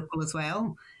stay local as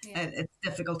well. Yeah. It's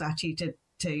difficult actually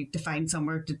to find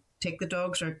somewhere to take the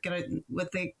dogs or get out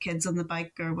with the kids on the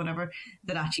bike or whatever,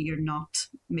 that actually you're not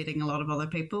meeting a lot of other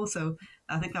people. So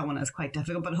I think that one is quite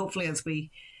difficult, but hopefully as we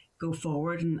go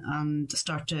forward and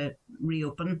start to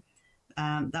reopen,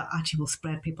 that actually will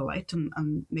spread people out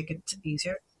and make it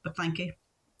easier. But thank you.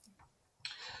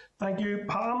 Thank you,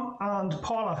 Pam. And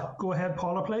Paula. Go ahead,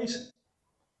 Paula, please.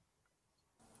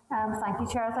 Thank you,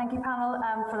 Chair. Thank you, panel,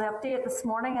 for the update this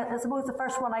morning. I suppose the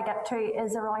first one I get to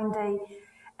is around the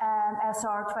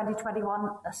SR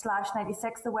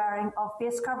 2021/96, the wearing of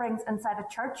face coverings inside a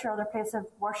church or other place of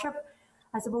worship.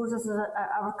 I suppose this is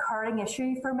a recurring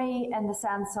issue for me, in the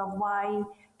sense of why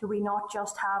do we not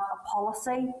just have a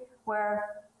policy where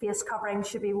face coverings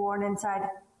should be worn inside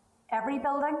every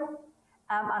building?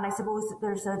 And I suppose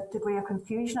there's a degree of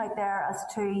confusion out there as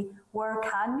to where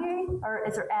can you, or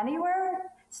is there anywhere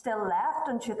still left,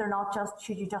 and should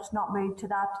you just not move to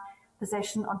that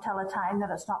position until a time that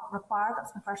it's not required?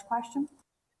 That's my first question.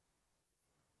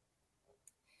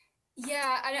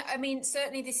 Yeah, I mean,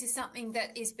 certainly this is something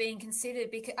that is being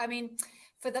considered, because, I mean,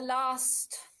 for the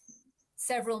last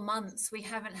several months, we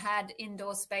haven't had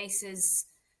indoor spaces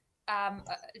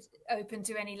open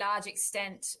to any large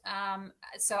extent.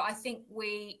 So I think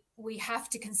we have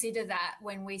to consider that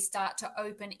when we start to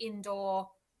open indoor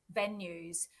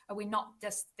venues. We're not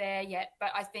just there yet,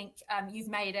 but I think you've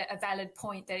made a valid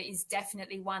point that it is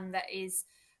definitely one that is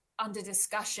under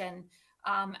discussion,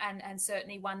 and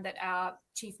certainly one that our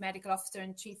Chief Medical Officer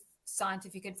and Chief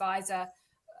Scientific Advisor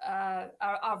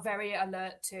are very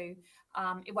alert to.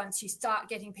 Once you start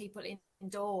getting people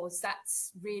indoors,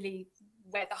 that's really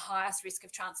where the highest risk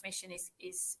of transmission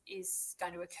is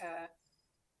going to occur.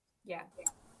 Yeah.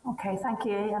 Okay, thank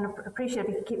you, and appreciate if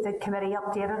you could keep the committee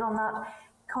updated on that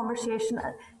conversation.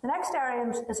 The next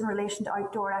area is in relation to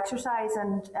outdoor exercise,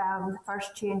 and the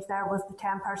first change there was the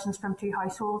 10 persons from 2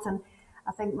 households, and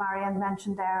I think Marianne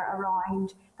mentioned there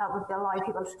around that would allow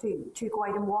people to go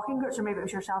out in walking groups, or maybe it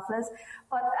was yourself, Liz.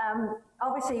 But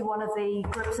obviously one of the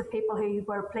groups of people who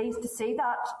were pleased to see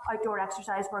that outdoor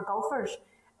exercise were golfers,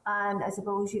 and I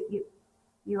suppose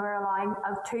you are allowing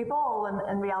a 2-ball when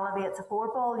in reality it's a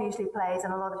 4-ball usually plays,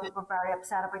 and a lot of people are very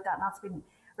upset about that, and that's been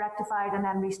rectified. And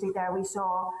then recently there we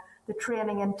saw the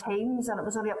training in teams, and it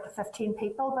was only up to 15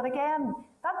 people. But again,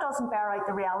 that doesn't bear out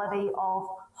the reality of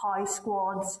how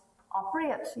squads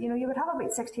operate. You know, you would have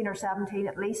about 16 or 17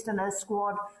 at least in a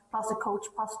squad, plus a coach,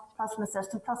 plus an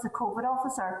assistant, plus a COVID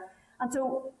officer. And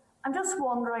so I'm just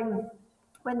wondering,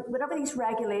 whenever these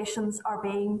regulations are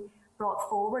being brought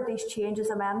forward, these changes,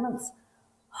 amendments,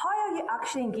 how are you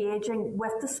actually engaging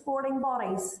with the sporting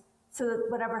bodies so that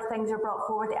whenever things are brought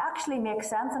forward, they actually make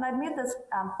sense? And I've made this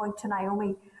point to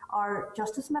Naomi, our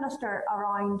Justice Minister,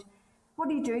 around what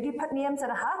do? Do you put names in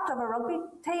a hat of a rugby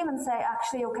team and say,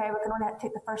 actually, okay, we can only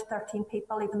take the first 13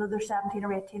 people, even though there's 17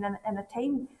 or 18 in a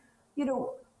team? You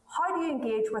know, how do you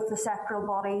engage with the sectoral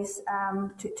bodies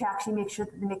to actually make sure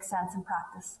that they make sense in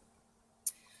practice?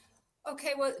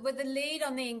 Okay, well, the lead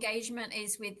on the engagement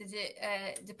is with the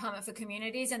Department for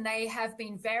Communities, and they have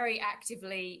been very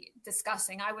actively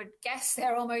discussing. I would guess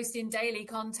they're almost in daily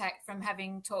contact from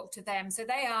having talked to them. So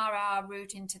they are our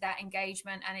route into that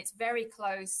engagement, and it's very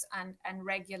close and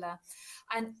regular.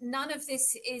 And none of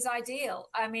this is ideal.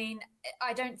 I mean,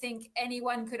 I don't think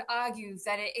anyone could argue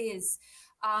that it is.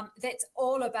 That's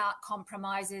all about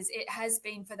compromises. It has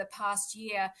been for the past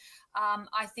year.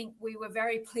 I think we were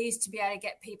very pleased to be able to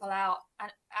get people out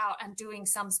and doing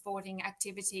some sporting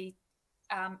activity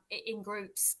in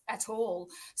groups at all.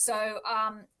 So,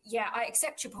 yeah, I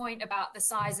accept your point about the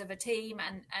size of a team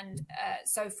and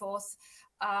so forth,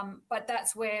 but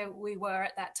that's where we were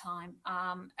at that time.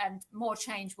 And more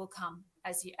change will come,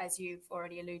 as you've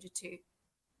already alluded to.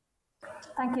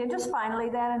 Thank you. Just finally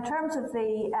then, in terms of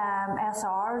the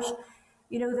SRs,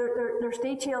 you know, there's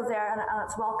details there and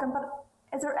it's welcome, but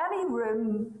is there any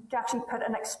room to actually put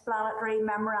an explanatory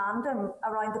memorandum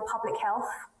around the public health,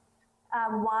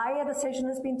 why a decision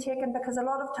has been taken? Because a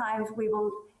lot of times we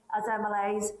will, as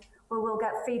MLAs, we will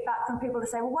get feedback from people to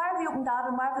say, well, why have they opened that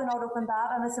and why have they not opened that?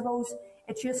 And I suppose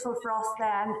it's useful for us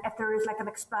then, if there is like an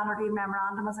explanatory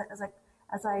memorandum,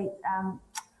 as I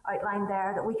outlined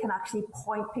there, that we can actually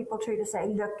point people to say,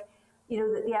 look, you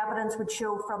know, that the evidence would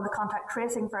show from the contact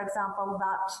tracing, for example,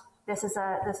 that this is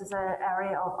a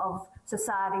area of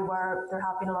society where there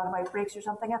have been a lot of outbreaks or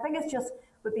something. I think it's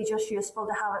would be useful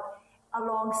to have it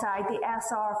alongside the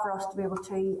SR for us to be able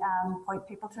to point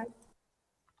people to.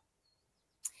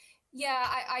 Yeah,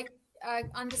 I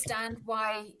understand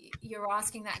why you're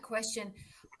asking that question.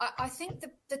 I think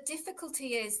the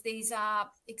difficulty is these are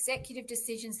executive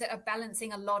decisions that are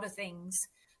balancing a lot of things.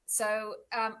 So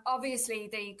obviously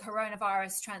the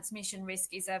coronavirus transmission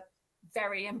risk is a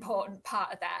very important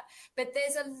part of that. But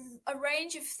there's a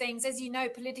range of things. As you know,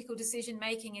 political decision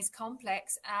making is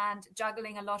complex and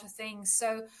juggling a lot of things.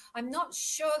 So I'm not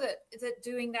sure that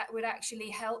doing that would actually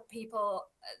help people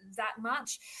that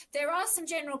much. There are some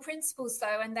general principles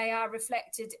though, and they are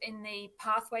reflected in the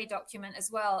pathway document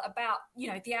as well about, you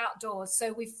know, the outdoors.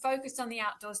 So we've focused on the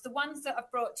outdoors. The ones that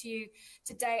I've brought to you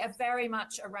today are very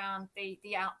much around the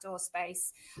outdoor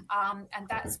space. And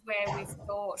that's where we've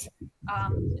thought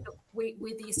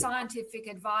with the scientific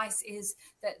advice is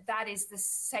that is the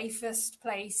safest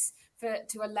place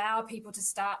to allow people to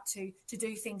start to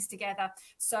do things together.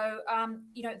 So,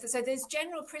 you know, so there's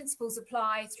general principles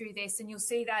apply through this, and you'll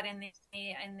see that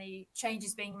in the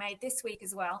changes being made this week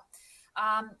as well.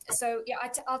 So, yeah,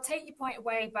 I'll take your point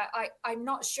away, but I'm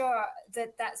not sure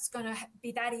that that's going to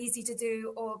be that easy to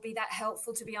do or be that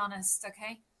helpful, to be honest,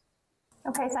 okay?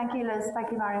 Okay, thank you, Liz.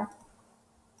 Thank you, Maria.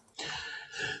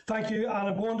 Thank you, and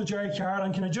I'm going to Jerry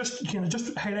Carolan. Can I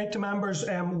just highlight to members,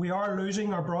 we are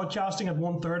losing our broadcasting at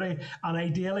 1:30, and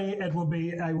ideally it would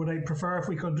be, I would prefer if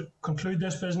we could conclude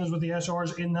this business with the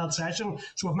SRs in that session.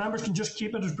 So if members can just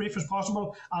keep it as brief as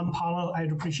possible, and panel,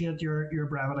 I'd appreciate your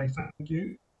brevity. Thank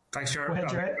you. Thanks, Chair. Go ahead,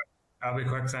 Jerry. I'll be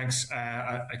quick, thanks.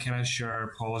 I kind of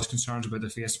share Paula's concerns about the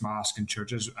face mask in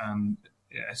churches.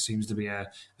 It seems to be a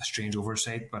strange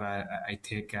oversight, but I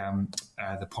take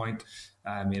the point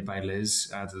made by Liz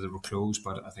that they were closed,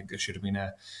 but I think there should have been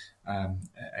a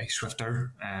a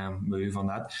swifter move on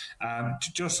that.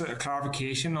 Just a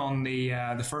clarification on the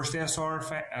first SR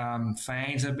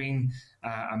fines have been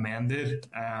amended.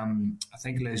 I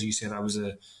think, Liz, you said that was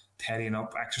a tidying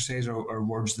up exercise or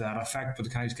words to that effect, but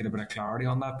can I just get a bit of clarity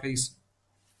on that, please?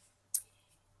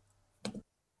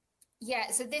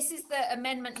 Yeah, so this is the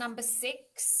amendment number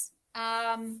 6.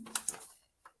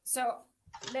 So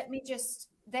let me just,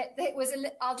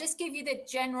 I'll just give you the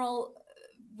general,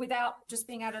 without just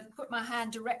being able to put my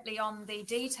hand directly on the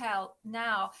detail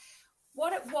now.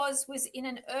 What it was in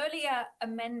an earlier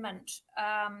amendment,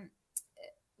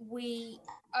 we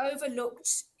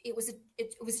overlooked, it was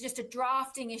just a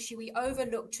drafting issue, we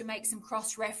overlooked to make some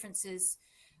cross-references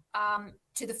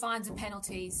to the fines and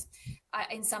penalties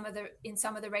in some of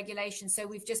the regulations. So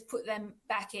we've just put them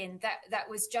back in. That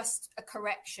was just a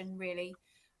correction, really.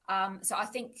 So I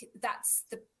think that's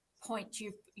the point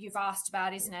you've asked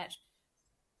about, isn't it?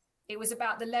 It was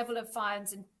about the level of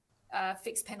fines and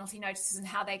fixed penalty notices and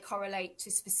how they correlate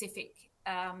to specific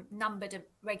numbered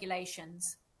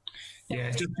regulations.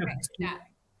 So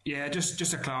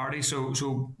just a clarity. So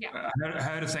yeah.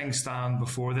 How do things stand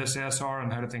before this SR,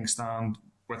 and how do things stand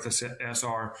with this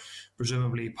SR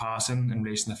presumably passing in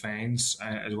relation to fines,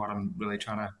 is what I'm really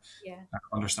trying to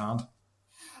understand.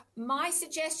 My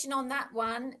suggestion on that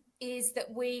one is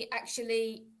that we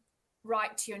actually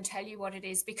write to you and tell you what it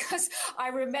is, because I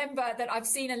remember that I've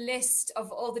seen a list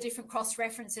of all the different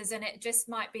cross-references, and it just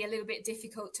might be a little bit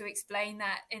difficult to explain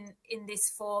that in this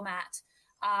format.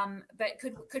 But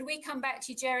could we come back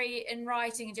to you, Jerry, in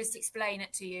writing and just explain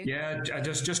it to you? Yeah,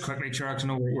 just quickly, Chair, I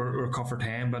know we're cut for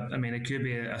time, but I mean, it could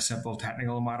be a simple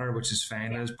technical matter, which is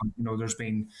fine, Liz, but there's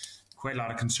been quite a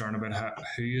lot of concern about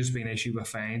who has been issued with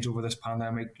fines over this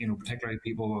pandemic, particularly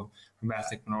people from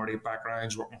ethnic minority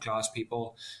backgrounds, working class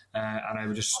people. And I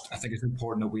think it's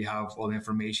important that we have all the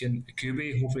information. It could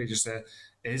be, hopefully, just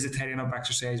is a tidying up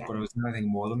exercise, but if it's anything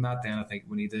more than that, then I think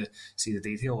we need to see the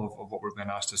detail of what we're being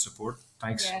asked to support.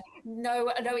 Thanks. Yeah. No,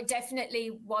 it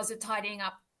definitely was a tidying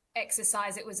up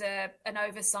exercise. It was an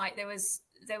oversight. There was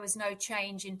no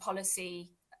change in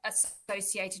policy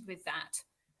associated with that.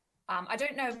 I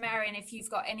don't know, Marion, if you've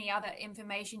got any other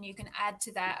information you can add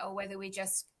to that, or whether we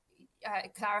just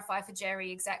clarify for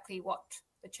Jerry exactly what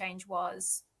the change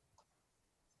was.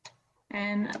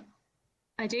 I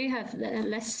do have a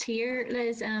list here,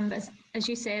 Liz. As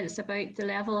you said, it's about the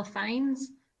level of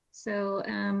fines. So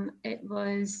it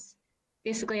was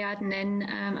basically adding in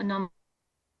a number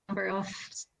of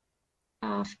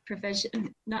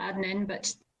provision, not adding in,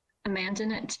 but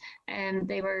amending it.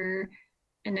 They were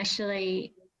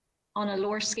initially on a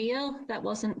lower scale. That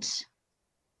wasn't,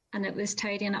 and it was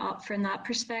tidying it up from that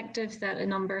perspective, that a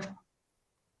number of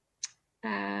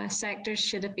sectors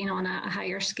should have been on a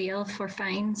higher scale for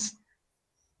fines.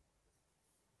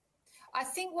 I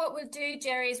think what we'll do,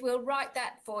 Jerry, is we'll write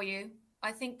that for you.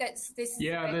 I think this is...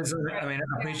 Yeah, Liz, I mean,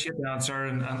 I appreciate the answer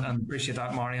and appreciate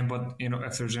that, Marion, but,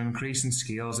 if there's an increase in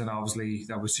scales, then obviously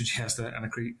that would suggest a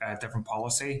different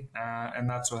policy, and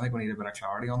that, so I think we need a bit of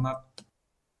clarity on that.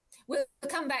 We'll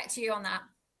come back to you on that.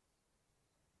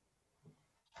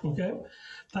 Okay,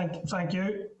 thank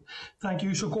you.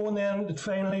 So going then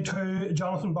finally to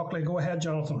Jonathan Buckley. Go ahead,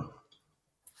 Jonathan.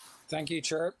 Thank you,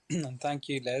 Chair, and thank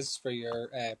you, Liz, for your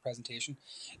presentation.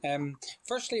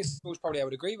 Firstly, I suppose probably I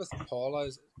would agree with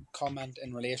Paula's comment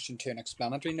in relation to an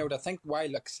explanatory note. I think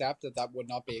while accepted that would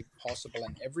not be possible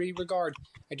in every regard,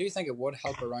 I do think it would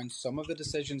help around some of the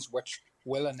decisions which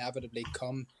will inevitably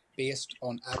come based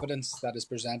on evidence that is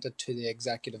presented to the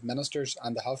Executive Ministers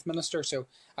and the Health Minister. So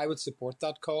I would support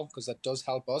that call, because that does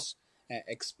help us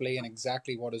explain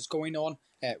exactly what is going on.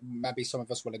 Maybe some of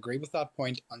us will agree with that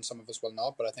point and some of us will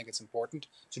not, but I think it's important.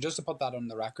 So just to put that on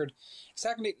the record.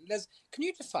 Secondly, Liz, can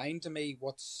you define to me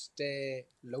what stay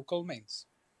local means?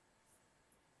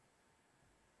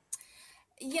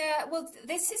 Yeah, well,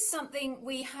 this is something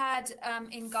we had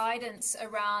in guidance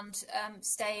around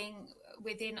staying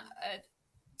within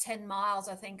 10 miles,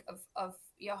 I think, of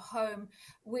your home.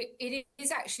 It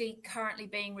is actually currently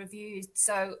being reviewed.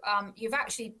 So you've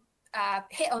actually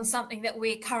hit on something that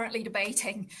we're currently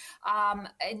debating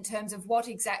in terms of what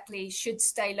exactly should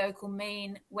stay local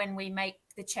mean when we make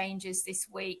the changes this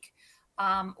week.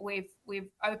 We're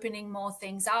opening more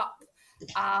things up.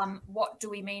 What do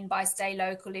we mean by stay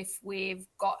local if we've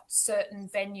got certain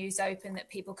venues open that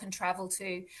people can travel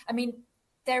to? I mean,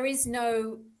 there is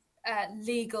no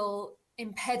legal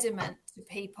impediment to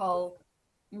people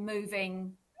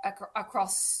moving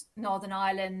across Northern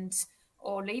Ireland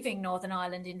or leaving Northern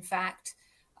Ireland, in fact.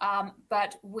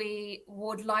 But we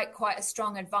would like quite a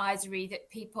strong advisory that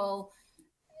people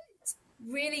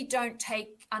really don't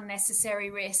take unnecessary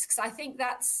risks. I think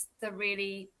that's the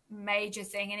really major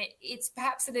thing. And it's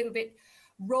perhaps a little bit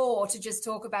raw to just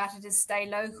talk about it as stay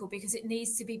local, because it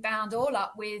needs to be bound all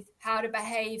up with how to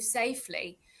behave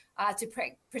safely to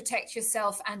protect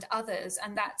yourself and others.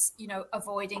 And that's,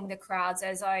 avoiding the crowds,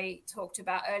 as I talked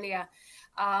about earlier,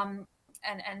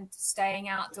 and staying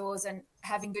outdoors and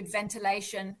having good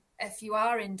ventilation if you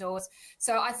are indoors.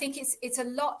 So I think it's a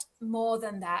lot more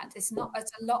than that. It's a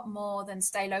lot more than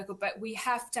stay local, but we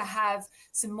have to have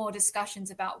some more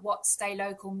discussions about what stay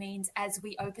local means as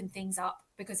we open things up,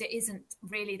 because it isn't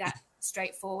really that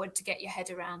straightforward to get your head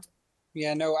around.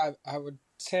 Yeah, no, I would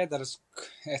say that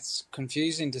it's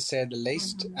confusing to say the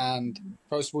least, and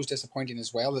I suppose disappointing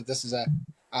as well that this is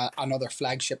another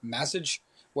flagship message,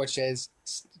 which is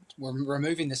we're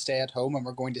removing the stay at home and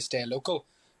we're going to stay local.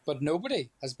 But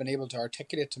nobody has been able to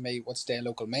articulate to me what stay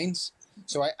local means.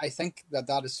 So I think that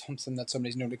is something that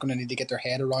somebody's going to need to get their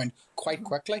head around quite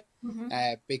quickly,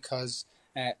 because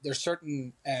there's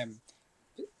certain...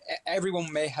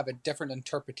 everyone may have a different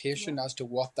interpretation as to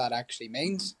what that actually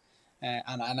means.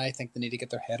 And I think they need to get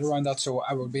their head around that. So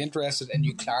I would be interested in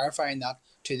you clarifying that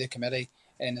to the committee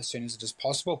as soon as it is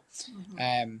possible.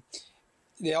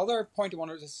 The other point I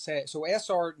wanted to say, so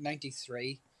SR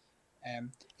 93,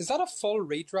 is that a full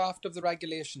redraft of the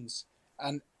regulations?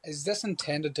 And is this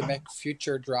intended to make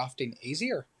future drafting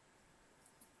easier?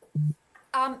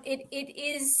 It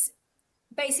is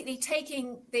basically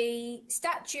taking the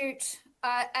statute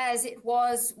as it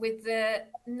was with the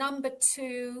number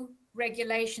 2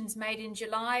 regulations made in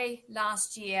July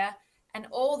last year and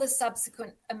all the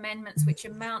subsequent amendments, which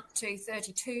amount to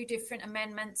 32 different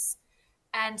amendments,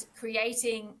 and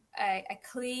creating a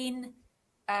clean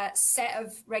set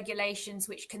of regulations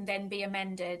which can then be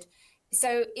amended.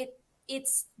 So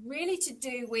it's really to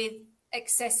do with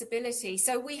accessibility.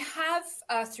 So we have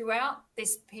throughout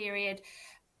this period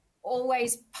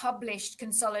always published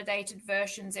consolidated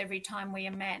versions every time we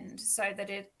amend, so that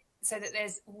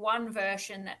there's one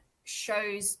version that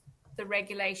shows the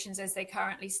regulations as they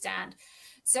currently stand.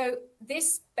 So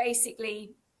this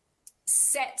basically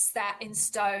sets that in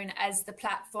stone as the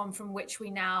platform from which we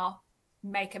now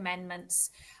make amendments.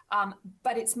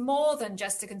 But it's more than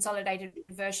just a consolidated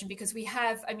version, because we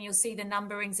have, you'll see the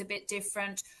numbering's a bit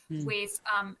different. We've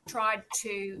tried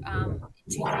to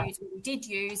use, we did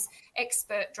use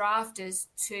expert drafters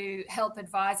to help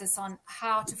advise us on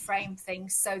how to frame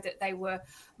things so that they were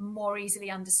more easily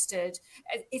understood.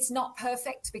 It's not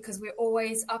perfect because we're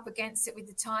always up against it with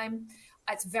the time.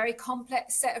 It's a very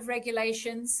complex set of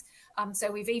regulations.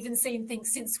 So we've even seen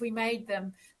things since we made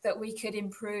them that we could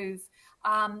improve.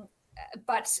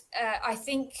 But I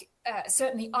think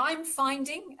certainly I'm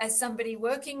finding, as somebody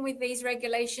working with these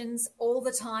regulations all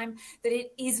the time, that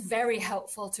it is very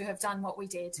helpful to have done what we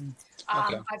did.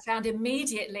 I found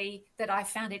immediately that I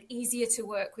found it easier to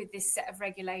work with this set of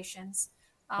regulations.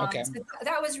 So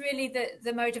that was really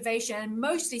the motivation, and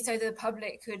mostly so the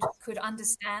public could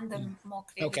understand them more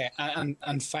clearly. Okay,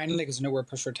 and finally, because I know we're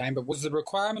pushed for time, but was the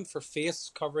requirement for face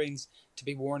coverings to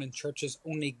be worn in churches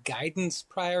only guidance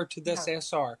prior to this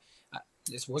SR?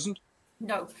 This wasn't?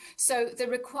 No. So the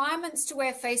requirements to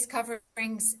wear face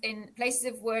coverings in places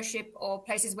of worship or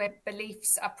places where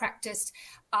beliefs are practiced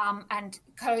and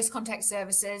close contact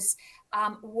services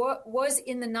was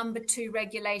in the number 2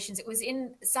 regulations. It was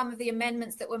in some of the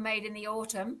amendments that were made in the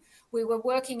autumn. We were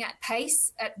working at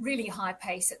pace, at really high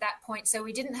pace at that point, so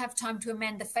we didn't have time to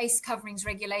amend the face coverings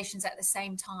regulations at the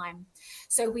same time.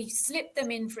 So we slipped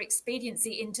them in for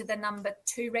expediency into the number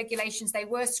 2 regulations. They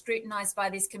were scrutinised by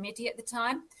this committee at the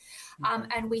time,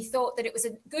 and we thought that it was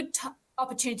a good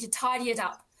opportunity to tidy it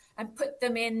up and put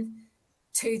them in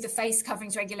to the face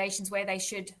coverings regulations where they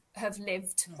should have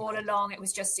lived all along. It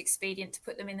was just expedient to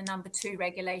put them in the number 2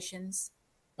 regulations.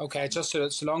 Okay, just so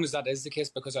long as that is the case,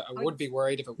 because I would be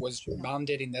worried if it was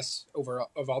mandating this over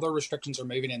of other restrictions or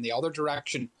moving in the other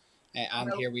direction,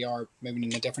 and here we are moving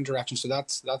in a different direction. So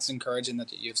that's encouraging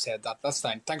that you've said that. That's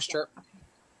fine. Thanks, Chair.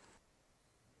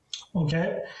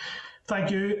 Okay.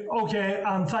 Thank you. Okay,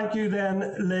 and thank you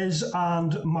then, Liz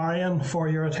and Marion, for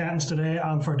your attendance today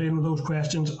and for dealing with those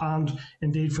questions, and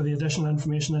indeed for the additional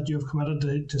information that you've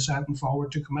committed to sending forward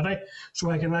to committee. So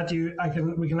we can let you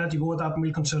go with that, and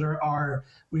we'll consider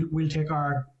we'll take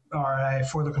our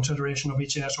further consideration of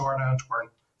each SR now in turn.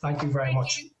 Thank you very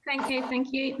much. Thank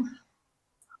you.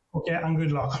 Okay, and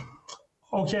good luck.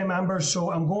 Okay, members.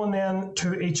 So I'm going then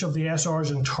to each of the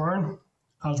SRs in turn,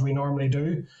 as we normally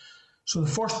do. So the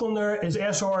first one there is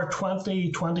SR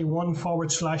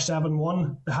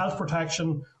 2021/71, the Health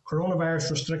Protection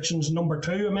Coronavirus Restrictions number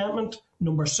 2 amendment,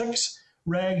 number 6,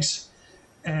 regs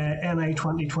NI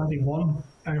 2021.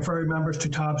 I refer members to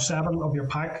tab 7 of your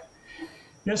pack.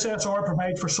 This SR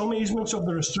provides for some easements of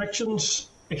the restrictions,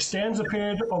 extends the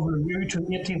period of review to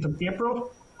the 18th of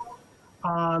April,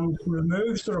 and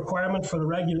removes the requirement for the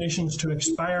regulations to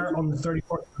expire on the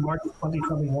 31st of March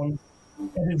 2021.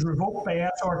 It is revoked by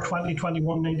SR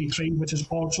 2021-93, which is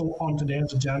also on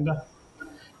today's agenda.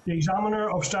 The Examiner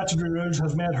of Statutory Rules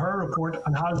has made her report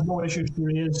and has no issues to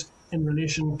raise in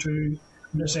relation to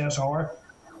this SR.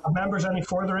 Have members any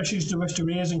further issues they wish to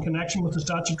raise in connection with the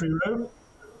statutory rule?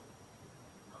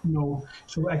 No.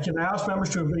 So I can ask members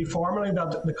to agree formally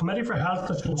that the Committee for Health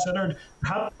has considered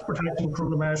Health Protection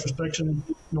Coronavirus Restriction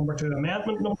number 2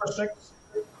 Amendment number 6,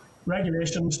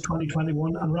 Regulations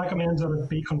 2021, and recommends that it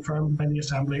be confirmed by the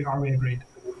Assembly. Are we agreed?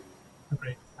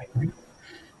 Agreed. Thank you.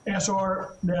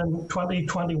 SR then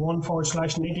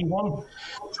 2021/91.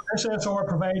 So this SR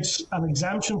provides an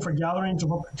exemption for gatherings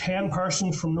of up to 10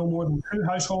 persons from no more than 2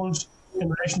 households in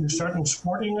relation to certain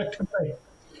sporting activity.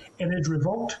 It is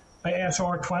revoked by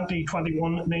SR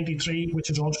 2021-93, which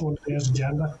is also on today's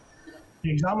agenda. The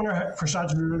Examiner for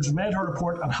Statutory Rules made her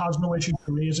report and has no issue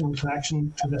to raise in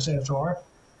connection to this SR.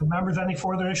 Have members any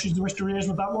further issues they wish to raise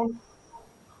with that one?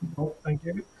 No, thank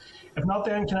you. If not,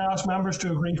 then can I ask members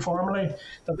to agree formally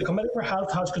that the Committee for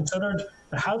Health has considered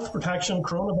the Health Protection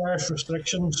Coronavirus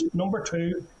Restrictions number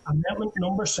 2 Amendment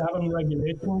number 7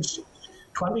 Regulations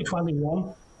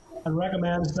 2021 and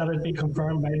recommends that it be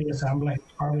confirmed by the Assembly.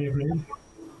 Are we agreed?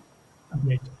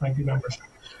 Agreed. Thank you, members.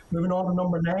 Moving on to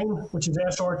number 9, which is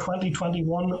SR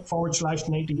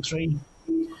 2021/93.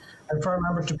 I refer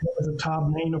members to papers at tab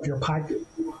 9 of your pack.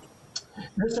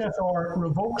 This SR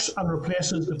revokes and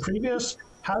replaces the previous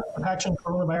Health Protection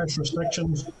Coronavirus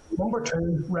Restrictions number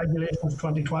 2 Regulations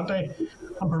 2020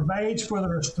 and provides for the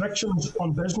restrictions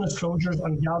on business closures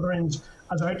and gatherings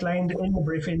as outlined in the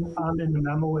briefing and in the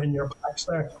memo in your packs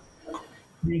there.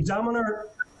 The Examiner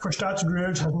for Statutory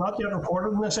Rules has not yet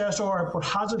reported on this SR, but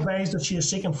has advised that she is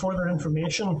seeking further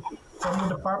information from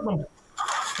the Department.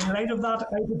 In light of that,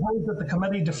 I propose that the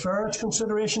Committee defer its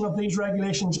consideration of these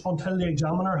regulations until the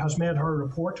Examiner has made her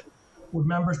report. Would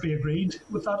members be agreed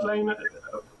with that line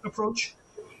approach?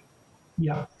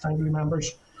 Yeah, thank you,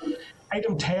 members.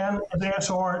 Item 10 is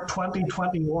SR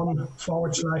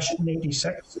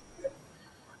 2021/96,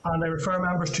 and I refer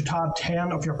members to tab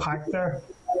 10 of your pack there.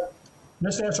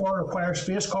 This SR requires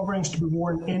face coverings to be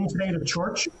worn inside a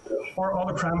church or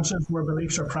other premises where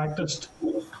beliefs are practiced.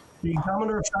 The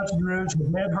Examiner of Statutory Rules has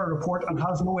made her report and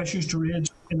has no issues to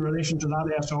raise in relation to that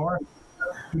SR.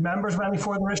 Do members have any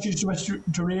further issues to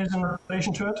raise in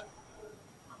relation to it?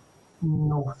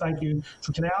 No, thank you.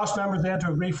 So can I ask members then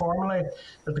to agree formally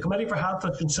that the Committee for Health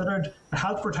has considered the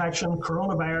Health Protection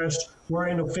Coronavirus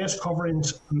Wearing of Face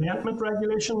Coverings Amendment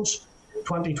Regulations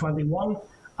 2021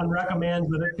 and recommends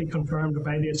that it be confirmed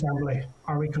by the Assembly.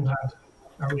 Are we content?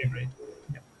 Are we agreed?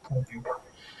 Yeah, thank you.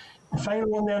 The final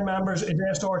one then, members, is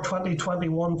SR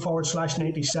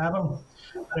 2021/97.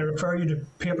 I refer you to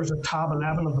papers at tab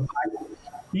 11 of the pack.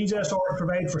 These SRs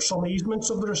provide for some easements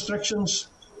of the restrictions,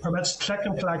 permits click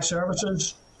and collect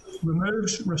services,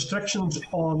 removes restrictions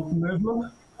on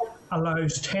movement,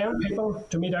 allows 10 people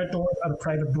to meet outdoors at a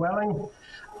private dwelling,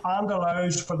 and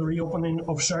allows for the reopening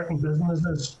of certain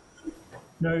businesses.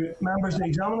 Now, members, the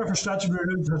Examiner for Statutory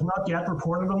Rules has not yet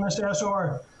reported on this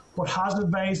SR, but has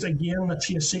advised again that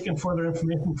she is seeking further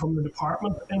information from the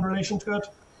Department in relation to it.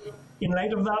 In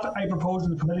light of that, I propose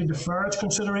that the Committee defer its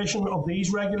consideration of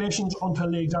these regulations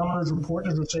until the Examiner's report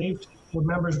is received. Would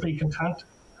members be content?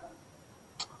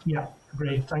 Yeah,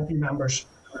 great. Thank you, members.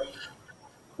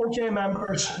 Okay,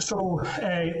 members, so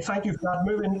thank you for that.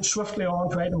 Moving swiftly on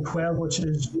to item 12, which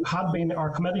had been our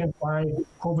committee inquiry,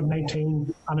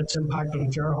 COVID-19 and its impact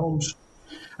on care homes.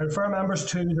 I refer members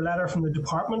to the letter from the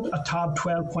Department at tab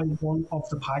 12.1 of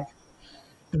the pack.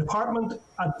 The Department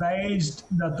advises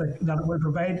that it will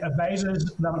provide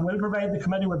the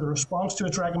Committee with a response to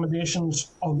its recommendations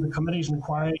of the Committee's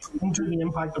inquiry into the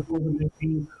impact of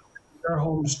COVID-19 care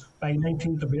homes by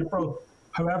 19th of April.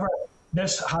 However,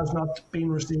 this has not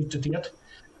been received to date.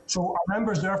 So are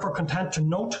members therefore content to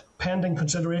note pending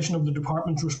consideration of the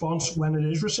Department's response when it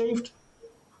is received?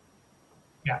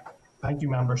 Yeah, thank you,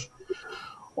 members.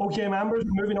 Okay, members,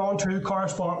 moving on to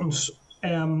correspondence.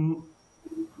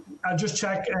 I'll just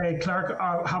check, Clerk,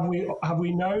 have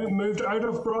we now moved out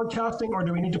of broadcasting, or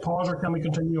do we need to pause, or can we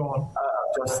continue on?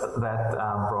 Just let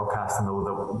broadcasting know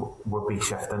that we'll be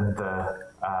shifting to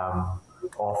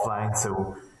offline,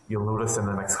 so you'll notice in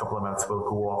the next couple of minutes we'll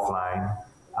go offline,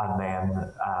 and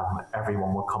then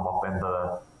everyone will come up in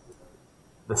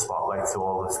the the spotlight, so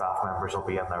all the staff members will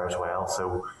be in there as well.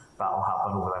 So that will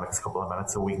happen over the next couple of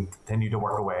minutes, so we can continue to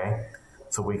work away,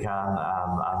 so we can,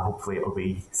 and hopefully it will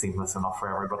be seamless enough for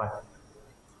everybody.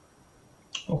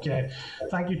 Okay,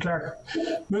 thank you, Clerk.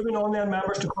 Moving on then,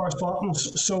 members, to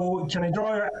correspondence. So can I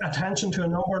draw your attention to a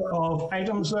number of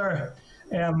items there?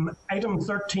 Item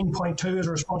 13.2 is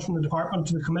a response from the Department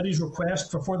to the Committee's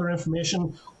request for further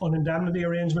information on indemnity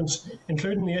arrangements,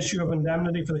 including the issue of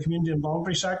indemnity for the community and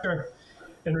voluntary sector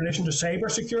in relation to cyber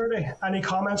security. Any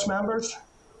comments, members?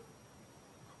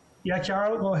 Yeah,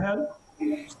 Carol, go ahead.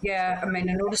 Yeah, I mean,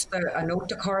 I noticed a note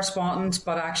to correspondence,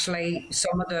 but actually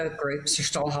some of the groups are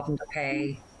still having to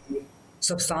pay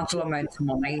substantial amounts of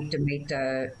money to meet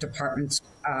the department's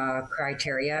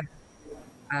criteria.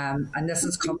 And this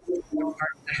has come from the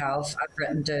Department of Health. I've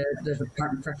written to the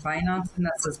Department for Finance on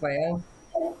this as well.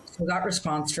 So that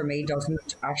response for me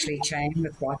doesn't actually change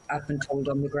with what I've been told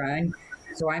on the ground.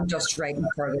 So I'm just writing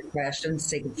further questions,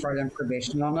 seeking further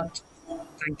information on it.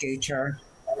 Thank you, Chair.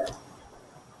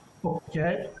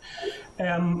 Okay.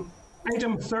 Item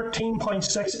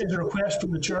 13.6 is a request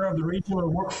from the Chair of the Regional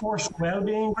Workforce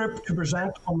Wellbeing Group to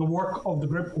present on the work of the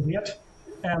group of 8.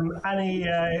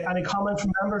 Any comments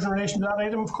from members in relation to that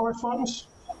item of correspondence?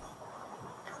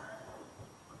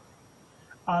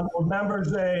 And would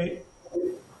members,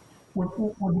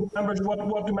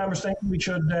 what do members think we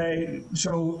should,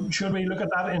 so should we look at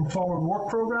that in forward work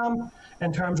programme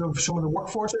in terms of some of the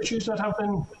workforce issues that have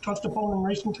been touched upon in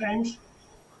recent times?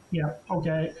 Yeah,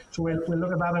 okay, so we'll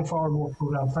look at that in forward work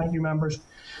programme. Thank you, members.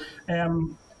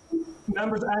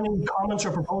 Members, any comments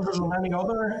or proposals on any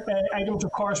other items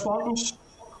of correspondence?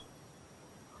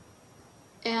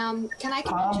 Can I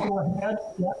Pam, go ahead.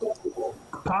 Yeah.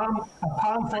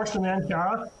 Pam first and then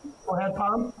Cara. Go ahead,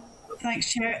 Pam.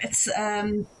 Thanks, Chair. It's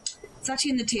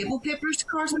actually in the table papers to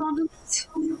correspondence.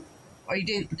 Or you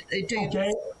do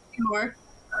okay. More?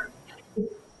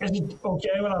 Is it okay?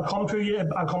 Well, I'll come to you.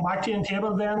 I'll come back to you in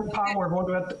table then, Pam. We're going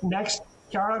to it next.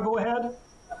 Cara, go ahead.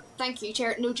 Thank you,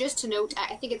 Chair. No, just to note,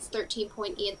 I think it's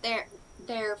 13.8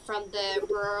 there from the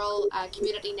Rural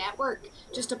Community Network,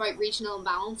 just about regional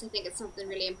imbalance. I think it's something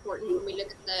really important when we look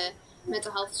at the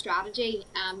mental health strategy,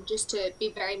 just to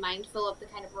be very mindful of the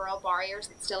kind of rural barriers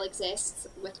that still exists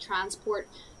with transport,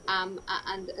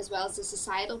 and as well as the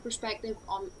societal perspective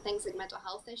on things like mental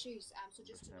health issues. So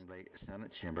just Assembly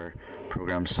Senate Chamber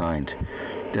Programme Sound.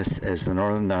 This is the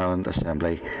Northern Ireland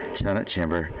Assembly Senate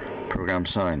Chamber Programme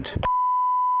Sound.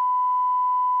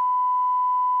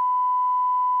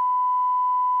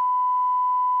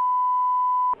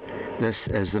 This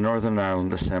is the Northern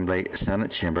Ireland Assembly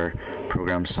Senate Chamber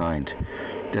Programme Sound.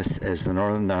 This is the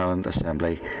Northern Ireland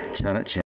Assembly Senate Chamber.